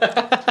at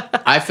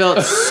that. I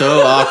felt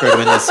so awkward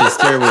when the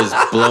sister was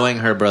blowing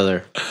her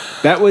brother.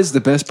 That was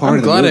the best part I'm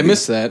of the glad movie. I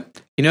missed that.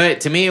 You know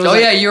what? To me, it was Oh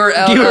like, yeah, you were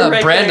You were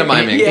right brand there.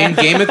 miming. Yeah. in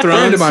Game of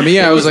Thrones. Brand me,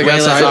 yeah, it I was like, way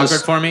that's- less I awkward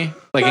was- for me.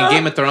 Like in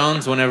Game of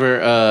Thrones,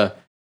 whenever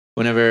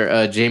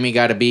Jamie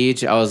got a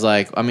beach, I was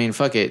like, I mean,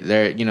 fuck it.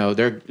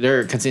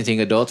 They're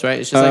consenting adults, right?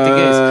 It's just like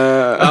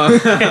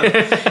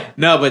the gays.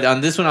 No, but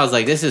on this one, I was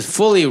like, this is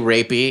fully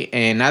rapey,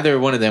 and neither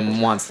one of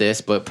them wants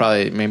this, but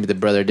probably maybe the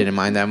brother didn't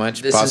mind that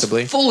much. This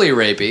possibly, is fully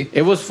rapey.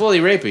 it was fully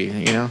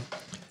rapey. You know,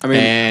 I mean,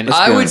 and let's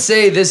be I would honest.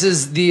 say this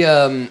is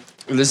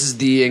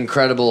the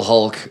Incredible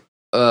Hulk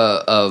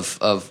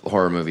of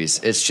horror movies.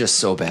 It's just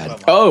so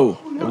bad. Oh,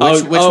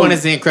 Which one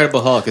is the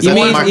Incredible Hulk? Is You that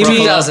mean Mark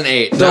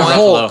 2008? The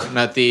Hulk,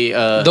 not the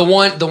the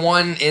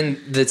one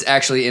in that's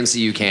actually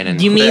MCU canon.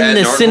 You mean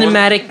the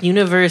cinematic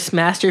universe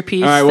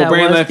masterpiece? All right, well, that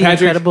Brandon, was the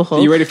Patrick, Incredible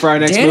Hulk? you ready for our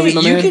next movie,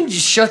 my you man? can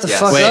just shut the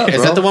fuck Wait, up, is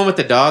bro. that the one with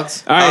the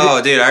dogs? All right.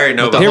 Oh, dude, I already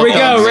know about Here we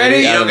Bulk. go. Ready?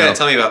 You don't gotta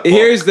tell me about Bulk.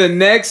 Here's the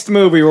next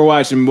movie we're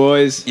watching,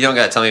 boys. You don't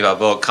gotta tell me about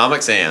Bulk.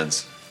 Comic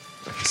Sans.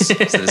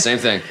 It's the same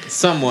thing.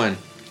 Someone.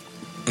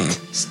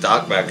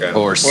 Stock background.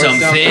 Or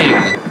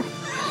something.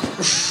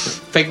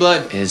 Fake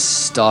blood. Is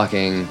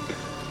stalking.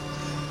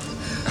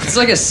 It's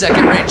like a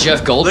second-rate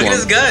Jeff Goldblum. Look at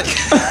his gun.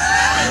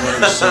 I've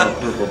never saw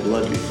purple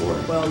blood before.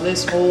 Well,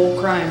 this whole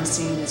crime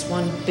scene is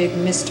one big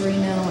mystery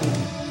now.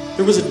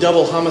 There was a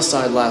double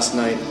homicide last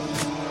night.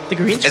 The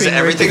green screen. Is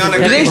everything on a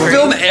Did they green screen?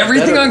 film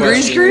everything on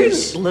green screen?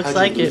 Looks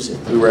like it.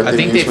 I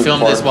think they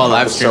filmed this while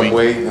live streaming.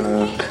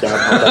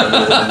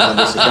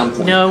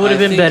 No, it would have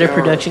been better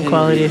production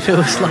quality if it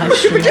was live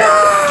streamed.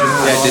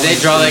 Yeah, did they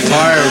draw that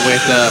car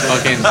with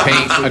fucking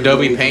paint,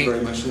 Adobe Paint?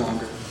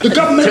 The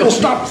government will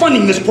stop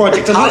funding this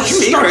project unless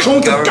you start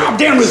showing some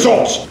goddamn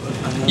results.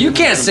 You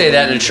can't say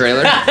that in a trailer.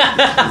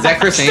 Is that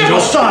Chris Step Angel?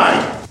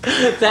 aside.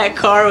 That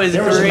car was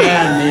There was a great.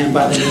 madman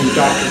by the name of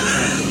Dr.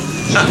 Trent.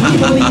 We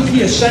believe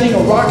he is sending a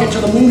rocket to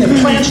the moon and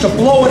plans to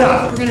blow it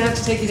up. We're gonna have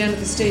to take you down to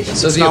the station.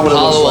 So the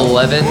Apollo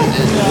 11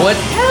 and what?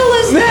 hell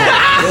is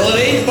that? Well, it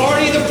ain't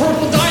Barney the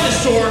Purple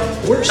Dinosaur.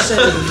 We're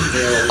sending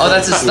Oh,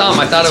 that's his thumb.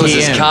 I thought it was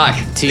his TM. cock.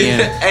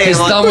 TM. His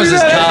thumb was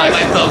his cock.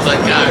 My thumb's like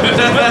cock. Look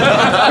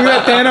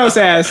at that Thanos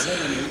ass.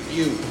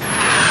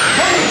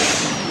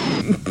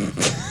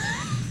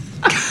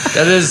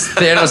 That is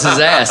Thanos'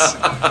 ass.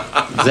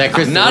 Is that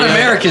Chris? Not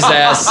America's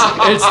ass.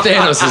 It's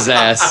Thanos'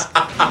 ass.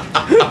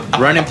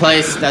 Run in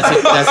place. That's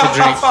a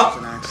drink.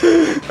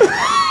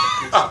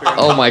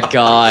 Oh my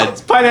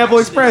god. Pineapple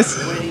Express.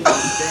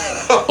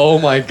 Oh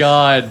my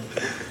god.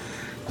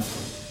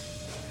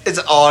 It's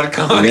odd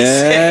comic.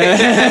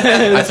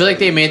 I feel like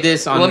they made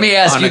this on. Let me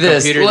ask on you a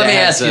this. computer Let me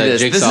that ask has you a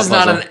this. This jigsaw is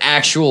not puzzle. an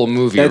actual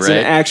movie, That's right?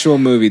 an actual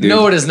movie, dude.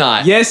 No, it is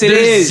not. Yes, it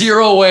There's is.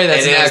 zero way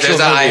that's It an is. actual There's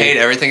movie. I hate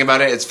everything about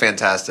it. It's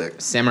fantastic.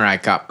 Samurai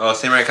Cop. Oh,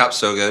 Samurai Cop's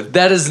so good.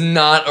 That is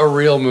not a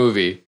real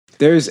movie.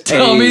 There's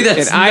Tell me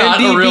that's an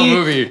not a IMDb real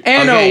movie.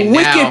 and Okay, a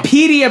now-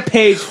 Wikipedia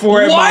page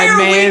for it, Why my are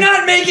man. we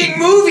not making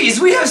movies?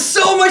 We have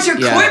so much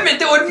equipment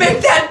that would make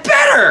that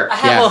better. I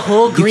have a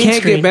whole You green can't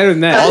screen. get better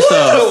than that. Also,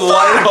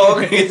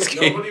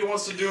 Nobody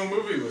wants to do a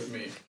movie with me.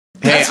 hey,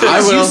 That's I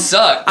because you will.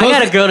 suck. I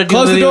got a girl to do a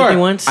close the movie door. with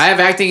me once. I have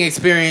acting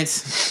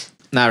experience.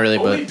 Not really,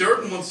 Only but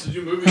Durden wants to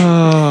do movies.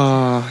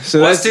 Oh, so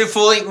Let's that's do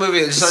full length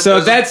movie.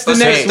 So that's the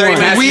next one.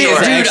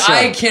 Dude,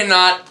 I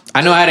cannot.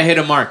 I know how to hit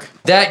a mark.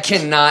 That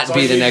cannot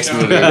be the next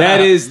movie.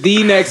 that is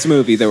the next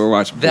movie that we're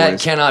watching. That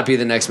boys. cannot be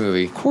the next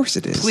movie. Of course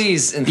it is.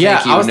 Please and Yeah,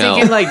 thank you. I was no.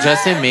 thinking like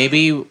Justin,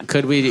 maybe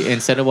could we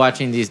instead of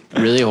watching these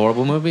really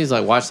horrible movies,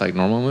 like watch like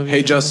normal movies?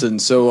 Hey Justin,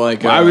 so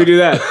like Why would we do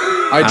that?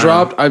 I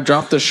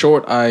dropped the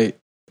short I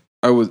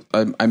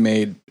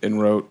made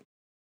and wrote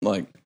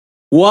like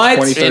What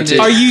 2013.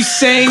 are you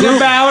saying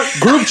about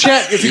group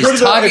chat? If you go to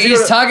the, if you go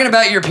He's to- talking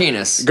about your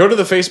penis. Go to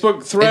the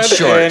Facebook thread It's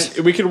short.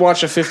 and we could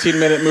watch a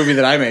 15-minute movie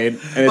that I made, and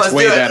it's Let's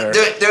way do it. better. Do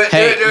it.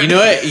 Hey, you know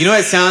what? You know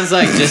what sounds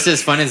like just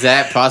as fun as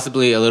that,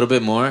 possibly a little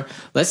bit more.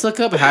 Let's look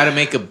up how to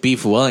make a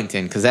beef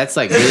Wellington because that's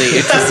like really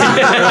interesting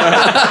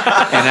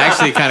and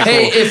actually kind of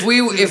Hey,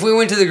 cool. if we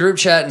went to the group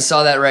chat and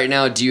saw that right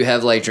now, do you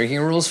have like drinking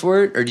rules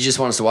for it, or do you just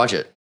want us to watch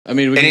it? I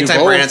mean, we can do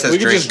Anytime Brandon both. says We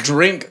could drink. just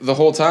drink the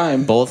whole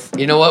time. Both.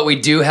 You know what? We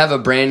do have a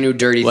brand new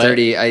Dirty What?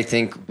 30. I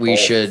think we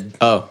should.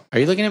 Oh, are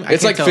you looking at? I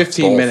It's can't like tell.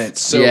 15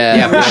 minutes. So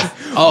Yeah.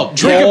 Oh,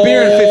 drink a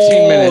beer in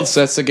 15 minutes.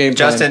 That's the game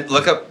plan. Justin,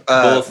 look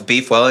up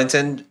Beef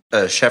Wellington,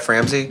 Chef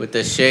Ramsay. with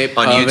the shape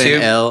On of YouTube?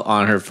 an L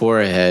on her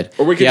forehead.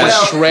 Or we could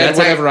just shred that's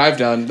whatever I've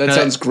done. That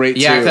sounds great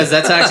Yeah, too. because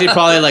that's actually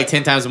probably like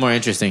 10 times more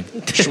interesting.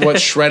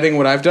 What, shredding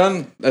what I've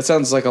done? That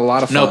sounds like a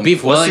lot of fun. No,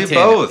 beef Let's do Wellington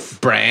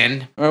both.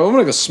 brand. All right, I'm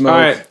gonna go smoke. All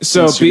right,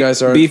 so since you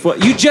guys are. beef.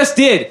 You just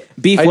did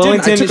beef I didn't. I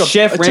Wellington, took a-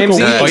 Chef I took a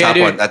Ramsay. week. Oh yeah, top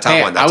dude. one, that top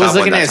Hey, one, that I was top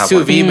looking one, at that top sous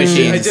one. vide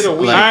machines. I did a week.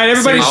 All right,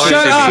 everybody, Seriously,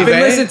 shut up and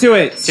Sous-vide? listen to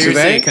it.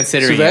 Seriously,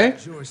 considering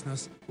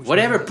Sous-vide?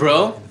 whatever,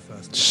 bro.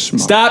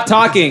 Stop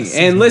talking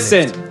and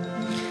listen.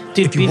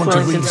 Dude, If you beef want to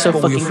Wellington's so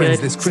re-up all your fucking friends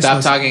good. this Christmas,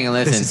 Stop talking and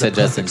listen, this is said a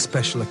Justin. perfect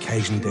special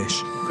occasion dish.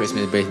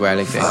 Christmas based where I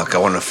like that. Fuck, I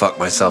want to fuck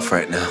myself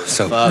right now.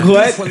 So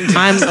What?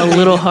 I'm a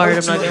little hard,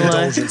 I'm not gonna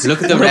lie. Look at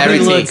the Nobody rarity.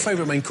 looks-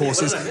 Favorite main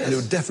courses, and it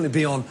would definitely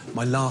be on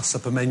my last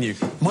supper menu.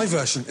 My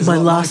version is My a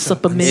lot last lighter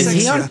supper and menu.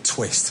 sexier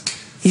twist.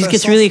 He just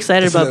gets really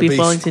excited about beef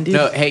Wellington, dude.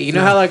 No, hey, you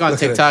know how like on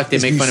TikTok they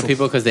make fun of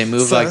people because they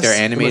move like their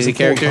animated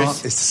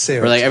characters,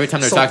 or like every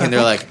time they're talking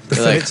they're like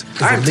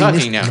I'm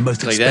talking now, like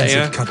that, you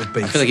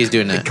know? I feel like he's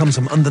doing It that. comes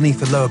from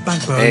underneath the lower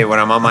backbone. hey, when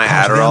I'm on my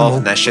Part of the Adderall animal,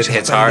 and that shit which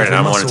hits is hard and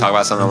I want to muscle, talk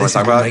about something I and want this to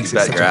talk is what about, makes you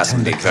it bet such your a ass in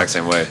the tender exact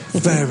same way.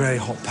 Very, very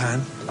hot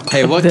pan.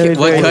 Hey, what Very,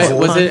 what very cut hot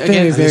was pan. it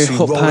again? Very,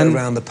 hot roll pan. it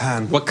around the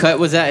pan. What cut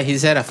was that? He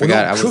said I We're forgot.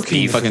 not I was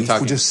cooking the fucking beef,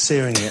 talking. we're just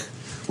searing it,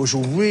 which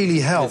will really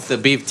help It's the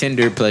beef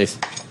tinder place.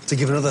 to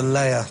give another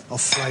layer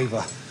of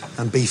flavour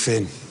and beef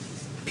in.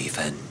 Beef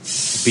in.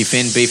 Beef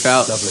in, beef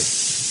out. Lovely.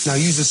 Now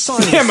use the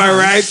side. Am I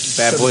right?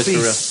 Bad boys for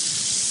real.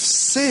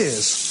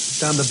 Sears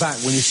down the back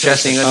when you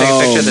Justin, you gonna take a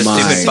picture of the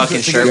stupid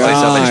fucking shirt place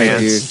up a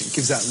chance? It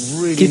gives that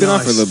really Keep it on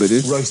nice for a little bit,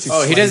 dude. roasted Oh,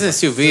 he flavour. doesn't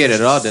sous vide it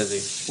at all, does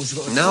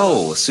he?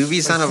 No, sous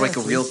vide's not like a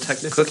real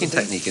cooking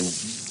technique. And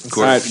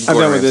All right, I'm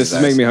done with this.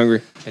 It's making me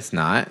hungry. It's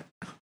not.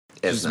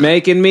 It's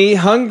making me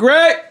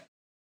hungry.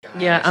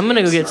 Yeah, I'm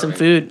gonna go get some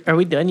food. Are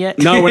we done yet?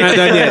 No, we're not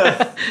done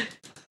yet.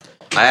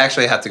 I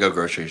actually have to go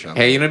grocery shopping.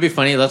 Hey, you know what'd be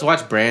funny? Let's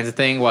watch Brand's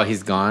thing while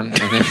he's gone.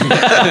 And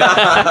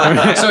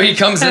then So he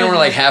comes in and we're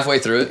like halfway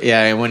through it.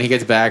 yeah, and when he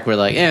gets back, we're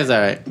like, yeah, it's all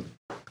right.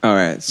 All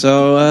right,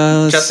 so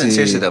let's Justin, see.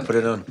 seriously though, put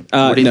it on.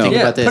 What do you no. think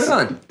Yeah, about put this? it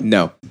on.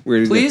 No,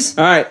 we're Please?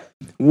 All right,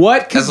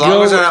 what? Could As long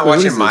go, as they're not what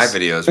is watching my this?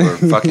 videos,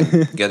 we're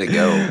fucking good to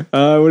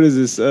go. What is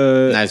this?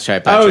 Nice try,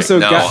 Patrick. Oh, so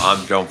No, guy-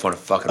 I don't want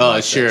to fucking. Oh,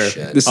 watch sure. That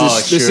shit. this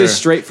is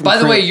straight from. By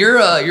the way,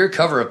 print. your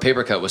cover of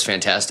Paper Cut was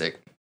fantastic.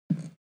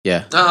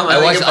 Yeah. Oh, my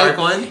Linkin Park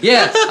one.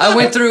 Yeah, I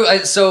went through.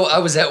 So I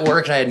was at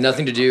work and I had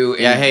nothing to do.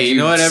 Yeah, hey, you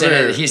know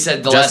whatever He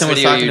said the Justin last was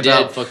video talking you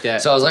about, did. fuck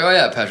that. So I was like, oh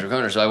yeah, Patrick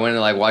O'Connor. So I went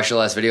and like watched the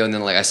last video and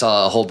then like I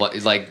saw a whole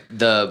bunch like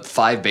the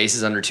 5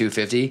 bases under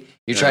 250.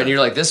 You tried and you're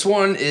like, this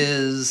one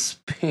is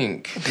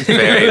pink,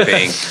 Very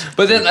pink.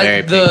 But then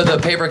Very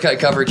the Paper Cut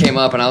cover came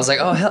up and I was like,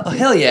 oh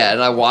hell yeah!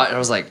 And I watched. I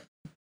was like,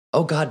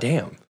 oh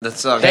goddamn. That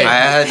song. Hey, I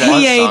had that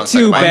he ain't song stuck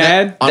in too my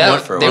bad.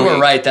 head for a They were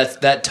week. right.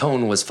 That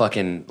tone was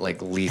fucking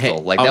like lethal.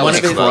 Hey, like on that one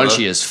was of his-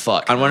 crunchy as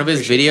fuck. On one of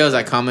his videos,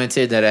 I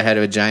commented that I had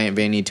a giant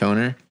veiny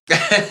toner. And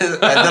then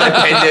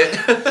I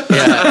pinned it.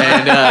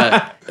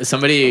 Yeah, and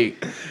somebody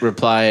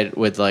replied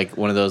with like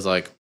one of those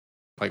like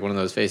one of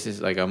those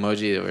faces, like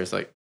emoji that was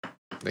like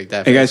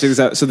that. Hey guys, check this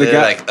out. So the They're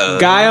guy, like,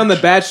 guy on The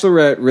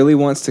Bachelorette really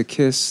wants to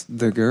kiss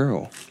the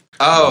girl.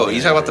 Oh, you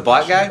talking about the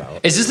black guy?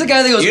 Is this the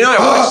guy that goes? You know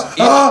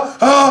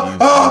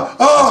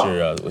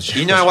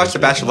I watch The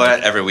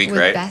Bachelorette every week,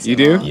 right? You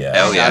do? Yeah.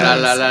 Hell yeah. La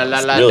la la la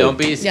la. Really? Don't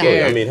be Really,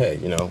 scared. I mean, hey,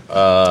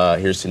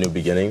 here's to new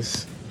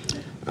beginnings.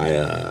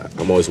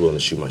 I'm always willing to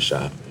shoot my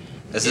shot.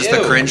 Is this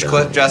the cringe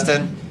clip,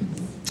 Justin?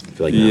 I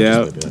feel like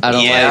now I'm just like I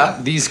don't Yeah.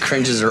 like these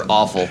cringes are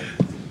awful.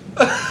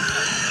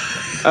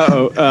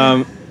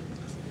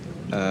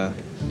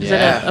 Is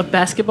that a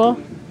basketball?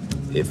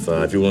 if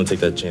you're willing to take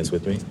that chance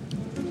with me,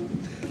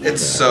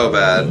 It's so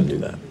bad. do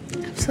that.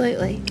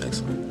 Absolutely.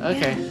 Excellent.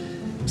 Okay.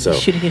 So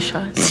Shooting his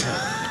shots.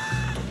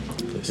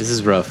 This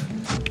is rough.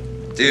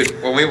 Dude,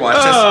 when we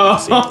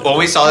watched this, when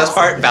we saw this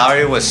part,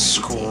 Valerie was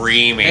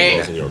screaming. Hey,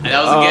 that was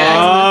a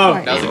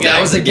gag. That was a gag.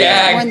 That was a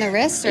gag. Or in the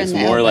wrist or it's in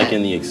the more elbow? like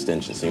in the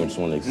extension. So you just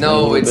want to extend a No,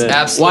 little it's bit.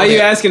 absolutely. Why are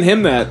you asking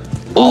him that?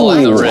 all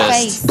in the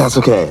Face. wrist? That's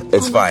okay.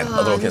 It's Oh my fine. God, A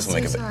little I'm kiss will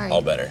make so it sorry.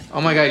 all better.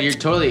 Oh my god, you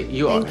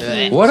are.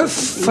 Thank you. What a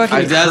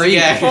fucking That was a creep.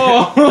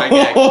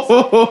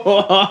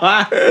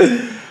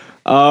 gag.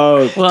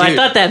 Oh, Well, I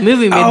thought that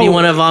movie made me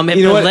want to vomit,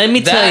 you know but what? let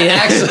me tell you.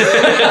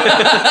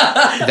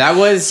 That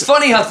was It's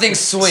funny how things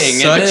swing.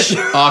 such isn't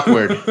it?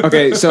 awkward.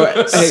 okay. So,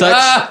 hey,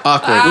 Such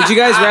awkward. would you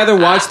guys rather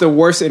watch the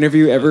worst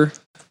interview ever?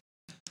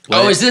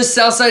 Oh, is this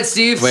Southside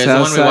Steve? Wait, is the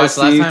one we watched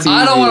last time?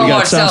 I don't want We to got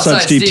watch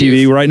Southside Steve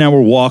TV. Right now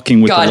we're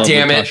walking with God the lovely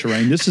damn it. Tasha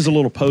Rain. This is a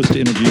little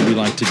post-interview we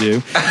like to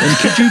do. And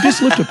could you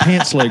just lift a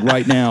pants leg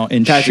right now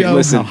and Patrick, show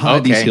listen. how high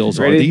these Okay. hills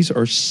are? Ready? These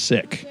are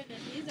sick.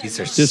 These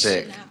are Just-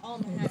 sick.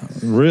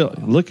 Really,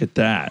 look at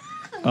that.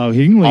 Oh,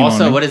 he can lean on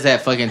Also, me. what is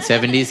that fucking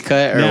 70s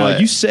cut or Now, what?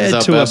 you Is said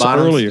that to us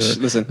bottoms? earlier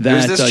Listen.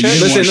 that Who's this you chick?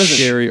 didn't Listen, watch listen.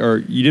 scary or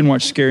you didn't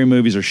watch scary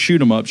movies or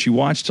shoot 'em ups. You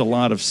watched a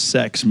lot of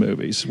sex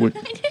movies. What-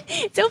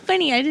 It's so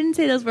funny. I didn't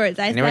say those words.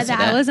 I never said said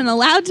that I that. wasn't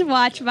allowed to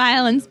watch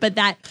violence, but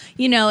that,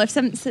 if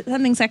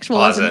something sexual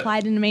was Closet.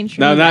 implied in the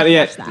mainstream. No, media, not I'd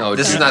yet. watch that. No,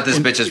 This is not this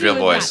bitch's real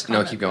voice.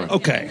 No, keep going.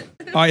 Okay.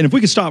 All right, and if we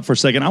could stop for a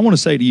second, I want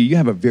to say to you, you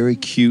have a very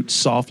cute,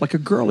 soft, like a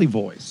girly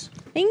voice.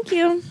 Thank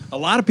you. A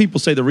lot of people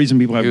say the reason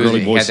people have He girly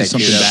had voices that is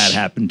something cute- bad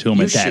happened to them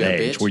You at that should,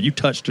 age. bitch. Were you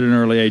touched at an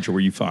early age or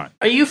were you fine?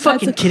 Are you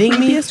fucking That's the kidding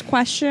me? creepiest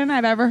question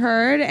I've ever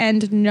heard,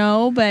 and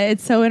no, but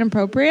it's so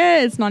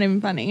inappropriate. It's not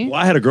even funny.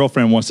 Well, I had a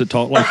girlfriend once that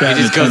talked like that and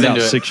just it turned goes out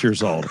into it. 6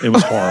 years old. It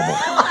was horrible.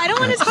 I don't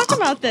want to talk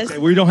about this.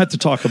 We don't have to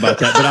talk about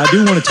that, but I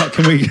do want to talk.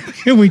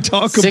 Can we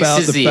talk 6 about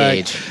is the the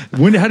fact?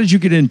 age. How did you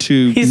get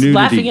into He's nudity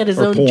laughing at his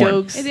or own porn?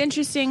 jokes. It's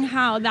interesting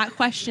how that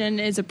question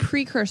is a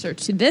precursor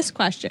to this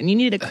question. You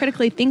need to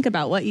critically think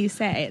about what you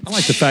say. I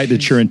like the fact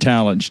that you're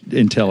intelligent.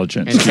 And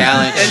talent.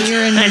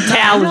 You're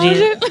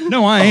Intelligent.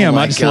 No, I am.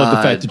 my I just love the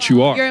God. fact that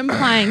you are. You're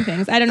implying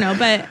things. I don't know,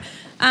 but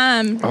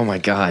Oh my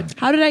god.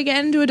 how did I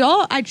get into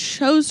adult? I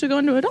chose to go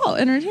into adult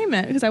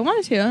entertainment because I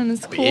wanted to, and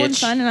it's cool and Bitch.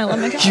 fun, and I love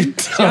my job. See,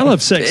 I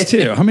love sex too.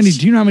 Do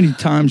you know how many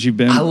times you've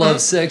been? I love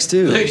sex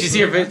too. Look, you see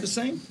your face? the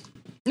same.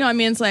 No, I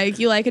mean it's like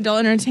you like adult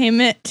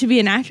entertainment to be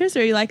an actress,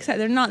 or you like sex.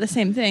 They're not the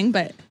same thing,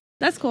 but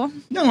that's cool.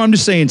 No, I'm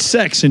just saying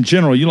sex in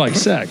general. You like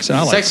sex, and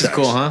I like Sex sex. is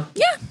cool, huh?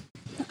 Yeah,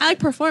 I like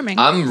performing.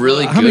 I'm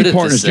really How good many at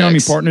partners? the Do you know how many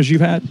sex. partners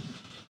you've had?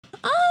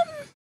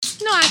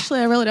 No, actually,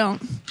 I really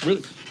don't.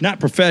 Really? Not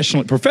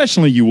professionally.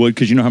 Professionally, you would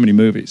because you know how many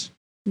movies.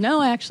 No,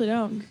 I actually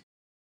don't.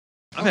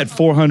 I've had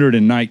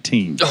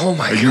 419. Oh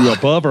my Are you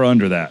above or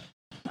under that?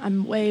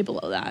 I'm way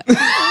below that.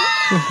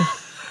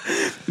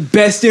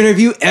 Best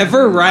interview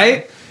ever,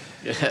 right?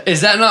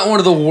 Is that not one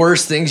of the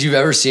worst things you've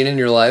ever seen in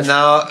your life?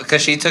 No,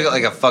 because she took it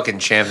like a fucking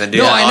champ. And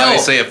dude, No, I know.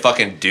 obviously a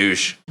fucking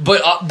douche.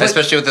 But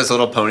especially with this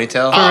little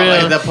ponytail.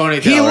 Like the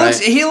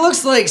ponytail. He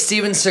looks like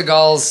Steven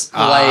Seagal's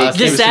like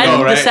The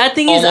sad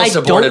thing is, I almost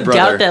don't aborted brother.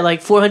 doubt that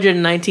like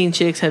 419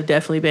 chicks have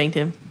definitely banged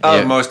him.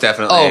 Oh, most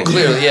definitely. Oh,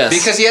 clearly, yes.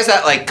 Because he has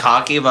that like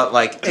cocky, but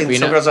like, and You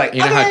some know- girls like,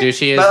 you know how okay. douchey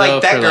he is, But like though,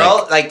 that for,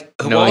 girl, like,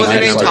 what knowing was her that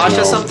name? it's like,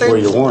 Tasha something. Where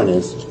your warrant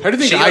is. How do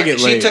you think I get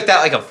She laid? took that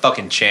like a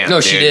fucking champ.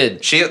 No, she dude.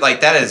 did. She like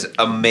that is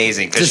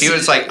amazing because she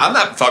was like, I'm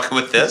not fucking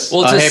with this.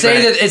 Well, to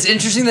say that it's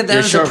interesting that that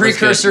Your was a short was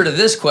precursor good. to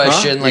this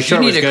question. Huh? Like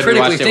Your you short need was to good. We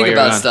critically watched it think while you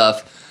were about on.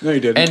 stuff. No, you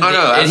didn't. And, Oh,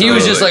 no, and he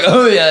was just like,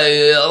 absolutely. oh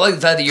yeah, I like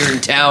the fact that you're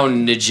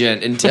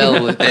intelligent.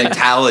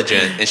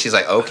 Intelligent, and she's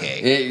like,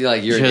 okay.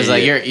 Like you're. She was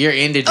like, you're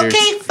indigers.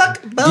 Okay,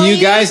 fuck. Do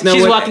you guys know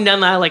She's what? walking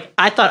down the aisle like,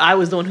 I thought I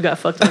was the one who got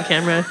fucked on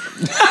camera.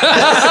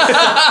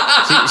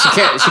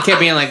 She kept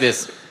being like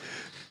this.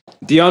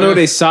 Do y'all know what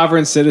a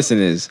sovereign citizen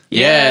is?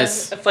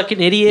 Yes. A fucking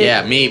idiot.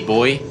 Yeah, me,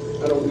 boy.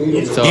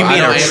 So You I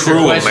mean don't a answer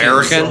true questions.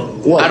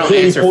 American? What? I don't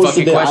clearly answer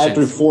posted fucking that I have to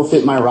questions.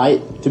 forfeit my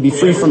right to be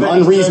free from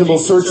unreasonable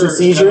search and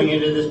seizure. Coming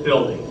into this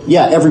building.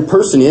 Yeah, every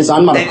person is.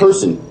 I'm not a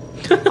person.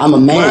 I'm a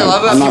man. What I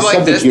love about I'm not people like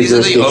subject this, to your these are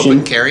the jurisdiction.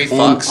 open carry and,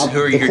 fucks who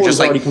are the you're court just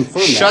has already like,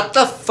 confirmed shut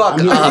that. the fuck I'm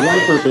here for up one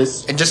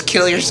purpose. and just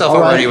kill yourself All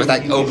right. already with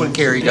that open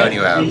carry gun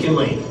you have. You can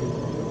leave.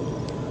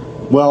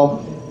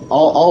 Well,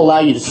 I'll allow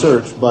you to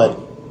search, but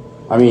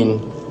I mean,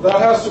 That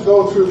has to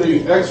go through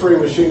the X-ray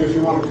machine if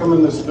you want to come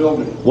in this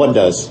building. what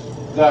does?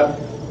 That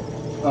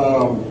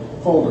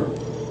folder.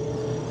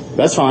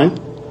 That's fine.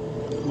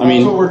 I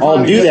mean, what we're I'll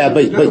trying to do get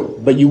that, you to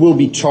but you will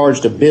be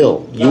charged a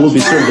bill. You will be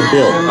served a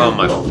bill. Oh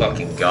my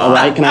fucking god. All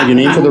right, can I have your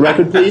name for the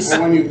record, please?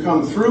 And when you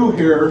come through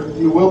here,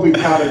 you will be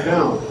patted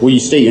down. Will you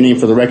state your name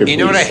for the record, please? You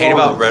know what I hate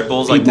about Red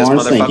Bulls like Pete this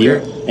Barnes, thank you.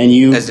 motherfucker? And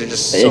you As they're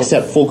just so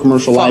accept full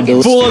commercial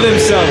liability. Full of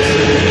themselves.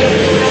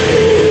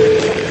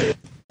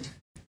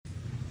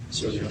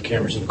 So there are no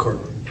cameras in the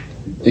courtroom.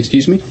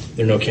 Excuse me?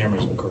 There are no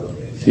cameras in the courtroom.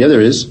 Yeah,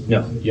 there is.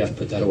 No, you have to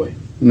put that away.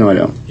 No, I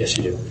don't. Yes,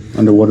 you do.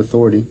 Under what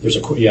authority?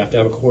 You have to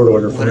have a court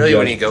order from Literally, the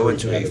when judge you go before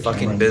into have a camera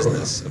fucking in the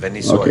business of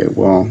any sort, Okay,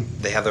 well,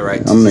 they have the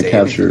right to I'm going say to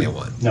capture anything they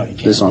want. No, you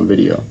can't. this on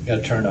video. You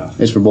gotta turn it off.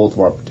 It's for both of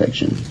our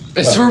protection.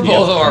 It's for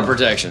both of our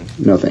protection.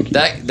 No, thank you.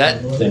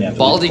 That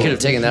Baldy could have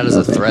taken that as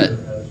a threat.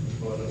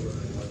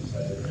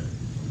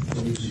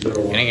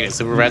 Can I get a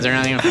supervisor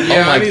around here?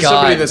 Yeah, I need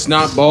somebody that's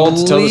not bald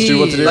to tell this dude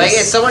what to do. Like,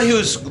 it's someone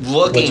who's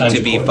looking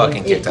to be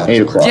fucking kicked out.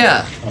 8 o'clock.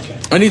 Yeah.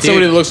 I need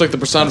somebody that looks like the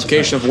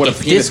personification of what a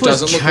penis this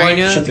was doesn't look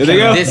China, like. There they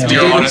go. this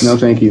dude- No,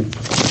 thank you.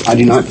 I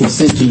do not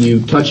consent to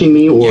you touching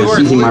me or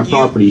seizing my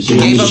property. So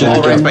You you need gave to up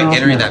all back rights up. by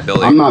entering that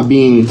building. I'm not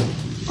doing God,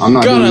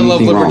 I anything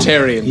love wrong.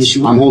 libertarians.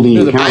 I'm holding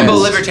you I'm a accountable.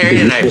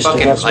 libertarian and I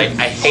fucking like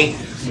I hate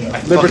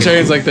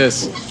Libertarians like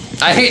this.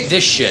 I hate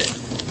this shit.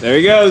 There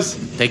he goes.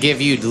 They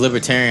give you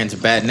libertarians a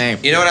bad name.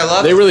 You know what I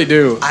love? They really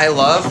do. I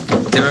love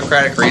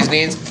democratic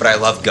reasonings, but I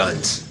love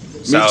guns.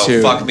 So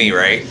too. fuck me,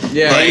 right?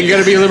 Yeah, Like, you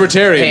gotta be a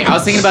libertarian. Hey, I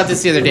was thinking about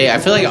this the other day. I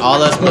feel like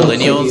all us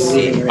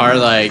millennials are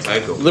like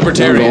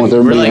libertarian. with We're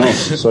everybody like,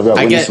 else, so I've got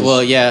I get, witnesses.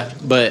 well, yeah,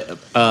 but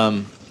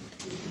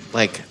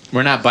like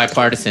we're not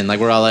bipartisan. Like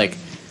we're all like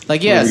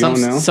yeah, Where we some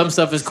going now? some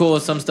stuff is cool,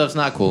 some stuff's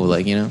not cool.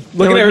 Like you know,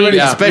 Look at everybody.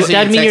 Yeah, especially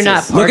That'd in mean you're not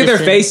Texas. Look at their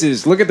partisan.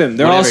 faces. Look at them.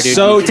 They're all Whatever, dude.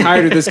 so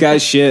tired of this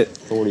guy's shit.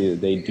 Authority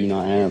that they do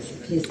not have.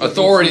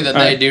 Authority that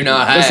they do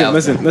not have.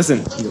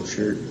 Listen. Your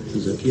shirt.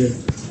 He's like, yeah.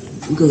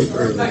 Is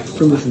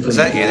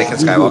that Anakin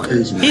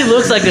Skywalker? He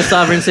looks like a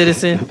sovereign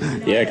citizen.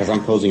 Yeah, because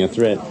I'm posing a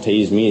threat.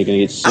 Tase me, you're gonna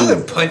get I'm sued.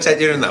 gonna punch that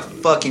dude in the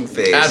fucking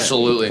face.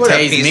 Absolutely. What a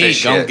Tase piece me, of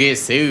don't shit. get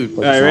sued.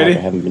 All right, ready? I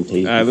haven't been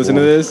tased. All right, listen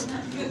to before.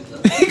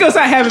 this. He goes,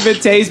 I haven't been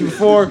tased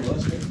before.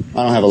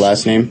 I don't have a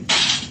last name.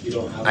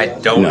 I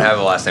don't No. have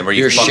a last name. Are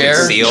you Your fucking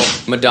share? seal? I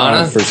don't Madonna.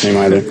 have a first name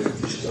either.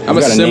 I'm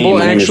a got symbol, name.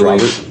 My name is actually.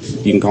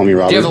 Robert. You can call me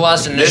Robert. Do you have the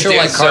last This initial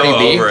dude's like Cardi so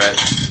B? over it.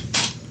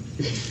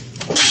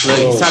 Look,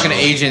 he's talking to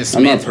Agent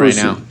I'm not Smith right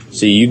person. now.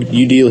 See,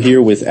 you deal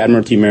here with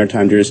Admiralty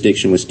Maritime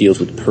Jurisdiction, which deals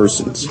with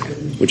persons,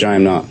 which I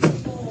am not.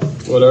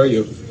 What are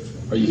you?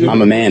 Are you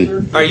I'm a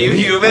man. Are you I'm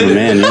a human?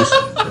 man, yes.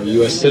 a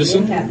U.S.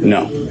 citizen?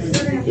 No.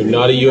 You're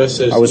not a U.S.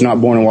 citizen. I was not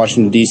born in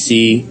Washington,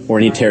 D.C. or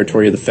any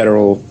territory of the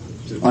federal,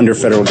 under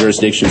federal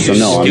jurisdiction, so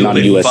no, I'm not a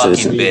Stupid U.S. fucking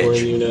citizen. Born in bitch.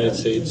 the United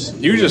States.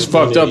 You just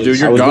fucked up, dude. I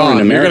You're was born in gone.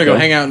 You're America. gonna go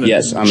hang out in a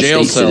Yes, I'm a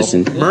jail state cell.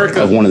 citizen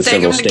of one of the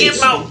several states.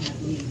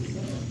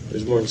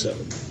 There's more than 7.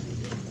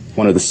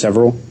 One of the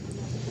several.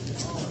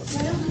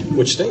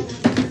 Which state?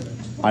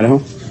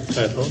 Idaho.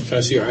 Idaho. Can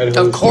I see your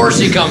Idaho? Of course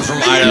he comes from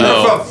You're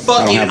Idaho. from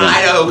fucking have a-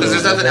 Idaho because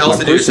there's nothing else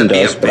My to do person except be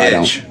a does, but I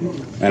bitch.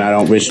 don't. And I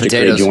don't wish to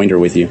Potatoes. create joinder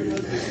with you.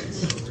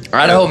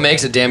 Idaho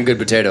makes a damn good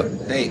potato.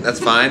 Hey, that's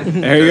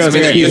fine. There he goes.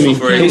 It's useful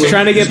for He's you.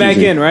 trying to get back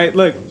in, right?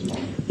 Look.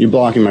 You're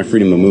blocking my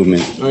freedom of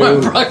movement. My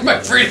freedom. All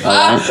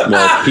right.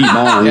 Well, Pete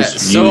Barnes, Yeah,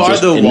 so you are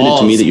just the admitted to me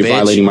walls, that you're bitch.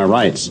 violating my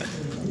rights.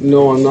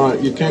 No, I'm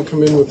not. You can't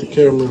come in with the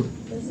camera.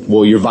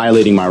 Well, you're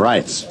violating my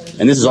rights.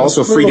 And this is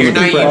also freedom You're of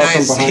the not a United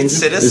press. States This is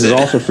citizen.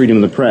 also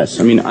freedom of the press.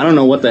 I mean, I don't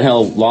know what the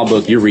hell law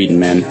book you're reading,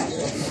 man.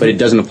 but it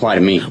doesn't apply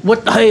to me.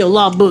 What the hell,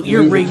 law book?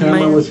 You're Leave the reading, camera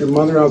man. with your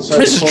mother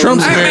outside. Mrs.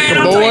 Trump's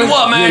American boy.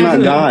 You're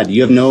not God.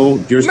 You have no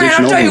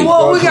jurisdiction over me. we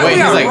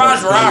got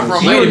Ross Rob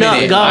from You're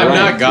not God. I'm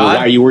not Why God.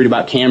 are you worried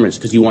about cameras?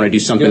 Because you want to do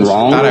something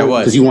wrong? Thought I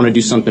was. Because you want to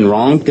do something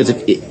wrong? Because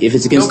if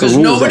it's against the rules,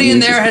 nobody that in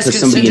means there it's has because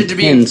somebody consented to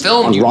being intends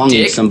filmed, on you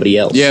wronging dick. somebody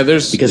else. Yeah,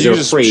 there's because you they're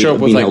just afraid show of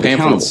up with being like held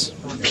pamphlets.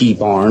 accountable. P.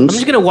 Barnes. I'm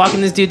just gonna walk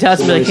in this dude's house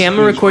and be like, "Hey, I'm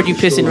gonna record you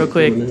pissing real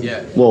quick."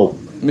 Yeah. Well,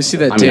 Let me see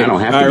that I mean, tape. I don't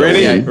have All to. right, go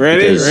ready? in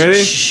Ready? because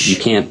Ready? You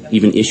can't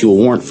even issue a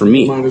warrant for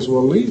me. Might as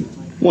well leave.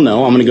 Well,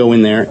 no, I'm going to go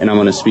in there and I'm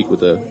going to speak with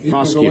the You can go in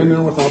prosecutor.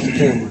 there without the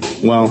camera.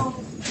 Well,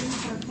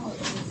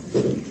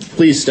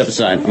 please step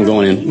aside. I'm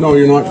going in. No,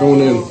 you're not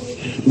going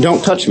in.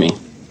 Don't touch me.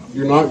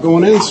 You're not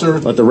going in, sir.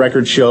 Let the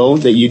record show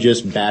that you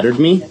just battered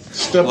me.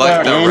 Step Let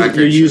back. the And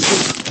record you're show.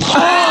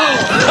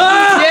 using.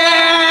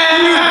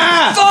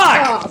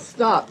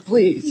 Stop,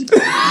 please.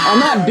 I'm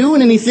not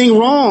doing anything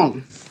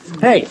wrong.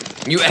 Hey.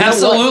 You know what?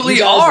 absolutely You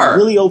guys are.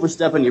 really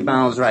overstepping your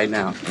bounds right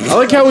now. I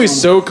like how he's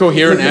so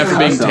coherent after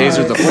being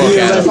tasered the fuck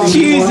out of.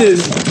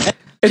 Jesus.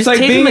 It's like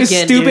tape being him a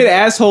again, stupid dude.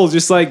 asshole,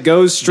 just like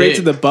goes straight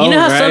to the bone. You know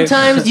how right?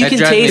 sometimes you That can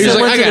drives me- tase He's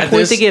someone like, "I to the got point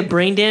this." they get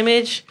brain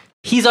damage?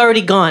 He's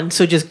already gone,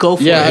 so just go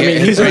for Yeah, it. I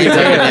mean, he's already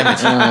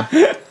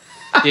dead.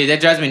 Dude,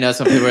 that drives me nuts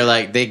when people are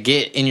like, they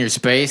get in your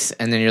space,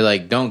 and then you're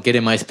like, don't get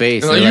in my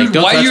space. Like, They're like,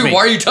 don't touch me. why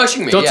are you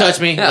touching me? Don't Yeah. touch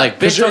me. Yeah. Like,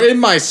 Because bitch, you're don't, in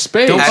my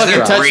space. don't Has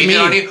fucking it touch breathing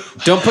on me. you?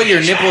 Don't put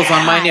your nipples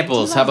on my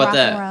nipples. How about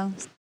that?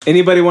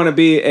 Anybody want to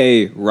be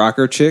a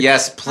rocker chick?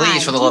 Yes,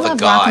 please, for the Do you love of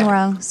rock and God.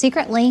 roll?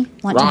 Secretly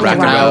want to Rock be a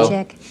and rock roll.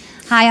 chick.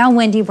 Hi, I'm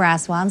Wendy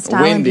Braswell. I'm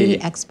style and Wendy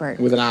beauty expert.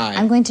 with an eye.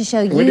 I'm going to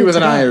show you Wendy with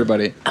an today eye,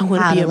 everybody. I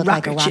want how to be to a look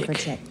like a rocker rocker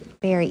chick. chick.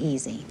 Very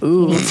easy.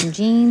 You need some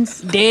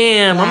jeans.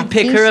 Damn, I'm gonna black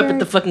pick her up at t-shirt,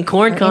 the fucking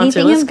corn or concert.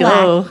 anything Let's in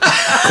go.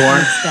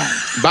 Corn.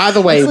 By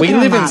the way, Let's we look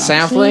at live our in model.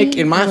 South-Lake, She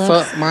and my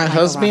looks my like a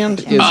husband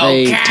rocker is chick.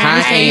 a Some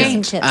tie tips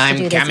ant. to I'm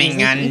do this coming easy.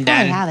 You probably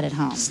undone. have it at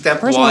home. Step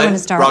First of all, we're one, going to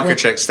start rocker with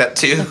chick. Step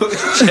two,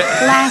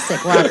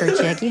 classic rocker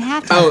chick. You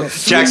have to. oh, have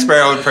Jack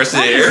Sparrow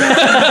impersonator.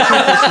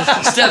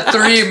 Step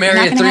 3,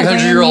 marry a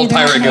 300-year-old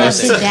pirate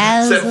ghost.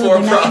 Step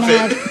 4,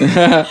 profit.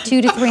 $200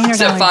 to $300.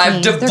 Step 5,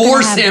 jeans. They're gonna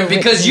divorce have him the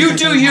ripped because you jeans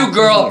do that they you, have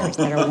girl.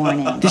 that are worn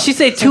in. Did she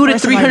say $200 So to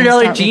first of all, we're gonna $300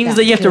 start with jeans that.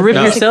 that you have to rip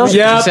No. yourself?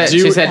 Yeah.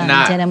 She said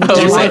not. Denim with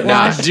She the said white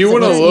not. wash, Do you so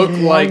want to it's look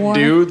even more like worn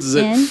dudes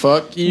that in.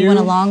 fuck you? You want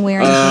a long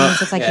wearing jeans,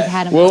 looks like you've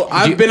had them. Well,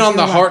 I've been on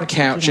the You're heart rocker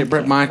couch chick, at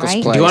Bret Michaels'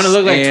 right? place. Do you want to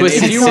look like and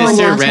Twisted if you want-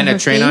 Sister Watch ran on a her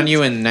train feet. on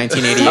you in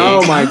 1988?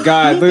 Oh my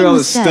God! Look at all the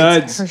Anything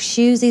studs. Her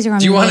shoes, these are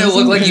Do you want to amazing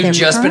look like because you've they're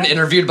just been curved,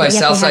 interviewed by but yet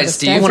they have Southside the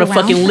Steve? I studs want to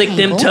around fucking her lick them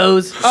ankle.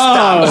 toes.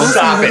 Oh,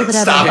 Stop it.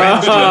 Stop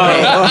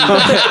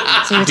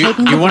it. So you're Do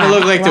taking you the want to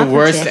look like the rocker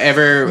worst chick,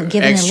 ever but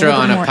giving it a extra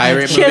little on bit a more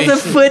pirate edge. She has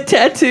movie? a foot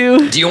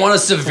tattoo. Do you want to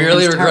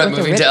severely Start regret with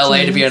the moving to ripped LA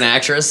to be an jeans.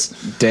 actress?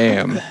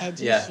 Damn.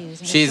 Yeah,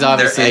 she's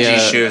obviously edgy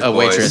shoes, a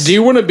waitress. boys. Do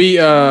you want to be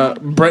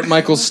Bret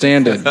Michaels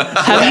stand-in? That's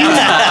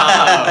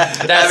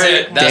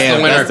it. That's Damn,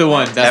 the winner. that's the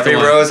one. That's Every the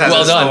one. rose has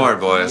Well a done. thorn,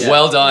 boys.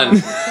 Well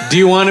done. Do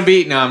you want to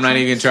be? No, I'm not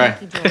even gonna try.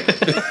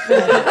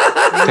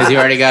 Because you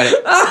already got it.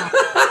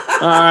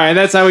 All right,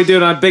 that's how we do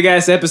it on Big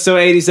Ass Episode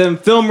 87,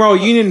 Film Roll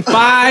Union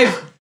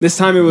 5. This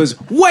time it was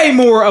way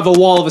more of a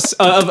wall of a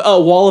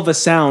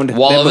sound.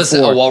 Wall than of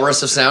before. a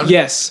walrus of sound?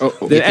 Yes,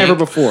 than ever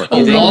before.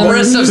 A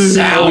walrus of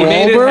sound. We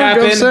made it Wahlberg of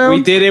happen. sound?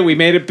 We did it. We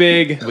made it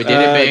big. We did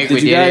it big. Did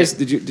We you did guys?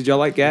 it. Did y'all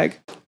like gag?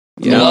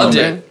 Loved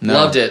it. No.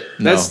 Loved it.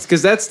 No. That's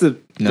because that's the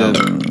No. the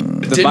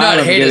Did vibe not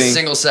I'm hate a getting.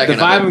 single second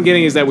The of vibe it. I'm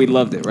getting is that we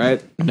loved it,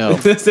 right? No.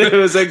 It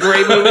was a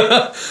great movie.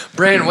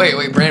 Brandon, wait,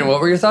 Brandon,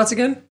 what were your thoughts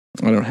again?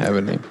 I don't have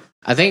any.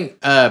 I think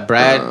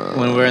Brad,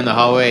 when we were in the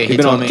hallway, he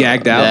been all told me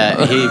gagged out?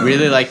 that he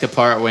really liked the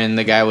part when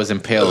the guy was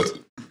impaled.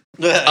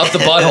 Up the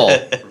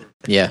butthole.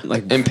 Yeah.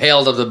 Like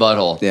Impaled of the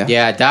butthole. Yeah.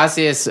 Yeah, das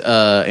ist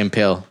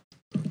impale.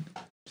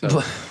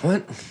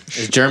 What?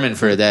 It's German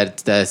for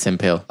that's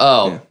impale.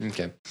 Oh,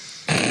 okay.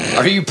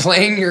 Are you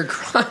playing your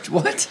crotch?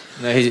 What?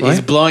 No,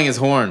 he's blowing his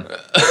horn.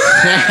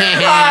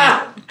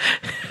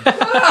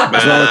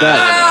 What's wrong with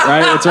that?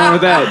 Right? What's wrong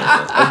with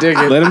that? I dig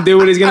it. Let him do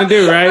what he's gonna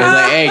do, right? He's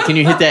like, hey, can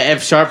you hit that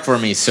F sharp for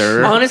me,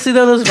 sir? Honestly,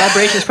 though, those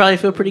vibrations probably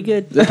feel pretty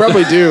good. They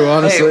probably do,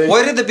 honestly. Hey,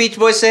 what did the Beach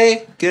Boys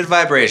say? Good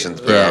vibrations,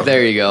 bro. Yeah,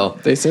 there you go.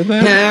 They said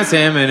that?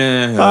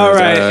 All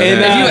right, and,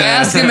 If you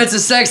ask them it's a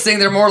sex thing,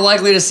 they're more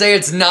likely to say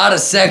it's not a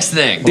sex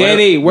thing.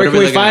 Danny, What where are can we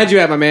we looking find at? you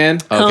at, my man?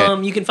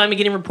 Okay. You can find me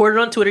getting reported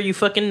on Twitter, you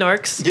fucking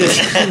narcs.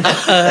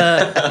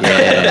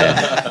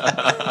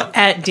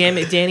 At Damn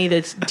It Danny,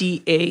 that's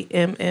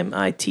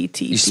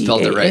DAMMITT. You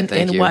spelled it right,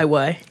 thank you.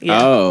 DANNYY. Yeah.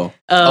 Oh.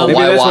 Oh, Maybe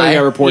that's why YY? you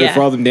got reported Yeah.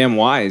 for all them damn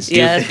Y's.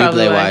 Yeah, that's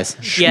probably why. wise.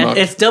 Yeah, Schmuck.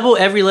 it's double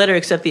every letter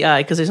except the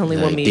I because there's only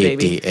one me,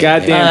 baby.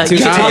 Goddamn. You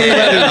can talk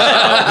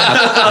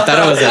I thought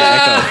it was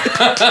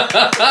an echo.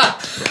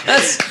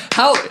 That's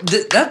how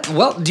that.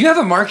 Well, do you have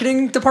a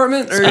marketing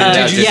department, or did you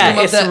just yeah, come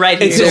up it's that? right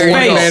here. It's his There you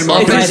face. go.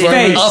 It's Up, his in,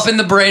 face. up in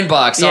the brain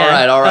box.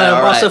 Yeah. All right.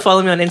 Also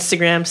follow me on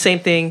Instagram. Same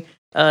thing.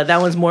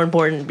 That one's more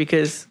important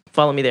because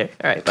follow me there.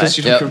 All right, bye.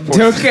 Yep.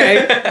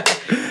 Okay.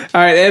 All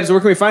right, Ebbs, where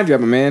can we find you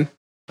at, my man?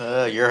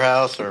 Your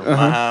house or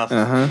my house.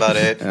 That's about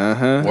it.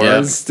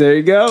 Yes, there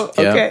you go.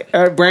 Yeah.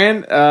 Okay.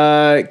 Brand,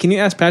 can you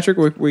ask Patrick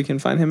where we can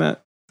find him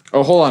at?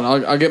 Oh, hold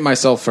on. I'll get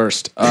myself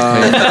first.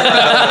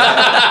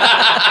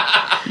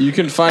 You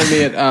can find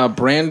me at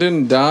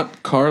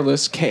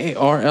brandon.carlis,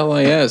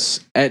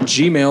 Karlis, at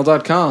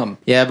gmail.com.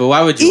 Yeah, but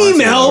why would you want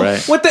to Email? know,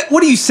 right?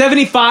 What are you,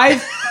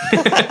 75?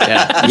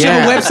 Yeah. You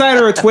have a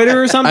website or a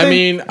Twitter or something? I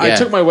mean, I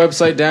took my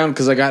website down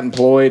because I got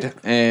employed.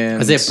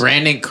 And Is it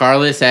Brandon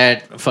Carlis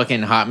at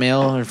fucking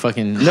Hotmail or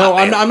fucking? No,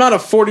 I'm not a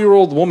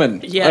 40-year-old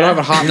woman. Yeah. I don't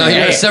have a Hotmail. No,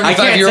 you're a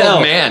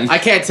 75-year-old man. I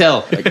can't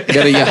tell.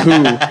 Got a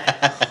Yahoo.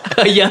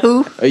 A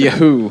Yahoo? A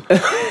Yahoo.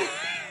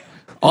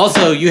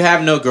 Also, you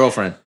have no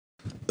girlfriend.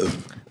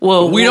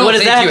 Well, We don't what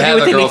does think that you have have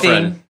to a do with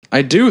girlfriend. anything?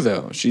 I do,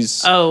 though.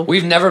 She's. Oh.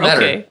 We've never met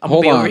Okay. her. I'm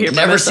Hold gonna be over on. here by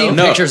Never myself. seen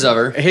pictures of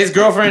her. His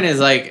girlfriend is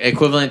like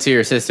equivalent to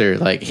your sister.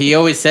 Like he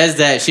always says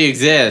that she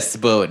exists,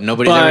 but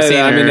nobody's But, ever seen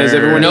her. I mean, has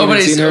everyone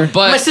Nobody's seen her?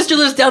 but My sister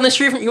lives down the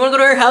street from. You want to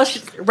go to her house?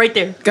 She's right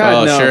there. God,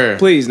 Oh, no. sure.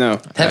 Please, no.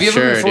 have you ever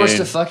been Sure, forced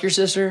dude. to fuck your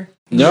sister?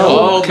 No.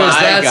 Oh Because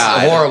my that's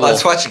God. horrible.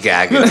 Let's watch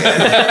Gag again.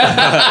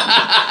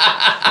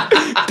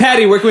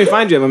 Patty, where can we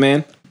find you, my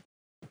man?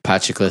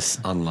 Patrickless.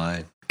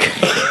 Online.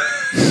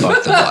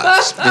 Fuck the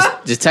blacks.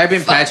 Just type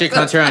in Patrick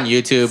Hunter on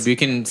YouTube. You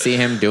can see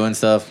him doing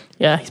stuff.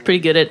 Yeah, he's pretty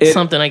good at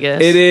something, I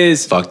guess. It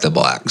is Fuck the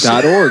blacks.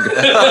 .org.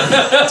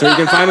 That's where you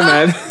can find him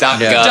at.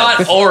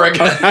 .org.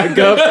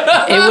 .gov.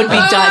 It would be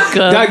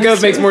 .gov.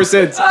 .gov makes more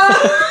sense.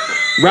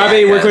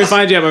 Robbie, where can we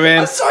find you at, my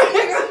man?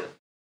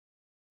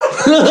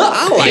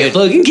 I like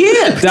fucking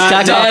kids.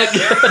 .net.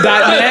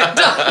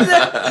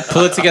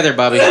 Pull it together,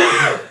 Bobby.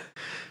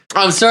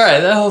 I'm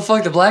sorry. That whole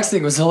fuck the blacks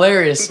thing was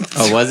hilarious.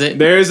 Oh, was it?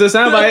 There's the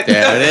soundbite.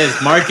 There it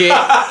is. Mark it.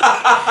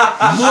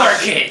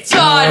 Mark it.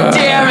 God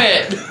damn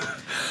it.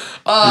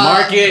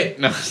 Mark it.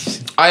 No.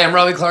 I am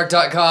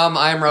RobbieClark.com.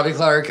 I am Robbie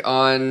Clark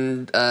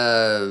on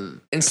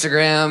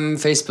Instagram,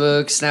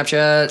 Facebook,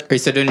 Snapchat. Are you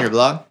still doing your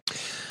blog?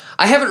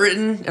 I haven't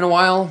written in a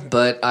while,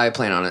 but I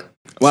plan on it.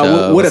 Wow, So,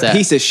 what what's a that?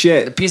 piece of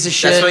shit. A piece of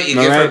shit. That's what you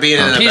get for being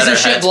in a piece better of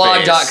shit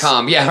headspace.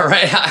 blog.com. Yeah,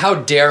 right. How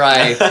dare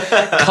I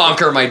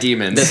conquer my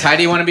demons? Does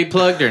Heidi want to be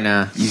plugged or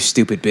nah? You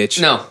stupid bitch.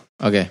 No.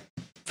 Okay.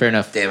 Fair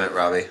enough. Damn it,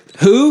 Robbie.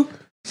 Who?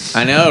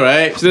 I know,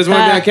 right? She doesn't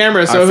want to be on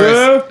camera, so Our who?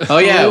 first- Oh,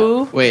 yeah.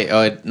 Who? Wait.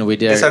 Oh, no, we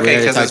did. It's we okay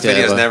already because this talked to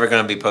video is Eva. never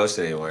going to be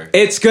posted anywhere.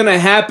 It's gonna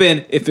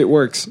happen if it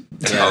works.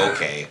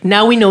 Okay.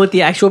 Now we know what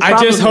the actual problem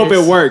I just hope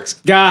is. it works.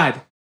 God.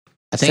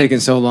 I It's think taking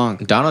so long.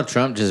 Donald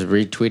Trump just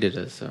retweeted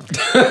us. So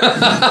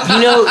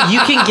You know, you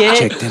can get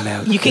Check them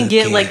out. you can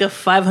get like a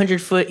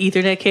 500-foot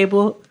Ethernet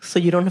cable, so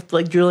you don't have to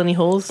like drill any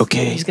holes.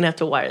 Okay. You're just gonna have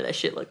to wire that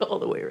shit like all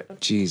the way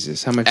around.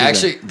 Jesus, how much is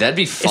Actually, that'd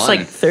be fun. It's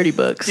like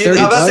 $30. Dude,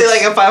 I'm about to say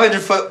like a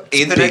 500-foot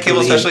Ethernet Stupidly cable,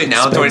 especially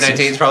now in expensive.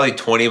 2019, is probably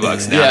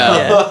 $20 now.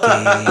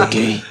 Yeah.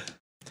 Okay.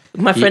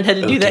 My friend had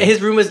to do that.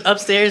 His room was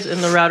upstairs,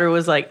 and the router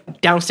was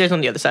like downstairs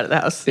on the other side of the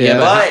house. yeah,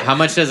 but But- how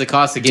much does it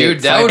cost to get? Dude,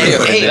 that would be a-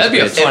 fiber in that'd be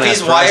a this bitch? fun If ass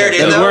he's wired project. in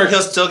That'll though, work.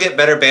 he'll still get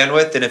better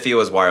bandwidth than if he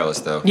was wireless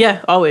though.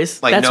 Yeah,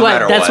 always. Like, that's no why.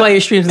 matter That's what. why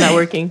your stream's not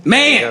working.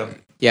 Man!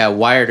 Yeah,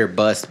 wired or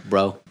bust,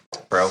 bro.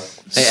 Bro. Hey,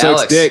 Sucks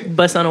Alex. dick.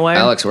 Bust on a wire.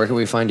 Alex, where can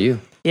we find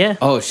you? Yeah.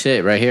 Oh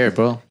shit, right here,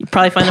 bro. You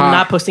probably find them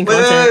not posting Wait,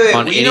 content. wait, wait.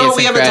 On You know what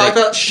we haven't Idiosyncratic.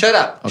 talked about? Shut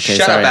up. Okay,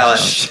 Shut sorry. up,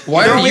 Alex.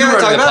 Why know are what we you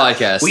haven't running the talked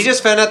podcast? We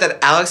just found out that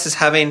Alex is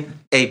having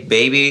a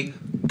baby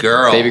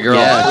girl. Baby girl.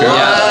 Yeah, girl.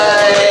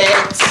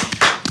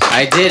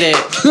 I did it.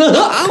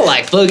 I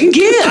like fucking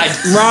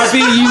kids. Robbie,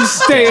 you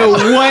stay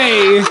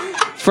away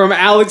from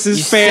Alex's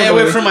You stay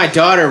family. away from my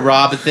daughter,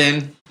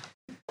 Robinson.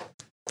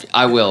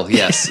 I will,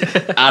 yes.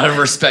 Out of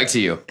respect to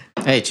you.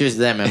 Hey, cheers to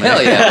that, man.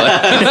 Hell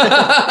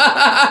yeah.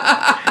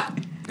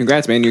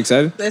 Congrats, man. You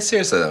excited?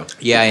 Seriously though.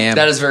 Yeah, I am.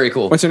 That is very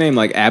cool. What's her name?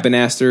 Like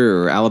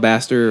Abanaster or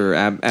Alabaster or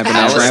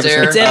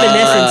Alistair. It's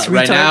Evanescence.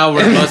 Right retard. now,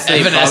 we're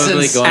mostly probably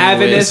Evanescence. going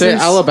Evanescence. Say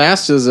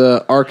Alabasta's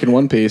a arc in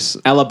One Piece.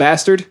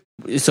 Alabastard?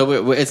 with.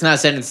 So it's not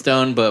set in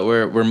stone, but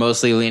we're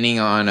mostly leaning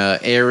on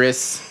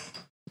Eris.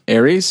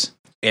 Ares?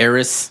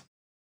 Eris.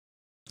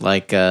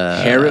 Like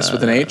Harris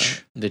with an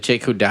H? The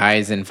chick who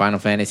dies in Final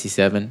Fantasy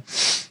VII.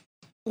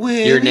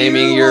 You're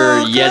naming your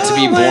yet to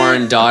be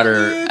born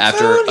daughter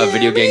after a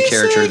video game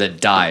character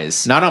that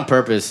dies. Not on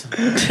purpose.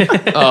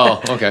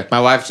 Oh, okay.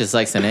 My wife just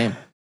likes the name.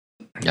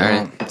 All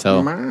right.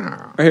 So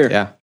Right here.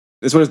 yeah.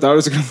 That's what his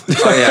daughters are going to look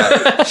Oh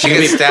yeah. She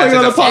gets stabbed Look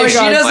in at the the If she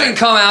Polygon. doesn't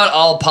come out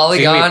all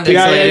polygoned Yeah, and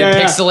yeah,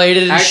 yeah.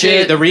 pixelated and Actually,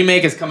 shit, the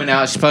remake is coming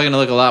out. She's probably gonna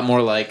look a lot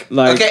more like.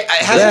 like. Okay,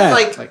 hasn't yeah.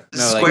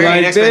 Square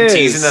like Enix been this.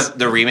 teasing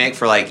the remake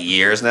for like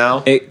years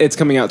now? It's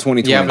coming out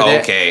 2020. Yeah,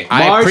 but Okay.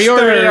 I March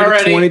pre-ordered it 3rd,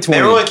 already. 2020.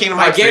 Remember when Kingdom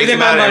Hearts I gave 3 them came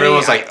my out and money. everyone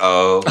was like,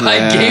 oh.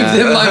 I gave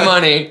them my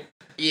money.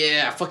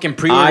 Yeah, I fucking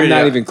pre-ordered I'm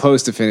not it. even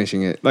close to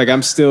finishing it. Like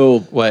I'm still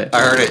What?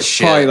 I heard it's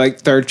shit. probably like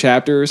third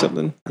chapter or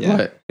something. Yeah,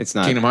 What? it's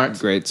not Kingdom Hearts?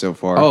 great so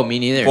far. Oh, me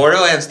neither.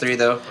 Borderlands 3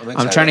 though.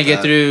 I'm trying to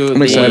get through I'm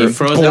the excited.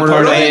 Frozen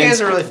Borderlands part.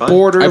 games are really fun.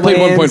 Borderlands. I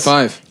played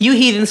 1.5. You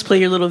heathens play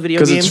your little video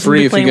 'Cause games. it's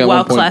free You've if you been get playing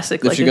WoW 1.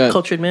 Classic if like you a got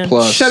cultured man.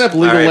 Plus. Shut up,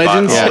 League I of already bought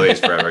Legends. Always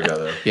forever ago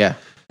though. Yeah,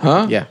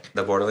 Huh? yeah.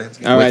 The Borderlands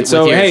game. All right, With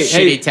so your hey,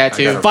 shitty hey,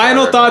 tattoo.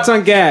 final thoughts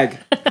on Gag.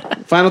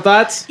 Final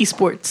thoughts?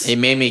 Esports. It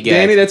made me gag.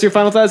 Danny, that's your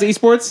final thoughts?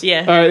 Esports?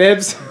 Yeah. All right,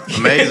 Ebs.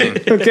 Amazing.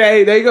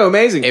 Okay, there you go.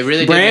 Amazing. It really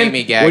did Brand, make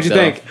me gag, What'd you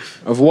though. think?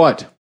 Of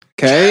what?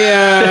 Okay,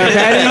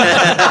 Patty.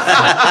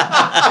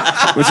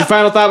 What's your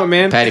final thought, my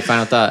man? Patty,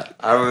 final thought.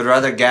 I would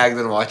rather gag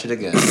than watch it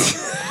again.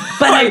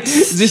 But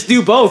Just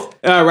do both.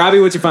 Robbie,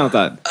 what's your final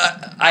thought?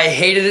 I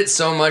hated it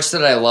so much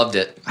that I loved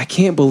it. I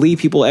can't believe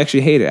people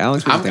actually hate it.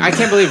 Alex, what do you think? I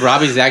can't believe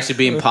Robbie's actually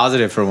being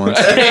positive for once.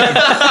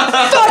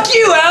 Fuck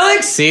you,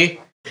 Alex. See?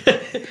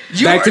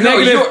 You Back to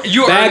negative.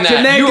 You Back earned to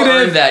that. You negative.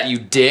 earned that, you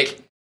dick.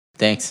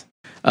 Thanks.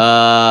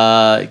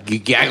 You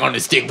gag on the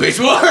stick, bitch.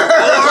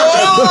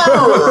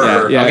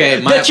 Yeah.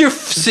 Okay, that's your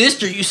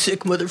sister, you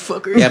sick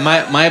motherfucker. yeah.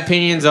 My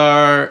opinions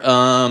are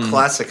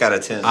Classic out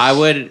of 10.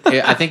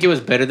 I think it was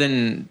better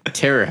than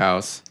Terror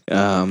House.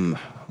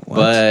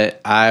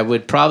 But I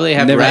would probably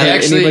have Never rather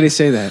had anybody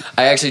say that.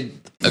 I actually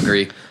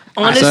agree.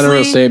 Honestly, That's not a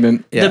real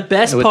statement. Yeah. the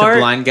best with part the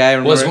blind guy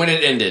Was when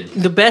it ended.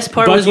 The best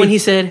part was Bucky. when he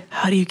said,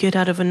 "How do you get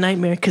out of a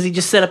nightmare?" Because he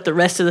just set up the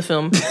rest of the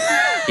film.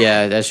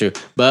 Yeah, that's true.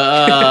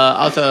 But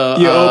also,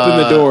 You opened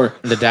the door.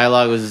 The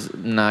dialogue was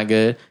not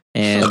good,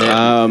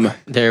 and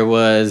there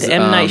was The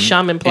M. Night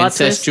Shyamalan plot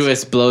twist.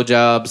 incestuous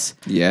blowjobs.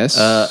 Yes.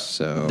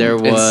 So There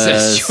was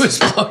Incestuous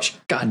blowjob.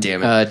 God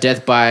damn it.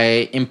 death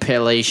by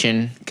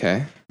impalation.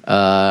 okay.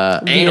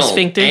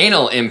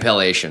 Anal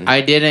impalation.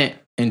 I didn't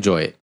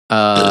enjoy it.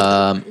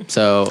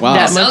 So Wow.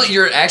 That sounds like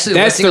you're actually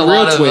That's listing the a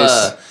real lot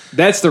twist. of.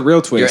 That's the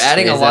real twist. You're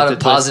adding a Is lot that of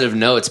the twist? positive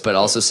notes, but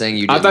also saying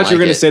you I didn't thought you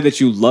were like going to it. say that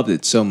you loved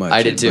it so much.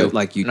 I did too. But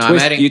like you, No, I'm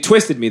adding- you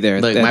twisted me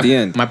there Look, at the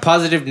end. my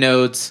positive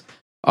notes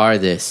are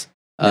this.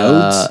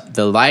 Notes?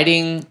 The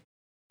lighting,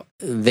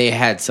 they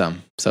had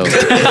some. So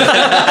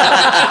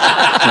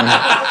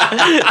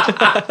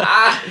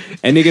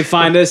And you can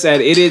find us at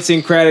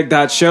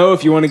idiotsyncratic.show.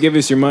 If you want to give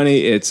us your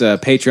money, it's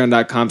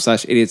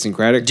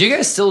patreon.com/idiotsyncratic. Do you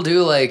guys still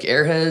do like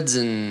Airheads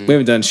and? We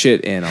haven't done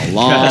shit in a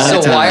long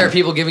So time. why are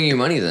people giving you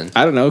money then?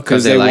 I don't know, because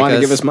 'Cause they they like want to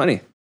us. give us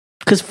money.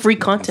 Because free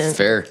content.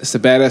 Fair. That's the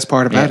badass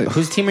part about it.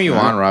 whose team are you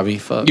on, Robbie?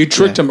 Fuck. You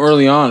tricked them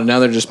early on, and now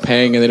they're just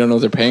paying, and they don't know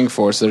what they're paying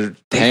for, so they're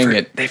paying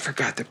it. They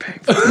forgot they're paying.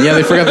 Yeah,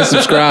 they forgot to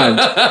subscribe.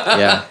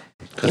 Yeah.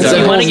 If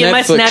you want to get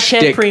my Netflix Snapchat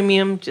shtick.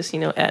 premium, just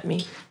at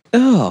me.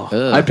 Oh,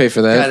 I'd pay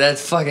for God, that.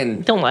 that's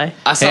fucking. Don't lie.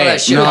 I saw Hey,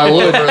 that shit no, I all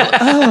would.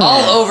 over,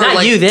 all over Not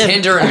like you, them.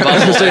 Tinder and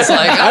Bumble. It's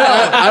like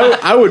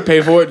I would pay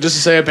for it just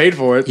to say I paid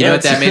for it. You know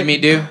what that made me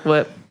do?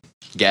 What?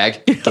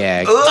 gag.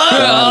 Gag.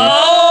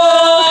 Oh!